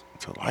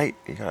to light.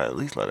 You gotta at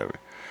least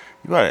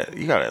you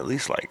gotta at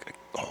least like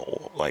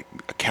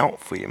account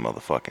for your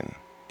motherfucking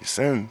your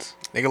sins.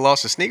 Nigga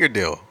lost a sneaker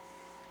deal.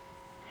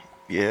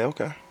 Yeah,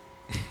 okay.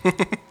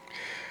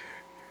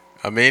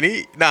 I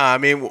mean,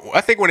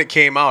 I think when it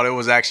came out, it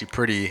was actually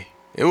pretty.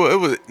 It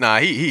was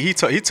he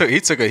took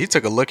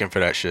a looking for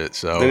that shit.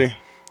 So Did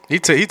he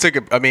took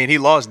it. I mean, he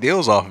lost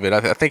deals off of it.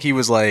 I think he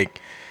was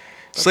like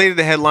slated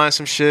to headline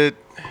some shit.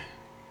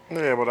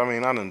 Yeah, but I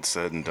mean, I done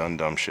said and done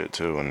dumb shit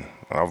too, and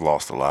I've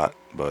lost a lot,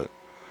 but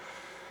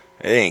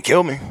it ain't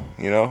killed me,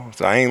 you know.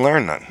 So I ain't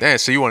learned nothing. Damn,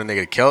 so you want a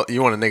nigga to kill?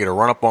 You want a nigga to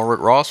run up on Rick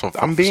Ross for I'm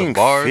some being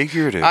bars?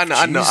 figurative. I know.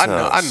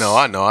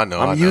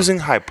 I'm using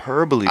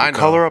hyperbole I to know.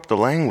 color up the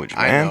language,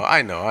 man.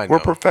 I know. We're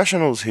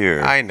professionals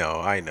here. I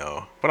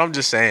know. But I'm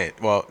just saying.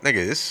 Well,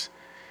 nigga, this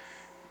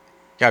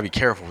gotta be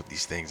careful with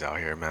these things out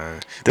here,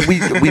 man.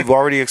 We've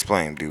already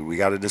explained, dude. We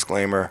got a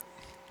disclaimer.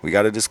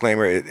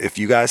 If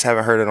you guys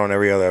haven't heard it on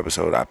every other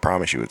episode, I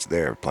promise you it's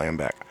there. Play them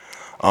back.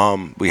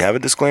 We have a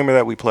disclaimer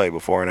that we play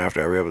before and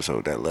after every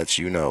episode that lets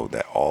you know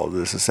that all of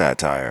this is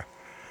satire.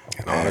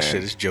 And all this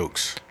shit is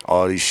jokes.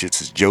 All these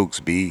shits is jokes,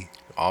 B.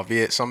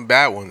 Albeit some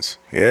bad ones.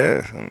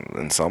 Yeah,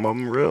 and some of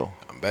them real.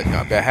 I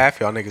bet half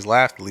y'all niggas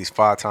laughed at least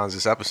 5 times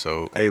this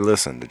episode. Hey,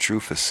 listen, the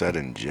truth is said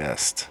in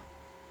jest,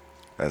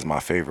 as my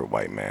favorite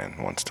white man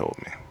once told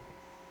me.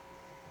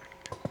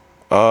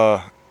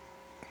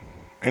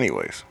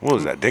 Anyways, what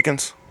was that?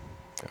 Dickens?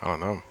 I don't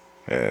know.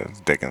 Yeah, it's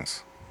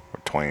Dickens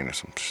or Twain or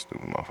some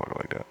stupid motherfucker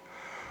like that.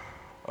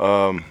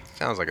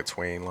 Sounds like a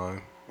Twain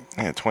line.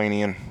 Yeah,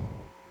 Twainian.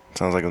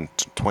 Sounds like a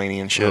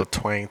Twainian shit. Little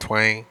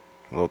Twain.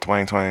 Little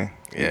Twain.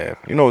 Yeah.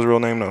 You know his real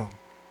name though?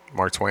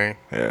 Mark Twain.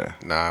 Yeah.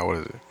 Nah, what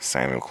is it?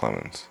 Samuel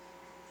Clemens.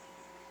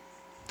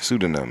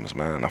 Pseudonyms,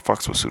 man. I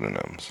fucks with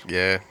pseudonyms.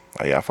 Yeah.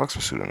 Oh, yeah, I fucks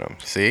with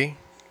pseudonyms. See?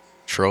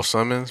 Trill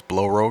Simmons,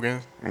 Blow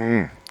Rogan,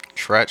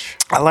 Tretch,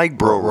 I like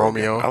Bro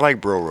Romeo. Rogan. I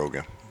like Bro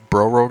Rogan.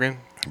 Bro Rogan.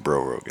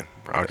 Bro Rogan.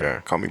 Okay.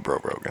 Yeah, call me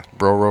Bro Rogan.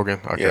 Bro Rogan.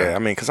 Okay. Yeah, I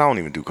mean, because I don't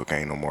even do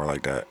cocaine no more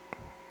like that.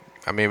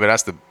 I mean, but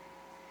that's the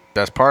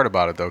best part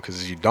about it though,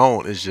 because you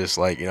don't. It's just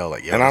like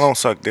like. Yo, And I don't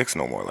suck dicks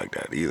no more like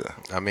that either.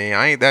 I mean,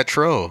 I ain't that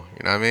trill.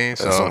 You know what I mean?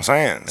 So, That's what I'm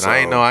saying. And I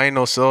ain't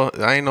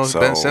no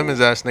Ben Simmons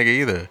ass nigga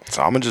either.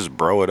 So I'm gonna just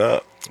bro it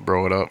up.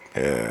 Bro it up.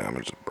 Yeah, I'm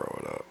gonna just bro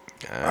it up.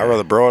 I'd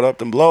rather bro it up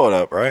than blow it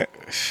up, right?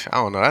 I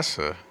don't know. That's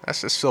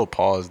just still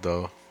pause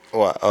though.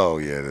 What? Oh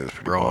yeah, that is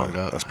pretty Broing pausy. it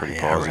up. That's pretty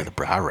Yeah, pausy.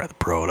 I'd rather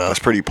bro it up. That's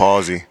pretty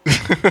pausy.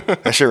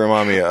 That shit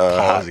remind me of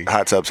Pausy.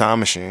 hot Tub Time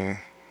Machine.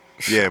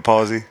 Yeah,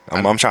 pausy.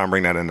 I'm trying to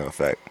bring that into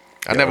effect.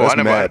 I never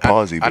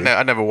pausy,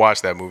 I never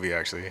watched that movie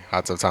actually.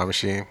 Hot Tub Time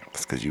Machine.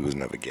 That's because you was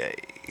never gay.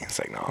 It's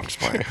like, no, I'm just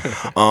playing.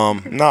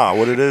 Nah,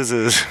 what it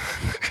is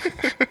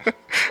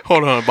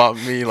Hold on, about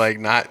me like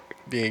not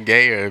being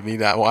gay or me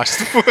not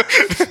watching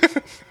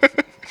the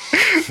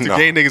Do No.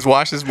 gay niggas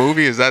watch this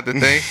movie? Is that the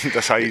thing?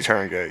 That's how you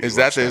turn gay. Is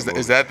that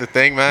the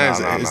thing, man?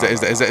 No, Is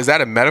that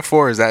a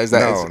metaphor? Is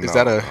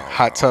that a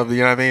hot tub? You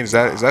know what I mean? Is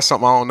that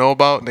something I don't know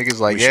about? Niggas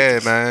like, We should yeah,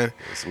 just- man.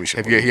 we should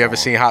Have you move ever on.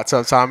 seen Hot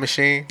Tub Time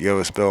Machine? You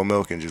ever spill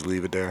milk and just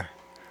leave it there?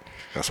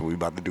 That's what we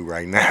about to do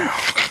right now.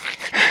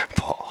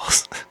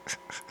 Pause.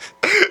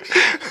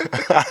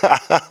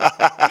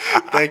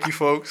 Thank you,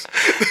 folks.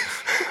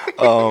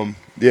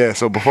 Yeah,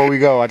 so before we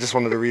go, I just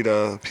wanted to read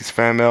a piece of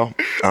fan mail.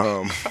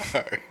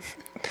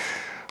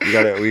 We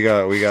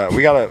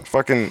gotta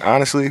fucking,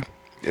 honestly,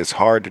 it's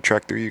hard to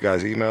track through you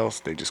guys'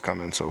 emails. They just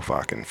come in so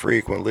fucking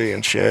frequently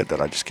and shit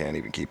that I just can't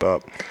even keep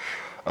up.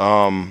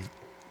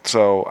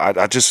 So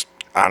I just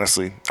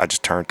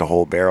turned the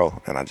whole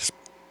barrel and I just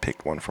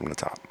picked one from the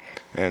top.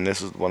 And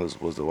this is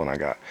was the one I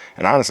got.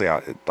 And honestly,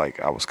 I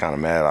was kind of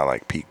mad. I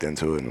peeked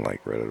into it and read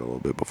it a little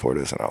bit before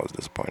this, and I was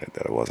disappointed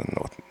that it wasn't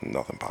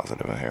nothing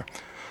positive in here.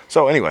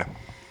 So anyway,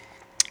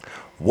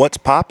 what's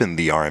poppin',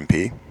 the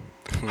RMP?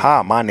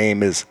 Hi, my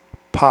name is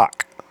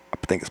Pac. I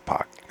think it's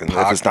Pac. And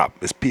if it's not,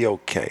 it's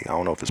P-O-K. I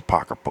don't know if it's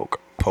Pac or Poke.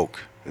 Poke.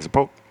 Is it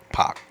Poke?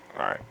 Pac.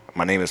 All right.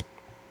 My name is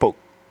Poke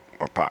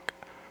or Pac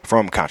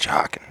from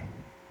Conshohocken.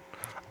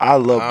 I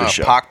love the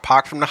show.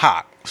 Pac from the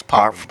Hawk.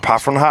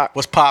 Pac from the Hawk.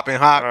 What's poppin',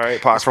 Hawk? All right,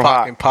 Pac What's from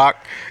poppin', Hawk.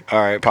 Pac? All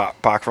right,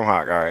 Pac from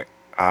Hawk. All right.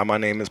 Hi, my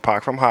name is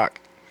Pac from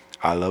Hawk.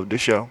 I love the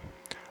show.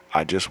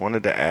 I just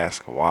wanted to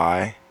ask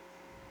why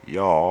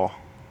y'all,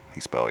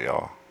 he spelled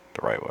y'all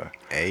the right way.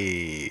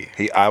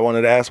 Hey. I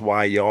wanted to ask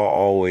why y'all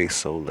always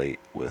so late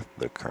with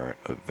the current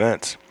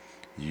events.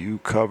 You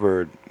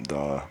covered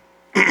the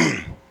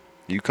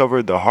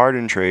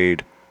Harden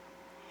trade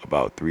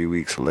about 3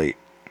 weeks late.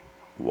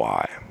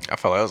 Why? I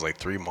felt like I was like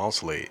 3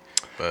 months late.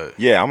 But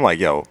Yeah, I'm like,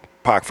 yo,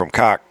 Pac from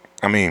Cock.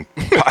 I mean,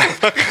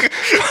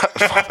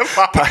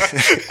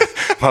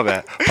 my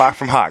bad. Pac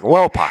from Hawk.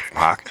 Well, Pac from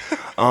Hawk.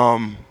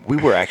 We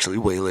were actually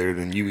way later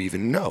than you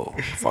even know,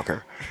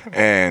 fucker.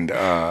 And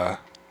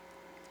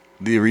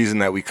the reason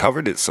that we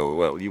covered it so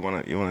well, you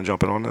wanna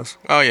jump in on this?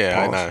 oh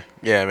yeah, I Pause. know.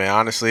 Yeah, man.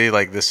 Honestly,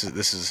 like this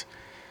is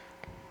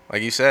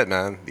like you said,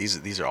 man.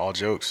 These are all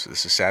jokes.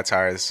 This is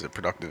satire. This is a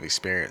productive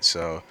experience.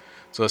 So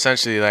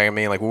essentially,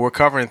 when we're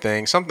covering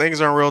things, some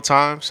things are in real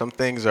time, some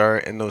things are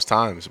in those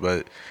times.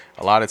 But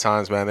a lot of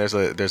times, man, there's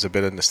a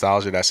bit of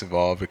nostalgia that's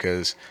involved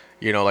because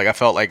I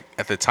felt like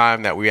at the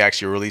time that we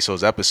actually released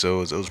those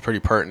episodes, it was pretty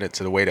pertinent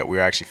to the way that we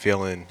were actually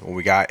feeling when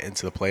we got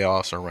into the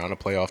playoffs or around the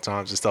playoff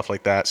times and stuff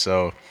like that.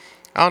 So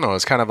I don't know.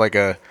 It's kind of like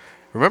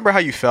remember how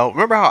you felt?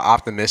 Remember how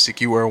optimistic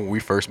you were when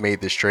we first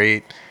made this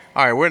trade?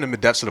 All right, we're in the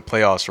depths of the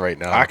playoffs right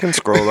now. I can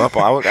scroll up.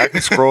 I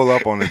can scroll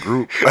up on the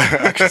group.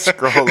 I can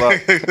scroll up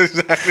in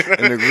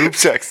the group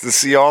text to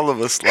see all of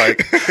us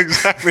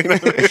Exactly.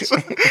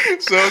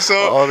 So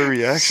all the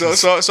reactions.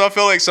 So I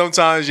feel like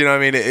sometimes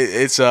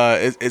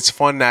it's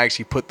fun to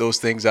actually put those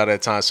things out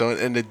at times. So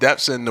in the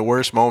depths and the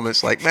worst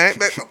moments, man,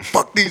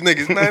 fuck these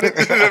niggas, man.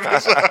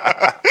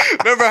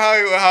 Remember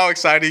how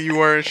excited you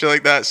were and shit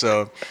like that.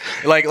 So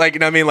I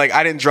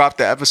didn't drop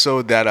the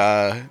episode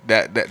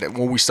that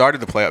when we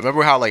started the playoff.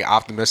 Remember how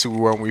optimistic we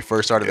were when we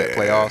first started that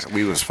playoffs?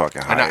 We was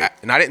fucking high.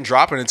 And I didn't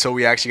drop it until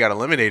we actually got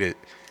eliminated.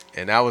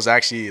 And that was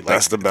actually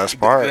that's the best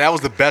part. That was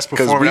the best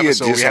performing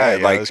episode we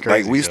had.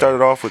 Yeah, we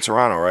started off with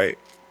Toronto, right?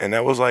 And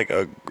that was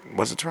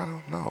was it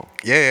Toronto? No.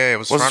 Yeah, it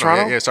was Toronto.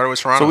 Toronto? Yeah, it started with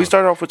Toronto. So we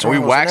started off with Toronto.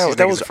 We waxed these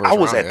niggas the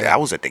first round, I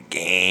was at the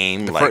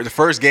game. The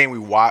first game we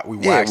waxed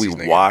these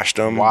niggas. Washed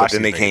them, but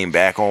then they these came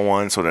back on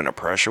one, so then the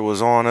pressure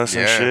was on us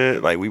and Yeah.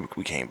 shit.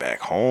 We came back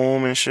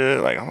home and shit.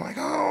 I'm like,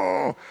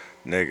 oh,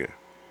 nigga.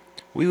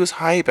 We was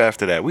hype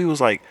after that. We was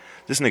like,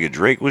 this nigga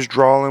Drake was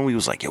drawing. We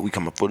was like, yo, we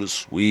coming for the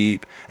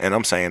sweep. And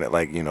I'm saying that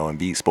like, you know,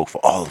 Embiid spoke for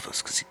all of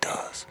us because he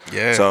does.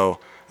 Yeah. So,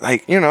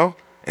 like, you know,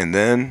 and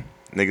then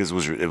niggas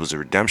it was a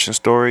redemption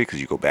story because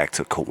you go back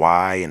to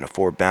Kawhi and the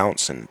 4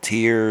 bounce and the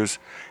tears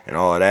and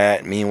all of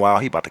that. Meanwhile,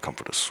 he about to come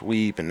for the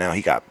sweep, and now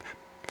he got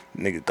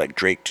nigga like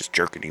Drake just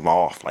jerking him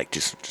off, like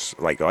just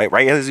like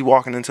right as he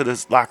walking into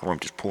this locker room,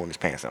 just pulling his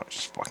pants down,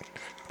 just fucking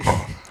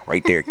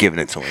right there, giving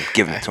it to him.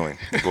 That's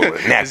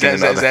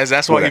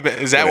why he?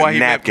 Is that why he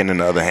napkin in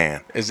the other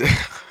hand? Is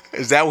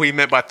that what he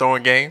meant by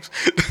throwing games?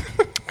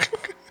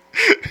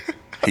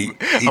 He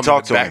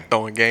talked to him.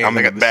 Throwing games. I'm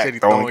in the back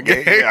throwing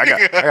games.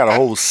 Yeah, I got a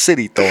whole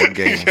city throwing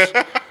games.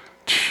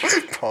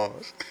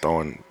 Pause.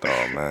 Throwing,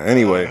 oh man.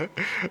 Anyway.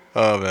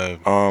 Oh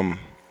man.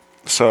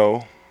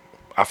 So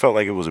I felt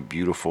like it was a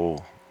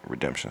beautiful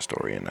redemption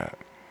story in that.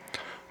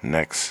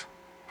 Next,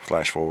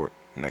 flash forward,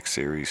 next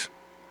series.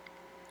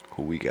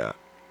 Who we got?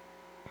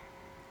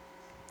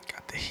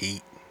 Got the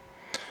Heat.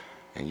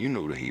 And you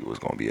knew the Heat was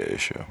going to be an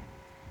issue.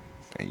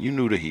 And you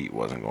knew the Heat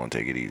wasn't going to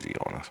take it easy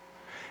on us.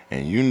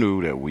 And you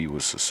knew that we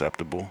was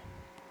susceptible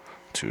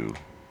to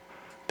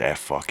that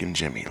fucking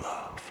Jimmy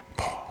love.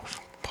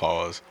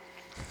 Pause.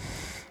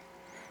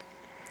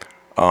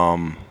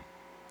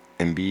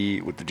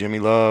 Embiid with the Jimmy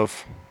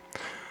love.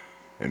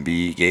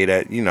 Embiid gave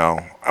that, you know,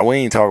 we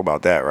ain't talk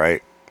about that,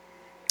 right?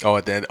 Oh,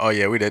 at the end. Oh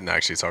yeah, we didn't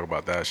actually talk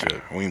about that shit.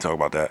 We didn't talk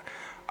about that.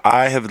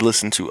 I have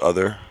listened to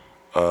other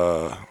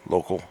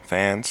local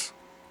fans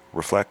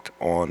reflect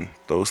on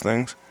those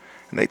things,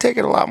 and they take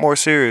it a lot more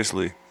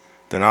seriously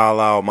than I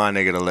allow my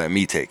nigga to let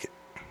me take it.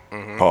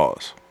 Mm-hmm.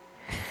 Pause.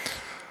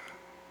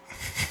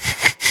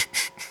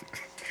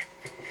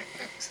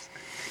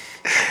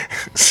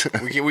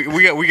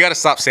 we got to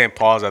stop saying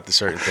pause after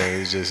certain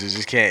things. It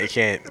just can't. It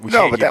can't.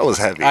 No, but that was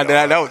heavy. I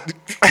know.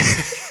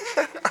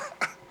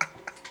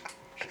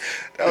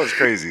 That was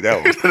crazy.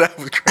 That was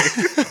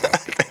crazy.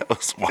 That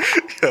was wild.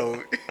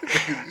 Yo,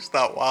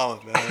 stop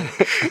wilding, man.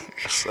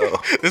 So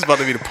this is about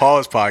to be the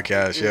pause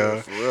podcast, yo.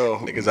 For real.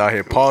 Niggas out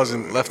here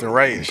pausing left and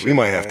right and shit. We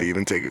might have to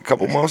even take a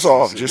couple months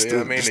off just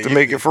to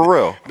make it for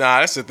real. Nah,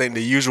 that's the thing.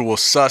 The usual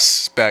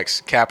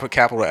suspects,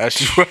 capital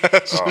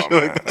S-U-S. Oh,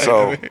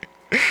 man.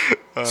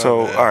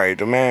 So all right,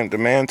 the man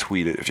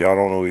tweeted. If y'all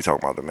don't know what he's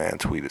talking about, the man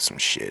tweeted some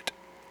shit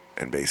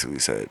and basically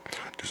said,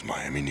 "Does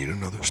Miami need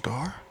another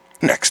star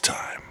next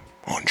time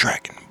on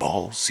Dragon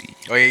Ball Z?"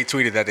 Oh yeah, he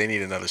tweeted that they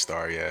need another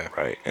star. Yeah,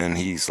 right. And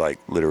he's like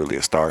literally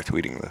a star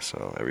tweeting this,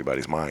 so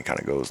everybody's mind kind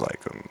of goes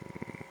like,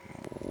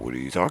 "What are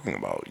you talking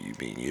about? You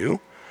mean you?"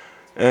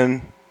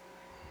 And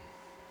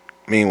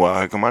meanwhile,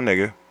 here come my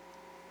nigga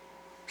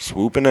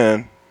swooping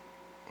in,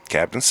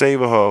 Captain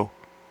Save-A-Ho.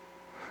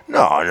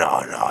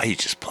 No, he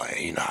just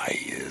playing. You know how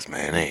he is,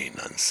 man. It ain't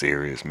nothing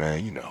serious,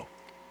 man. You know.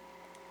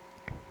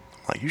 I'm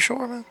like, you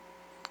sure, man?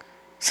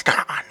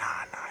 Nah.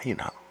 You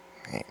know,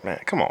 man.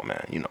 Come on,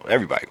 man. You know,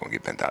 everybody gonna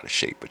get bent out of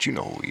shape, but you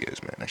know who he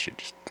is, man. That shit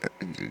just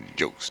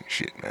jokes and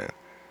shit, man.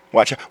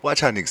 Watch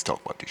how niggas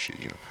talk about this shit.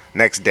 You know.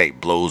 Next day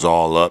blows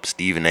all up.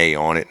 Stephen A.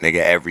 on it,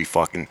 nigga. Every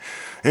fucking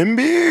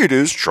Embiid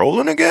is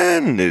trolling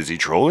again. Is he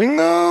trolling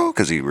though?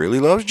 Because he really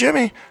loves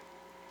Jimmy.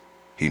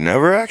 He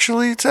never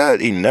actually said,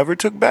 he never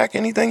took back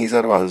anything he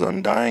said about his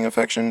undying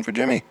affection for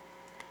Jimmy.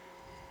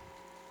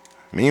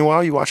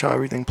 Meanwhile, you watch how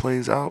everything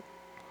plays out.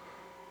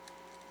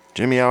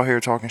 Jimmy out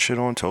here talking shit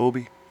on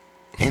Toby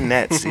in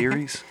that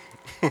series.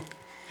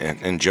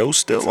 And Joe's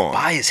still on.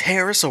 Tobias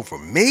Harris over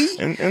me?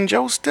 And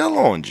Joe's still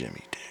on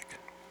Jimmy dick.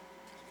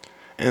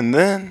 And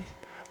then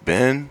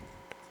Ben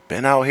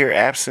out here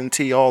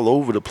absentee all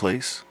over the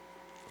place.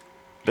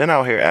 And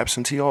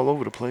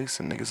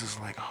niggas is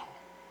like, oh.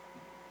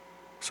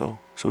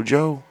 So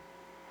Joe,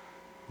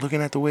 looking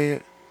at the way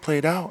it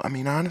played out, I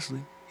mean,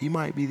 honestly, he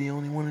might be the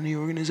only one in the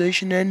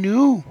organization that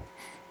knew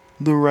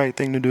the right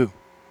thing to do.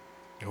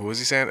 Who was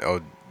he saying?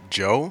 Oh,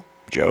 Joe?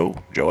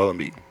 Joel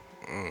Embiid.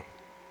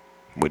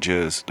 Which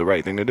is the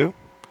right thing to do.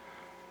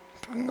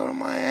 Fucking go to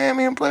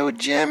Miami and play with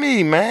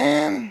Jimmy,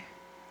 man.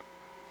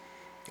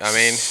 I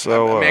mean,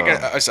 all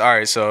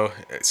right, so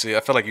I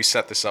feel like you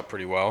set this up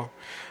pretty well.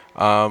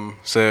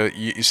 So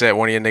you said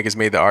one of your niggas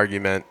made the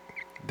argument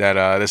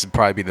that this would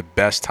probably be the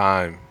best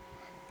time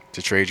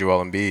to trade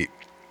Joel Embiid.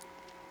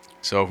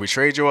 So if we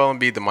trade Joel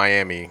Embiid to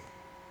Miami,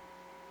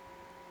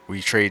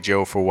 we trade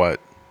Joe for what?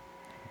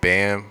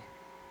 Bam,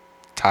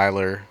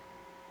 Tyler,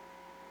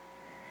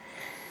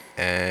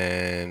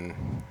 and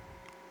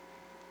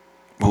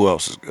who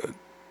else is good?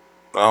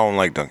 I don't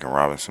like Duncan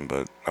Robinson,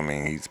 but I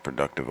mean he's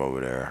productive over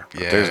there.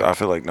 Yeah. I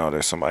feel like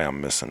there's somebody I'm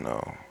missing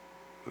though.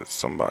 There's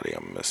somebody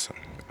I'm missing.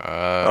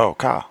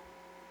 Kyle.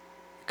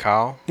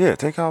 Kyle? Yeah,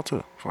 take Kyle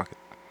too. Fuck it.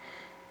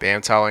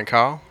 Bam, Tyler, and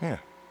Kyle? Yeah.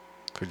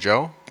 For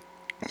Joe?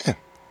 Yeah.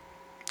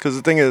 Because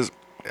the thing is,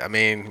 I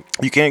mean,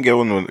 You can't go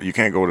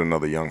with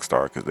another young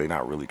star because they're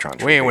not really trying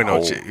to. we ain't win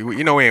hold. we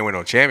ain't win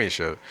no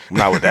championship.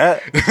 Not with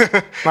that.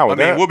 Not with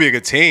I mean, that. we'll be a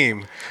good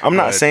team. I'm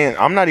not but- saying.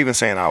 I'm not even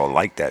saying I would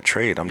like that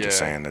trade. I'm just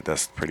Yeah. saying that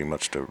that's pretty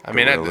much the. I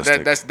mean,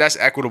 that's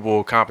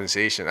equitable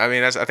compensation. I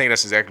mean, I think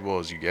that's as equitable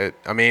as you get.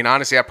 I mean,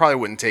 honestly, I probably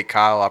wouldn't take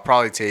Kyle. I'd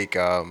probably take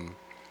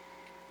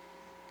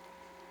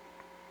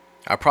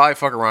I'd probably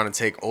fuck around and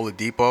take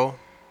Oladipo.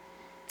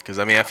 Because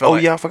I mean, I feel Oh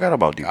like yeah, I forgot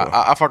about Depot.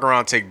 I fuck around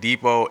and take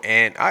Depot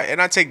and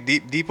I take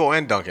Depot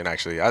and Duncan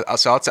actually.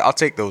 I'll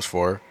take those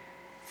for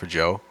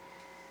Joe.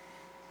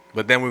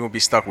 But then we're gonna be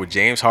stuck with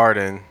James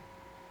Harden.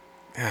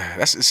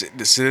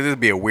 This would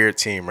be a weird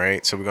team,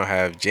 right? So we're gonna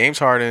have James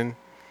Harden,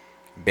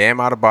 Bam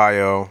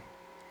Adebayo,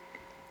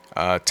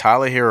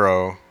 Tyler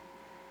Hero,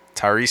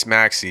 Tyrese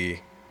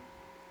Maxey,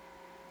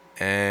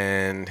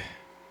 and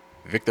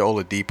Victor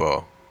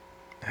Oladipo.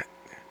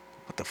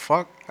 What the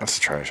fuck? That's a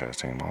trash ass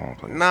team. I don't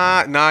play.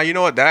 Nah. You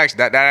know what? That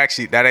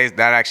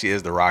actually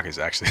is the Rockets.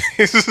 Actually,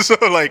 so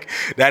like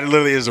that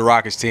literally is the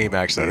Rockets team.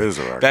 Actually, That is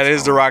the Rockets. That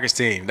is the Rockets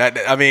team.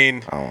 I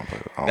mean, I don't want to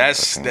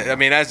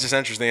play. that's just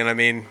interesting. And I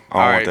mean, I don't all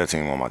want right, that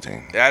team on my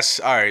team. that's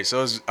all right.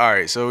 So all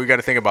right. So we got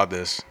to think about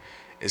this.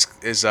 Is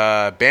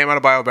Bam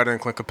Adebayo better than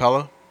Clint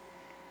Capella?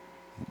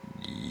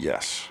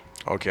 Yes.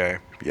 Okay.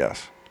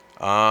 Yes.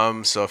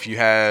 So if you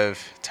have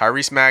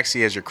Tyrese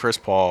Maxey as your Chris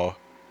Paul,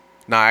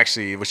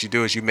 actually, what you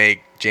do is you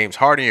make James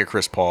Harden your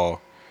Chris Paul,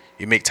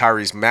 you make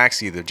Tyrese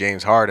Maxey the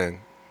James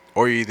Harden,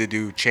 or you either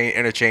do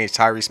interchange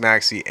Tyrese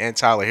Maxey and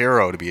Tyler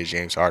Hero to be a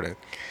James Harden.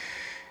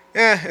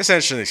 Yeah, it's an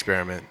interesting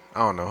experiment. I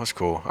don't know. It's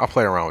cool. I'll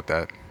play around with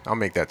that. I'll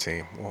make that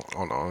team.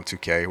 On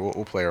 2K.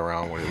 We'll play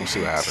around with it. We'll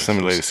see what happens.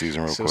 Simulated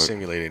season real Still quick.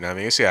 simulated. I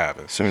mean, we'll see what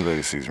happens.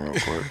 Simulated season real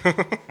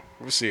quick.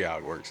 We'll see how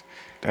it works.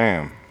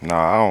 Damn. No,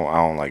 I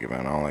don't like it,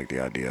 man. I don't like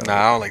the idea. Nah,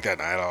 I don't like that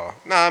at all.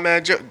 Nah,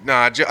 man. Joe,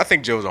 I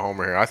think Joe's a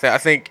homer here. I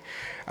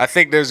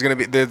think there's gonna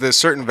be there's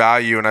certain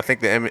value, and I think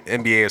the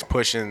NBA is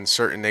pushing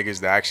certain niggas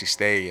to actually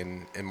stay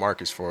in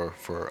markets for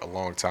a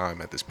long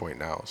time at this point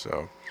now.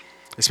 So,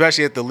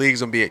 especially if the league's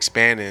gonna be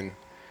expanding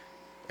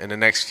in the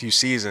next few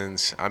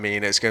seasons, I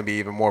mean, it's gonna be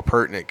even more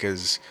pertinent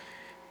because,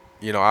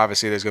 you know,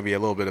 obviously there's gonna be a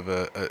little bit of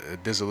a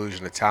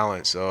disillusion of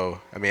talent.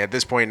 So, I mean, at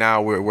this point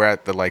now, we're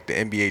at the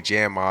NBA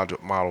Jam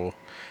model.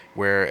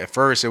 Where at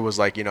first it was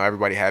like, you know,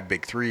 everybody had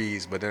big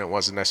threes, but then it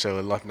wasn't necessarily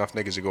enough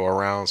niggas to go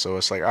around. So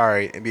it's like, all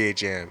right, NBA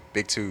Jam,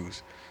 big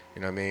twos.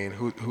 You know what I mean?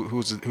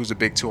 Who's a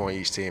big two on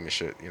each team and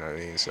shit. You know what I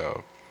mean?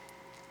 So.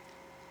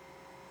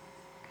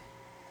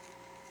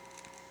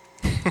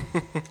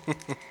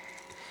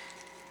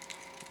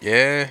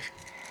 Yeah.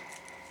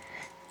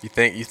 You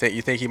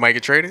think he might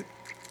get traded?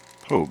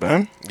 Who,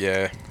 Ben?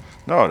 Yeah.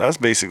 No, that's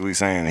basically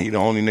saying he the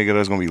only nigga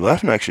that's gonna be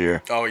left next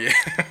year. Oh yeah.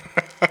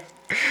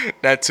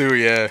 That too,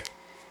 yeah.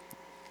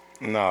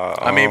 Nah.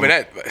 I mean,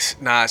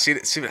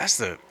 see, that's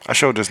the. I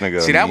showed this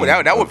nigga. See that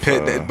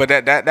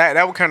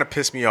would kind of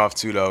piss me off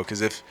too, though,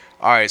 because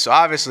all right, so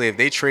obviously if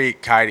they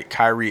trade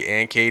Kyrie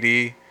and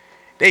KD,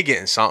 they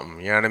getting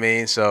something. You know what I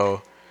mean?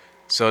 So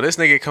this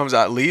nigga comes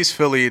out, leaves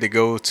Philly to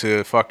go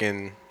to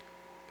fucking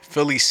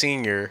Philly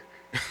Senior,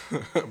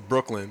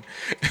 Brooklyn,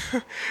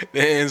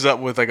 then ends up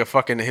with like a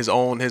fucking his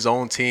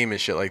own team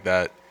and shit like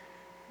that.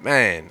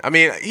 Man, I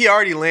mean, he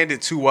already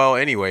landed too well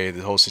anyway,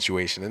 the whole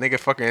situation. The nigga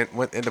fucking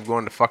end up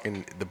going to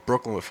fucking the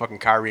Brooklyn with fucking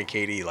Kyrie and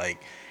KD.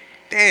 Like,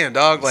 damn,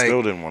 dog. Like,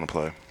 Still didn't want to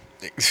play.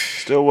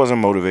 Still wasn't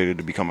motivated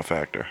to become a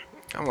factor.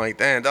 I'm like,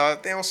 damn,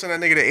 dog. They don't send that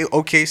nigga to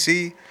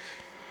OKC.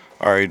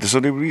 All right, so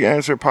did we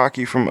answer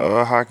Pocky from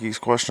Hockey's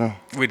question?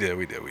 We did.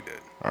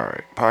 All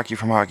right, Pocky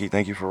from Hockey,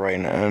 thank you for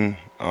writing in.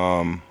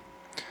 I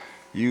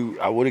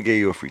would have gave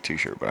you a free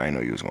T-shirt, but I didn't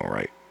know you was gonna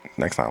write.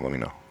 Next time, let me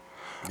know.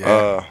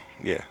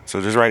 Yeah. So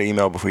just write an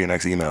email before your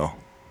next email,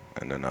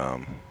 and then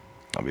I'll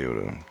be able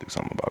to do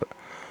something about it.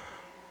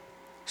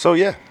 So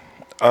yeah,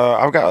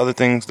 I've got other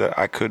things that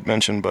I could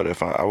mention, but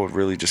if I would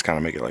really just kind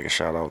of make it like a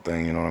shout out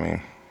thing, you know what I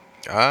mean?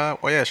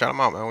 Well, yeah, shout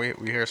them out, man.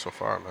 We here so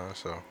far, man.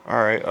 So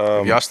All right.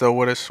 if y'all still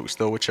with us, we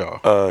still with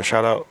y'all.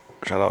 Shout out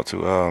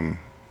to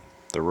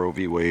the Roe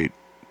v. Wade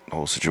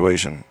whole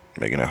situation,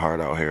 making it hard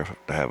out here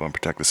to have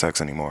unprotected sex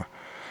anymore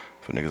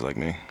for niggas like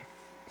me.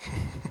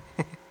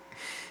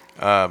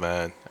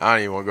 Man, I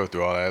don't even want to go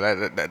through all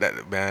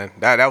that. Man,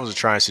 that was a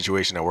trying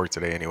situation at work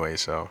today anyway.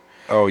 So.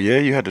 Oh yeah,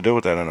 you had to deal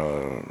with that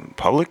in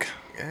public.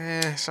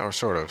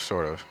 Sort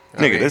of.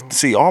 Nigga,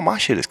 see, all my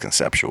shit is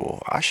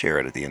conceptual. I share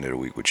it at the end of the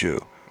week with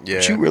you. Yeah.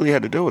 But you really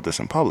had to deal with this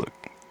in public.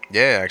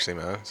 Yeah, actually,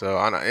 man. So,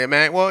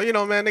 man, well, you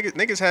know, man,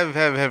 niggas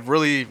have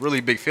really,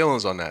 really big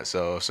feelings on that.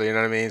 So you know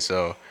what I mean.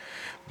 So,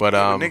 but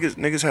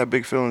niggas have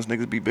big feelings.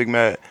 Niggas be big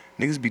mad.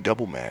 Niggas be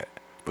double mad.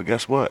 But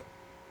guess what?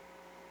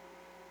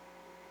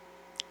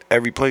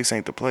 Every place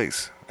ain't the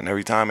place, and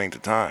every time ain't the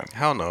time.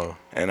 Hell no.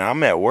 And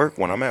I'm at work.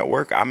 When I'm at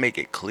work, I make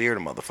it clear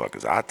to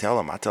motherfuckers. I tell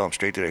them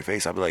straight to their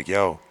face. I be like,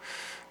 yo,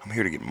 I'm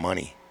here to get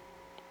money.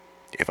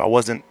 If I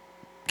wasn't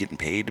getting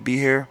paid to be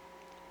here,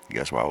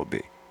 guess where I would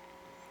be?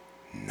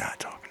 Not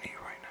talking to you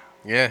right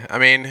now. Yeah, I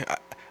mean,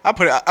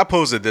 I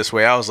posed it this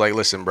way. I was like,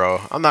 listen, bro,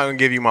 I'm not gonna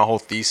give you my whole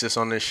thesis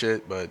on this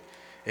shit, but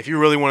if you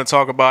really want to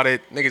talk about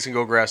it, niggas can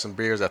go grab some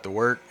beers after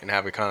work and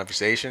have a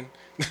conversation.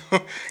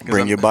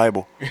 Bring your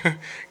Bible.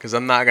 Because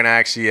I'm not gonna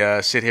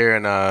actually sit here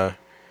and I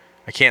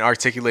can't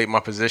articulate my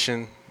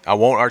position. I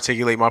won't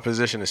articulate my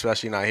position,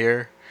 especially not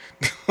here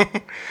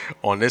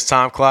on this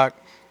time clock.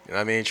 You know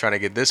what I mean? Trying to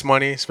get this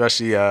money,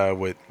 especially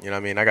with, you know what I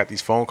mean? I got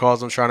these phone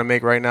calls I'm trying to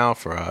make right now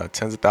for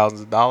tens of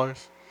thousands of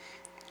dollars.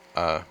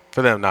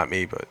 For them, not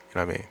me, but you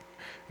know what I mean?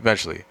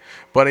 Eventually.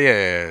 But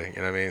yeah, you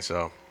know what I mean?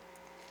 So,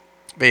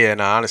 but yeah,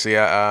 no, honestly,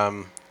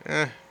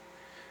 it's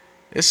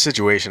a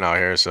situation out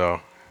here,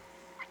 so.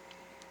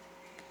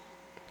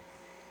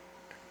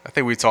 I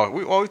think we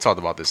talked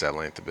about this at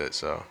length a bit.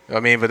 So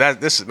I mean,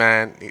 but this is,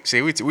 man.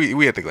 See,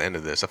 we at the end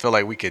of this. I feel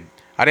like we could.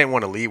 I didn't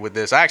want to lead with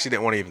this. I actually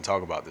didn't want to even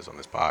talk about this on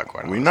this pod.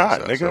 Quite We honestly,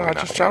 not, so, nigga. so I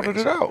just shouted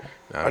it out.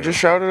 I just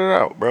shouted. shouted it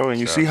out, bro. And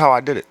you So- see how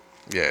I did it.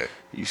 Yeah.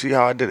 You see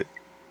how I did it.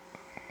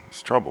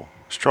 It's trouble.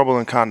 It's trouble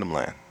in condom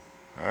land.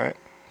 All right.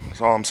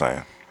 That's all I'm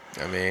saying.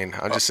 I mean,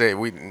 I'm just saying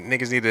we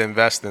niggas need to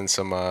invest in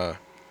some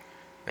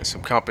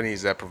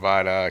companies that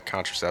provide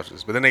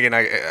contraceptives. But then again,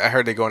 I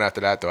heard they're going after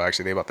that though.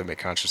 Actually, they about to make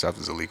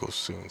contraceptives illegal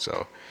soon.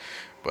 So,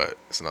 but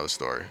it's another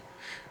story.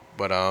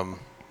 But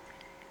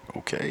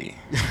Okay.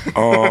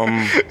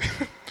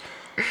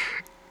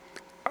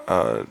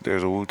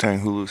 There's a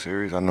Wu-Tang Hulu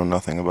series I know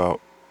nothing about.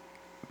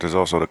 There's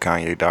also the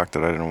Kanye doc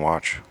that I didn't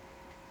watch.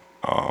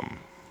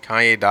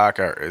 Kanye doc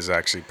is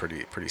actually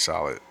pretty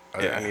solid.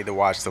 Yeah. I need to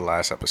watch the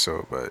last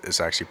episode, but it's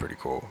actually pretty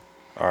cool.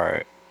 All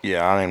right.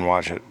 Yeah, I didn't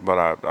watch it, but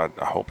I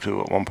hope to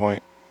at one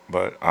point.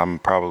 But I'm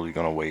probably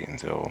gonna wait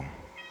until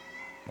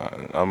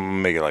I'm gonna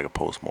make it like a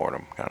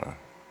post-mortem kind of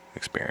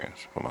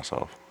experience for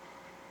myself.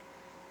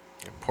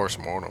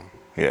 Postmortem.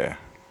 Yeah.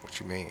 What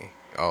you mean?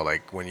 Oh,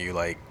 like when you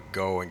like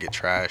go and get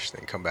trashed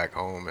and come back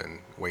home and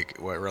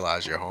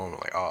realize you're home.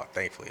 Like, oh,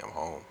 thankfully I'm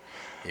home.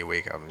 You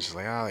wake up and just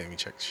like, oh, let me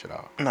check this shit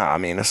out. Nah, I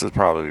mean, this is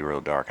probably real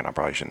dark, and I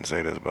probably shouldn't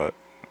say this, but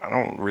I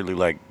don't really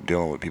like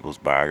dealing with people's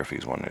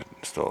biographies when they're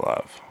still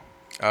alive.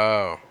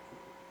 Oh.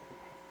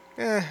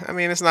 Yeah, I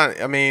mean, it's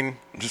not. I mean,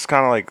 Just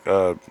kind of like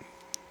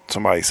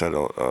somebody said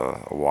a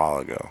while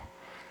ago.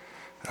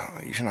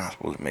 You're not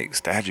supposed to make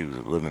statues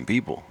of living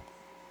people.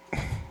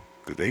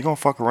 Because they going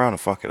to fuck around and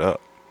fuck it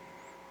up.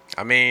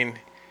 I mean,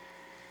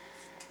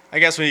 I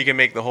guess when you can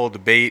make the whole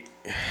debate,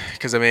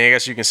 because I mean, I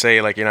guess you can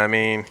say like, you know what I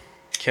mean,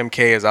 Kim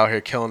K is out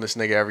here killing this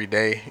nigga every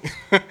day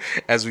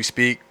as we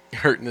speak,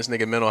 hurting this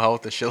nigga mental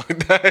health and shit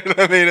like that.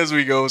 I mean, as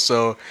we go.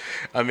 So,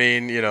 I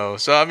mean, you know,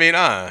 so I mean,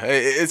 I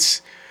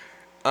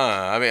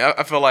mean,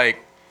 I feel like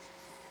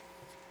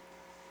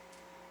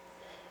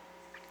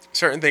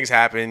certain things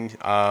happen.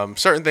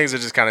 Certain things are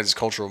just kind of just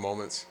cultural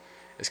moments.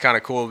 It's kind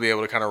of cool to be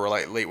able to kind of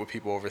relate with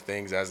people over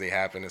things as they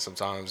happen, and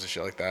sometimes and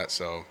shit like that.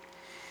 So,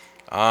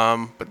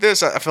 but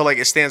this, I feel like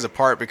it stands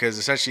apart because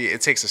essentially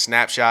it takes a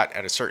snapshot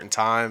at a certain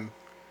time.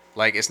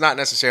 Like, it's not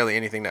necessarily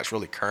anything that's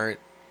really current.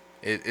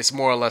 It's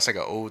more or less like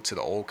an ode to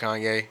the old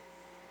Kanye,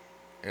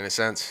 in a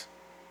sense.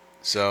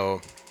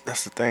 So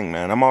That's the thing,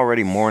 man. I'm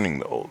already mourning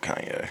the old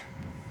Kanye.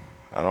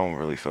 I don't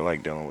really feel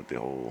like dealing with the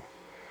whole...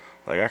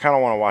 Like, I kind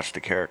of want to watch the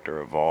character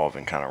evolve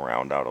and kind of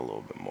round out a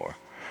little bit more.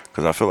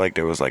 Because I feel like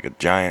there was like a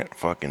giant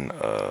fucking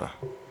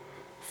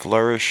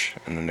flourish,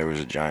 and then there was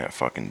a giant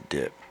fucking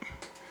dip.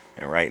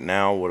 And right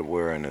now, what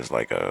we're in is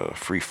like a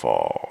free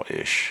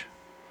fall-ish.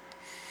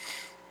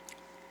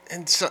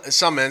 in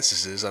some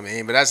instances, I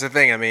mean, but that's the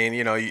thing. I mean,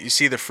 you know, you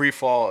see the free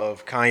fall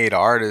of Kanye the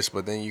artist,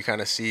 but then you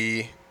kind of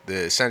see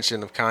the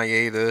ascension of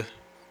Kanye the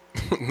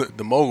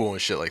mogul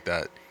and shit like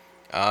that.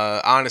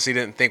 I honestly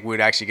didn't think we'd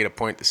actually get a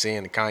point to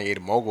seeing the Kanye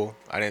the mogul.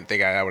 I didn't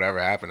think that would ever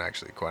happen.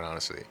 Actually, quite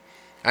honestly,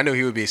 I knew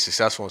he would be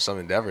successful in some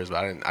endeavors, but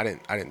I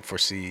didn't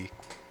foresee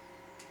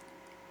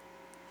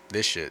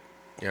this shit.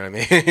 You know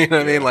what I mean? You know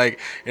what I mean? Like,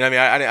 you know what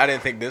I mean? I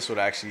didn't think this would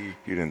actually...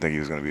 You didn't think he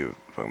was going to be a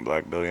fucking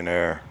black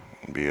billionaire?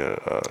 Be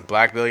a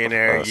black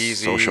billionaire, a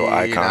Yeezy, social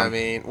icon? You know what I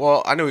mean?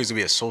 Well, I knew he was going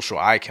to be a social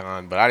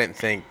icon, but I didn't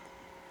think...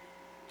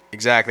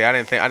 Exactly. I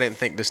didn't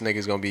think this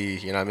nigga's going to be,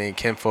 you know what I mean,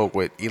 kinfolk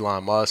with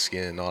Elon Musk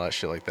and all that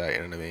shit like that,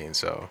 you know what I mean?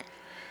 So,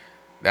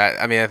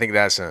 I think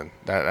that's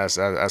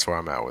where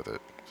I'm at with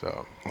it.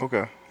 So...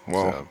 Okay.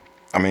 Well,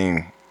 I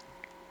mean...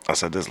 I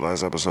said this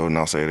last episode, and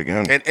I'll say it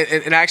again.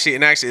 And actually,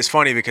 it's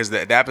funny because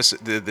the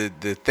episode,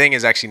 the thing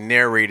is actually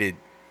narrated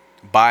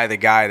by the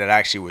guy that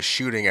actually was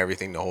shooting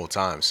everything the whole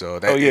time. So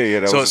that, that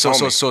was his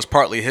homie. So it's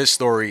partly his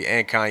story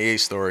and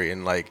Kanye's story,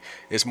 and like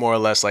it's more or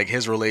less like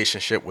his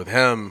relationship with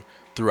him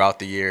throughout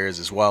the years,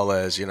 as well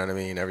as, you know what I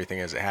mean,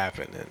 everything as it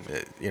happened,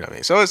 and you know what I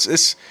mean. So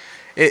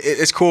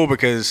it's cool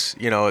because,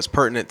 you know, it's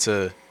pertinent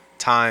to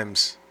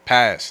times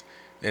past,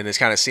 and it's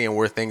kind of seeing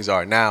where things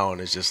are now, and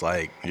it's just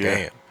like,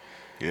 damn.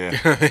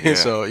 Yeah.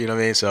 So, you know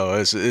what I mean? So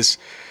it's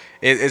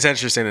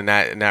interesting in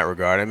that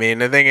regard. I mean,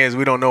 the thing is,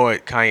 we don't know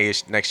what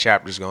Kanye's next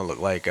chapter is going to look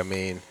like. I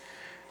mean,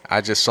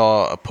 I just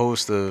saw a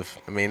post of,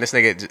 I mean, this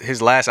nigga,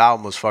 his last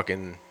album was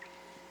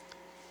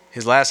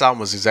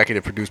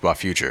executive produced by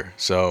Future.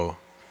 So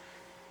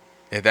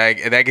If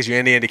that gives you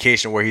any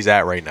indication where he's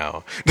at right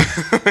now,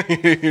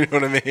 you know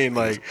what I mean?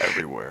 Like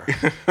everywhere.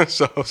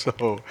 so.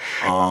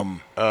 Oh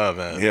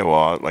man. Yeah.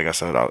 Well, like I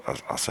said,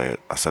 I'll say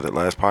it. I said it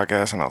last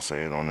podcast, and I'll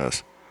say it on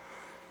this.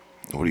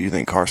 What do you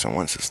think Carson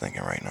Wentz is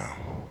thinking right now?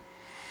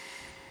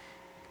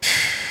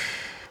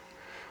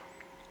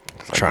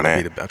 I'm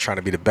trying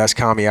to be the best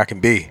commie I can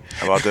be.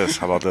 How about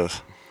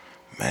this?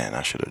 Man,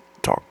 I should have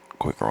talked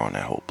quicker on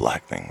that whole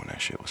black thing when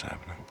that shit was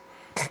happening.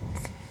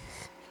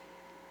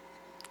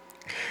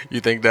 You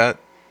think that?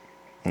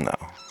 No.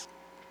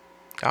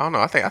 I don't know.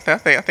 I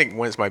think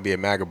Wentz might be a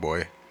MAGA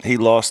boy. He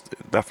lost,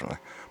 definitely.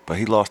 But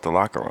he lost the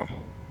locker room.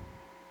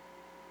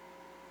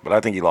 But I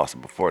think he lost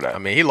it before that. I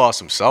mean, he lost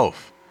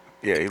himself.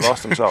 Yeah, he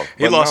lost himself.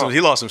 He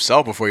lost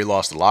himself before he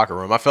lost the locker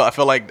room. I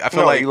feel like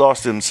he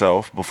lost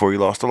himself before he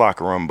lost the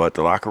locker room, but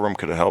the locker room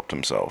could have helped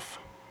himself.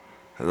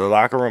 The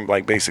locker room,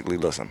 like, basically,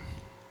 listen.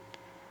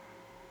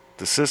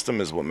 The system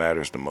is what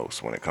matters the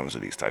most when it comes to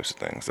these types of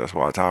things. That's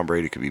why Tom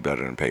Brady could be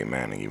better than Peyton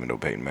Manning, even though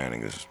Peyton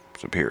Manning is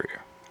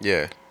superior.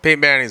 Yeah,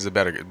 Peyton Manning is a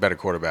better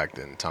quarterback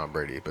than Tom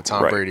Brady, but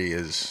Tom Brady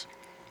is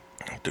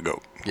the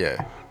GOAT.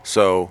 Yeah.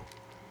 So,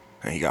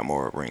 and he got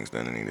more rings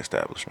than any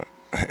establishment,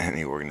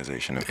 any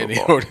organization in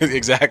football.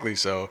 Exactly.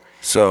 So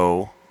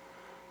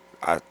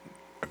I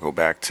go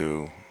back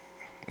to,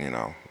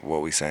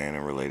 what we saying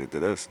and related to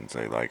this and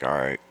say, like, all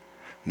right,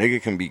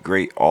 nigga can be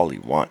great all he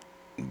want,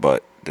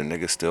 but the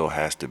nigga still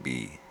has to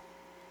be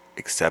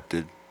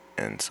accepted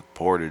and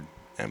supported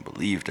and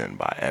believed in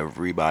by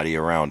everybody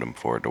around him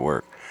for it to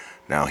work.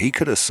 Now, he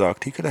could have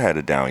sucked. He could have had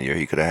a down year.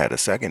 He could have had a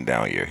second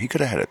down year. He could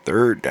have had a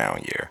third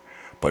down year.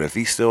 But if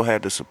he still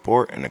had the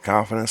support and the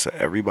confidence of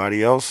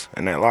everybody else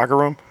in that locker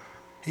room,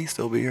 he'd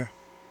still be here.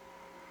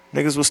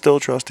 Niggas would still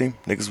trust him.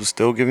 Niggas would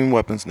still give him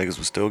weapons. Niggas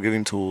would still give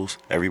him tools.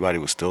 Everybody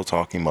would still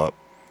talk him up.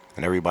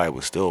 And everybody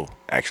would still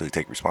actually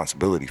take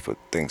responsibility for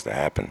things that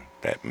happen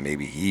that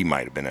maybe he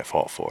might have been at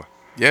fault for.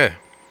 Yeah.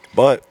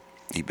 But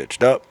he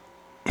bitched up.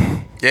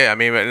 Yeah, I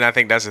mean, and I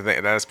think that's the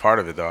thing. That's part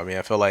of it, though. I mean,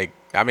 I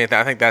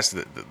think that's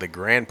the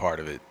grand part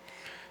of it,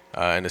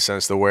 in the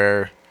sense to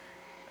where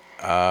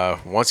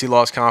once he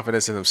lost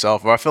confidence in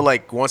himself, or I feel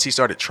like once he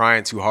started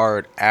trying too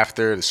hard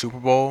after the Super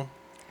Bowl.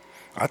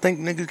 I think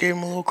niggas gave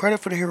him a little credit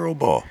for the hero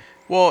ball.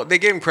 Well, they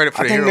gave him credit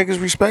for the hero. I think niggas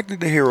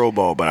respected the hero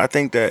ball, but I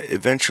think that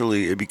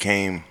eventually it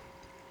became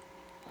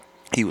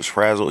he was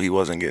frazzled. He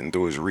wasn't getting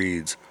through his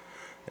reads.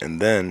 And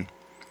then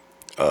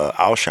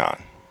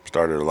Alshon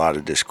started a lot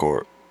of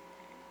discord.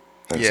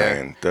 And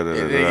saying,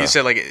 You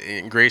said, like,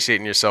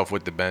 ingratiating yourself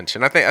with the bench.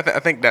 And I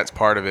think that's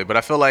part of it. But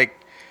I feel like,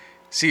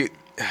 see,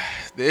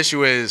 the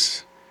issue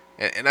is,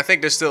 and I think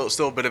there's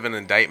still a bit of an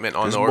indictment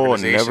on the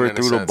organization. This boy never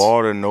threw the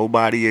ball to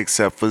nobody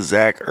except for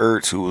Zach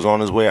Ertz, who was on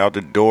his way out the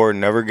door,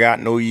 never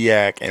got no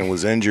yak, and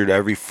was injured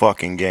every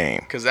fucking game.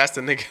 Because that's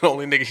the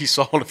only nigga he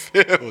saw on the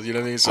field. You know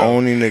what I mean? So,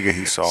 only nigga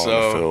he saw on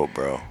the field,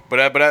 bro. But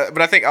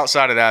I think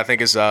outside of that, I think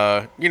it's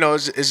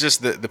it's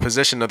just the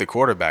position of the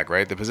quarterback,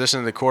 right? The position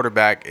of the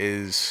quarterback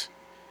is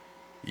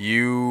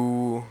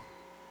you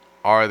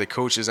are the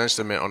coach's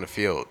instrument on the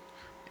field.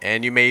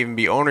 And you may even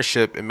be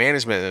ownership and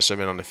management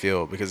instrument on the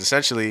field, because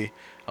essentially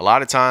a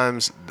lot of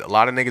times a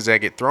lot of niggas that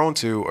get thrown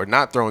to or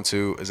not thrown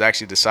to is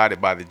actually decided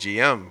by the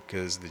GM,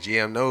 because the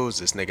GM knows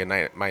this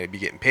nigga might be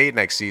getting paid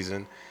next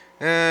season.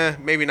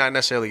 Maybe not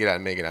necessarily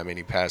making that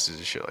many passes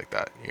and shit like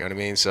that. You know what I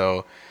mean?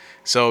 So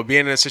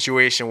being in a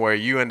situation where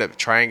you end up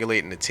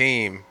triangulating the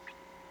team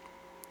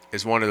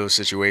is one of those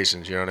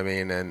situations. You know what I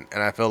mean? And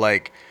I feel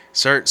like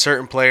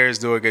certain players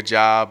do a good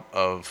job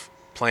of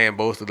playing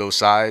both of those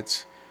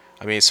sides.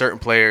 I mean, certain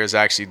players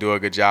actually do a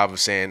good job of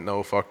saying,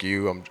 "No, fuck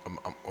you.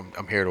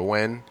 I'm here to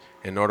win.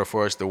 In order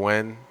for us to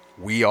win,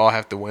 we all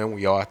have to win.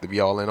 We all have to be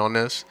all in on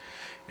this."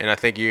 And I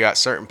think you got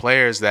certain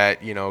players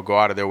that, go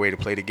out of their way to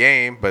play the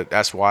game, but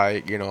that's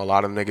why, a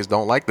lot of them niggas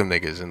don't like them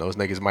niggas, and those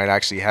niggas might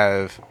actually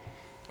have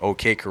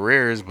okay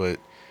careers, but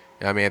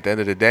I mean, at the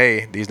end of the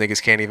day, these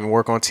niggas can't even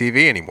work on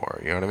TV anymore.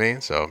 You know what I mean?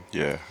 So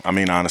yeah, I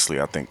mean,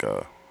 honestly, I think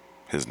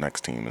his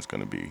next team is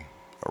gonna be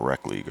a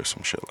rec league or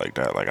some shit like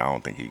that. Like, I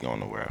don't think he's going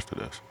nowhere after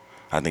this.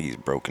 I think he's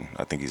broken.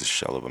 I think he's a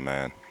shell of a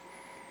man.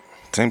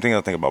 Same thing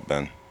I think about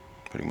Ben,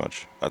 pretty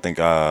much. I think,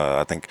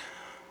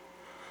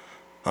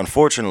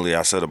 unfortunately,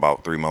 I said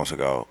about 3 months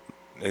ago,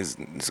 there's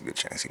a good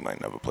chance he might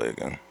never play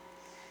again.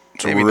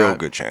 It's Maybe a real not.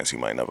 good chance he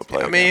might never play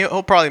again. I mean,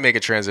 he'll probably make a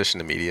transition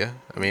to media.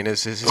 I mean,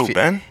 it's his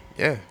Ben?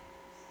 Yeah.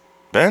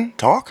 Ben?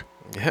 Talk?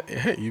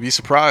 Yeah, you'd be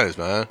surprised,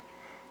 man.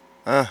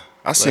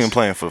 I see him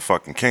playing for the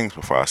fucking Kings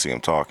before I see him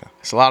talking.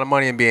 It's a lot of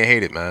money in being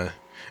hated, man.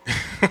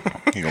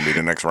 He gonna be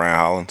the next Ryan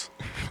Hollins.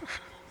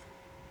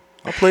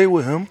 I played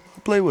with him.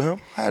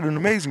 I had an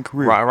amazing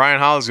career. Ryan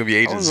Hollins gonna be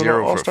agent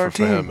zero for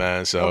team. him,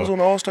 man. So I was on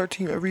the All-Star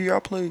team every year I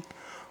played.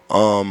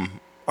 All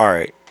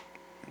right.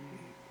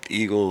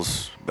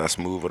 Eagles best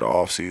move of the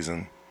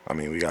offseason. I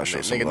mean, we gotta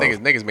show some love.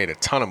 Niggas made a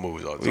ton of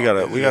moves. We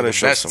gotta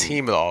show best some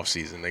team of the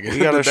offseason. Nigga. We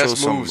gotta the show best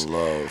some moves.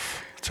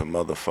 love to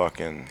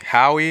motherfucking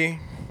Howie.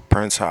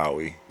 Prince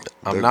Howie.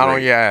 I'm not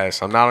on your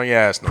ass.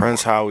 No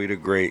Prince Howie the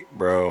Great,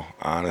 bro.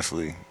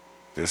 Honestly,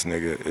 this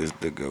nigga is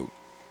the GOAT.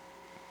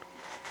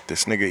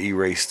 This nigga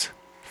erased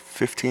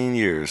 15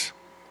 years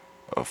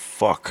of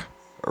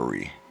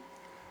fuckery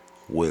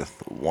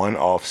with one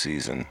off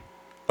season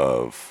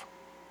of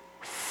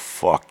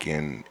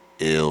fucking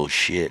ill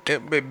shit. Yeah,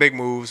 big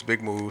moves,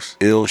 big moves.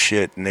 Ill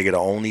shit, nigga. The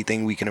only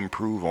thing we can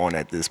improve on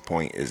at this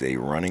point is a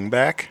running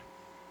back.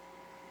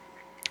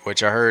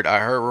 Which I heard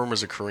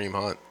rumors of Kareem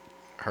Hunt.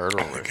 Heard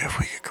rumors. If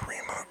we get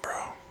Kareem Hunt,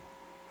 bro.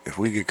 If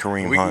we get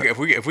Kareem We Hunt.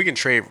 can, if we can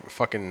trade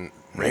fucking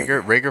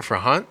Rager for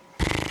Hunt.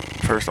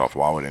 First off,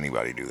 why would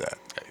anybody do that?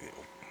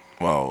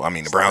 Well, I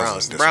mean, the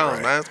Browns is in Browns,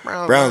 disarray. man. It's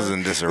Browns, Browns man.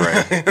 in disarray.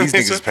 These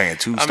niggas is paying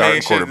two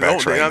starting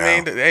quarterbacks right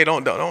now. Hey,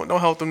 don't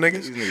help them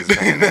niggas. These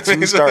niggas paying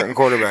two starting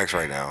quarterbacks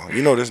right now.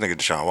 You know this nigga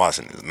Deshaun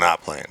Watson is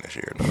not playing this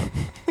year,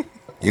 though.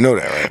 You know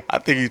that, right? I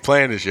think he's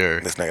playing this year.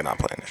 This nigga not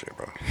playing this year,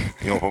 bro.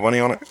 You want to put money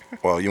on it?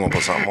 Well, you want to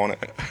put something on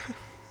it?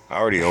 I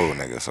already owe a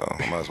nigga, so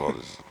I might as well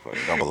just fucking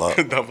double up.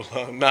 Double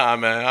up. Nah,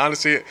 man.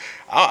 Honestly,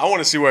 I want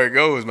to see where it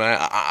goes, man.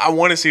 I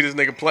want to see this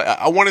nigga play.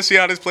 I want to see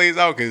how this plays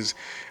out because,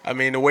 I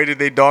mean, the way that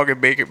they dogged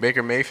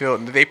Baker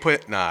Mayfield, they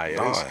put that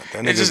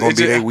nigga's gonna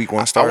be their week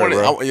one starter,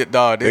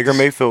 bro. Baker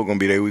Mayfield gonna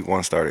be their week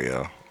one starter,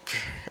 yo.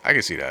 I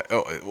can see that.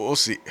 Oh, we'll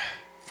see.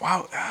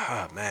 Wow,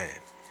 man.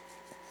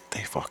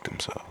 They fucked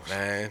themselves,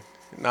 man.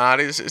 Nah,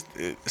 it's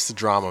the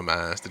drama,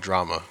 man. It's the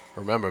drama.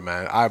 Remember,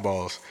 man,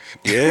 eyeballs.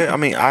 Yeah, I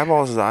mean,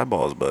 eyeballs is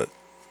eyeballs, but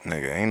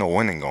nigga, ain't no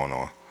winning going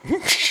on.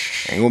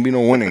 Ain't gonna be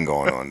no winning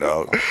going on,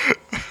 dog.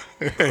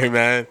 Hey,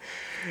 man.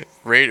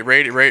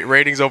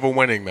 Ratings over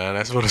winning, man.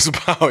 That's what it's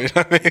about. You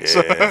know what I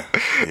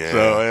mean? Yeah.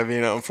 So, I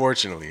mean,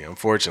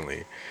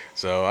 unfortunately.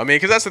 So, I mean,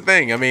 because that's the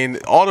thing. I mean,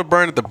 all the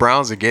burn that the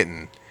Browns are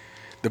getting,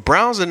 the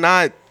Browns are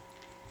not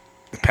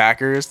the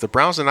Packers. The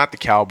Browns are not the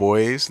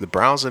Cowboys. The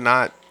Browns are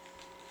not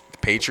the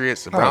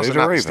Patriots. The Browns are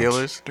not the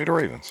Steelers. They're the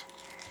Ravens.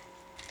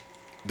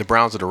 The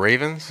Browns are the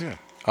Ravens? Yeah.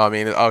 I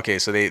mean, okay,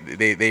 so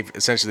they've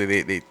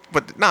essentially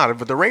but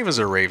the Ravens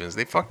are Ravens.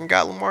 They fucking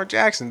got Lamar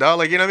Jackson, dog.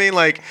 Like, you know what I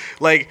mean?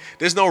 Like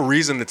there's no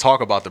reason to talk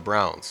about the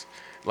Browns.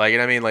 Like, you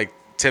know what I mean? Like,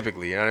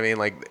 typically, you know what I mean?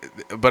 Like,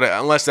 but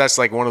unless that's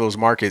like one of those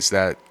markets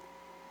that,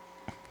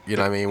 you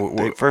know what I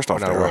mean? First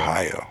off, they're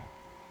Ohio.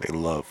 They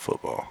love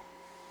football.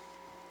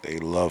 They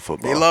love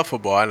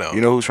football, I know.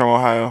 You know who's from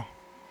Ohio?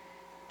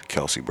 The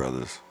Kelsey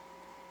brothers.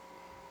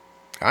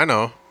 I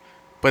know.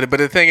 But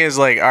the thing is,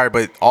 like, all right,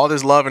 but all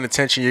this love and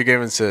attention you're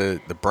giving to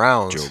the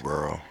Browns, Joe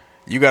Burrow.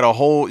 You got a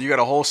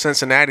whole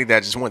Cincinnati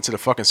that just went to the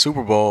fucking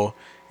Super Bowl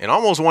and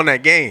almost won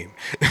that game.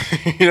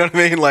 You know what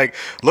I mean? Like,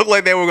 looked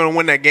like they were gonna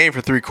win that game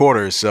for 3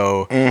 quarters.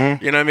 So you know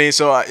what I mean?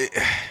 So I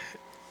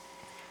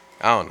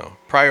don't know.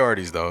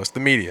 Priorities though. It's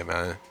the media,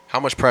 man. How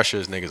much pressure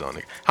is niggas on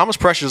it? How much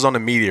pressure is on the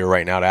media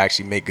right now to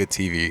actually make good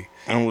TV?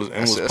 And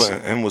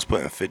was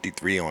putting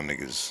 53 on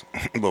niggas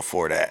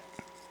before that.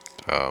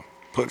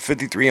 Put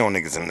 53 on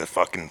niggas in the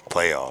fucking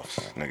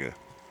playoffs, nigga.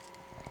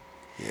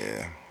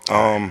 Yeah.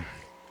 All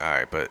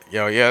right, but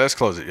let's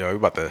close it. I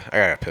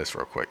gotta piss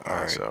real quick. All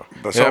right. So,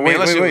 but so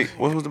wait.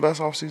 What was the best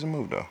offseason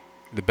move though?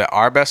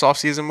 Our best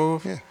offseason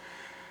move?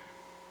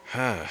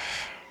 Yeah.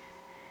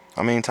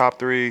 I mean, top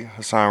 3: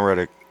 Hassan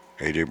Reddick,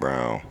 AJ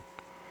Brown.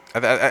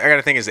 I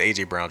gotta think it's the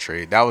AJ Brown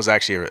trade. That was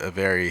actually a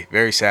very,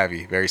 very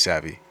savvy, very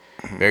savvy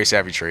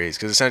trades.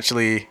 Because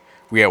essentially,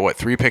 we had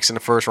 3 picks in the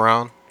first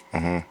round.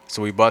 Mm-hmm.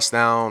 So we bust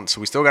down.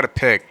 So we still got a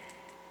pick.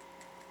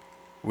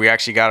 We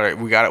actually got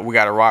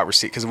a wide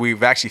receiver because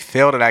we've actually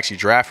failed at actually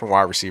drafting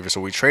wide receiver. So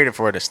we traded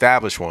for an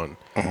established one,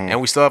 and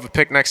we still have a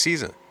pick next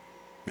season.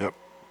 Yep.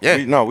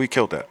 Yeah. We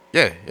killed that.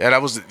 Yeah.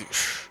 That was.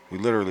 We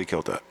literally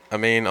killed that. I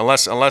mean,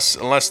 unless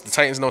the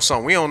Titans know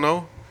something we don't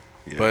know,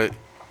 but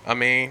I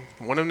mean,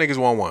 one of them niggas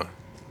won one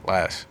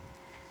last.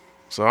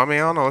 So I mean,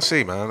 I don't know. Let's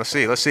see, man. Let's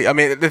see. I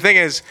mean, the thing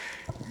is,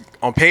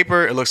 on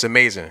paper, it looks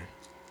amazing.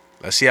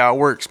 Let's see how it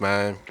works,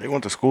 man. They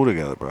went to school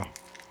together, bro.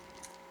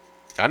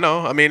 I know.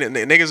 I mean,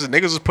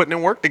 niggas was putting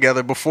in work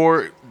together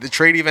before the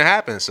trade even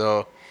happened.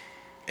 So,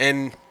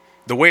 and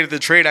the way that the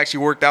trade actually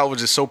worked out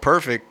was just so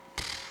perfect.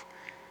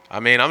 I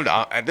mean, I'm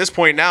at this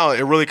point now.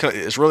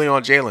 It's really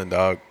on Jalen,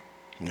 dog.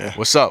 Yeah.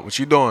 What's up? What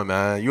you doing,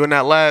 man? You in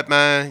that lab,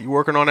 man? You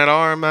working on that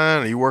arm,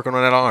 man? Or you working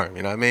on that arm?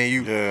 You know what I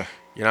mean? Yeah.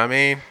 You know what I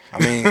mean? I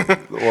mean,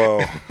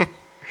 well,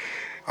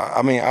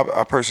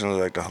 I personally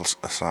like the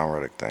Hassan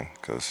Reddick thing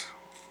because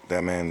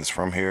that man is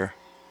from here.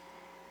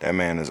 That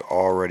man is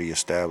already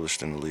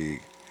established in the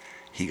league.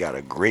 He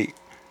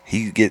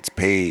gets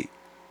paid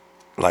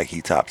like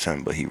he top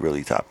 10, but he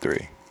really top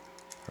 3,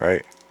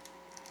 right?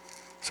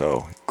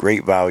 So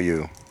great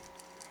value,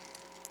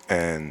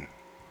 and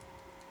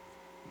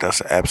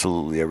that's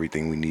absolutely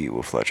everything we need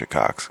with Fletcher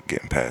Cox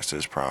getting past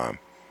his prime.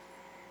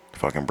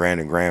 Fucking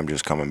Brandon Graham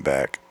just coming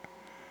back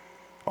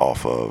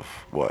off of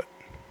what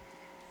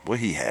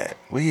he had.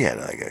 What he had,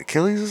 like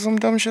Achilles or some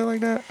dumb shit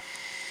like that?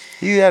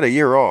 He had a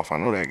year off. I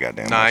know that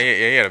goddamn. Nah,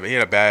 he had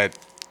a bad.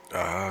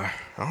 I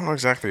don't know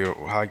exactly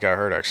how he got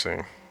hurt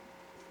actually.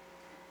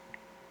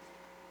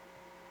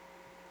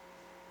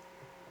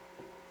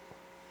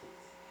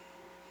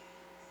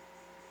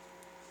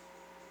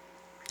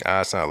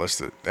 It's not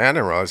listed. I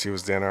didn't realize he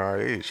was down at our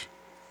age.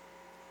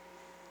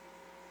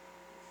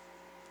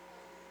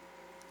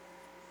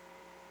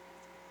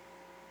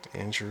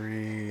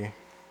 Injury.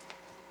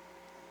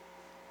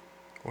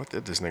 What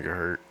did this nigga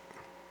hurt?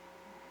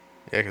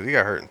 Yeah, because he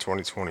got hurt in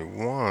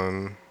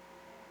 2021.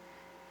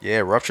 Yeah,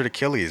 ruptured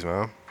Achilles,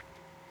 man.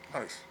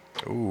 Nice.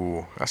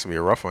 Ooh, that's going to be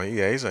a rough one.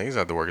 Yeah, he's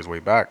had to work his way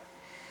back.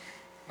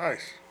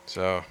 Nice.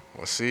 So,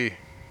 let's see.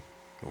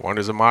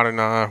 Wonders of modern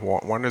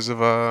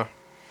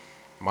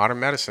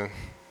medicine.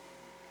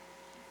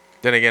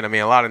 Then again, I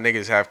mean, a lot of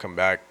niggas have come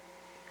back.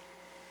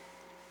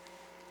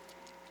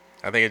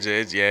 I think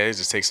it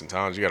just takes some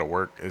time. You got to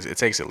work. It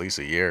takes at least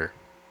a year.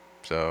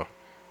 So,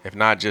 if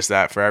not just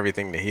that, for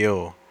everything to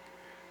heal.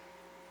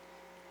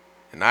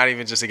 And not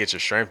even just to get your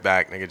strength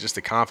back, nigga, just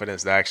the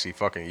confidence to actually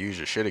fucking use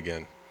your shit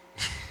again.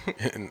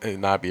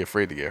 and not be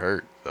afraid to get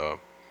hurt. So,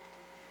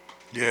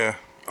 yeah.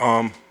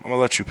 I'm gonna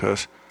let you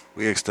piss.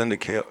 We extended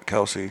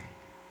Kelsey.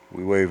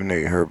 We waived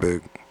Nate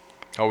Herbig.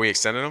 oh, we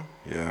extended him?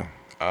 Yeah.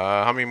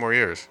 How many more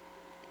years?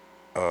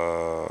 I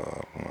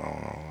don't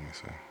know. Let me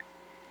see.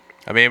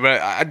 I mean, but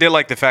I did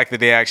like the fact that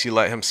they actually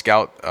let him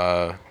scout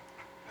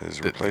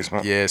His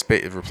replacement. Yeah, his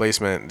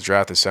replacement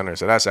drafted center.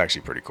 So that's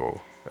actually pretty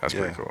cool. That's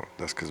pretty cool.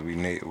 That's because we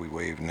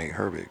waived Nate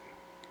Herbig.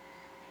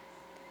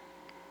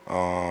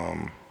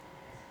 Oh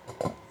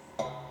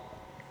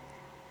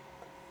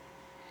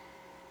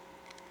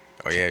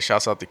yeah,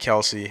 shouts out to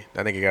Kelsey.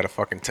 That nigga got a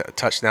fucking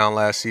touchdown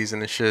last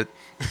season and shit.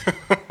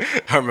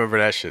 I remember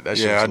that shit. That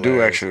shit Yeah, was I do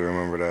hilarious. actually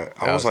remember that.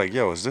 I was like,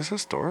 yo, is this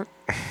historic?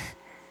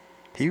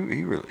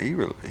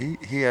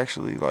 he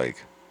actually like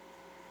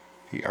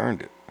he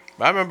earned it.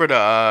 I remember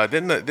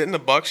didn't the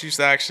Bucks used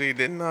to actually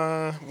didn't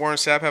Warren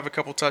Sapp have a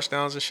couple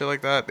touchdowns and shit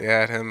like that? They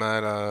had him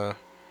at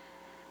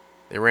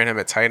they ran him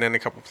at tight end a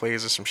couple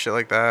plays or some shit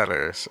like that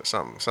or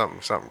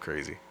something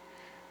crazy.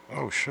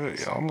 Oh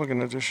shit, yeah, I'm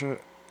looking at this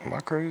shit. Am I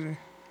crazy?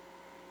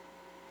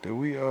 Did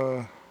we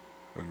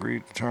agree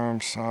to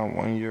terms, sign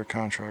 1-year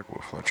contract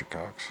with Fletcher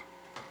Cox?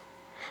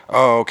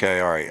 Oh, okay,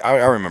 all right.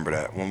 I remember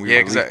that when we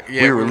released that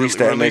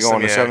nigga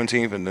on the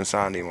 17th and then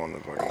signed him on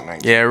the fucking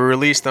 19th. Yeah, we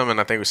released him and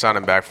I think we signed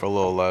him back for a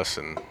little less.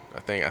 And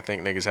I think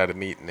niggas had to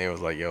meet and they was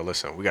like, yo,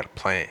 listen, we got a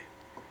plan.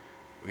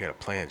 We got a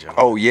plan, John.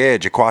 Oh yeah,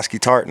 Jaquaski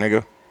Tart,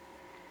 nigga.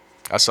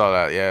 I saw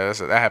that. Yeah,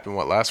 that happened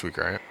last week,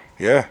 right?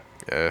 Yeah.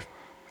 Yeah.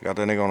 Got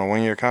that nigga on a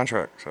 1-year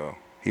contract, so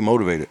he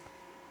motivated.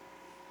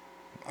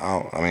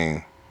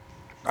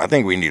 I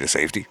think we need a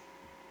safety.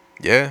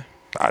 Yeah.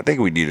 I think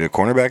we needed a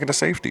cornerback and a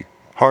safety.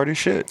 Hard as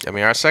shit. I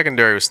mean, our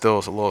secondary was still a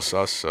little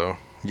sus, so.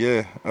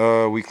 Yeah.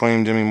 We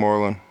claimed Jimmy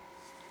Moreland.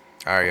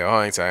 All right, yo.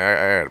 Hold on a second.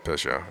 I got to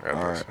piss, yo.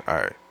 All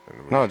right.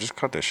 No, just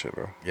cut this shit,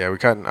 bro. Yeah, we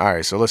cutting. All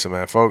right, so listen,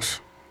 man,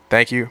 folks.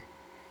 Thank you.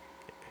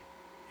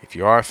 If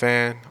you are a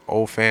fan,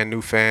 old fan,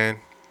 new fan,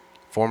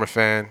 former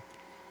fan,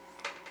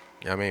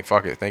 you know what I mean?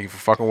 Fuck it. Thank you for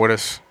fucking with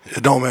us.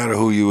 It don't matter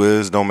who you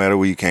is. Don't matter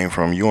where you came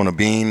from. You on a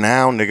bean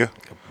now, nigga.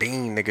 A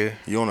bean, nigga.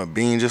 You on a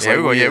bean just yeah,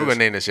 like we're gonna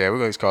name this. Yeah, we're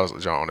gonna call it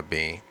John on a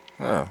bean.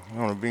 Yeah,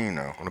 you on a bean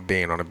now. On a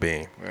bean.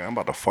 Yeah, I'm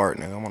about to fart,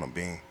 nigga. I'm on a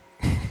bean.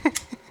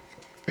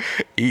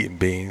 Eating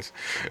beans.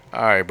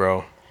 All right,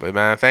 bro. But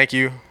man, thank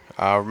you.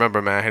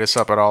 Remember, man, hit us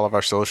up at all of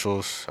our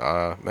socials.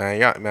 Man,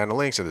 the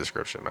links in the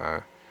description,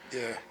 man.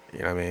 Yeah. You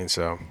know what I mean?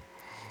 So,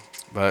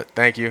 but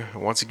thank you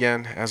once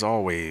again, as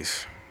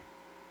always.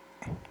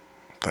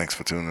 Thanks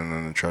for tuning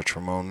in to Church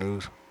Ramon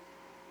News.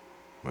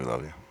 We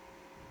love you.